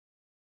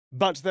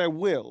 But there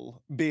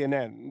will be an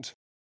end.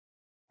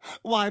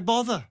 Why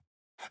bother?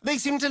 They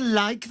seem to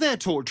like their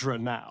torturer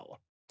now.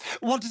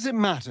 What does it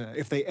matter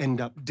if they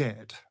end up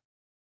dead?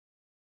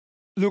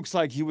 Looks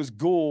like he was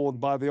gored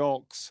by the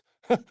ox.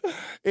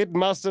 It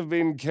must have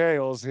been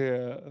chaos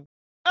here.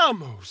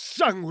 Amo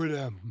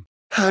sanguinem!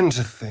 And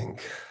to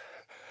think,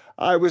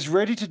 I was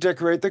ready to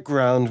decorate the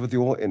ground with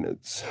your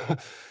innards.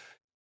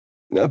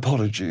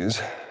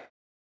 Apologies.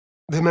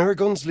 The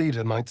Meragon's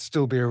leader might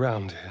still be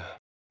around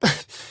here.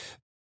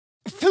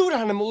 Food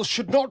animals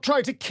should not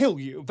try to kill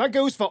you. That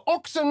goes for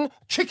oxen,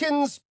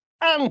 chickens,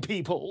 and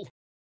people.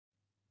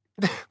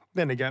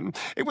 Then again,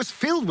 it was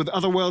filled with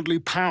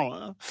otherworldly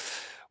power,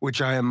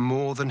 which I am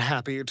more than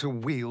happy to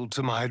wield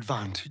to my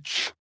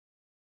advantage.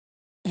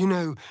 You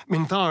know,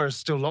 Minthara's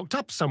still locked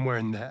up somewhere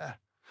in there.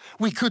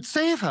 We could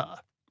save her.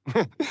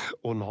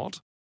 Or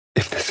not.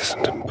 If this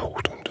isn't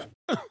important.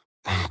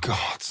 Oh,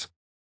 gods.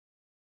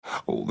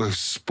 All those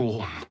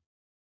spawn.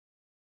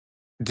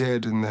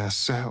 Dead in their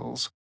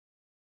cells.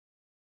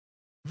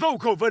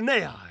 Voco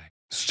Venei!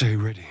 Stay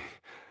ready.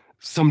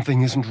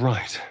 Something isn't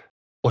right.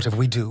 Whatever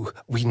we do,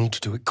 we need to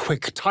do it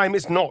quick. Time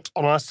is not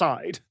on our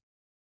side.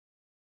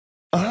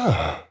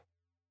 Ah.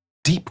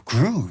 Deep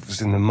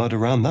grooves in the mud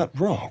around that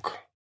rock.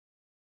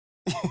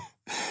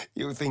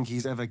 You think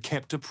he's ever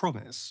kept a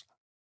promise?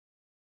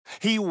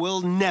 He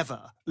will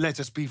never let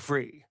us be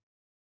free.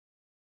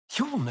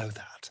 You will know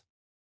that.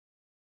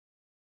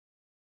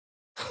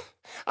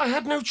 I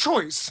had no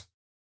choice,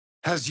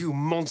 as you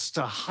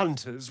monster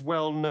hunters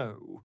well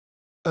know.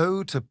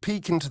 Oh, to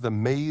peek into the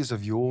maze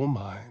of your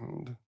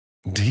mind.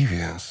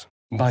 Devious.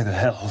 By the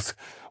hells,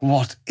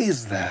 what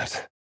is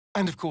that?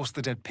 And of course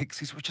the dead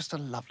pixies were just a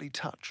lovely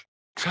touch.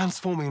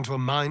 Transforming into a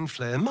mind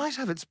flayer might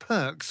have its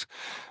perks.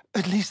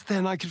 At least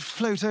then I could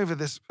float over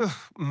this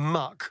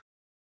muck.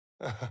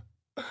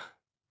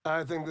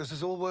 I think this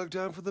has all worked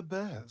out for the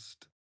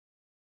best.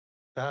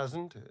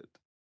 Hasn't it?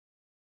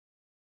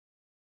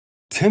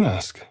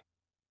 Timask.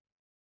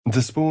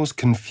 The spores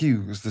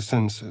confuse the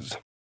senses.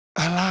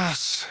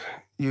 Alas,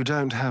 you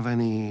don't have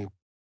any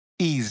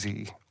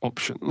easy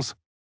options.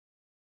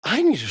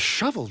 I need a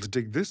shovel to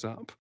dig this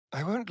up.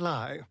 I won't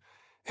lie.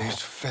 It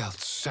felt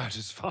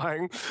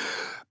satisfying.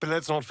 But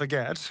let's not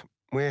forget,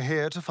 we're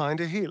here to find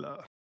a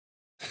healer.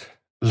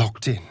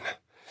 Locked in.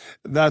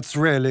 That's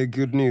really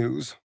good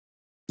news.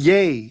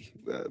 Yay,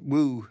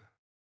 woo.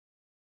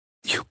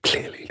 You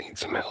clearly need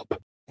some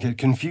help. Get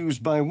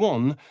confused by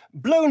one,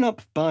 blown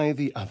up by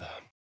the other.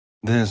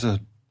 There's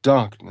a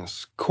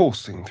darkness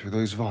coursing through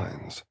those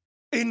vines.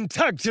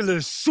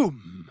 Intactile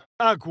sum,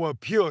 aqua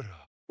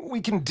pura.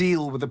 We can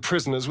deal with the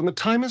prisoners when the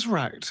time is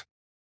right.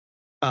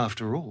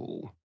 After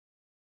all,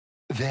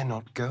 they're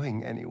not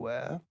going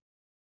anywhere.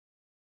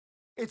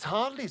 It's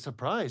hardly a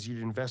surprise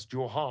you'd invest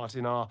your heart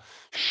in our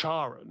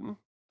Sharon.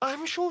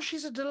 I'm sure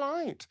she's a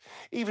delight,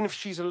 even if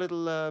she's a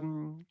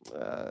little,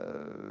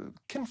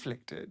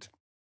 conflicted.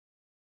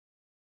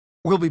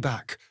 We'll be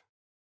back.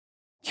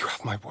 You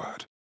have my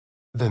word.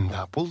 Then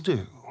that will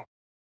do.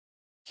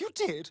 You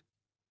did?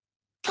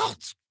 God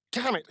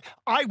damn it.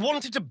 I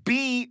wanted to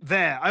be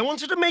there. I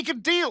wanted to make a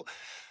deal.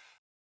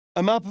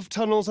 A map of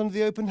tunnels under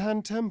the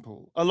open-hand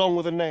temple, along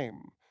with a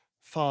name.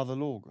 Father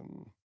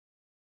Lorgan.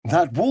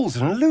 That wall's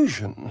an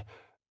illusion.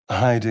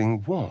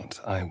 Hiding what,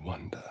 I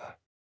wonder?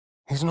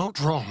 He's not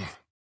wrong.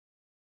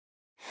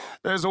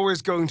 There's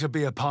always going to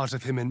be a part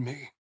of him in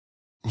me.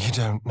 You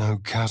don't know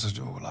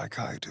Cazador like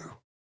I do.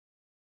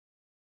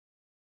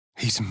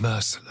 He's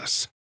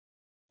merciless.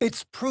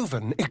 It's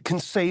proven it can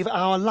save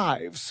our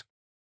lives.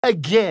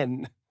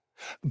 Again.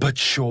 But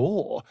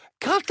sure,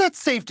 cut that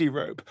safety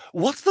rope.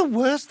 What's the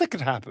worst that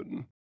could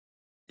happen?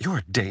 You're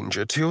a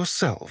danger to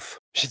yourself.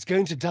 She's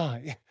going to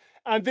die,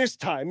 and this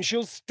time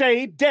she'll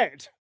stay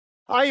dead.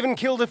 I even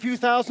killed a few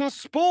thousand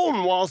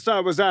spawn whilst I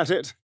was at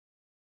it.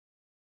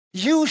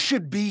 You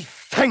should be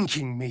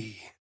thanking me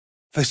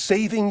for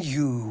saving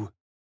you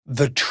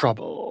the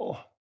trouble.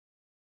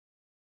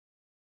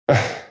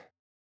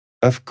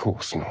 Of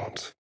course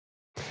not.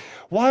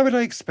 Why would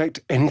I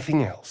expect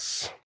anything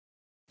else?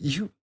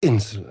 You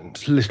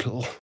insolent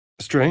little...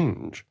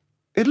 Strange.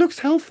 It looks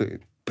healthy,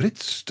 but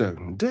it's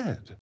stone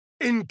dead.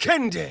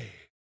 Inkende!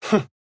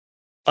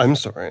 I'm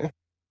sorry.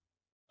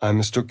 I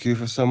mistook you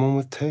for someone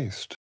with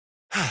taste.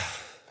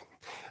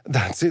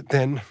 That's it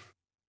then.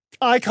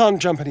 I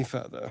can't jump any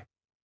further.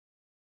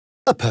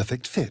 A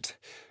perfect fit.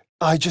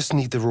 I just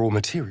need the raw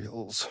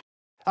materials.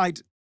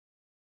 I'd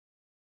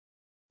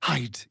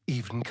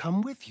even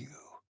come with you.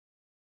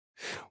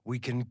 We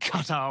can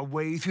cut our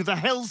way through the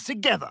hells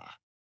together.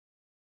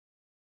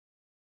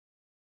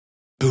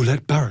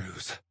 Bullet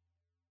burrows.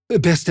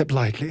 Best step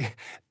lightly.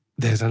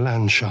 There's a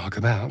land shark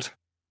about.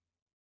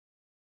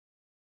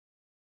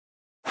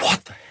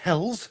 What the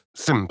hell's?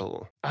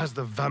 Simple. As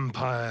the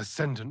vampire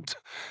ascendant,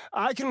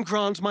 I can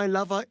grant my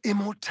lover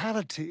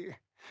immortality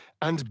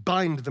and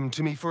bind them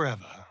to me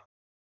forever.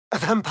 A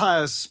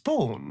vampire's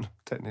spawn,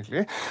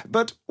 technically.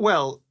 But,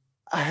 well,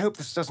 I hope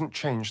this doesn't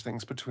change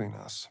things between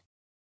us.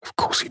 Of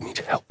course he'd need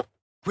help.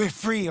 We're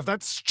free of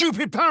that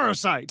stupid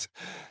parasite!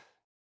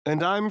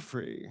 And I'm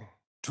free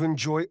to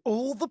enjoy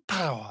all the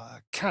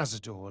power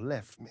Cazador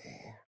left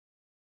me.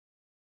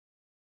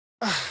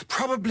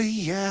 Probably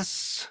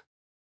yes.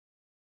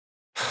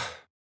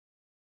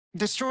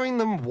 Destroying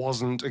them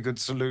wasn't a good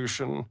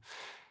solution,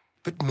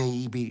 but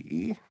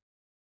maybe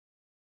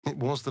it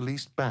was the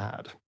least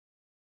bad.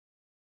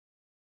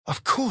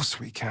 Of course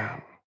we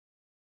can.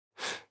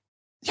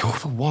 You're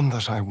the one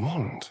that I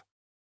want.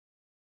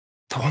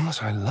 The one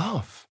that I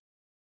love.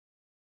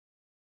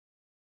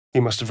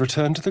 You must have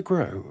returned to the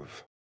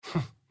grove.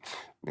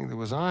 Neither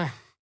was I.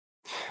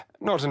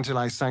 Not until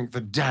I sank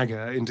the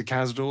dagger into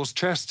Cazador's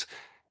chest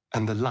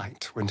and the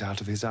light went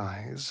out of his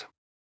eyes.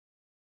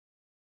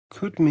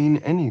 Could mean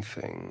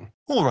anything.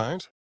 All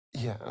right.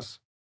 Yes.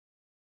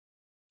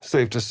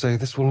 Safe to say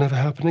this will never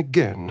happen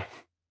again.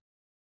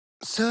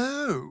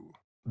 So,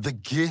 the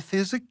Gith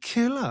is a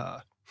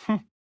killer.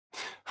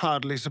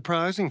 Hardly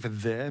surprising for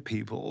their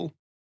people.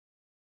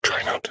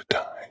 Try not to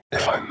die,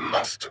 if I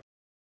must.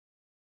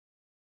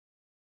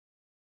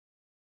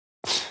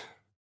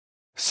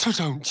 So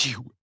don't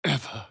you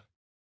ever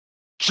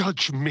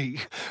judge me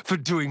for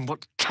doing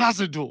what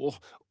Cazador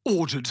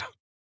ordered.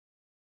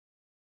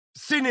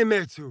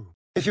 Sinemetu.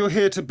 If you're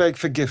here to beg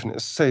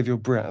forgiveness, save your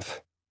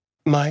breath.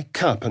 My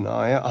cup and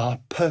I are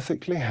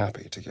perfectly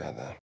happy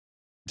together.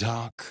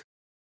 Dark,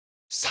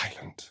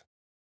 silent,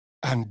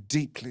 and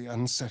deeply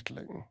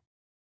unsettling.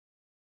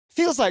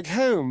 Feels like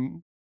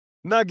home.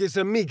 Magis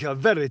amica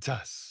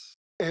veritas.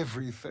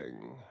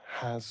 Everything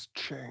has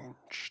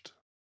changed.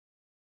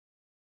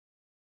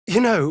 You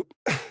know,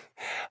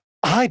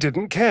 I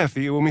didn't care for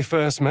you when we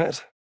first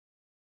met.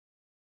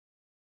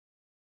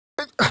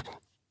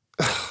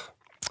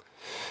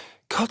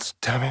 God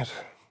damn it.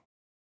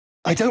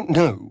 I don't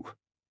know.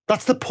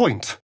 That's the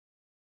point.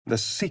 The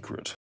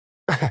secret.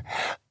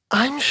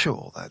 I'm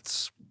sure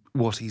that's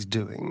what he's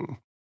doing.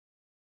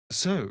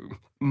 So,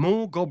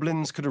 more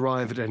goblins could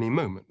arrive at any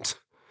moment.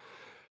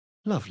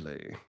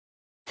 Lovely.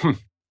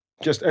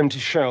 Just empty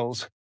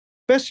shells.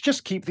 Best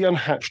just keep the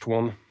unhatched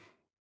one.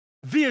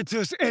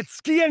 Virtus et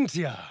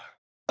scientia.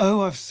 Oh,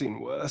 I've seen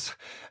worse.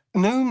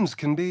 Gnomes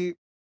can be...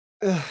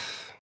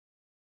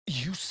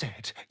 You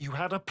said you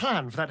had a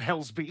plan for that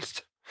hell's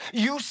beast.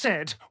 You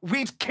said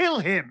we'd kill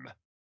him.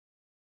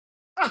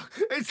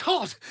 It's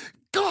hot.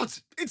 God,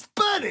 it's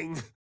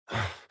burning.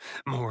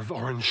 More of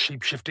orange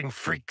shape-shifting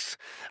freaks.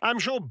 I'm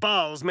sure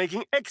Baal's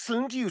making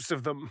excellent use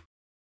of them.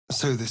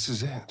 So this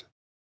is it.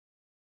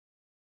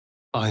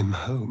 I'm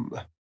home.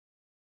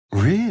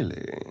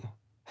 Really?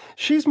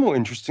 She's more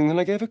interesting than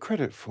I gave her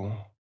credit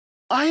for.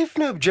 I've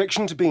no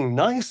objection to being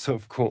nice,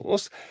 of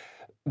course,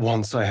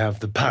 once I have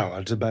the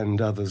power to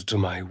bend others to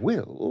my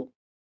will.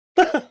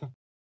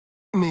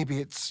 Maybe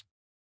it's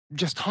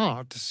just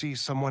hard to see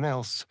someone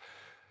else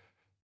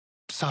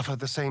suffer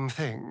the same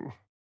thing.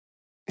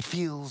 It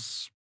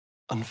feels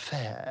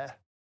unfair.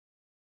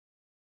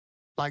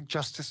 Like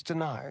justice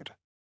denied.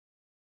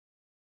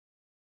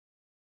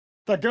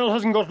 That girl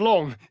hasn't got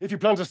long, if you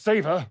plan to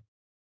save her.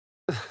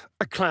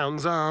 A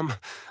clown's arm,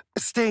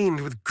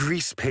 stained with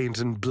grease paint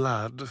and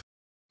blood.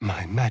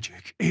 My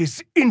magic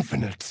is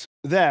infinite.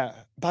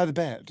 There, by the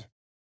bed.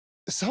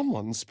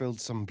 Someone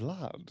spilled some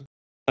blood.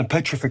 A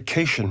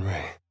petrification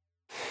ray.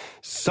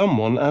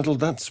 Someone addled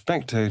that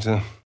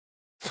spectator.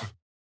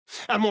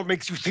 And what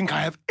makes you think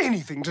I have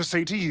anything to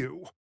say to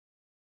you?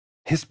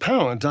 His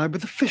power died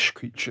with the fish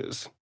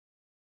creatures.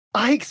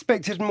 I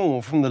expected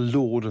more from the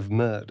Lord of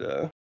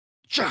Murder.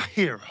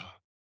 Jaheira.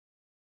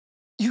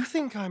 You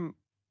think I'm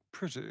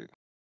pretty?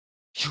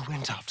 You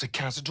went after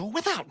Cazador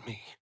without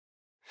me.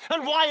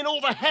 And why in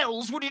all the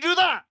hells would you do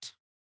that?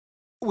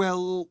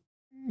 Well,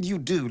 you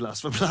do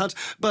lust for blood,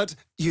 but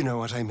you know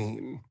what I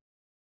mean.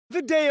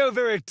 Video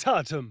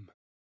veritatum.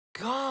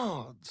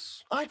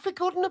 Gods, I'd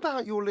forgotten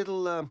about your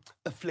little,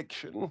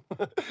 affliction.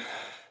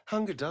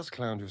 Hunger does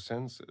cloud your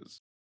senses.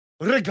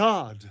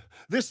 Regard,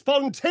 the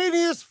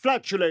spontaneous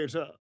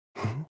flatulator.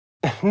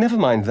 Never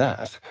mind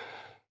that.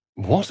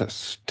 What a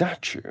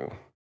statue.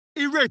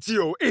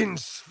 Eretio in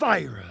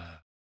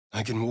Spira.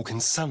 I can walk in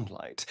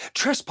sunlight,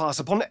 trespass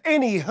upon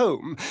any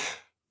home,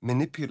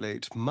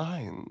 manipulate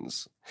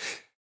minds.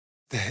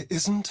 There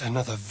isn't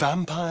another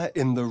vampire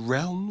in the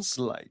realms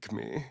like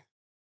me.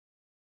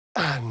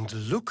 And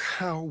look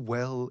how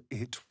well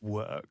it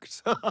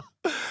worked.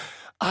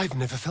 I've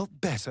never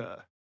felt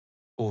better.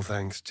 All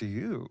thanks to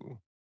you.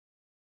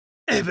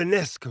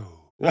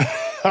 Evanesco.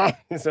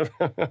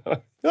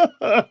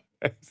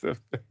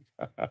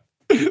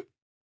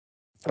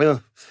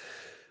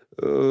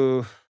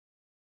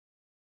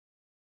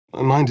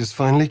 My mind is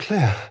finally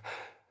clear.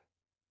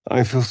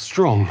 I feel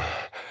strong.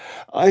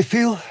 I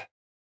feel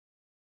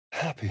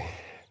happy.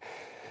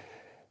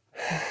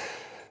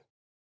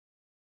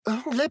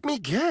 Let me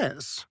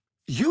guess.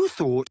 You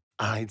thought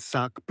I'd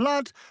suck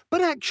blood, but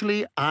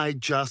actually I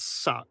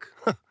just suck.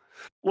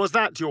 Was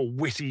that your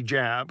witty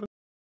jab?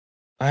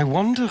 I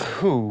wonder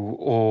who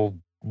or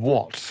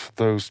what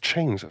those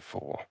chains are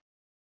for.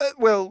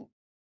 Well,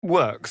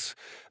 works.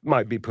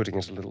 Might be putting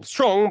it a little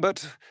strong,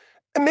 but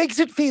it makes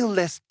it feel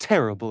less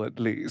terrible at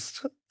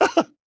least.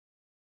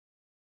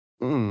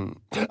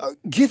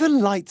 Give a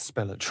light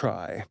spell a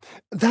try.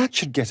 That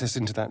should get us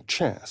into that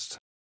chest.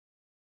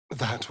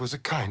 That was a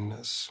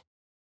kindness.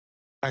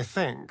 I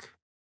think.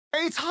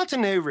 It's hard to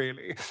know,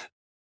 really.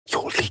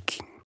 You're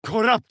leaking.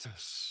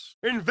 Corruptus,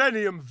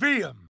 invenium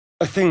viam.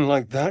 A thing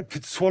like that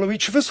could swallow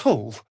each of us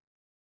whole.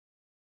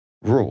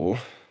 Raw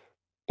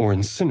or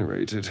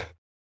incinerated.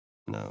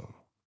 No.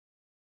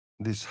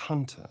 This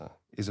hunter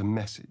is a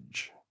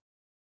message.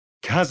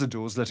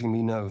 Cazador's letting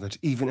me know that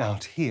even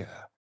out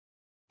here,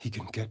 he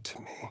can get to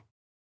me.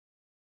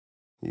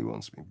 He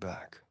wants me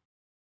back.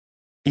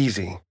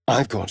 Easy,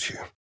 I've got you.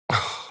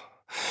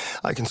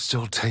 I can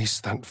still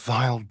taste that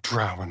vile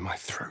drow in my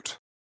throat.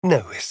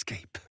 No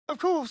escape. Of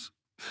course,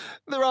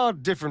 there are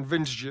different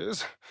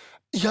vintages.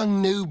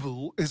 Young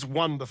Noble is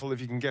wonderful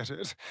if you can get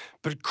it,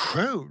 but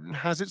Crone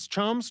has its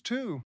charms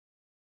too.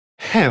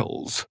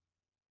 Hells.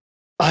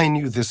 I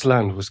knew this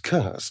land was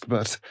cursed,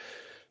 but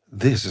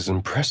this is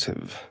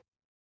impressive.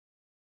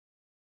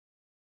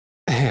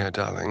 Here,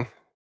 darling.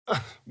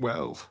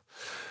 Well,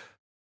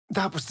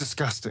 that was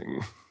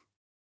disgusting.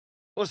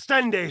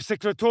 Ostende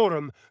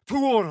secretorum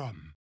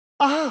tuorum.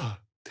 Ah,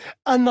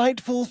 a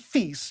nightfall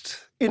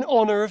feast in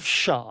honor of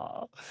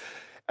Shah.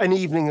 An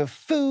evening of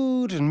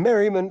food and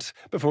merriment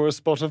before a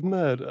spot of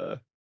murder.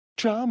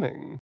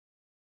 Charming.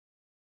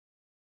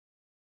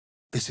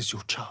 This is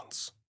your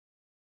chance.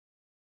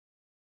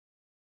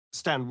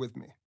 Stand with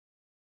me.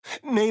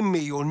 Name me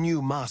your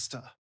new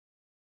master.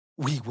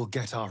 We will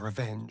get our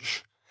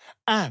revenge.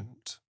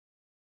 And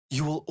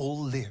you will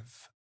all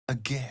live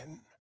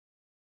again.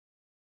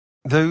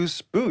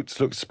 Those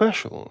boots look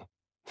special.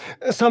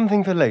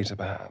 Something for later,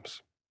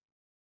 perhaps.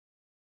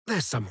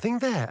 There's something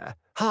there,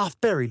 half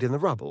buried in the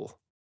rubble.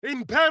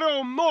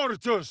 Impero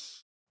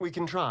mortus! We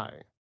can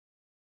try.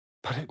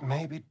 But it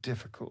may be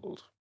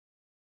difficult.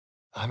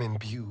 I'm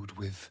imbued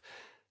with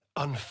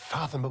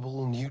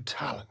unfathomable new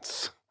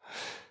talents.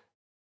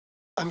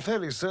 I'm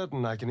fairly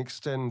certain I can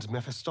extend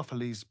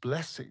Mephistopheles'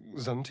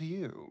 blessings unto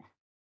you.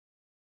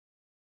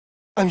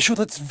 I'm sure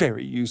that's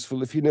very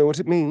useful if you know what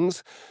it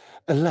means.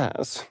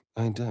 Alas,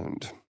 I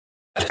don't.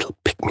 A little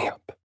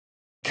pick-me-up.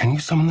 Can you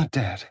summon the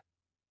dead?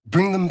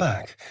 Bring them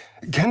back.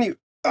 Can you...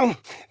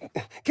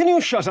 can you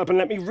shut up and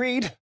let me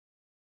read?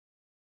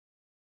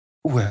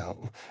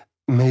 Well,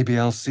 maybe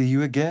I'll see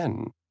you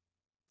again.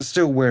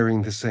 Still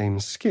wearing the same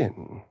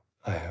skin,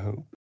 I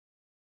hope.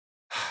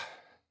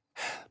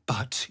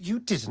 But you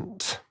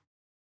didn't.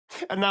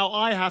 And now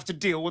I have to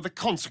deal with the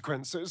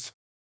consequences.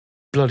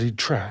 Bloodied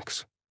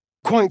tracks.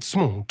 Quite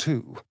small,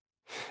 too.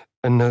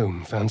 A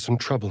gnome found some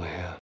trouble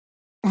here.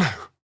 No.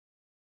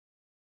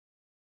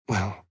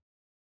 Well,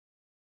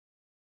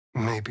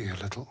 maybe a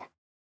little.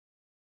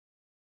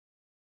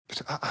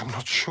 But I'm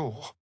not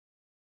sure.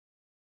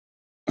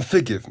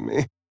 Forgive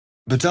me,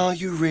 but are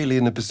you really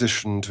in a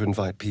position to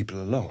invite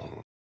people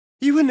along?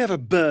 You were never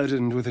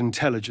burdened with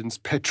intelligence,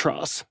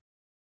 Petras.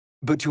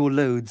 But your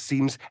load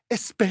seems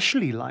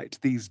especially light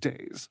these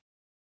days.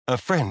 A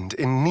friend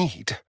in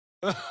need.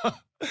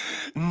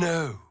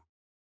 No.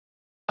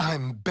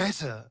 I'm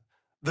better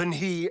than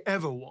he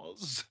ever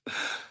was.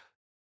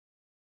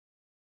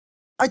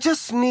 I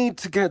just need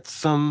to get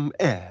some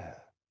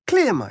air.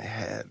 Clear my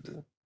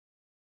head.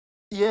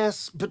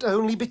 Yes, but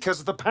only because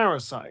of the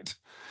parasite.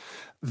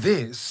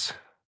 This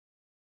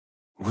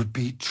would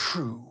be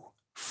true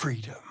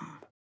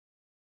freedom.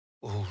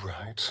 All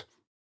right.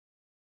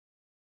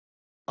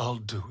 I'll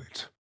do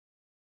it.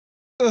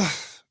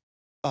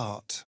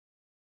 Art.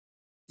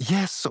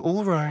 Yes,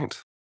 all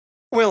right.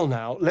 Well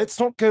now, let's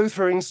not go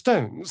throwing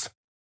stones.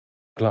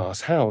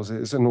 Glass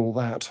houses and all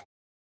that.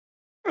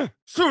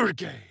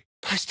 Surge!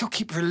 I still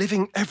keep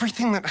reliving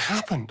everything that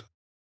happened.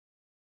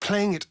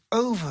 Playing it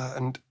over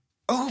and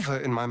over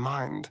in my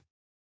mind.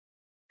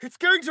 It's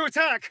going to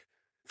attack!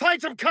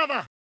 Find some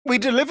cover! We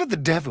delivered the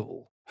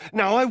devil.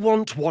 Now I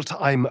want what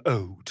I'm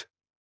owed.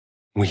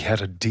 We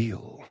had a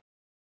deal.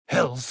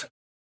 Hells.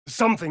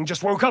 Something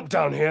just woke up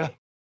down here.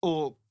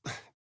 Or,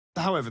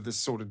 however this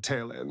sordid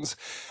tale ends,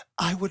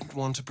 I wouldn't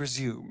want to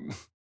presume.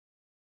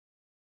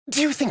 Do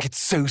you think it's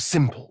so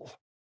simple?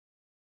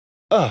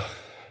 Ah,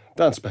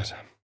 that's better.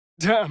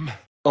 Damn.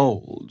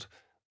 Old,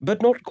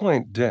 but not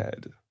quite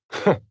dead.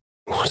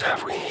 What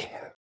have we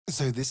here?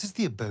 So this is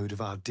the abode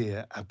of our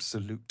dear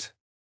Absolute.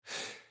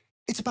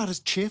 It's about as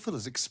cheerful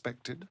as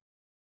expected.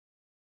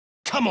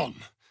 Come on,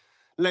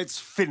 let's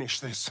finish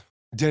this.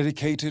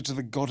 Dedicated to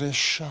the goddess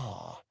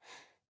Shah,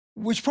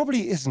 which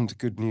probably isn't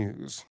good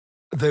news.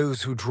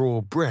 Those who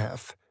draw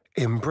breath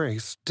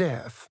embrace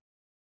death.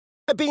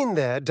 Been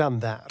there, done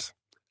that.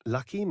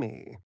 Lucky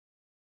me.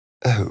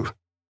 Oh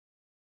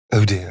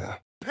dear.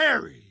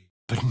 Perry!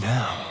 But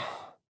now,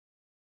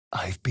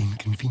 I've been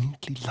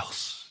conveniently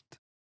lost.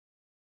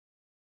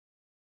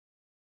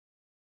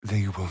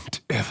 They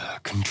won't ever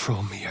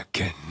control me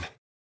again.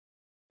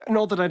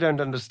 Not that I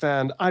don't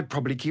understand. I'd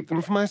probably keep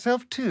them for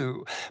myself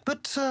too.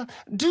 But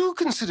do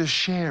consider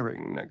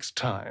sharing next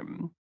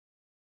time.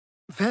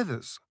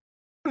 Feathers.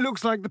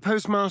 Looks like the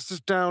postmaster's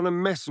down a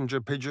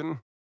messenger pigeon.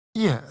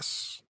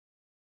 Yes.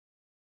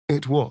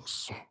 It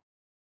was.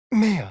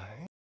 May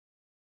I?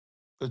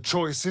 The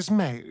choice is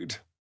made.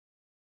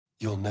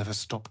 You'll never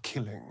stop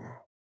killing.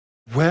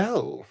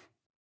 Well,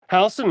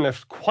 Halson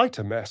left quite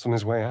a mess on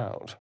his way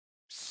out.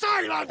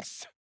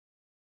 Silence!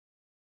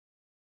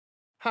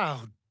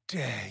 How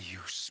dare you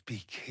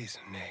speak his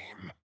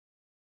name?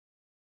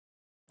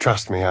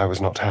 Trust me, I was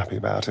not happy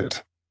about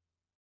it.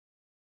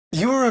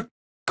 You're a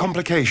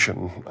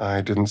complication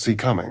I didn't see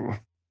coming.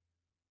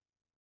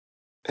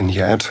 And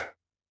yet...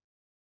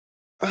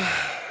 Well,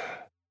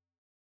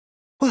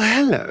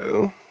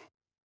 hello.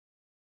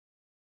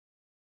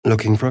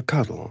 Looking for a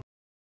cuddle?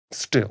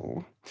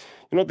 Still,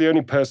 you're not the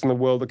only person in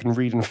the world that can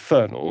read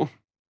Infernal.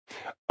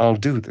 I'll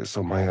do this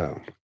on my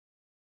own.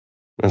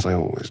 As I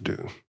always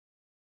do.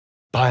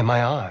 By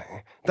my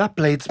eye, that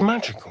blade's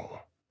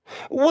magical.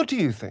 What do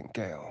you think,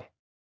 Gale?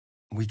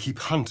 We keep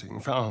hunting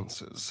for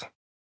answers.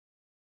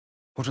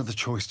 What other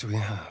choice do we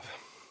have?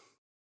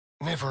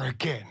 Never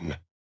again.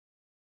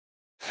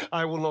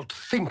 I will not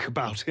think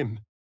about him.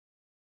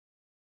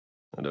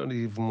 I don't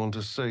even want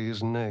to say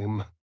his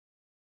name.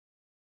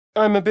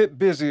 I'm a bit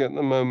busy at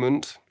the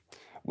moment.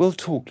 We'll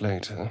talk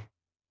later.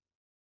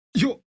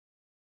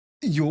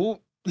 You're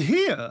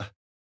here?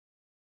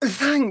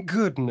 Thank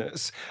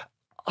goodness.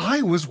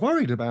 I was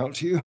worried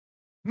about you.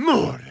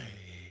 More!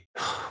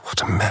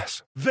 What a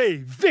mess.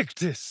 Ve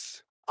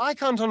Victus! I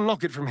can't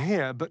unlock it from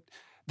here, but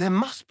there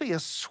must be a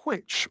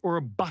switch or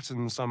a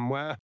button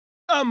somewhere.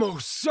 Amo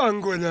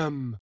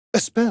sanguinum! A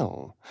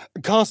spell.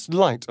 Cast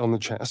light on the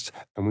chest,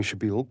 and we should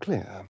be all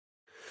clear.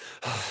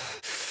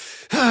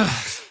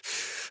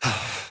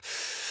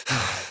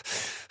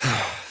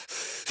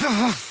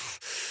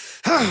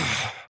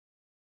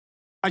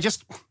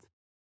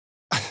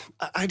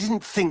 I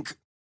didn't think...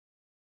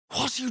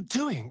 What are you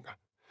doing?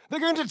 They're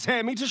going to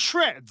tear me to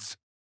shreds.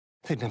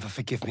 They'd never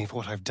forgive me for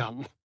what I've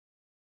done.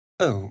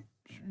 Oh,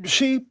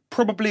 she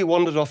probably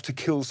wandered off to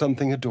kill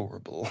something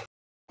adorable.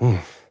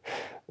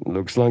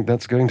 Looks like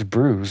that's going to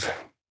bruise.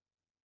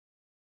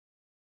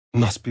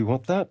 Must be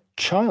what that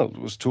child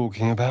was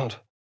talking about.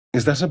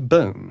 Is that a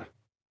bone?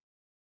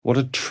 What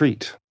a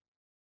treat.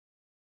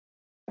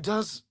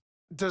 Does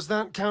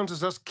that count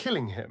as us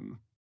killing him?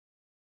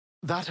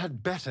 That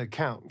had better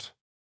count.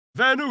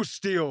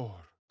 Venustior!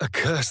 A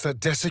curse that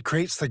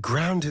desecrates the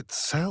ground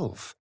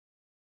itself.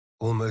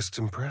 Almost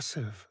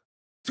impressive.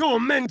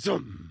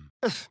 Tormentum!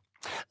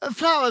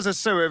 Flowers are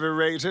so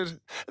overrated.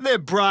 They're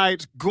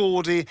bright,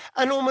 gaudy,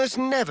 and almost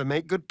never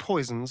make good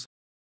poisons.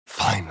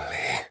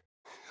 Finally.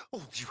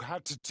 All you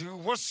had to do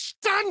was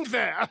stand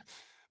there!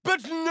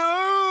 But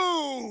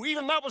no!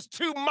 Even that was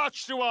too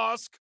much to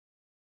ask!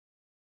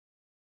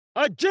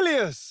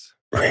 Agilius!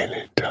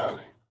 Really,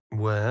 darling?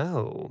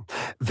 Well,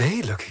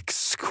 they look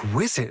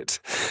exquisite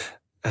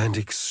and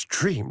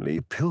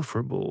extremely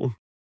pilferable.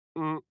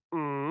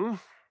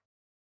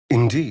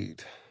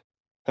 Indeed.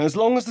 As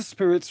long as the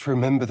spirits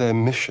remember their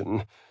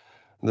mission,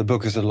 the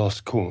book is a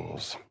lost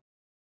cause.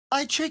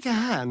 I'd shake her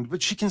hand,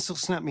 but she can still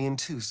snap me in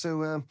two,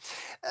 so,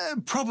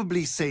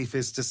 probably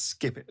safest to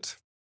skip it.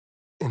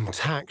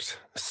 Intact,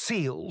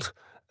 sealed,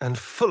 and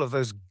full of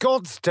those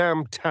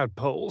goddamn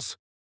tadpoles.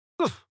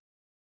 Ugh.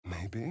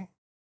 Maybe.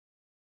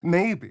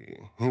 Maybe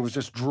he was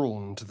just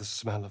drawn to the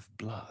smell of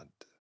blood.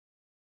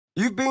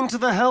 You've been to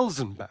the hells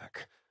and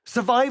back,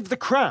 survived the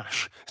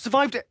crash,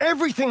 survived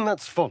everything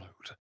that's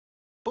followed.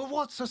 But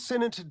what's a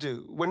sinner to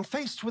do when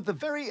faced with the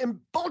very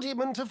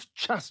embodiment of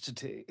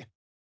chastity?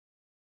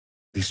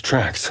 These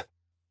tracks.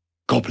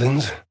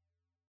 Goblins.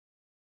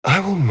 I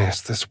will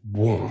miss this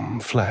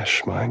warm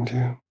flesh, mind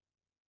you.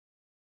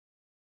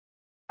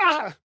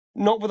 Ah!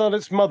 Not without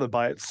its mother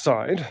by its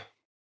side.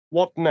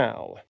 What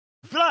now?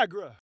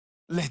 Flagra!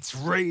 Let's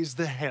raise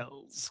the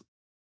hells.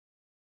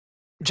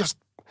 Just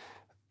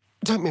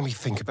don't make me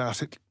think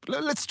about it.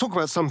 Let's talk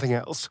about something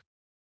else.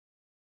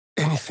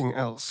 Anything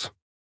else.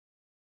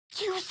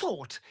 You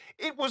thought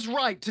it was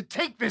right to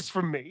take this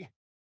from me?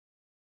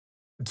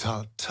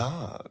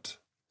 Tut-tut.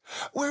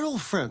 We're all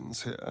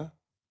friends here,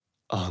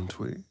 aren't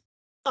we?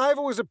 I've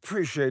always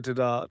appreciated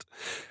art,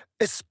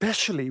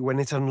 especially when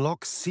it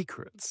unlocks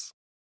secrets.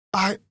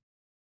 I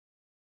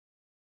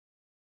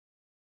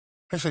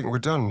think we're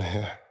done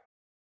here.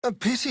 A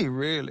pity,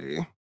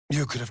 really.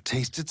 You could have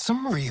tasted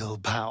some real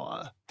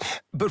power.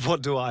 But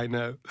what do I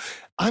know?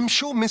 I'm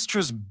sure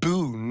Mistress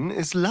Boone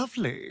is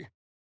lovely.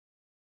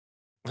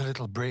 The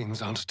little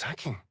brains aren't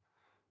attacking.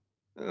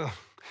 Ugh,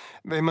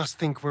 they must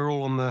think we're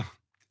all on the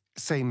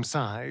same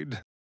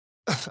side.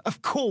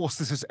 Of course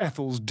this is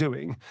Ethel's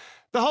doing.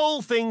 The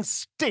whole thing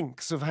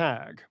stinks of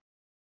hag.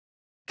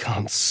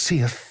 Can't see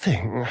a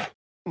thing.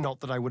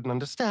 Not that I wouldn't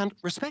understand,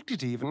 respect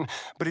it even,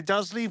 but it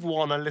does leave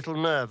one a little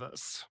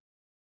nervous.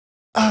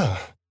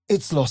 Ah,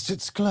 it's lost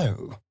its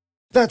glow.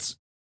 That's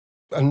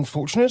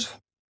unfortunate,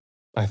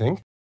 I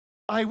think.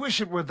 I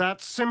wish it were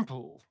that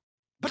simple.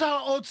 But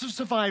our odds of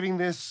surviving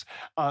this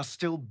are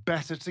still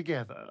better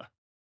together.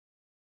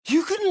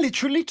 You can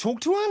literally talk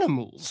to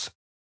animals.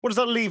 What does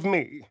that leave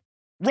me?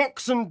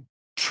 Rocks and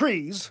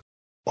trees?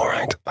 All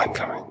right, I'm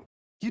coming.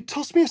 You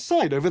toss me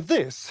aside over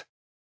this?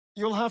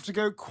 You'll have to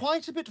go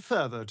quite a bit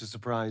further to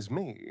surprise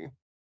me.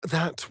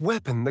 That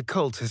weapon the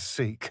cultists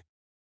seek.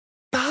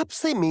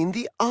 Perhaps they mean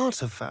the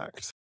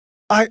artifact.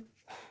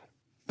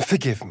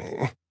 Forgive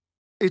me.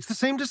 It's the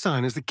same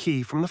design as the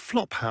key from the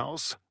flop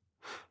house.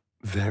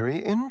 Very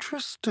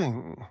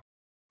interesting.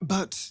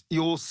 But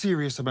you're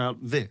serious about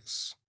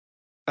this?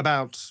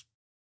 About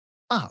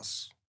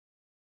us?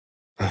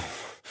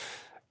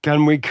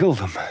 Can we kill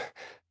them?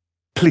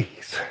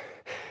 Please.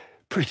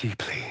 Pretty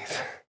please.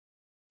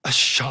 A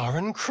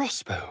Sharon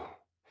crossbow.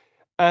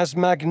 As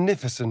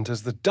magnificent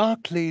as the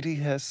Dark Lady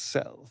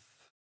herself.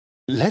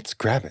 Let's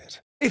grab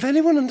it. If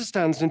anyone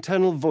understands an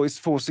internal voice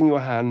forcing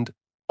your hand,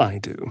 I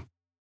do.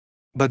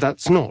 But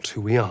that's not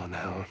who we are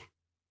now.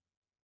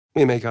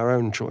 We make our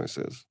own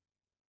choices.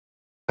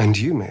 And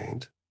you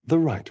made the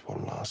right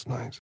one last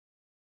night.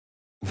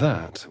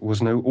 That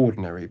was no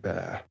ordinary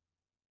bear.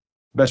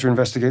 Better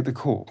investigate the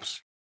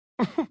corpse.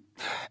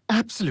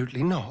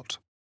 Absolutely not.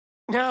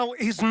 Now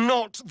is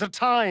not the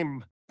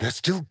time. There's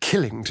still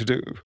killing to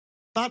do.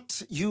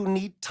 But you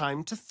need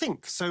time to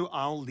think, so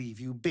I'll leave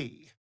you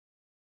be.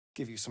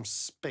 Give you some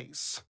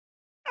space.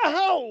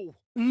 Ow!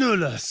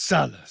 Nulla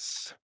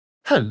salus.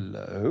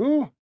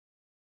 Hello?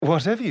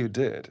 Whatever you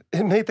did,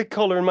 it made the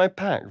collar in my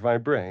pack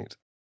vibrate.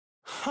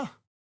 Huh.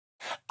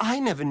 I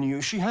never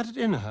knew she had it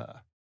in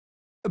her.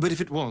 But if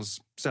it was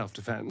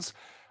self-defense,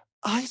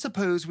 I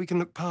suppose we can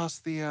look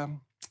past the,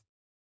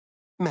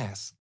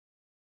 mess.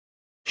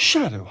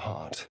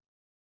 Shadowheart,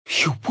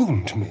 you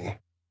wound me.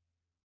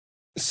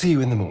 See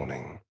you in the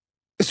morning.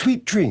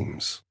 Sweet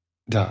dreams,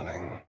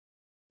 darling.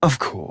 Of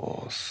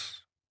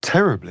course.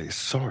 Terribly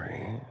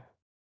sorry.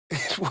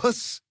 It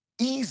was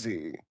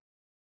easy.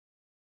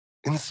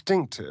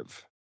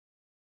 Instinctive.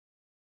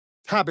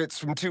 Habits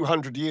from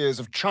 200 years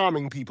of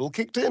charming people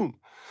kicked in.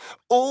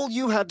 All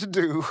you had to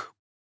do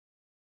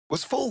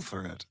was fall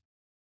for it.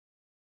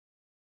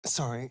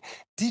 Sorry,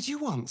 did you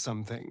want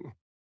something?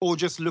 Or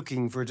just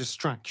looking for a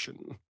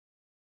distraction?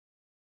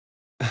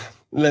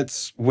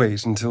 Let's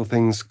wait until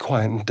things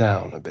quieten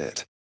down a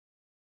bit.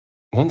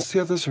 Once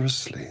the others are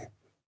asleep,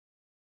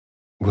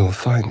 we'll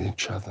find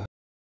each other.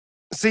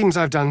 Seems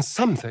I've done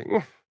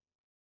something,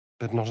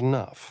 but not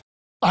enough.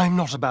 I'm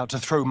not about to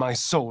throw my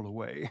soul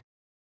away.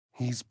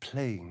 He's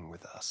playing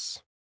with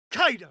us.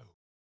 Kaido!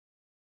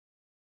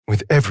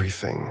 With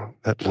everything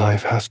that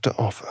life has to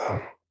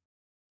offer.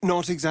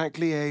 Not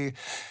exactly a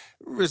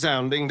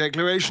resounding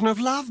declaration of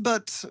love,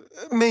 but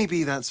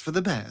maybe that's for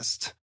the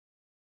best.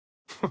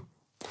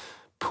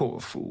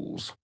 Poor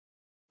fools.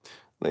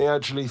 They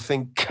actually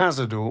think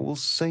Cazador will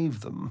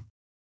save them.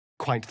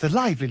 Quite the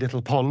lively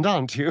little pond,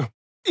 aren't you?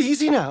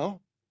 Easy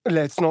now.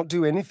 Let's not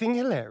do anything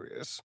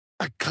hilarious.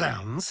 A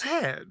clown's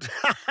head.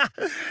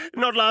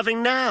 Not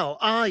laughing now,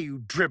 are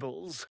you,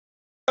 dribbles?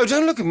 Oh,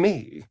 don't look at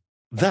me.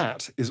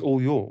 That is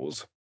all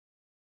yours.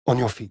 On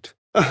your feet.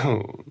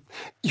 Oh,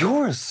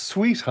 you're a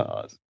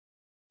sweetheart.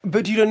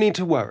 But you don't need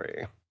to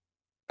worry.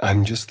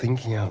 I'm just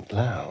thinking out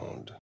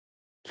loud.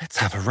 Let's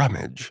have a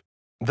rummage.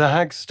 The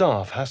hag's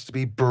staff has to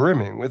be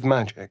brimming with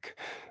magic.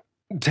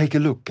 Take a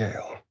look,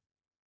 Gale.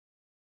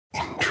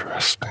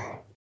 Interesting.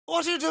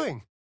 What are you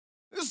doing?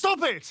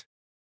 Stop it!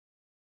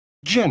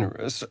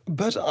 Generous,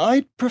 but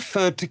I'd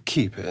prefer to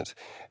keep it.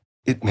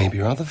 It may be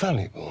rather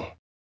valuable.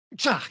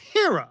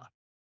 Jahira!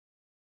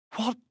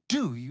 What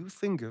do you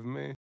think of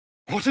me?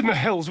 What in the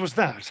hells was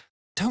that?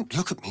 Don't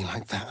look at me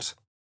like that.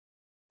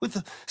 With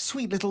the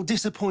sweet little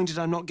disappointed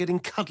I'm not getting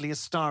cuddly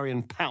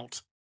Astarion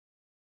pout.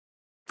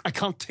 I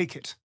can't take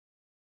it.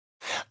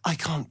 I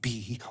can't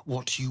be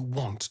what you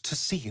want to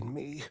see in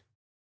me.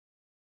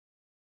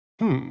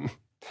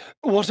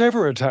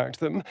 Whatever attacked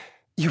them,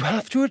 you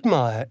have to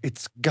admire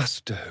its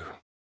gusto.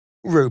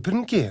 Rope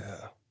and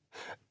gear.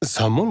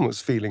 Someone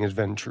was feeling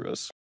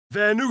adventurous.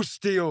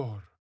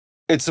 Venustior.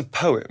 It's a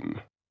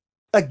poem.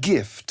 A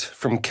gift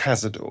from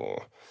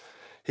Cazador.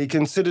 He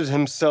considered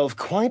himself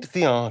quite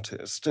the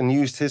artist and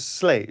used his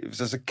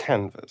slaves as a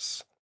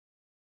canvas.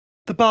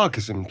 The bark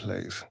is in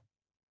place.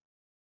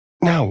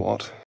 Now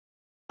what?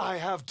 I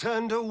have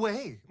turned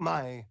away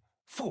my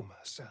former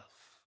self.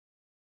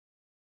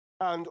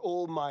 And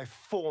all my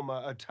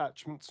former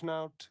attachments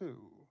now,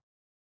 too.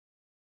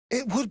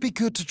 It would be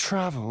good to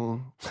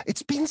travel.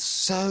 It's been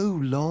so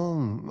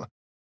long.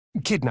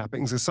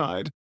 Kidnappings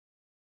aside.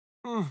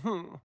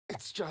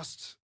 It's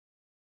just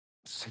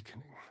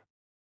sickening.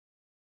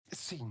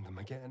 Seeing them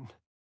again.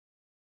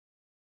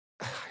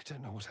 I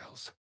don't know what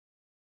else.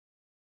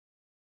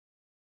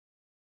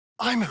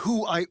 I'm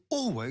who I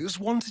always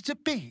wanted to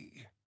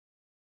be.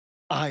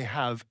 I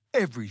have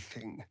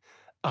everything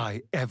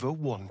I ever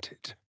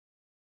wanted.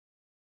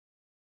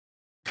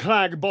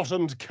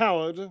 Clag-bottomed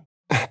coward.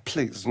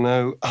 Please,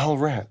 no, I'll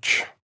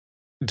retch.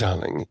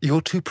 Darling,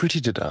 you're too pretty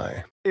to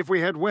die. If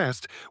we head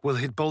west, we'll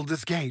hit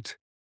Baldur's Gate.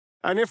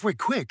 And if we're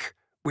quick,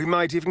 We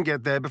might even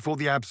get there before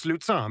the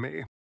Absolute's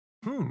army.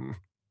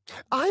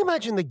 I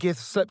imagine the Gith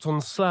slept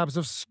on slabs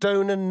of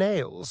stone and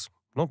nails,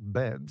 not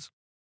beds.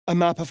 A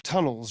map of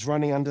tunnels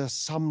running under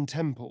some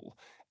temple,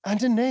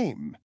 and a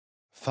name,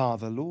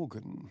 Father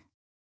Lorgan.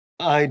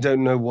 I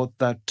don't know what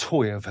that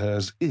toy of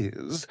hers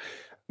is,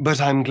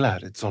 but I'm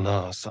glad it's on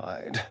our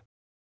side.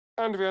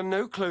 And we are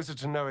no closer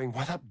to knowing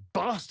why that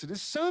bastard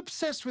is so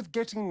obsessed with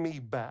getting me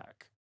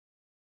back.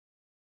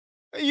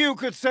 You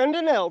could send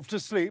an elf to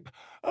sleep.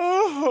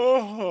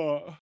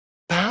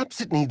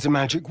 Perhaps it needs a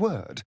magic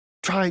word.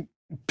 Try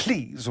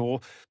please or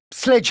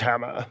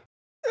sledgehammer.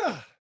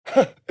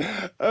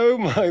 Oh,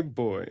 my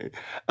boy.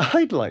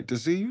 I'd like to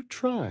see you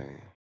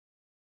try.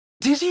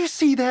 Did you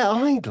see their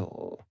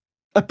idol?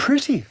 A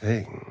pretty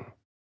thing.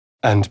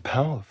 And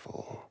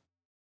powerful.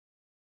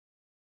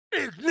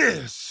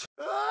 Ignis!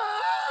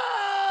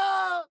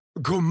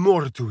 Cum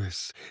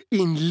mortuis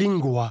in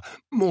lingua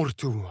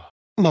mortua.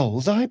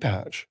 Mole's eye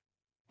patch.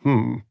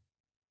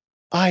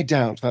 I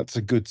doubt that's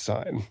a good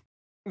sign.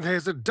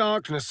 There's a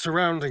darkness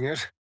surrounding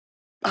it.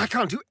 I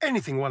can't do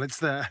anything while it's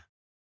there.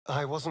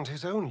 I wasn't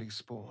his only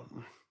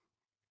spawn.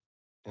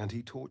 And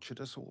he tortured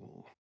us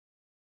all.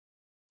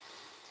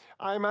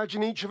 I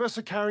imagine each of us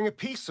are carrying a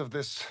piece of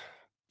this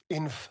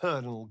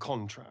infernal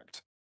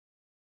contract.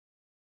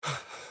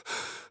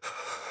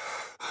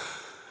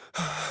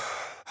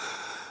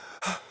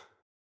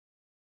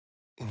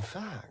 In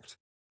fact,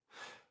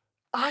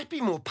 I'd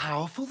be more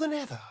powerful than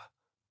ever.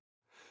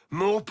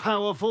 More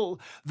powerful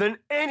than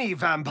any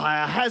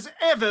vampire has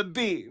ever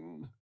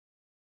been.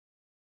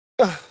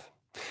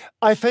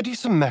 I fed you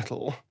some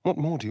metal. What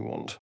more do you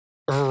want?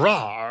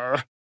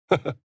 Rawr!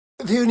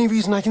 The only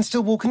reason I can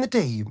still walk in the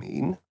day, you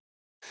mean?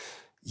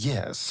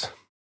 Yes.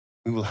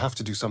 We will have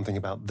to do something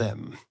about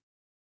them.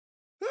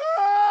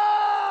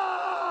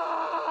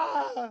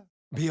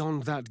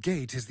 Beyond that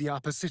gate is the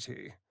upper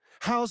city,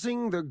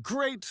 housing the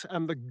great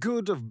and the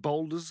good of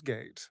Baldur's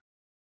Gate.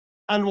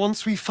 And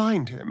once we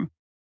find him,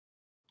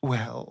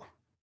 well,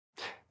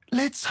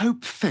 let's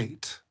hope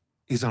fate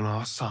is on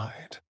our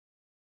side.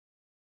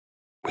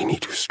 We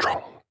need you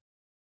strong.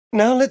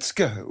 Now let's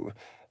go,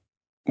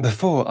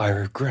 before I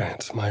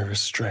regret my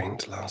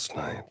restraint last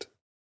night.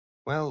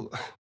 Well,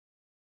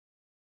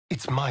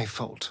 it's my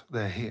fault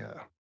they're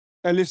here.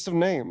 A list of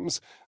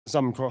names,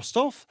 some crossed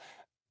off,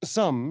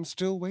 some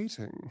still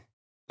waiting.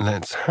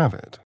 Let's have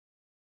it.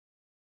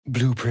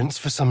 Blueprints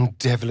for some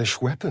devilish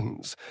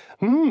weapons.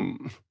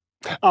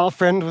 Our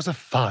friend was a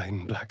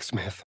fine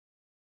blacksmith.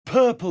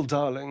 Purple,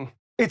 darling.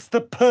 It's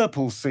the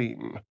purple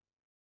seam.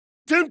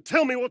 Don't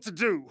tell me what to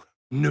do!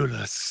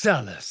 Nulla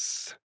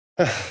salus.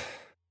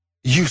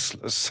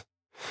 Useless.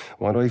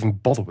 Why do I even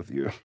bother with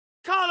you?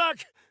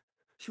 Karlach!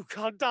 You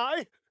can't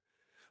die!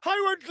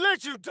 I won't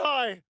let you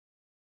die!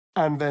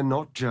 And they're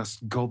not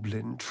just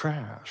goblin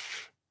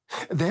trash.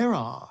 There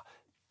are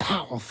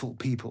powerful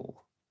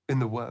people in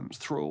the worm's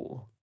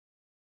thrall.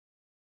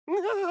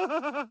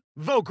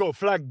 Voco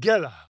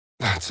flagella.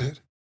 That's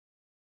it.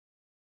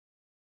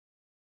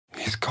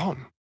 He's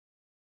gone.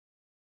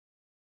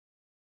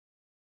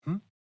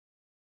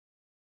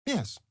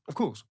 Yes, of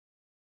course.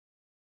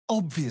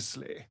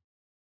 Obviously.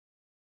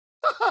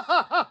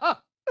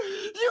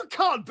 You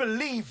can't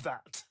believe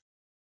that.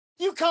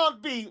 You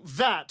can't be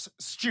that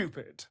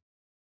stupid.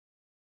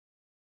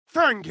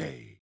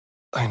 Frangie.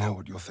 I know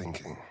what you're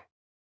thinking.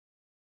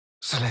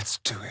 So let's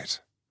do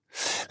it.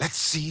 Let's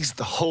seize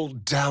the whole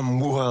damn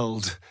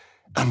world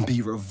and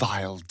be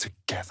reviled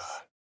together.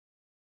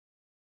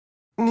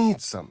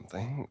 Need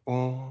something,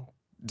 or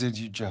did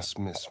you just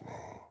miss me?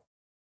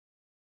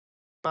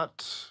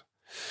 But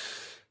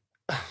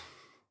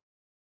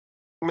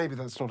maybe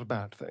that's not a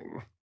bad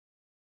thing.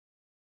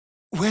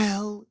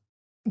 Well,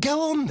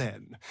 go on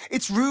then.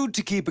 It's rude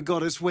to keep a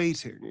goddess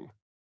waiting.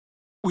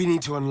 We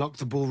need to unlock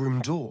the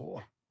ballroom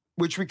door,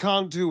 which we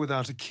can't do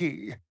without a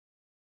key.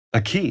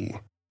 A key?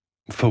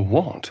 For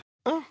what?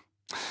 Oh,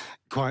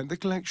 quite the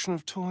collection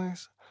of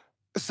toys.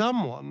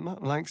 Someone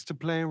likes to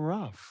play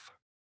rough.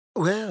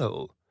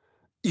 Well,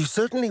 you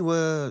certainly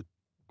were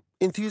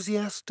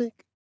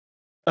enthusiastic.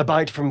 A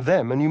bite from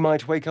them and you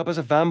might wake up as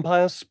a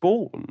vampire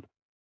spawn,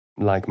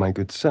 like my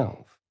good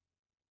self.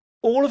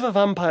 All of a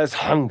vampire's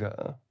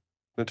hunger,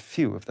 but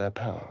few of their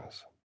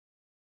powers.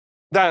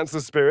 That's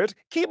the spirit.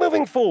 Keep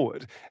moving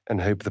forward,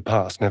 and hope the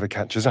past never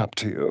catches up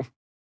to you.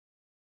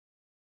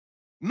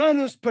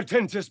 Manus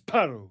potentis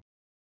paru.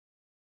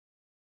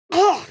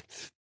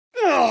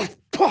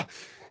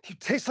 You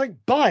taste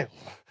like bile.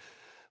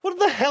 What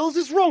the hell's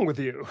is wrong with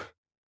you?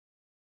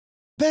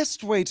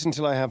 Best wait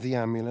until I have the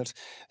amulet.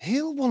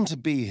 He'll want to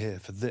be here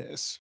for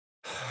this.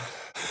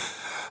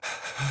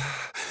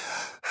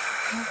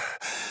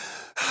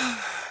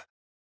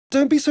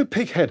 Don't be so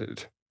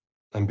pig-headed.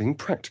 I'm being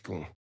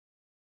practical.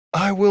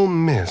 I will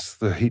miss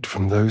the heat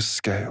from those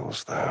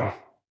scales, though.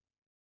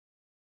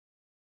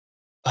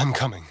 I'm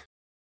coming.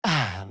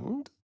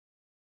 And?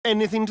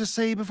 Anything to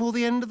say before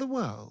the end of the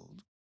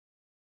world?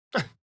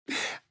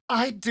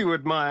 I do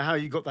admire how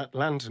you got that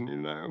lantern, you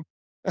know.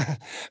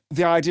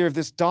 The idea of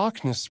this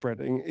darkness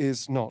spreading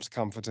is not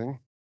comforting.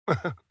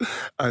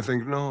 I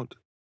think not.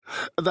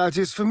 That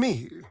is for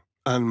me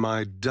and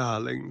my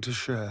darling to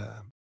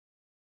share.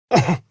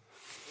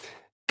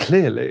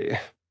 Clearly.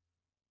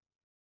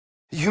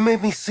 You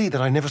made me see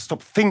that I never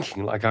stopped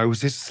thinking like I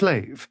was his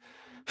slave,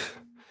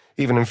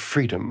 even in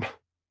freedom.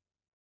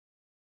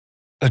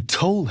 A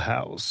toll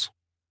house.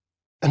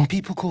 And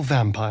people call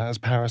vampires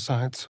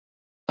parasites.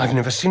 I've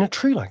never seen a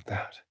tree like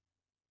that.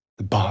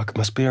 The bark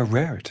must be a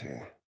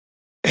rarity.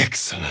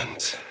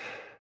 Excellent.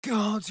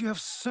 God, you have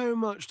so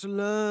much to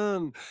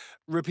learn.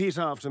 Repeat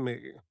after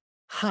me.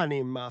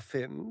 Honey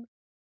muffin,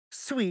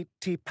 sweet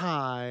tea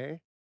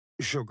pie,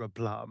 sugar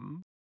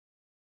plum.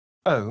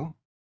 Oh,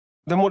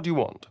 then what do you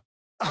want?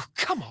 Oh,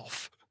 come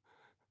off.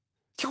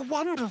 You're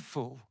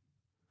wonderful.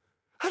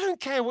 I don't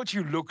care what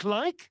you look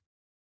like.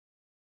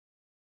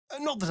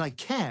 Not that I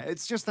care,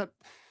 it's just that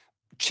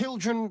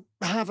children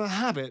have a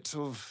habit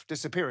of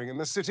disappearing in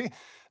the city.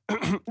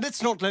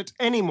 Let's not let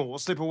any more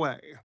slip away.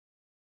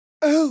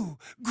 Oh,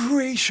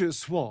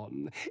 gracious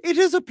one, it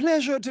is a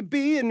pleasure to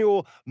be in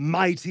your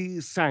mighty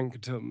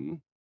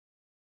sanctum.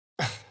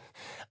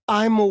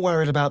 I'm more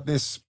worried about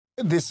this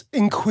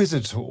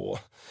Inquisitor.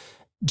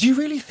 Do you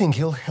really think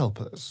he'll help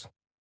us?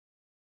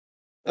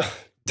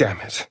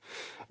 Damn it.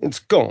 It's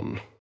gone.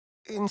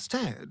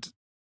 Instead,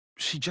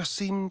 she just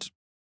seemed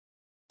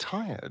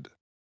tired.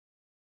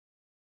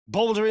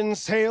 Baldur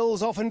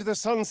sails off into the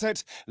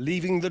sunset,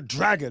 leaving the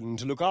dragon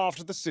to look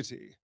after the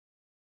city.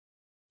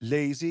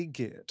 Lazy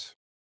git.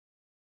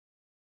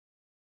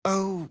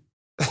 Oh,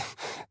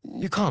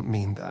 you can't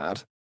mean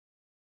that.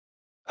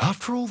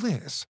 After all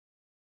this?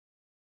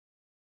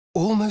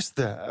 Almost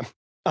there.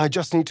 I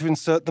just need to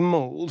insert the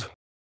mold.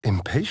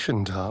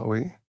 Impatient, are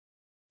we?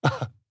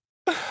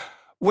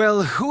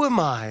 Well, who am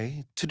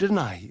I to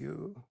deny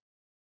you?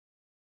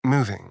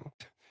 Moving.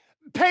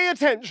 Pay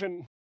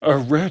attention! A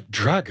red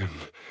dragon.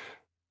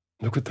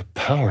 Look at the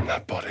power in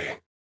that body.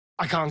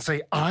 I can't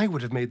say I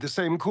would have made the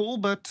same call,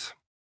 but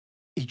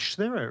each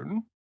their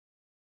own.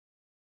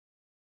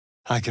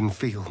 I can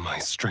feel my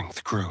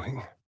strength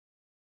growing.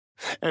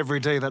 Every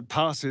day that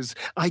passes,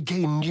 I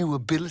gain new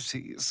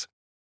abilities.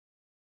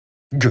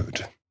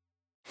 Good.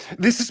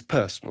 This is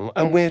personal,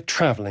 and we're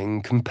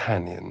traveling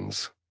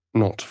companions,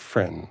 not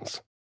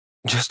friends.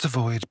 Just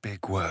avoid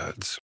big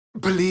words.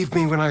 Believe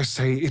me when I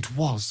say it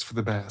was for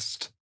the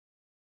best.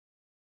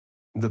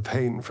 The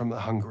pain from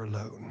the hunger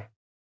alone.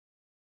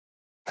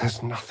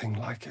 There's nothing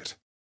like it.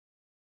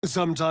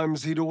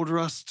 Sometimes he'd order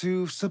us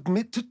to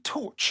submit to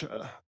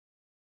torture.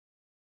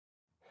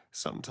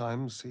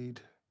 Sometimes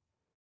he'd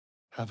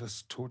have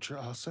us torture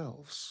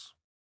ourselves.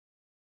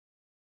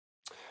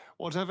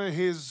 Whatever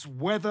his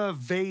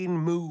weather-vane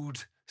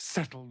mood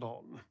settled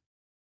on.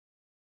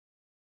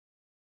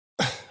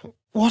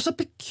 What a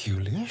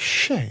peculiar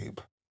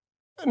shape.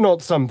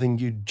 Not something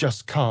you'd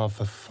just carve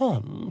for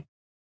fun.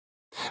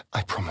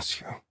 I promise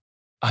you,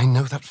 I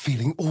know that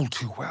feeling all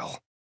too well.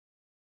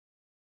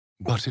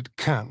 But it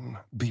can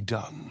be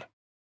done.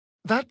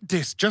 That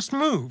disc just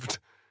moved.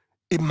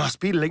 It must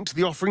be linked to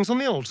the offerings on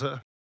the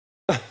altar.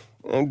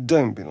 Oh,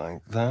 don't be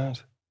like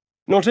that.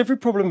 Not every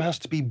problem has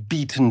to be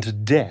beaten to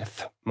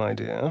death, my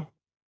dear.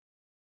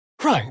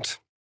 Right.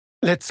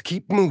 Let's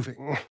keep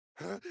moving.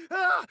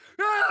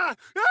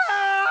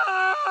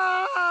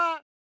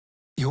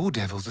 Your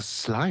devil's a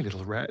sly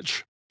little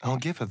wretch. I'll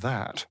give her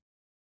that.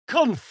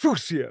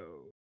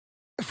 Confucio!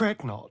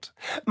 Fret not.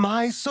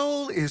 My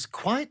soul is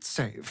quite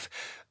safe.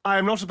 I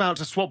am not about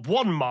to swap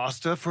one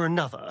master for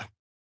another.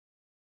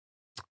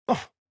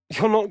 Oh,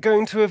 you're not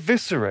going to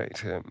eviscerate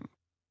him.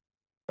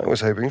 I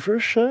was hoping for a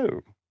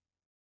show.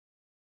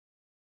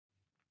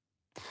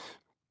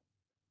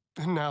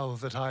 Now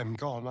that I'm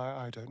gone,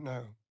 I don't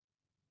know.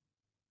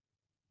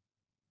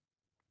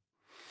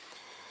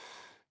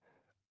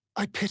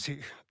 I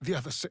pity the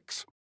other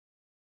 6.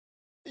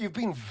 You've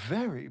been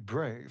very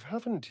brave,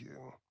 haven't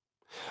you?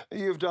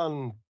 You've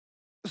done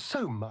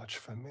so much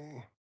for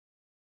me.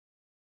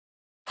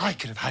 I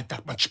could have had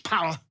that much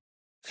power.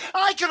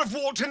 I could have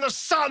walked in the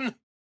sun.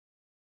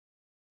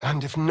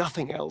 And if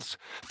nothing else,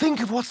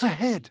 think of what's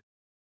ahead.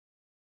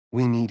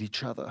 We need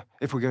each other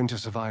if we're going to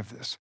survive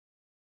this.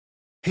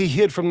 He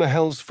hid from the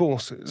Hell's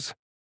forces,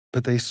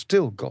 but they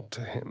still got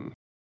to him.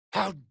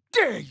 How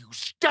dare you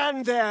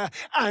stand there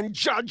and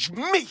judge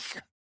me?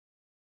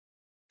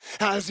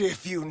 As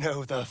if you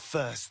know the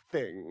first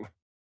thing.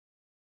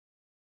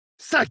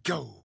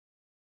 Psycho!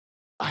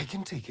 I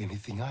can take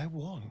anything I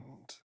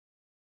want.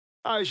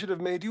 I should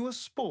have made you a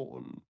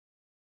spawn,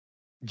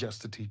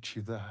 just to teach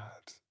you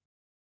that.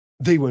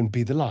 They won't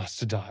be the last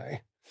to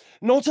die.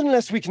 Not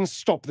unless we can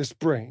stop this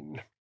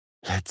brain.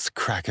 Let's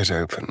crack it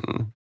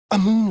open. A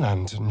moon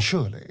lantern,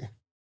 surely.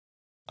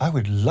 I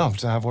would love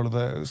to have one of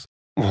those.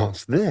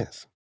 What's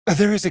this?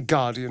 There is a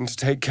guardian to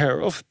take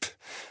care of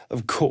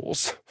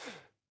course.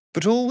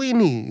 But all we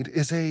need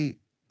is a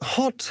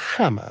hot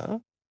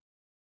hammer.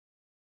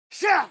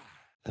 Sha!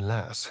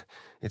 Alas,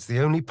 it's the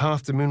only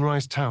path to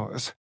Moonrise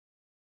Towers.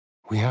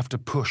 We have to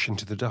push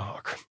into the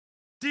dark.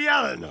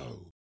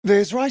 Dialano!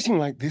 There's writing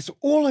like this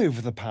all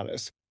over the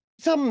palace.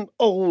 Some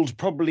old,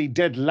 probably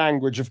dead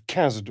language of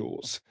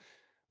Cazador's.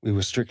 We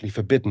were strictly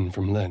forbidden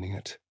from learning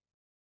it.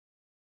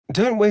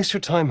 Don't waste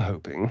your time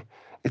hoping.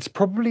 It's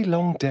probably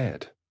long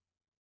dead.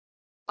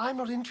 I'm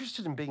not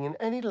interested in being in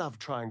any love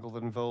triangle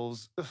that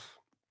involves...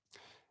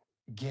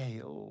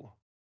 Gale.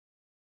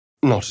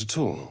 Not at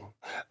all.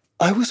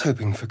 I was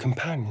hoping for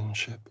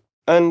companionship.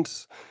 And,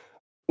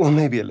 well,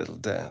 maybe a little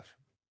death.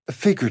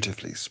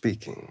 Figuratively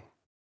speaking.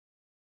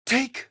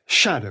 Take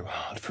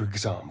Shadowheart, for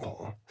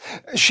example.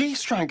 She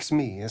strikes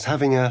me as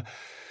having a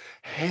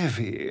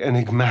heavy,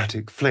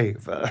 enigmatic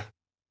flavour.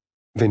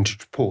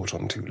 Vintage port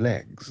on 2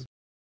 legs.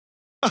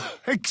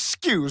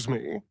 Excuse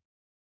me?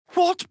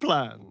 What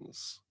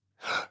plans?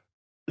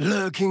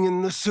 Lurking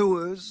in the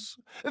sewers?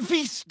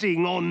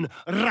 Feasting on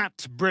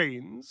rat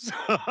brains?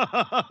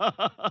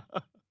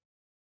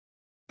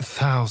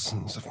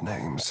 Thousands of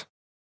names.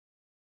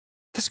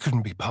 This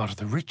couldn't be part of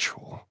the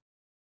ritual.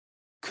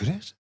 Could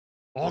it?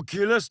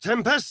 Oculus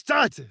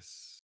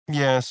Tempestatis!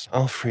 Yes,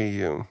 I'll free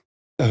you.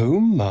 Oh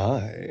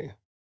my.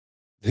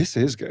 This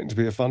is going to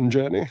be a fun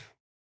journey.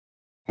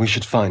 We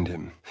should find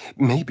him.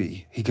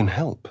 Maybe he can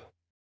help.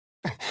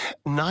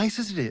 Nice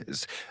as it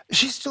is,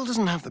 she still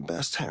doesn't have the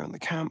best hair in the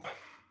camp.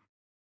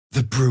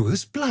 The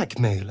brewer's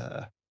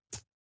blackmailer.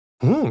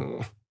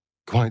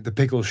 Quite the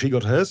pickle she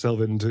got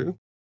herself into.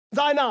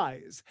 Thine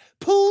eyes,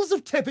 pools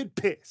of tepid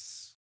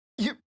piss.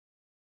 You...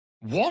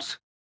 What?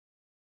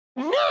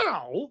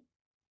 Now?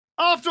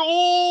 After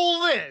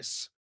all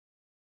this?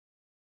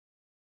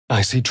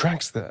 I see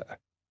tracks there,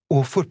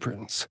 or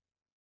footprints.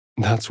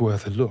 That's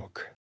worth a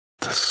look.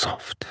 The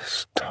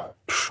softest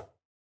touch.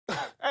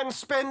 And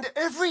spend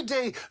every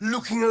day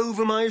looking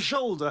over my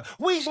shoulder,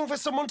 waiting for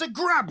someone to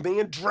grab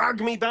me and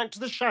drag me back to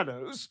the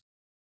shadows.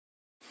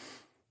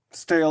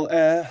 Stale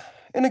air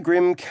in a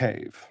grim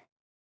cave.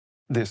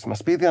 This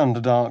must be the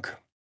Underdark.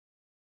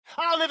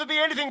 I'll never be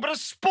anything but a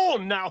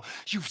spawn now.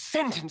 You've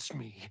sentenced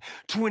me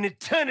to an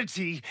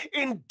eternity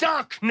in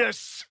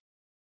darkness.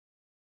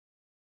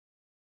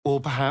 Or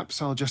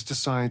perhaps I'll just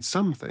decide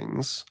some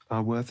things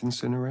are worth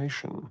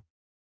incineration.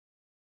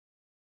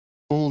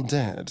 All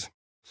dead.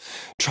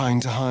 Trying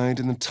to hide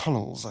in the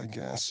tunnels, I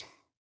guess.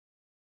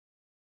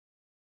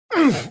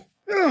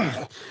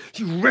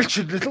 You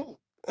wretched little...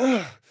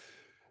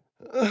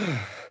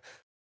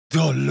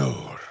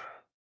 Dolor.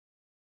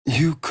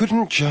 You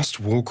couldn't just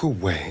walk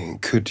away,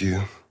 could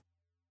you?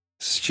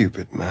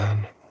 Stupid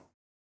man.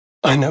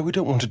 I know we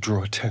don't want to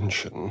draw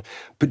attention,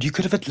 but you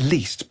could have at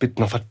least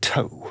bitten off a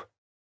toe.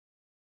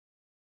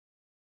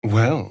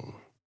 Well,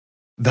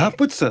 that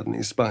would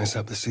certainly spice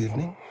up this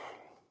evening.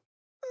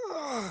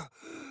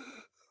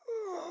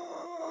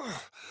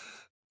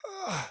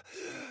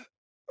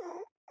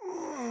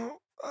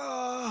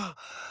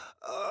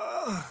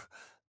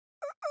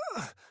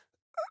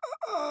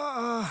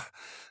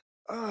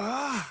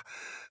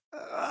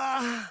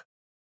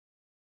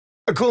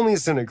 Call me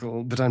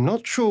cynical, but I'm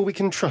not sure we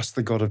can trust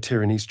the god of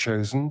tyranny's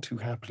chosen to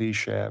happily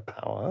share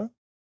power.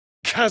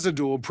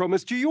 Cazador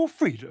promised you your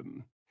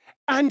freedom,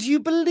 and you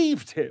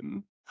believed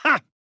him.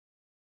 Ha!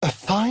 A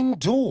fine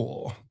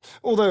door,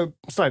 although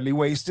slightly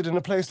wasted in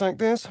a place like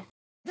this.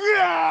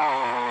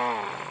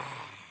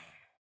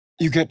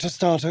 You get to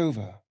start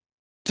over,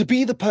 to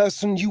be the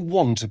person you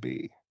want to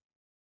be,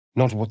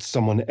 not what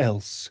someone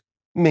else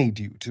made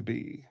you to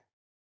be.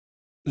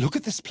 Look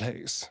at this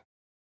place.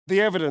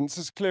 The evidence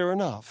is clear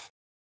enough.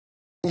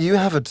 You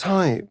have a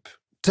type,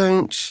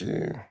 don't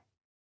you?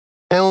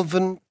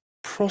 Elven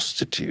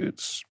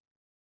prostitutes.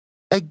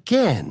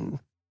 Again?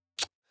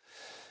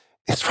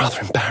 It's rather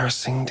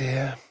embarrassing,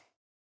 dear.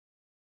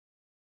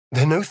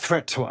 They're no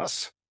threat to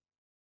us,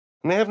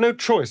 and they have no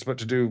choice but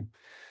to do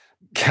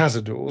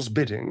Cazador's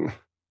bidding.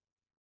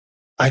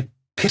 I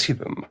pity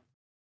them.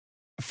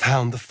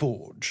 Found the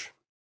forge.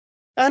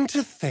 And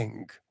to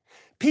think,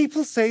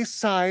 people say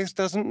size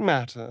doesn't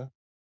matter.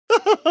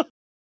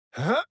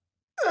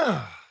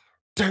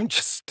 Don't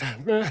just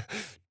stand there.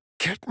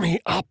 Get me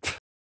up.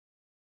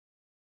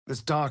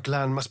 This dark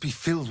land must be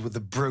filled with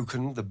the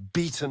broken, the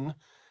beaten,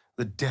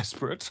 the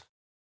desperate.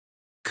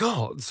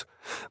 Gods,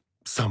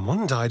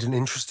 someone died an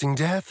interesting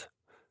death.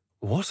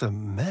 What a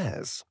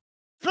mess.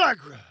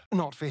 Flagra!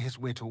 Not for his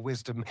wit or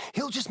wisdom.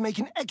 He'll just make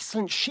an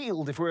excellent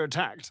shield if we're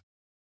attacked.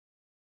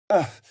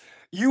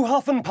 You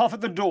huff and puff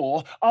at the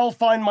door. I'll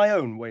find my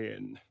own way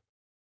in.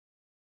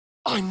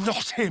 I'm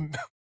not him.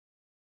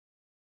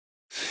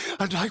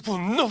 And I will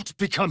not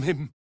become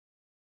him.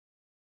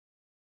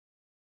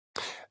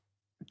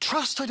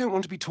 Trust I don't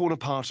want to be torn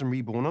apart and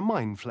reborn a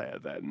mind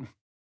flayer, then.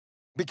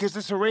 Because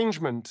this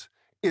arrangement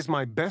is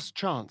my best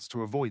chance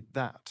to avoid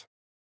that.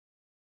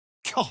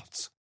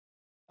 Gods,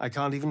 I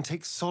can't even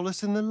take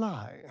solace in the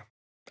lie.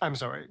 I'm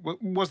sorry,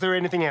 was there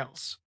anything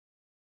else?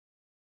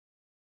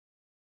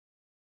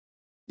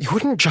 You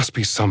wouldn't just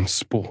be some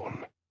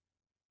spawn.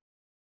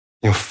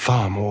 You're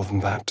far more than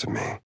that to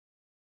me.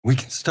 We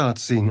can start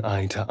seeing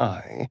eye to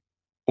eye,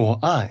 or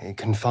I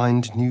can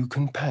find new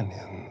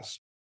companions.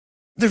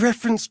 The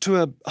reference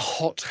to a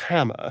hot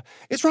hammer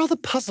is rather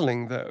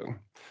puzzling, though.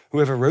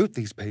 Whoever wrote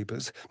these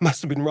papers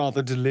must have been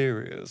rather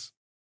delirious.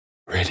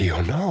 Ready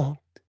or not,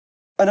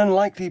 an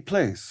unlikely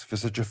place for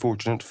such a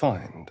fortunate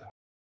find.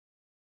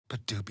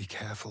 But do be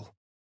careful.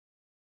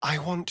 I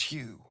want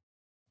you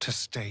to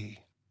stay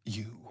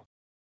you.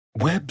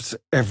 Webs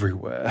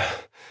everywhere.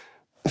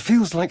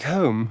 Feels like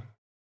home.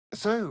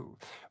 So,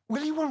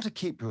 will you want to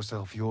keep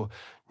yourself your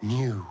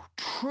new,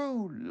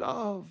 true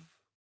love?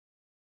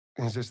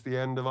 Is this the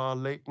end of our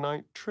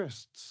late-night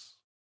trysts?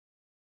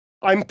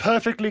 I'm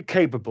perfectly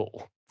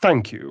capable,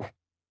 thank you.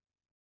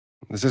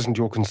 This isn't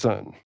your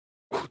concern.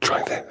 We'll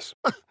try this.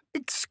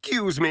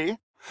 Excuse me?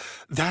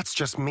 That's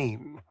just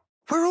mean.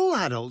 We're all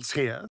adults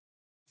here.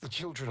 The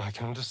children I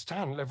can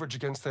understand leverage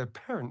against their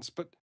parents,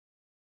 but...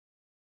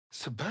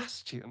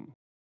 Sebastian?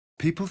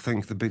 People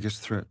think the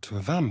biggest threat to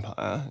a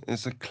vampire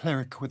is a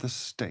cleric with a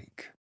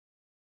stake.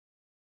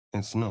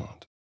 It's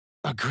not.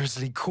 A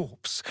grisly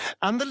corpse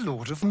and the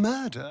Lord of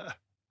Murder.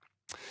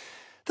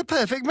 The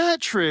perfect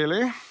match,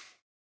 really.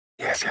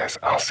 Yes,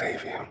 I'll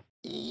save you.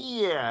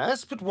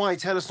 Yes, but why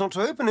tell us not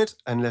to open it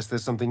unless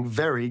there's something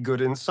very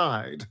good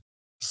inside?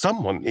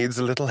 Someone needs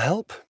a little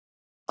help.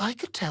 I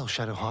could tell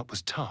Shadowheart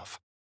was tough,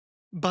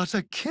 but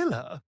a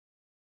killer?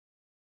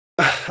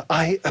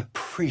 I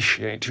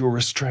appreciate your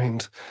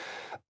restraint.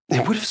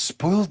 It would have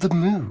spoiled the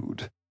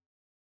mood.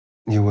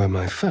 You were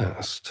my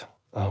first,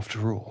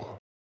 after all.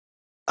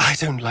 I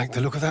don't like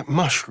the look of that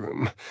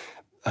mushroom.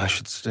 I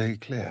should stay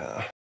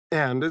clear.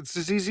 And it's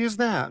as easy as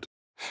that.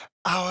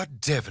 Our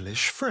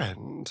devilish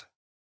friend,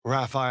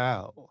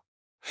 Raphael.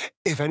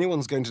 If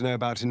anyone's going to know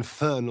about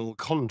infernal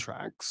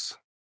contracts,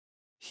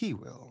 he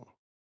will.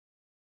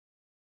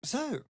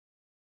 So,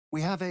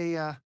 we have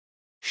a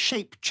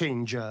shape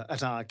changer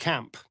at our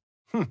camp.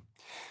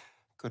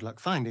 Good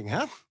luck finding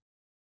her.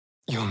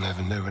 You'll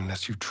never know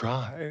unless you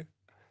try.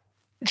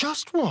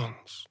 Just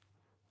once.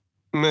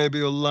 Maybe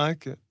you'll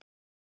like it.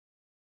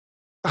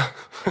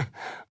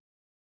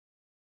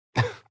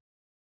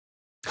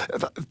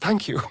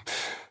 Thank you,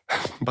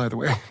 by the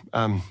way.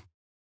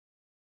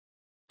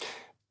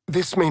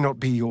 This may not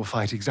be your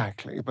fight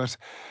exactly, but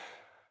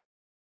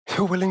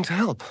you're willing to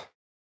help.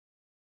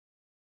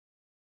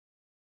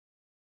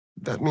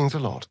 That means a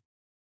lot.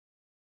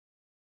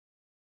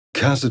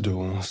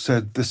 Cazador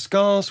said the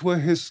scars were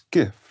his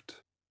gift.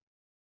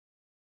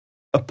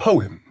 A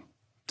poem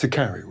to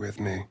carry with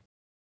me.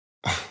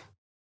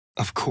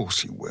 Of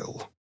course you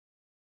will.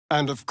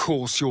 And of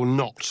course you're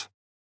not.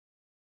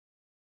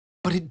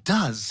 But it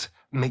does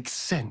make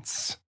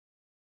sense.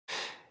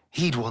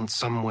 He'd want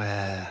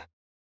somewhere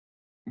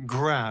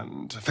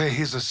grand for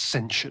his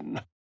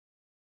ascension.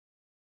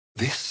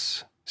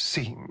 This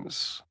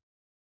seems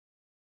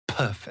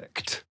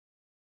perfect.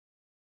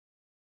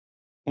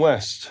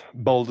 West,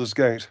 Baldur's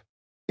Gate.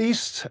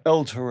 East,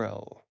 El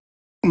Torrell.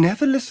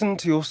 Never listen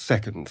to your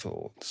second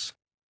thoughts.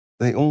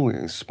 They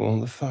always spoil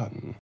the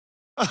fun.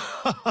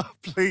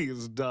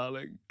 Please,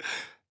 darling.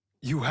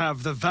 You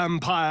have the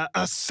vampire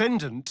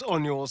ascendant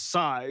on your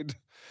side.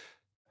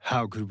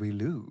 How could we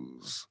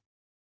lose?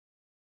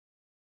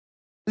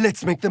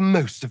 Let's make the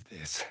most of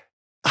this.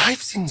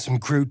 I've seen some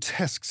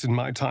grotesques in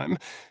my time,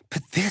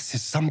 but this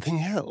is something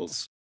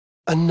else.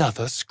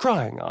 Another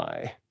scrying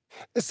eye.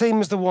 Same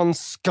as the one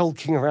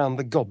skulking around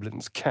the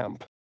goblin's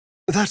camp.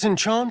 That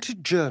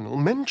enchanted journal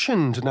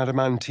mentioned an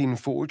adamantine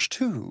forge,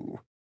 too.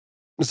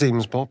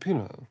 Seems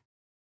popular.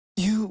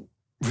 You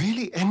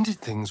really ended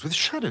things with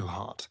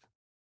Shadowheart.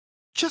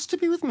 Just to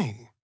be with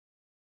me.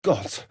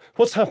 God,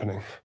 what's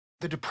happening?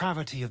 The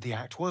depravity of the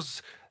act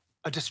was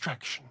a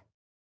distraction.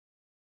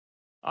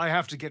 I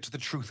have to get to the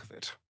truth of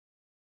it.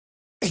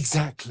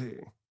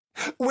 Exactly.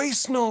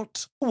 Waste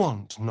not,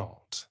 want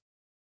not.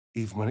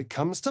 Even when it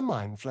comes to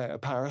Mind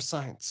Flayer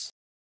parasites.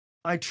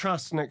 I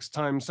trust next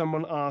time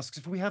someone asks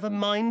if we have a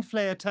Mind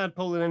Flayer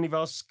tadpole in any of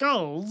our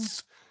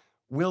skulls,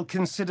 we'll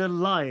consider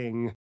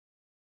lying.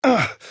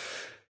 I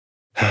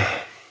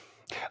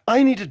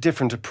need a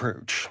different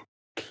approach,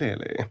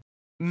 clearly.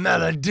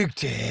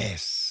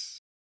 Maledictus.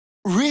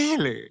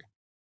 Really?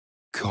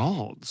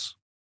 Gods.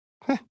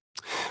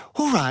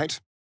 All right.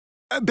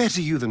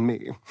 Better you than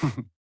me.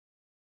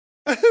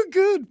 Oh,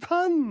 good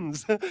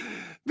puns.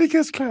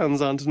 Because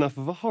clowns aren't enough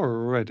of a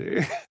horror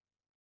already.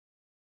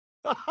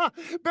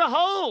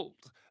 Behold,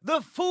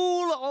 the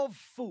fool of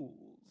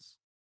fools.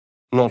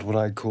 Not what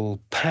I'd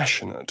call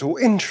passionate or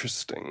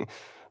interesting,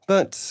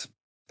 but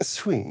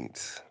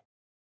sweet.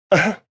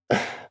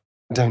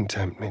 Don't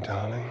tempt me,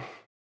 darling.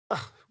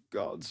 Oh,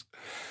 gods.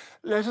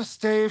 Let her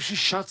stay if she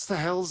shuts the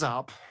hells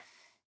up.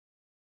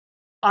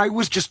 I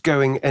was just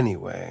going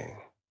anyway.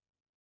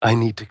 I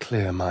need to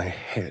clear my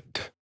head.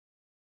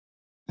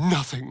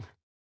 Nothing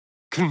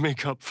can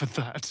make up for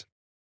that.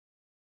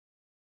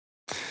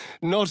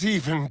 Not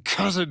even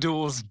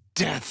Cazador's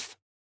death.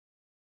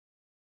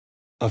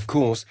 Of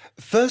course,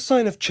 first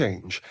sign of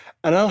change,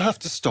 and I'll have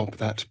to stop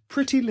that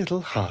pretty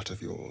little heart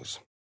of yours.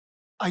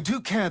 I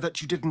do care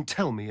that you didn't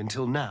tell me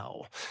until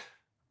now.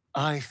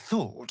 I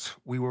thought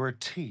we were a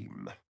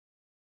team.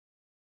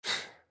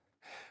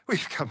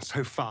 We've come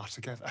so far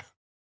together.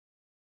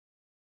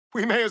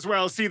 We may as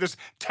well see this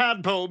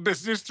tadpole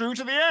business through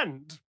to the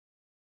end.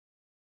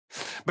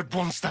 But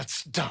once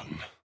that's done,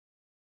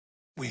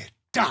 we're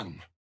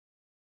done.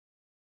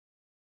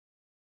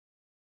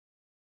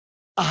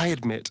 I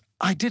admit,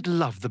 I did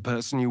love the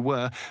person you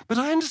were, but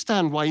I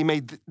understand why you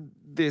made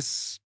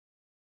this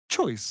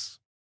choice.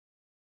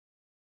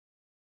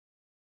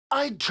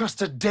 I'd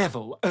trust a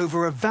devil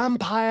over a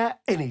vampire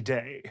any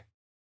day.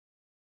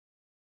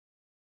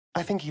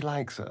 I think he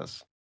likes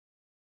us.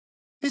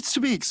 It's to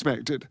be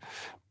expected.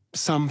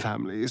 Some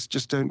families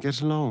just don't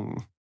get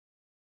along.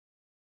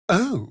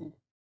 Oh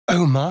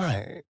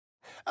my.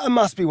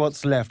 Must be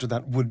what's left of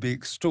that would-be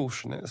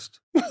extortionist.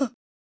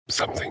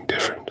 Something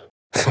different.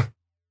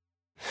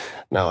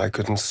 Now I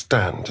couldn't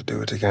stand to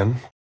do it again.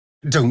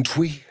 Don't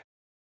we?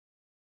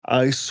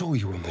 I saw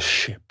you on the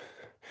ship,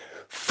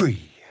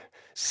 free,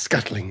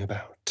 scuttling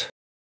about.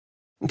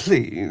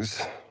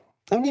 Please,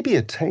 only be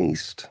a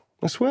taste,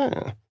 I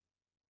swear.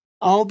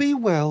 I'll be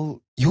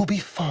well, you'll be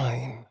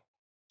fine,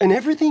 and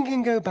everything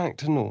can go back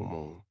to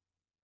normal.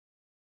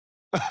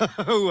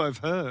 Oh, I've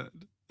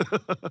heard.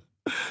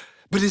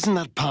 But isn't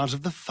that part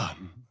of the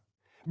fun?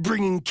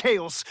 Bringing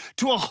chaos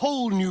to a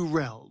whole new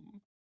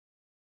realm.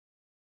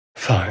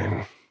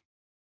 Fine.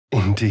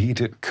 Indeed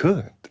it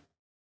could.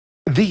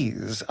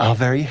 These are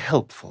very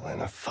helpful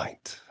in a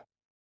fight.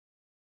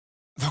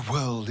 The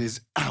world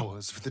is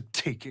ours for the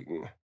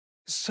taking.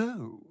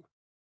 So,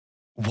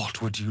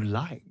 what would you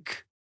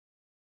like?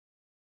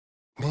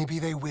 Maybe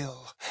they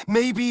will.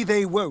 Maybe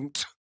they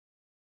won't.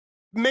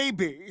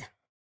 Maybe.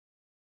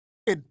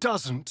 It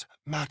doesn't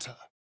matter.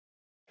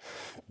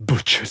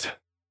 Butchered.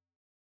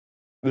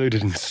 They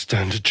didn't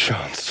stand a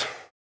chance.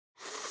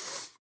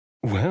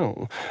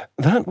 Well,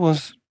 that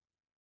was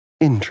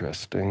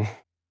interesting.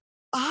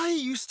 I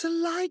used to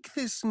like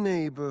this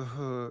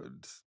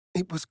neighborhood.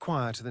 It was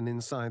quieter than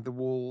inside the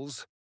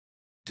walls.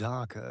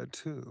 Darker,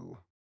 too.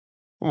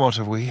 What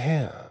have we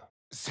here?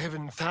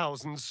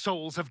 7,000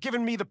 souls have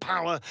given me the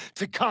power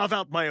to carve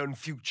out my own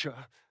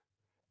future.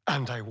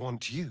 And I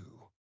want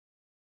you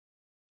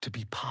to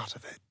be part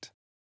of it.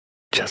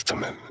 Just a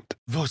moment.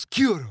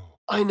 Voscuro.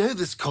 I know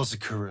this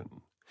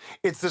Kozakuran.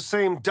 It's the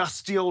same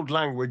dusty old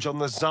language on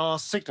the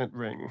Tsar's signet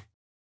ring.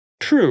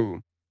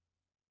 True.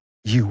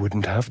 You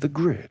wouldn't have the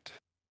grit.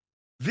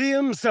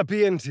 Viam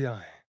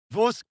sapientiae.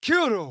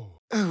 Voscuro.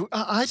 Oh,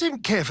 I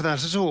don't care for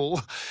that at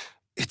all.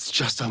 It's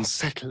just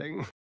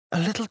unsettling. A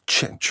little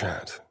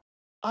chit-chat.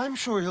 I'm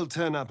sure he'll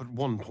turn up at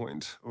one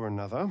point or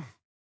another.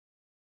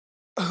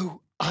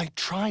 Oh, I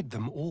tried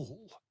them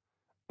all.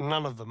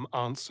 None of them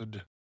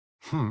answered.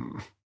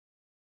 The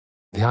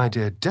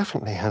idea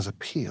definitely has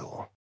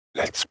appeal.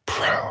 Let's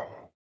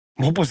prowl.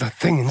 What was that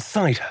thing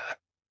inside her?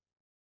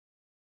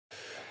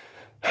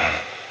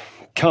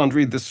 Can't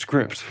read the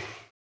script.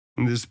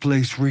 This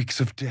place reeks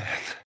of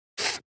death.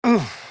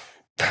 Ugh,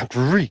 that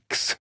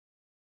reeks.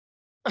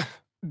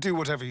 Do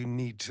whatever you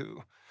need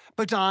to,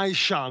 but I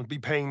shan't be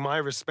paying my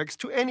respects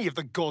to any of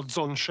the gods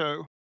on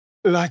show.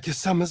 Like a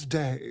summer's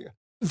day.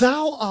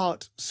 Thou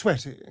art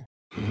sweaty.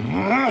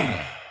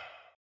 I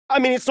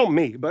mean, it's not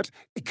me, but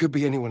it could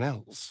be anyone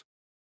else.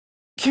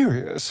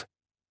 Curious.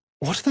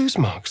 What are those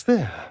marks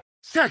there?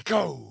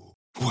 Sacco!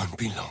 Won't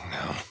be long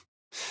now.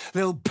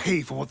 They'll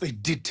pay for what they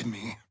did to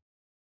me.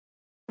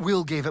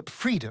 Will gave up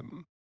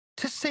freedom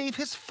to save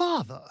his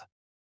father.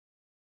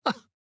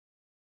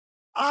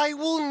 I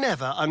will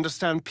never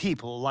understand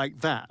people like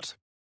that.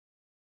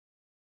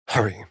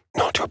 Hurry,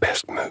 not your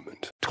best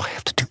moment. Do I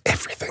have to do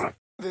everything?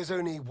 There's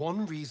only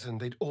one reason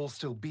they'd all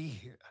still be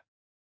here.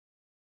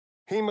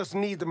 He must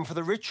need them for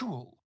the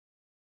ritual.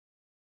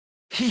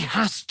 He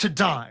has to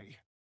die.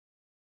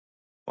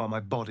 While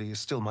my body is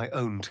still my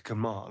own to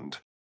command.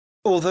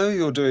 Although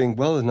you're doing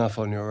well enough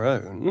on your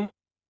own,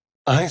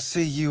 I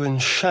see you and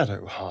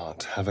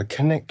Shadowheart have a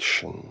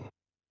connection.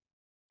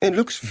 It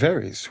looks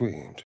very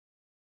sweet.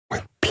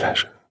 With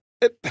pleasure.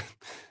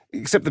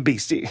 Except the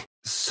beastie.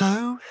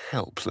 So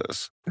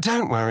helpless.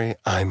 Don't worry,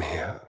 I'm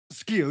here.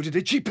 Schio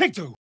didici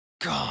picto.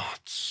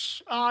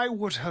 Gods, I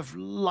would have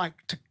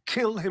liked to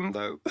kill him,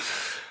 though.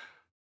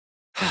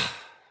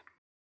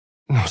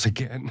 Not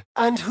again.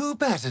 And who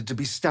better to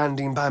be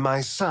standing by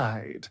my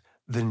side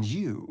than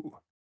you,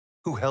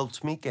 who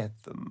helped me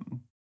get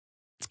them?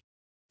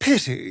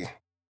 Pity.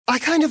 I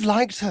kind of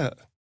liked her.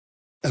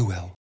 Oh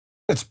well,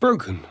 it's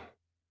broken.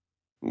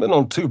 But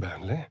not too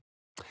badly.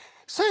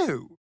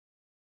 So,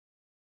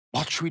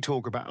 what should we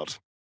talk about?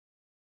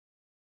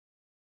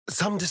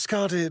 Some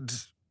discarded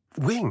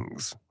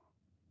wings.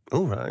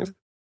 All right.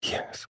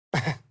 Yes.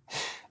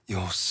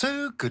 You're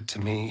so good to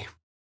me.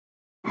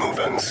 Move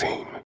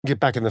unseen. Get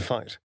back in the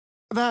fight.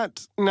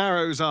 That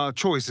narrows our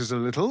choices a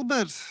little,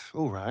 but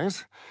all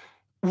right.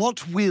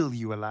 What will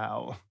you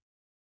allow?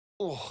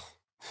 Oh,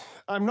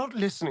 I'm not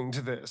listening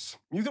to this.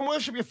 You can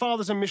worship your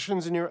father's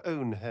emissions in your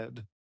own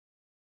head.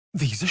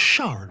 These are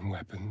Sharan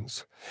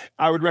weapons.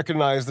 I would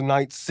recognize the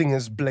Night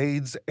Singer's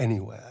blades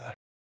anywhere.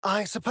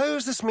 I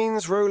suppose this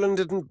means Roland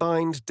didn't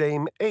bind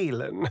Dame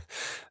Aelin.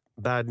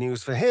 Bad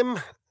news for him,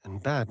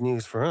 and bad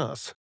news for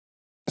us.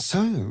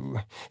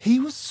 So, he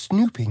was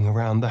snooping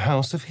around the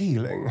House of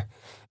Healing.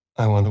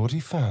 I wonder what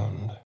he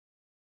found.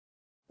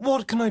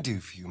 What can I do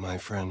for you, my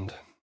friend?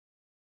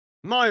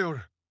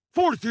 Major,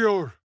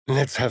 Fortior!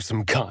 Let's have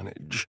some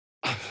carnage.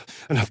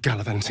 Enough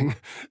gallivanting.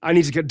 I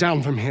need to get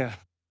down from here.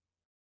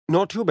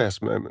 Not your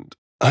best moment.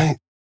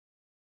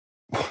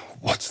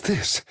 What's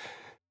this?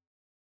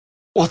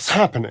 What's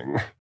happening?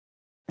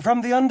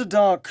 From the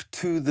Underdark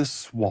to the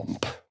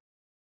swamp.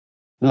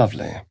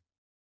 Lovely.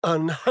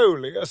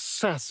 Unholy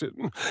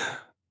assassin.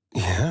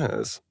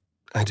 Yes,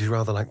 I do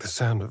rather like the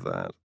sound of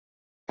that.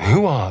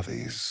 Who are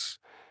these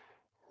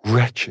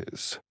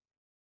wretches?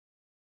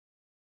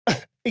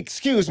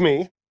 Excuse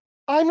me.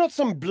 I'm not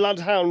some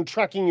bloodhound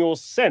tracking your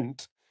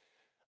scent.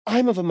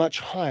 I'm of a much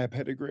higher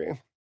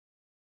pedigree.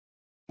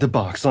 The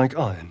bark's like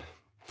iron.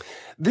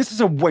 This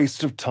is a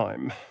waste of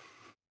time.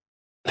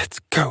 Let's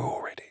go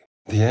already.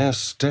 The air's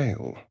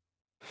stale.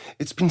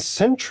 It's been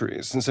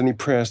centuries since any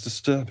prayers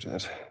disturbed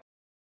it.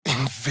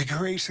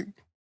 Invigorating.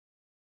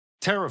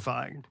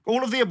 Terrifying.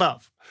 All of the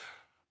above.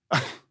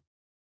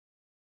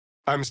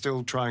 I'm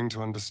still trying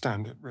to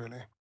understand it,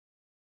 really.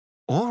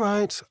 All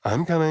right,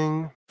 I'm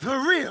coming.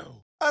 For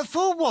real?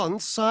 For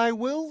once, I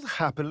will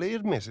happily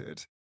admit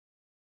it.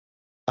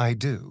 I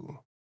do.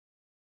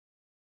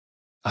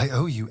 I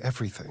owe you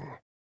everything.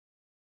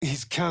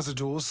 He's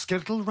Cazador's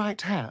skeletal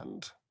right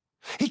hand.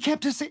 He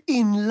kept us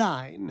in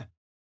line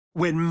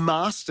when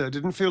Master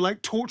didn't feel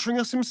like torturing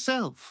us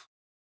himself.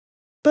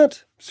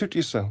 But suit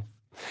yourself.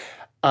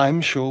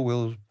 I'm sure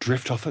we'll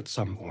drift off at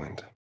some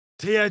point.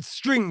 Tiat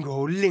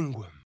stringo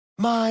linguum.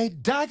 My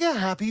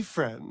dagger-happy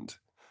friend.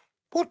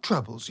 What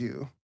troubles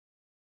you?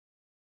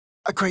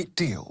 A great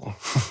deal.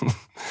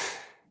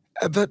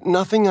 But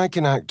nothing I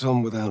can act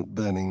on without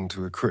burning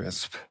to a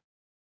crisp.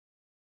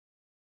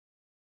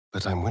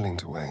 But I'm willing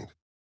to wait.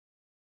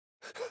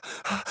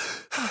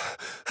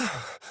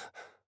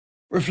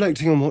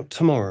 Reflecting on what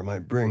tomorrow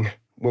might bring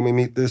when we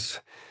meet this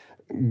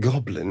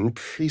goblin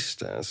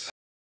priestess.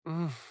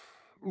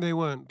 They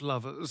weren't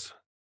lovers.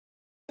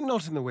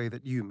 Not in the way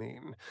that you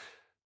mean.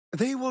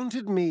 They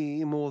wanted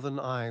me more than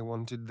I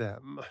wanted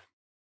them.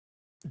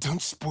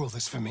 Don't spoil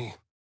this for me.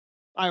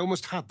 I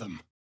almost had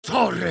them.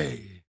 Torre!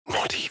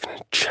 Not even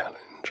a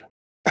challenge.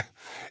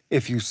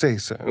 If you say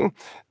so,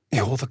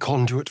 you're the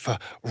conduit for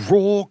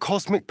raw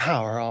cosmic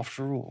power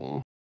after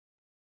all.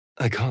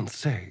 I can't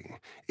say.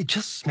 It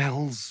just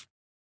smells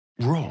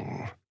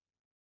wrong.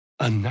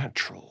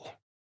 Unnatural.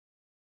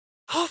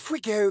 Off we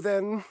go,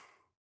 then.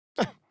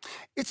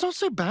 It's not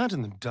so bad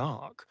in the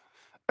dark.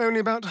 Only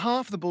about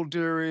half the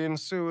Baldurian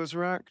sewers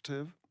are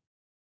active.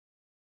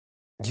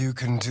 You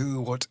can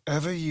do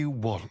whatever you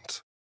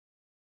want.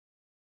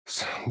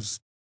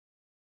 Sounds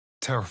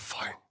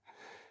terrifying.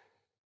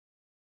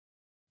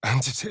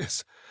 And it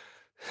is.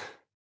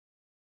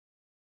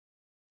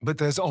 But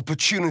there's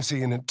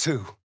opportunity in it,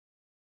 too.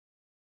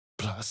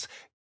 Plus,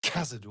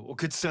 Cazador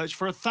could search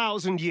for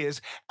 1,000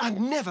 years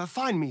and never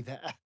find me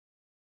there.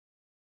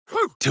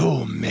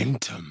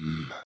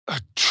 Tormentum.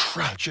 A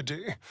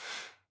tragedy.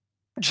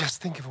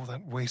 Just think of all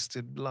that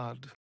wasted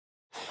blood.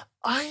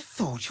 I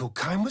thought your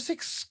kind was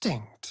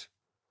extinct.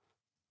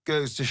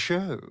 Goes to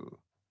show.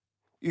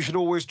 You should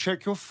always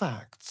check your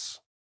facts.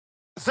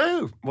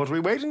 So, what are we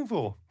waiting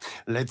for?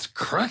 Let's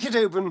crack it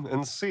open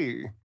and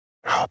see.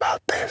 How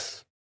about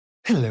this?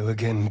 Hello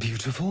again,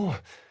 beautiful.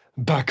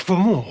 Back for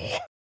more.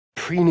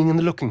 Preening in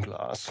the looking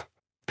glass.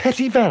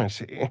 Petty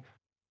vanity.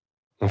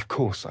 Of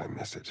course I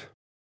miss it.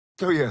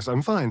 Oh yes,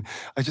 I'm fine.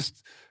 I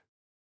just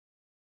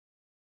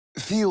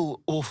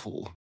feel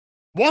awful.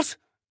 What?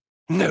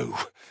 No,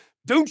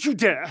 don't you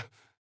dare.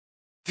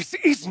 This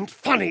isn't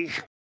funny.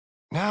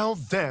 Now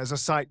there's a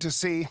sight to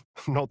see.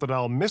 Not that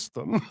I'll miss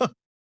them.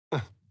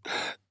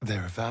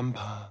 They're a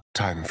vampire.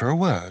 Time for a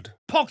word.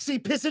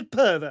 Poxy-pissed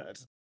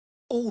pervert.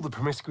 All the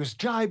promiscuous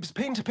jibes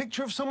paint a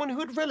picture of someone who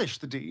had relished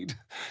the deed.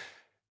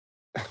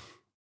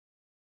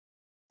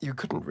 You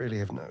couldn't really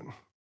have known.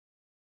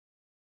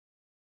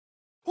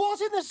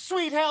 What in the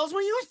sweet hells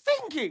were you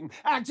thinking,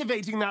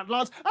 activating that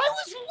lance? I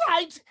was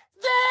right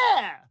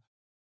there!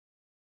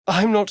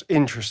 I'm not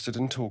interested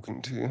in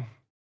talking to you.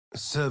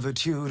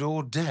 Servitude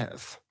or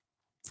death?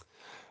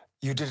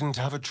 You didn't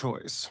have a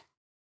choice.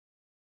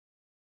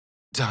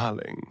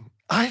 Darling,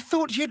 I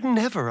thought you'd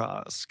never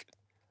ask.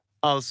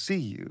 I'll see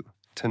you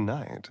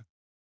tonight.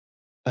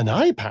 An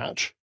eye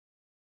patch?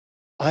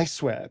 I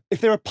swear, if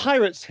there are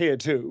pirates here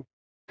too.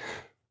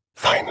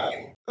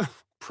 Finally.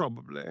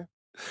 Probably.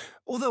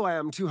 Although I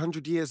am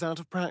 200 years out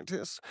of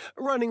practice,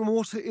 running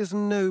water is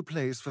no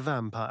place for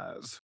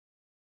vampires.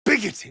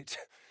 Bigoted!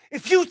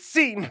 If you'd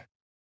seen!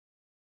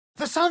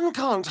 The sun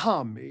can't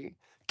harm me.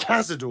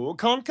 Cazador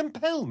can't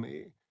compel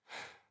me.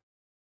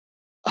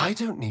 I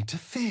don't need to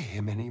fear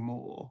him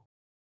anymore.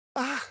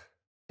 Ah,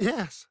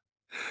 yes.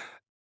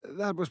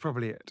 That was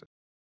probably it.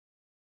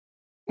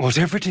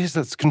 Whatever it is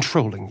that's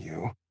controlling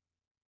you,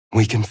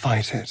 we can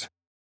fight it.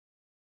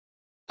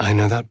 I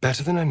know that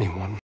better than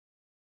anyone.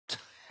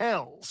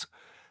 Hells!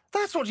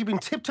 That's what you've been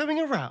tiptoeing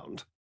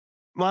around.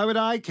 Why would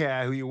I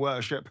care who you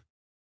worship?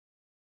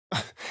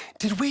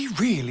 Did we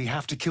really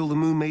have to kill the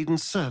Moon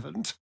Maiden's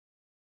servant?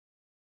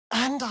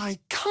 And I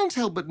can't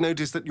help but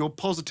notice that you're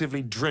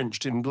positively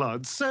drenched in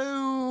blood,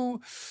 so...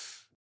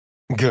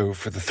 Go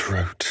for the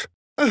throat.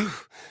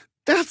 Oh,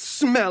 that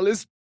smell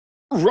is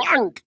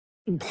rank!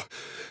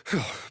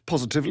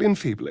 Positively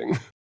enfeebling.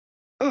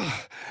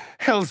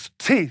 Hell's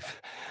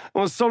teeth!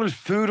 Was solid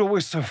food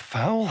always so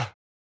foul?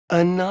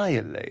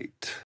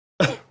 Annihilate.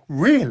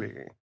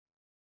 Really?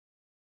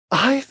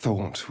 I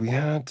thought we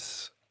had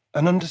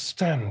an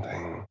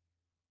understanding.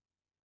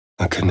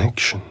 A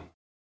connection.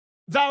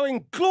 Thou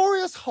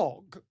inglorious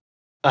hog!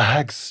 A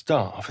hag's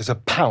staff is a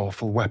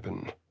powerful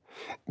weapon.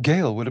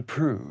 Gale would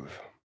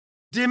approve.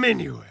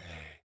 Diminue.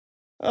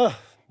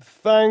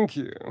 Thank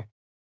you.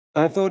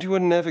 I thought you were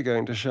never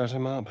going to shut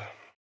him up.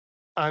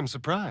 I'm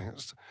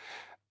surprised.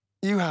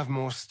 You have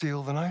more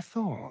steel than I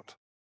thought.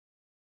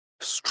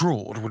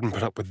 Strahd wouldn't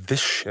put up with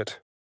this shit.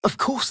 Of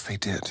course they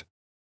did.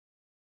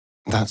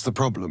 That's the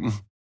problem.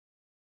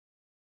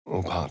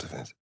 Or part of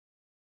it.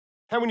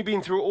 Having you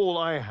been through all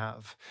I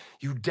have,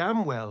 you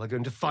damn well are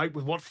going to fight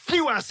with what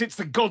few assets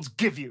the gods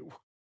give you.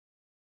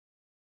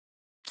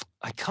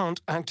 I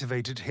can't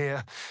activate it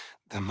here.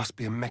 There must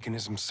be a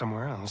mechanism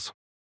somewhere else.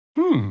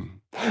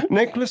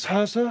 Nicholas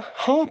has a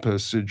Harper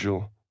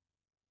sigil.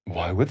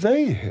 Why were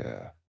they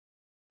here?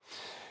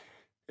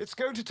 It's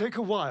going to take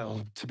a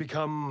while to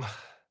become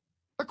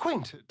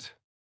acquainted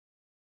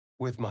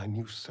with my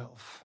new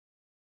self.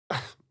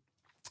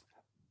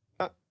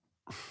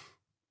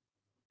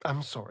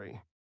 I'm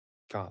sorry,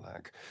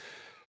 Karlach.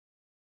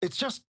 It's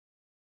just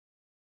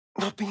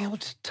not being able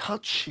to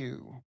touch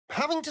you.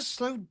 Having to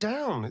slow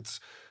down,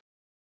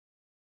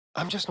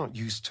 I'm just not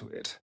used to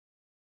it.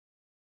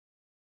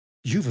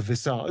 You've a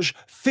visage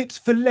fit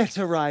for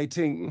letter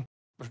writing.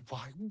 But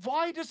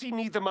why does he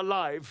need them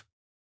alive?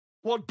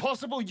 What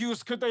possible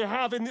use could they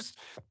have in this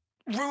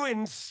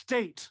ruined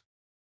state?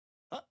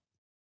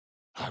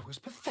 I was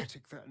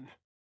pathetic then.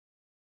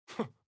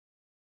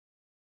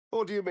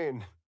 What do you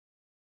mean?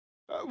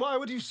 Why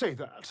would you say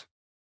that?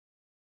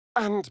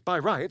 And by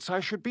rights, I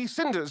should be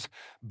cinders,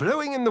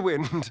 blowing in the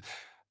wind.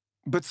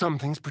 But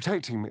something's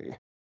protecting me.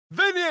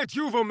 Veniet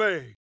juvo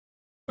me!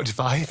 But if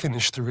I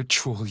finish the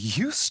ritual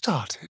you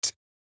started,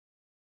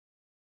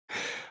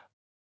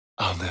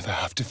 I'll never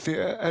have to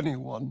fear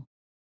anyone.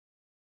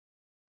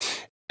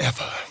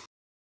 Ever.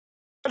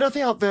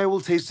 Nothing out there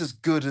will taste as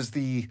good as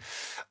the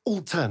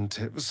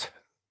alternatives,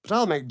 but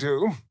I'll make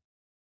do.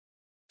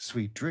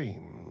 Sweet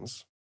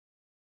dreams.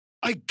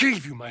 I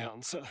gave you my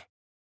answer.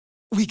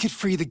 We could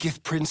free the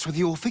Gift Prince with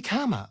the Orphic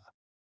Hammer.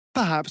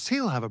 Perhaps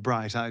he'll have a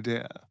bright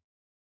idea.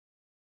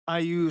 I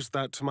used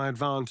that to my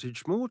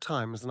advantage more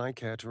times than I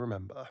care to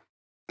remember.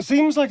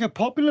 Seems like a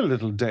popular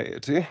little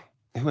deity,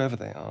 whoever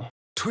they are.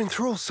 To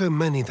enthrall so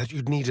many that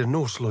you'd need a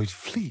Nautiloid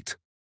fleet.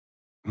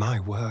 My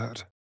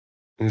word.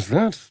 Is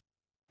that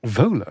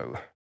Volo?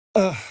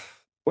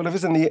 Well, if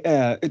it's in the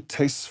air, it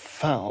tastes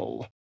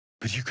foul.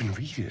 But you can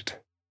read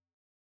it.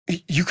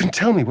 You can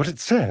tell me what it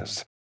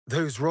says.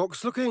 Those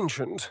rocks look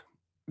ancient.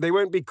 They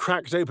won't be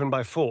cracked open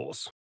by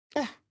force.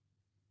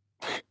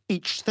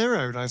 Each their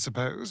own, I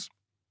suppose.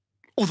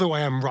 Although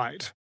I am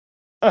right.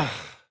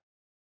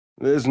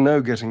 There's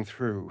no getting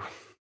through.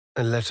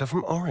 A letter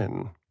from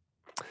Orin.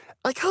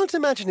 I can't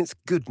imagine it's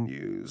good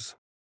news.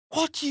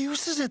 What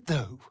use is it,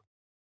 though?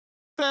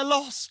 They're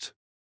lost.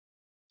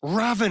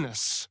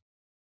 Ravenous.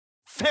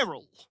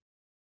 Feral.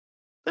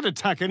 They'd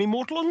attack any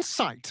mortal on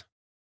sight.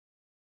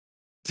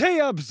 Te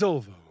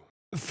absolvo.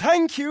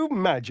 Thank you,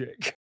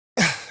 magic.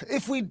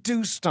 If we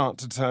do start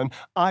to turn,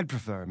 I'd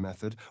prefer a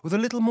method with a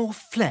little more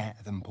flair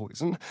than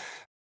poison.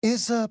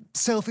 Is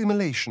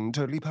self-immolation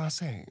totally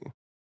passé?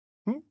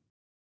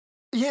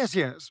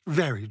 Yes,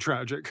 very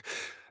tragic.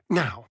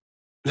 Now,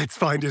 let's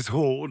find his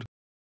hoard.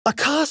 A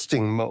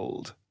casting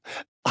mold.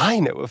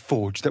 I know a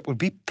forge that would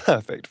be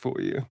perfect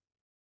for you.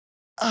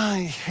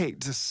 I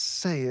hate to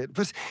say it,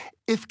 but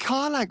if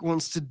Karlach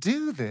wants to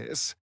do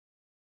this,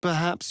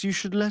 perhaps you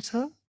should let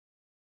her?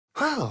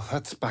 Well,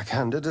 that's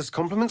backhanded as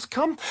compliments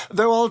come,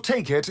 though I'll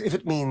take it if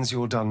it means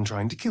you're done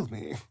trying to kill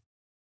me.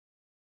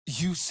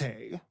 You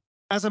say,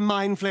 as a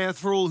mind flayer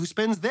thrall who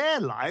spends their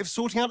lives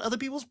sorting out other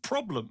people's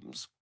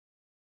problems.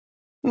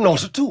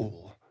 Not at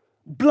all.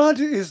 Blood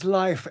is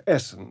life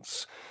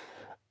essence,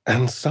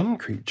 and some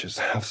creatures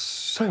have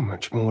so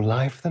much more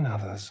life than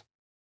others.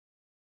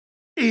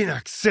 In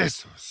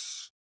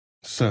accessus.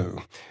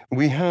 So,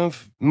 we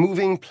have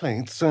moving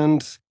plates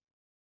and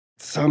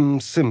some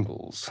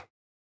symbols.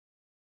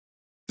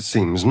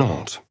 Seems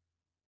not.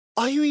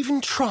 Are you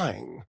even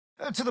trying?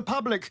 To the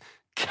public,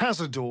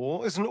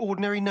 Cazador is an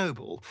ordinary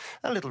noble,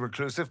 a little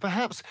reclusive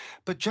perhaps,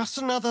 but just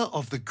another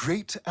of the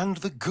great and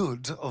the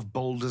good of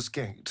Baldur's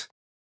Gate.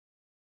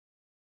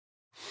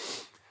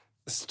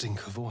 The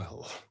stink of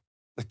oil,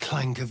 the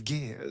clank of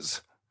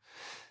gears.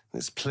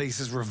 This place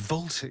is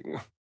revolting.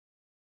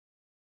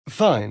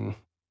 Fine,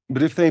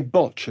 but if they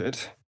botch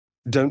it,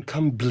 don't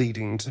come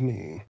bleeding to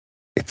me.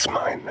 It's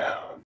mine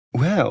now.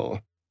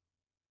 Well,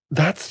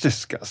 that's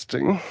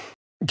disgusting.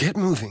 Get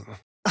moving.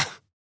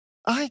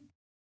 I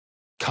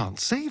Can't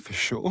say for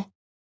sure.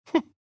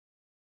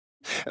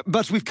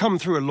 But we've come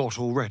through a lot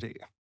already.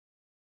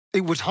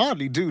 It would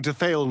hardly do to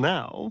fail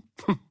now.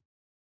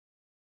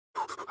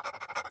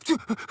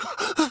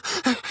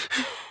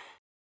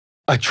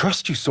 I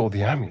trust you saw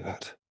the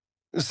amulet.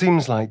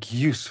 Seems like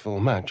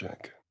useful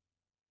magic.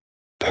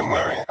 Don't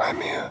worry,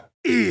 I'm here.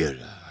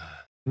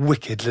 Era.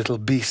 Wicked little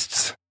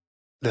beasts.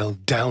 They'll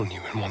down you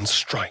in one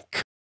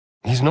strike.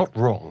 He's not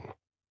wrong.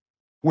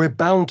 We're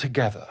bound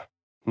together,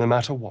 no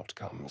matter what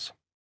comes.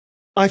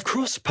 I've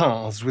crossed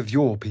paths with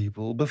your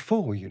people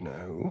before, you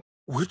know.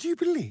 Would you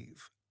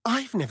believe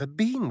I've never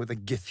been with a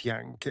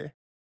Githyanki?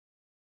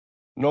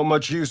 Not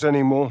much use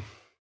anymore.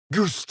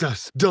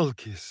 Gustas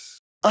Dulcis.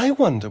 I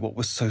wonder what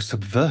was so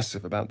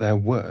subversive about their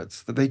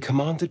words that they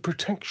commanded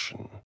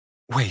protection.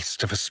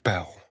 Waste of a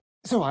spell.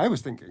 So I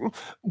was thinking,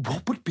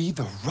 what would be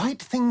the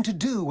right thing to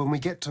do when we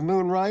get to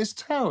Moonrise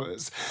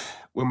Towers?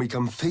 When we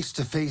come face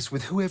to face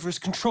with whoever is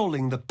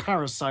controlling the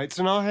parasites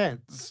in our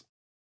heads?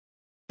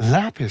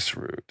 Lapis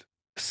root?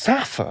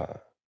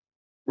 Sapphire?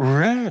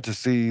 Rare to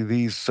see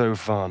these so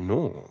far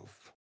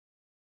north.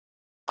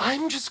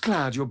 I'm just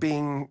glad you're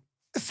being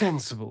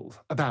sensible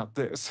about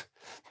this.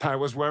 I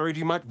was worried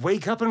you might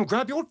wake up and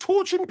grab your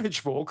torch and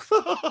pitchfork.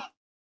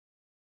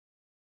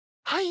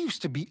 I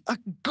used to be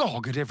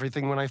agog at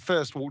everything when I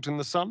first walked in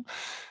the sun.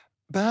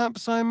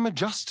 Perhaps I'm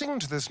adjusting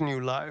to this new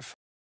life.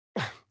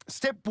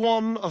 Step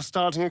 1 of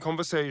starting a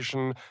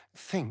conversation,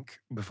 think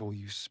before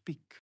you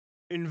speak.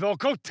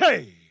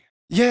 Invocote!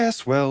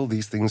 Yes, well,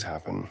 these things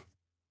happen.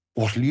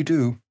 What'll you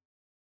do?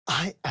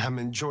 I am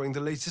enjoying the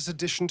latest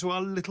addition to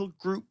our little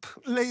group.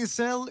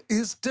 Lae'zel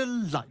is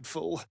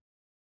delightful.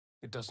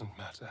 It doesn't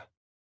matter.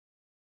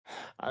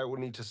 I will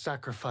need to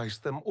sacrifice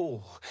them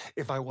all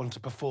if I want to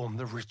perform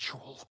the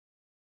ritual.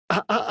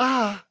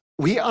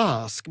 We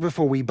ask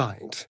before we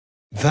bite.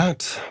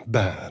 That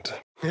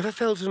bad. Never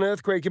felt an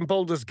earthquake in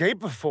Baldur's Gate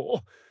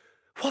before.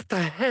 What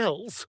the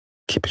hells?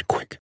 Keep it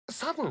quick.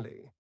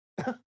 Suddenly.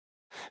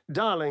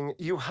 Darling,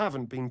 you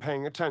haven't been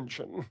paying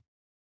attention.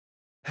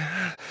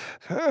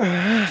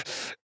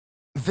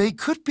 They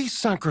could be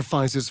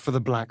sacrifices for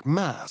the Black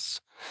Mass.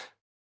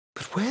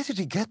 But where did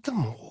he get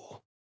them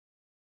all?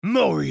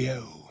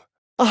 Morio!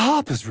 A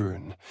Harper's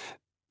rune.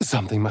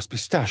 Something must be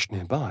stashed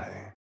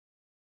nearby.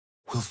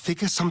 We'll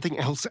figure something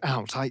else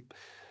out.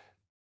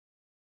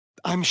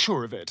 I'm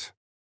sure of it.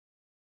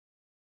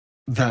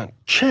 That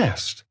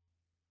chest.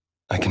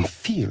 I can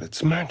feel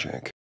its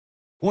magic.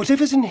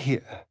 Whatever's in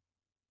here,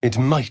 it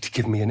might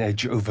give me an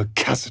edge over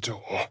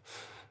Cazador.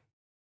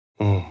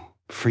 Or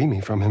free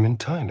me from him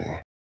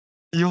entirely.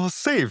 Your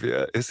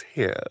savior is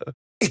here.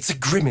 It's a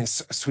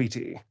grimace,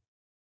 sweetie.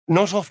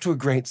 Not off to a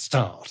great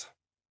start.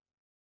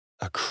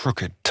 A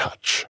crooked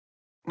touch.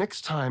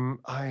 Next time,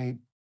 I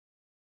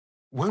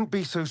won't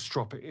be so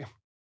stroppy.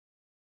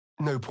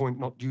 No point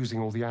not using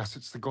all the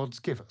assets the gods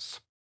give us.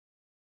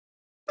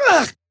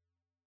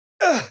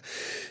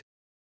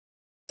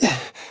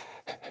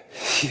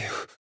 Phew.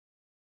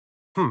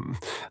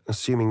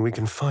 Assuming we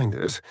can find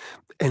it,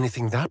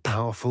 anything that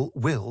powerful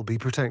will be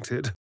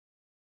protected.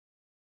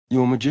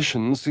 Your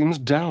magician seems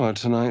dour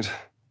tonight.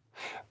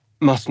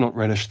 Must not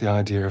relish the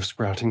idea of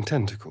sprouting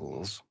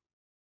tentacles.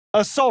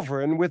 A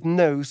sovereign with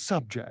no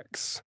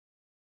subjects.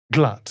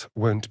 Glut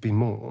won't be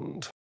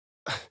mourned.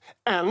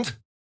 And?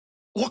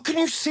 What can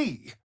you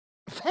see?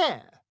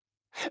 Fair.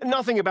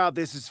 Nothing about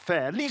this is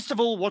fair, least of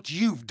all what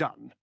you've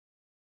done.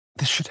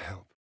 This should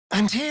help.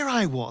 And here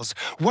I was,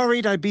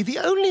 worried I'd be the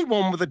only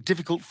one with a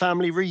difficult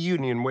family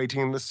reunion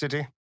waiting in the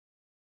city.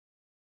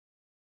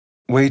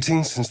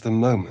 Waiting since the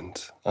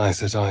moment I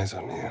set eyes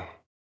on you.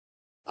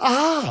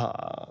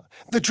 Ah,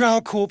 the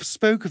Drow Corps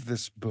spoke of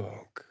this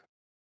book.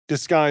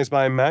 Disguised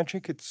by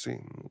magic, it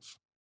seems.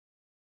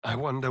 I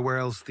wonder where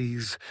else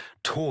these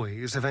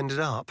toys have ended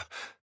up.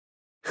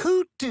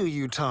 Who do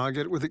you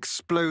target with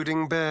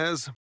exploding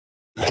bears?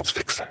 Let's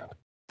fix that.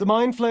 The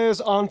Mind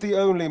Flayers aren't the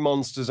only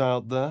monsters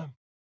out there.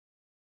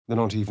 They're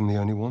not even the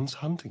only ones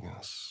hunting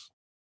us.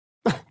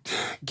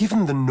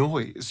 Given the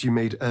noise you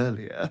made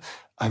earlier,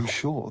 I'm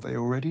sure they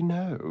already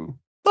know.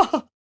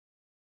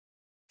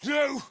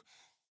 No!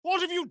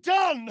 What have you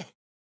done?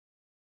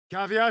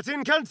 Caveat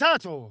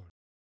incantator.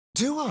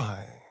 Do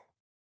I?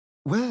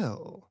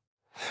 Well,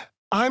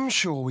 I'm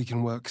sure we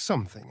can work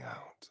something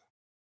out.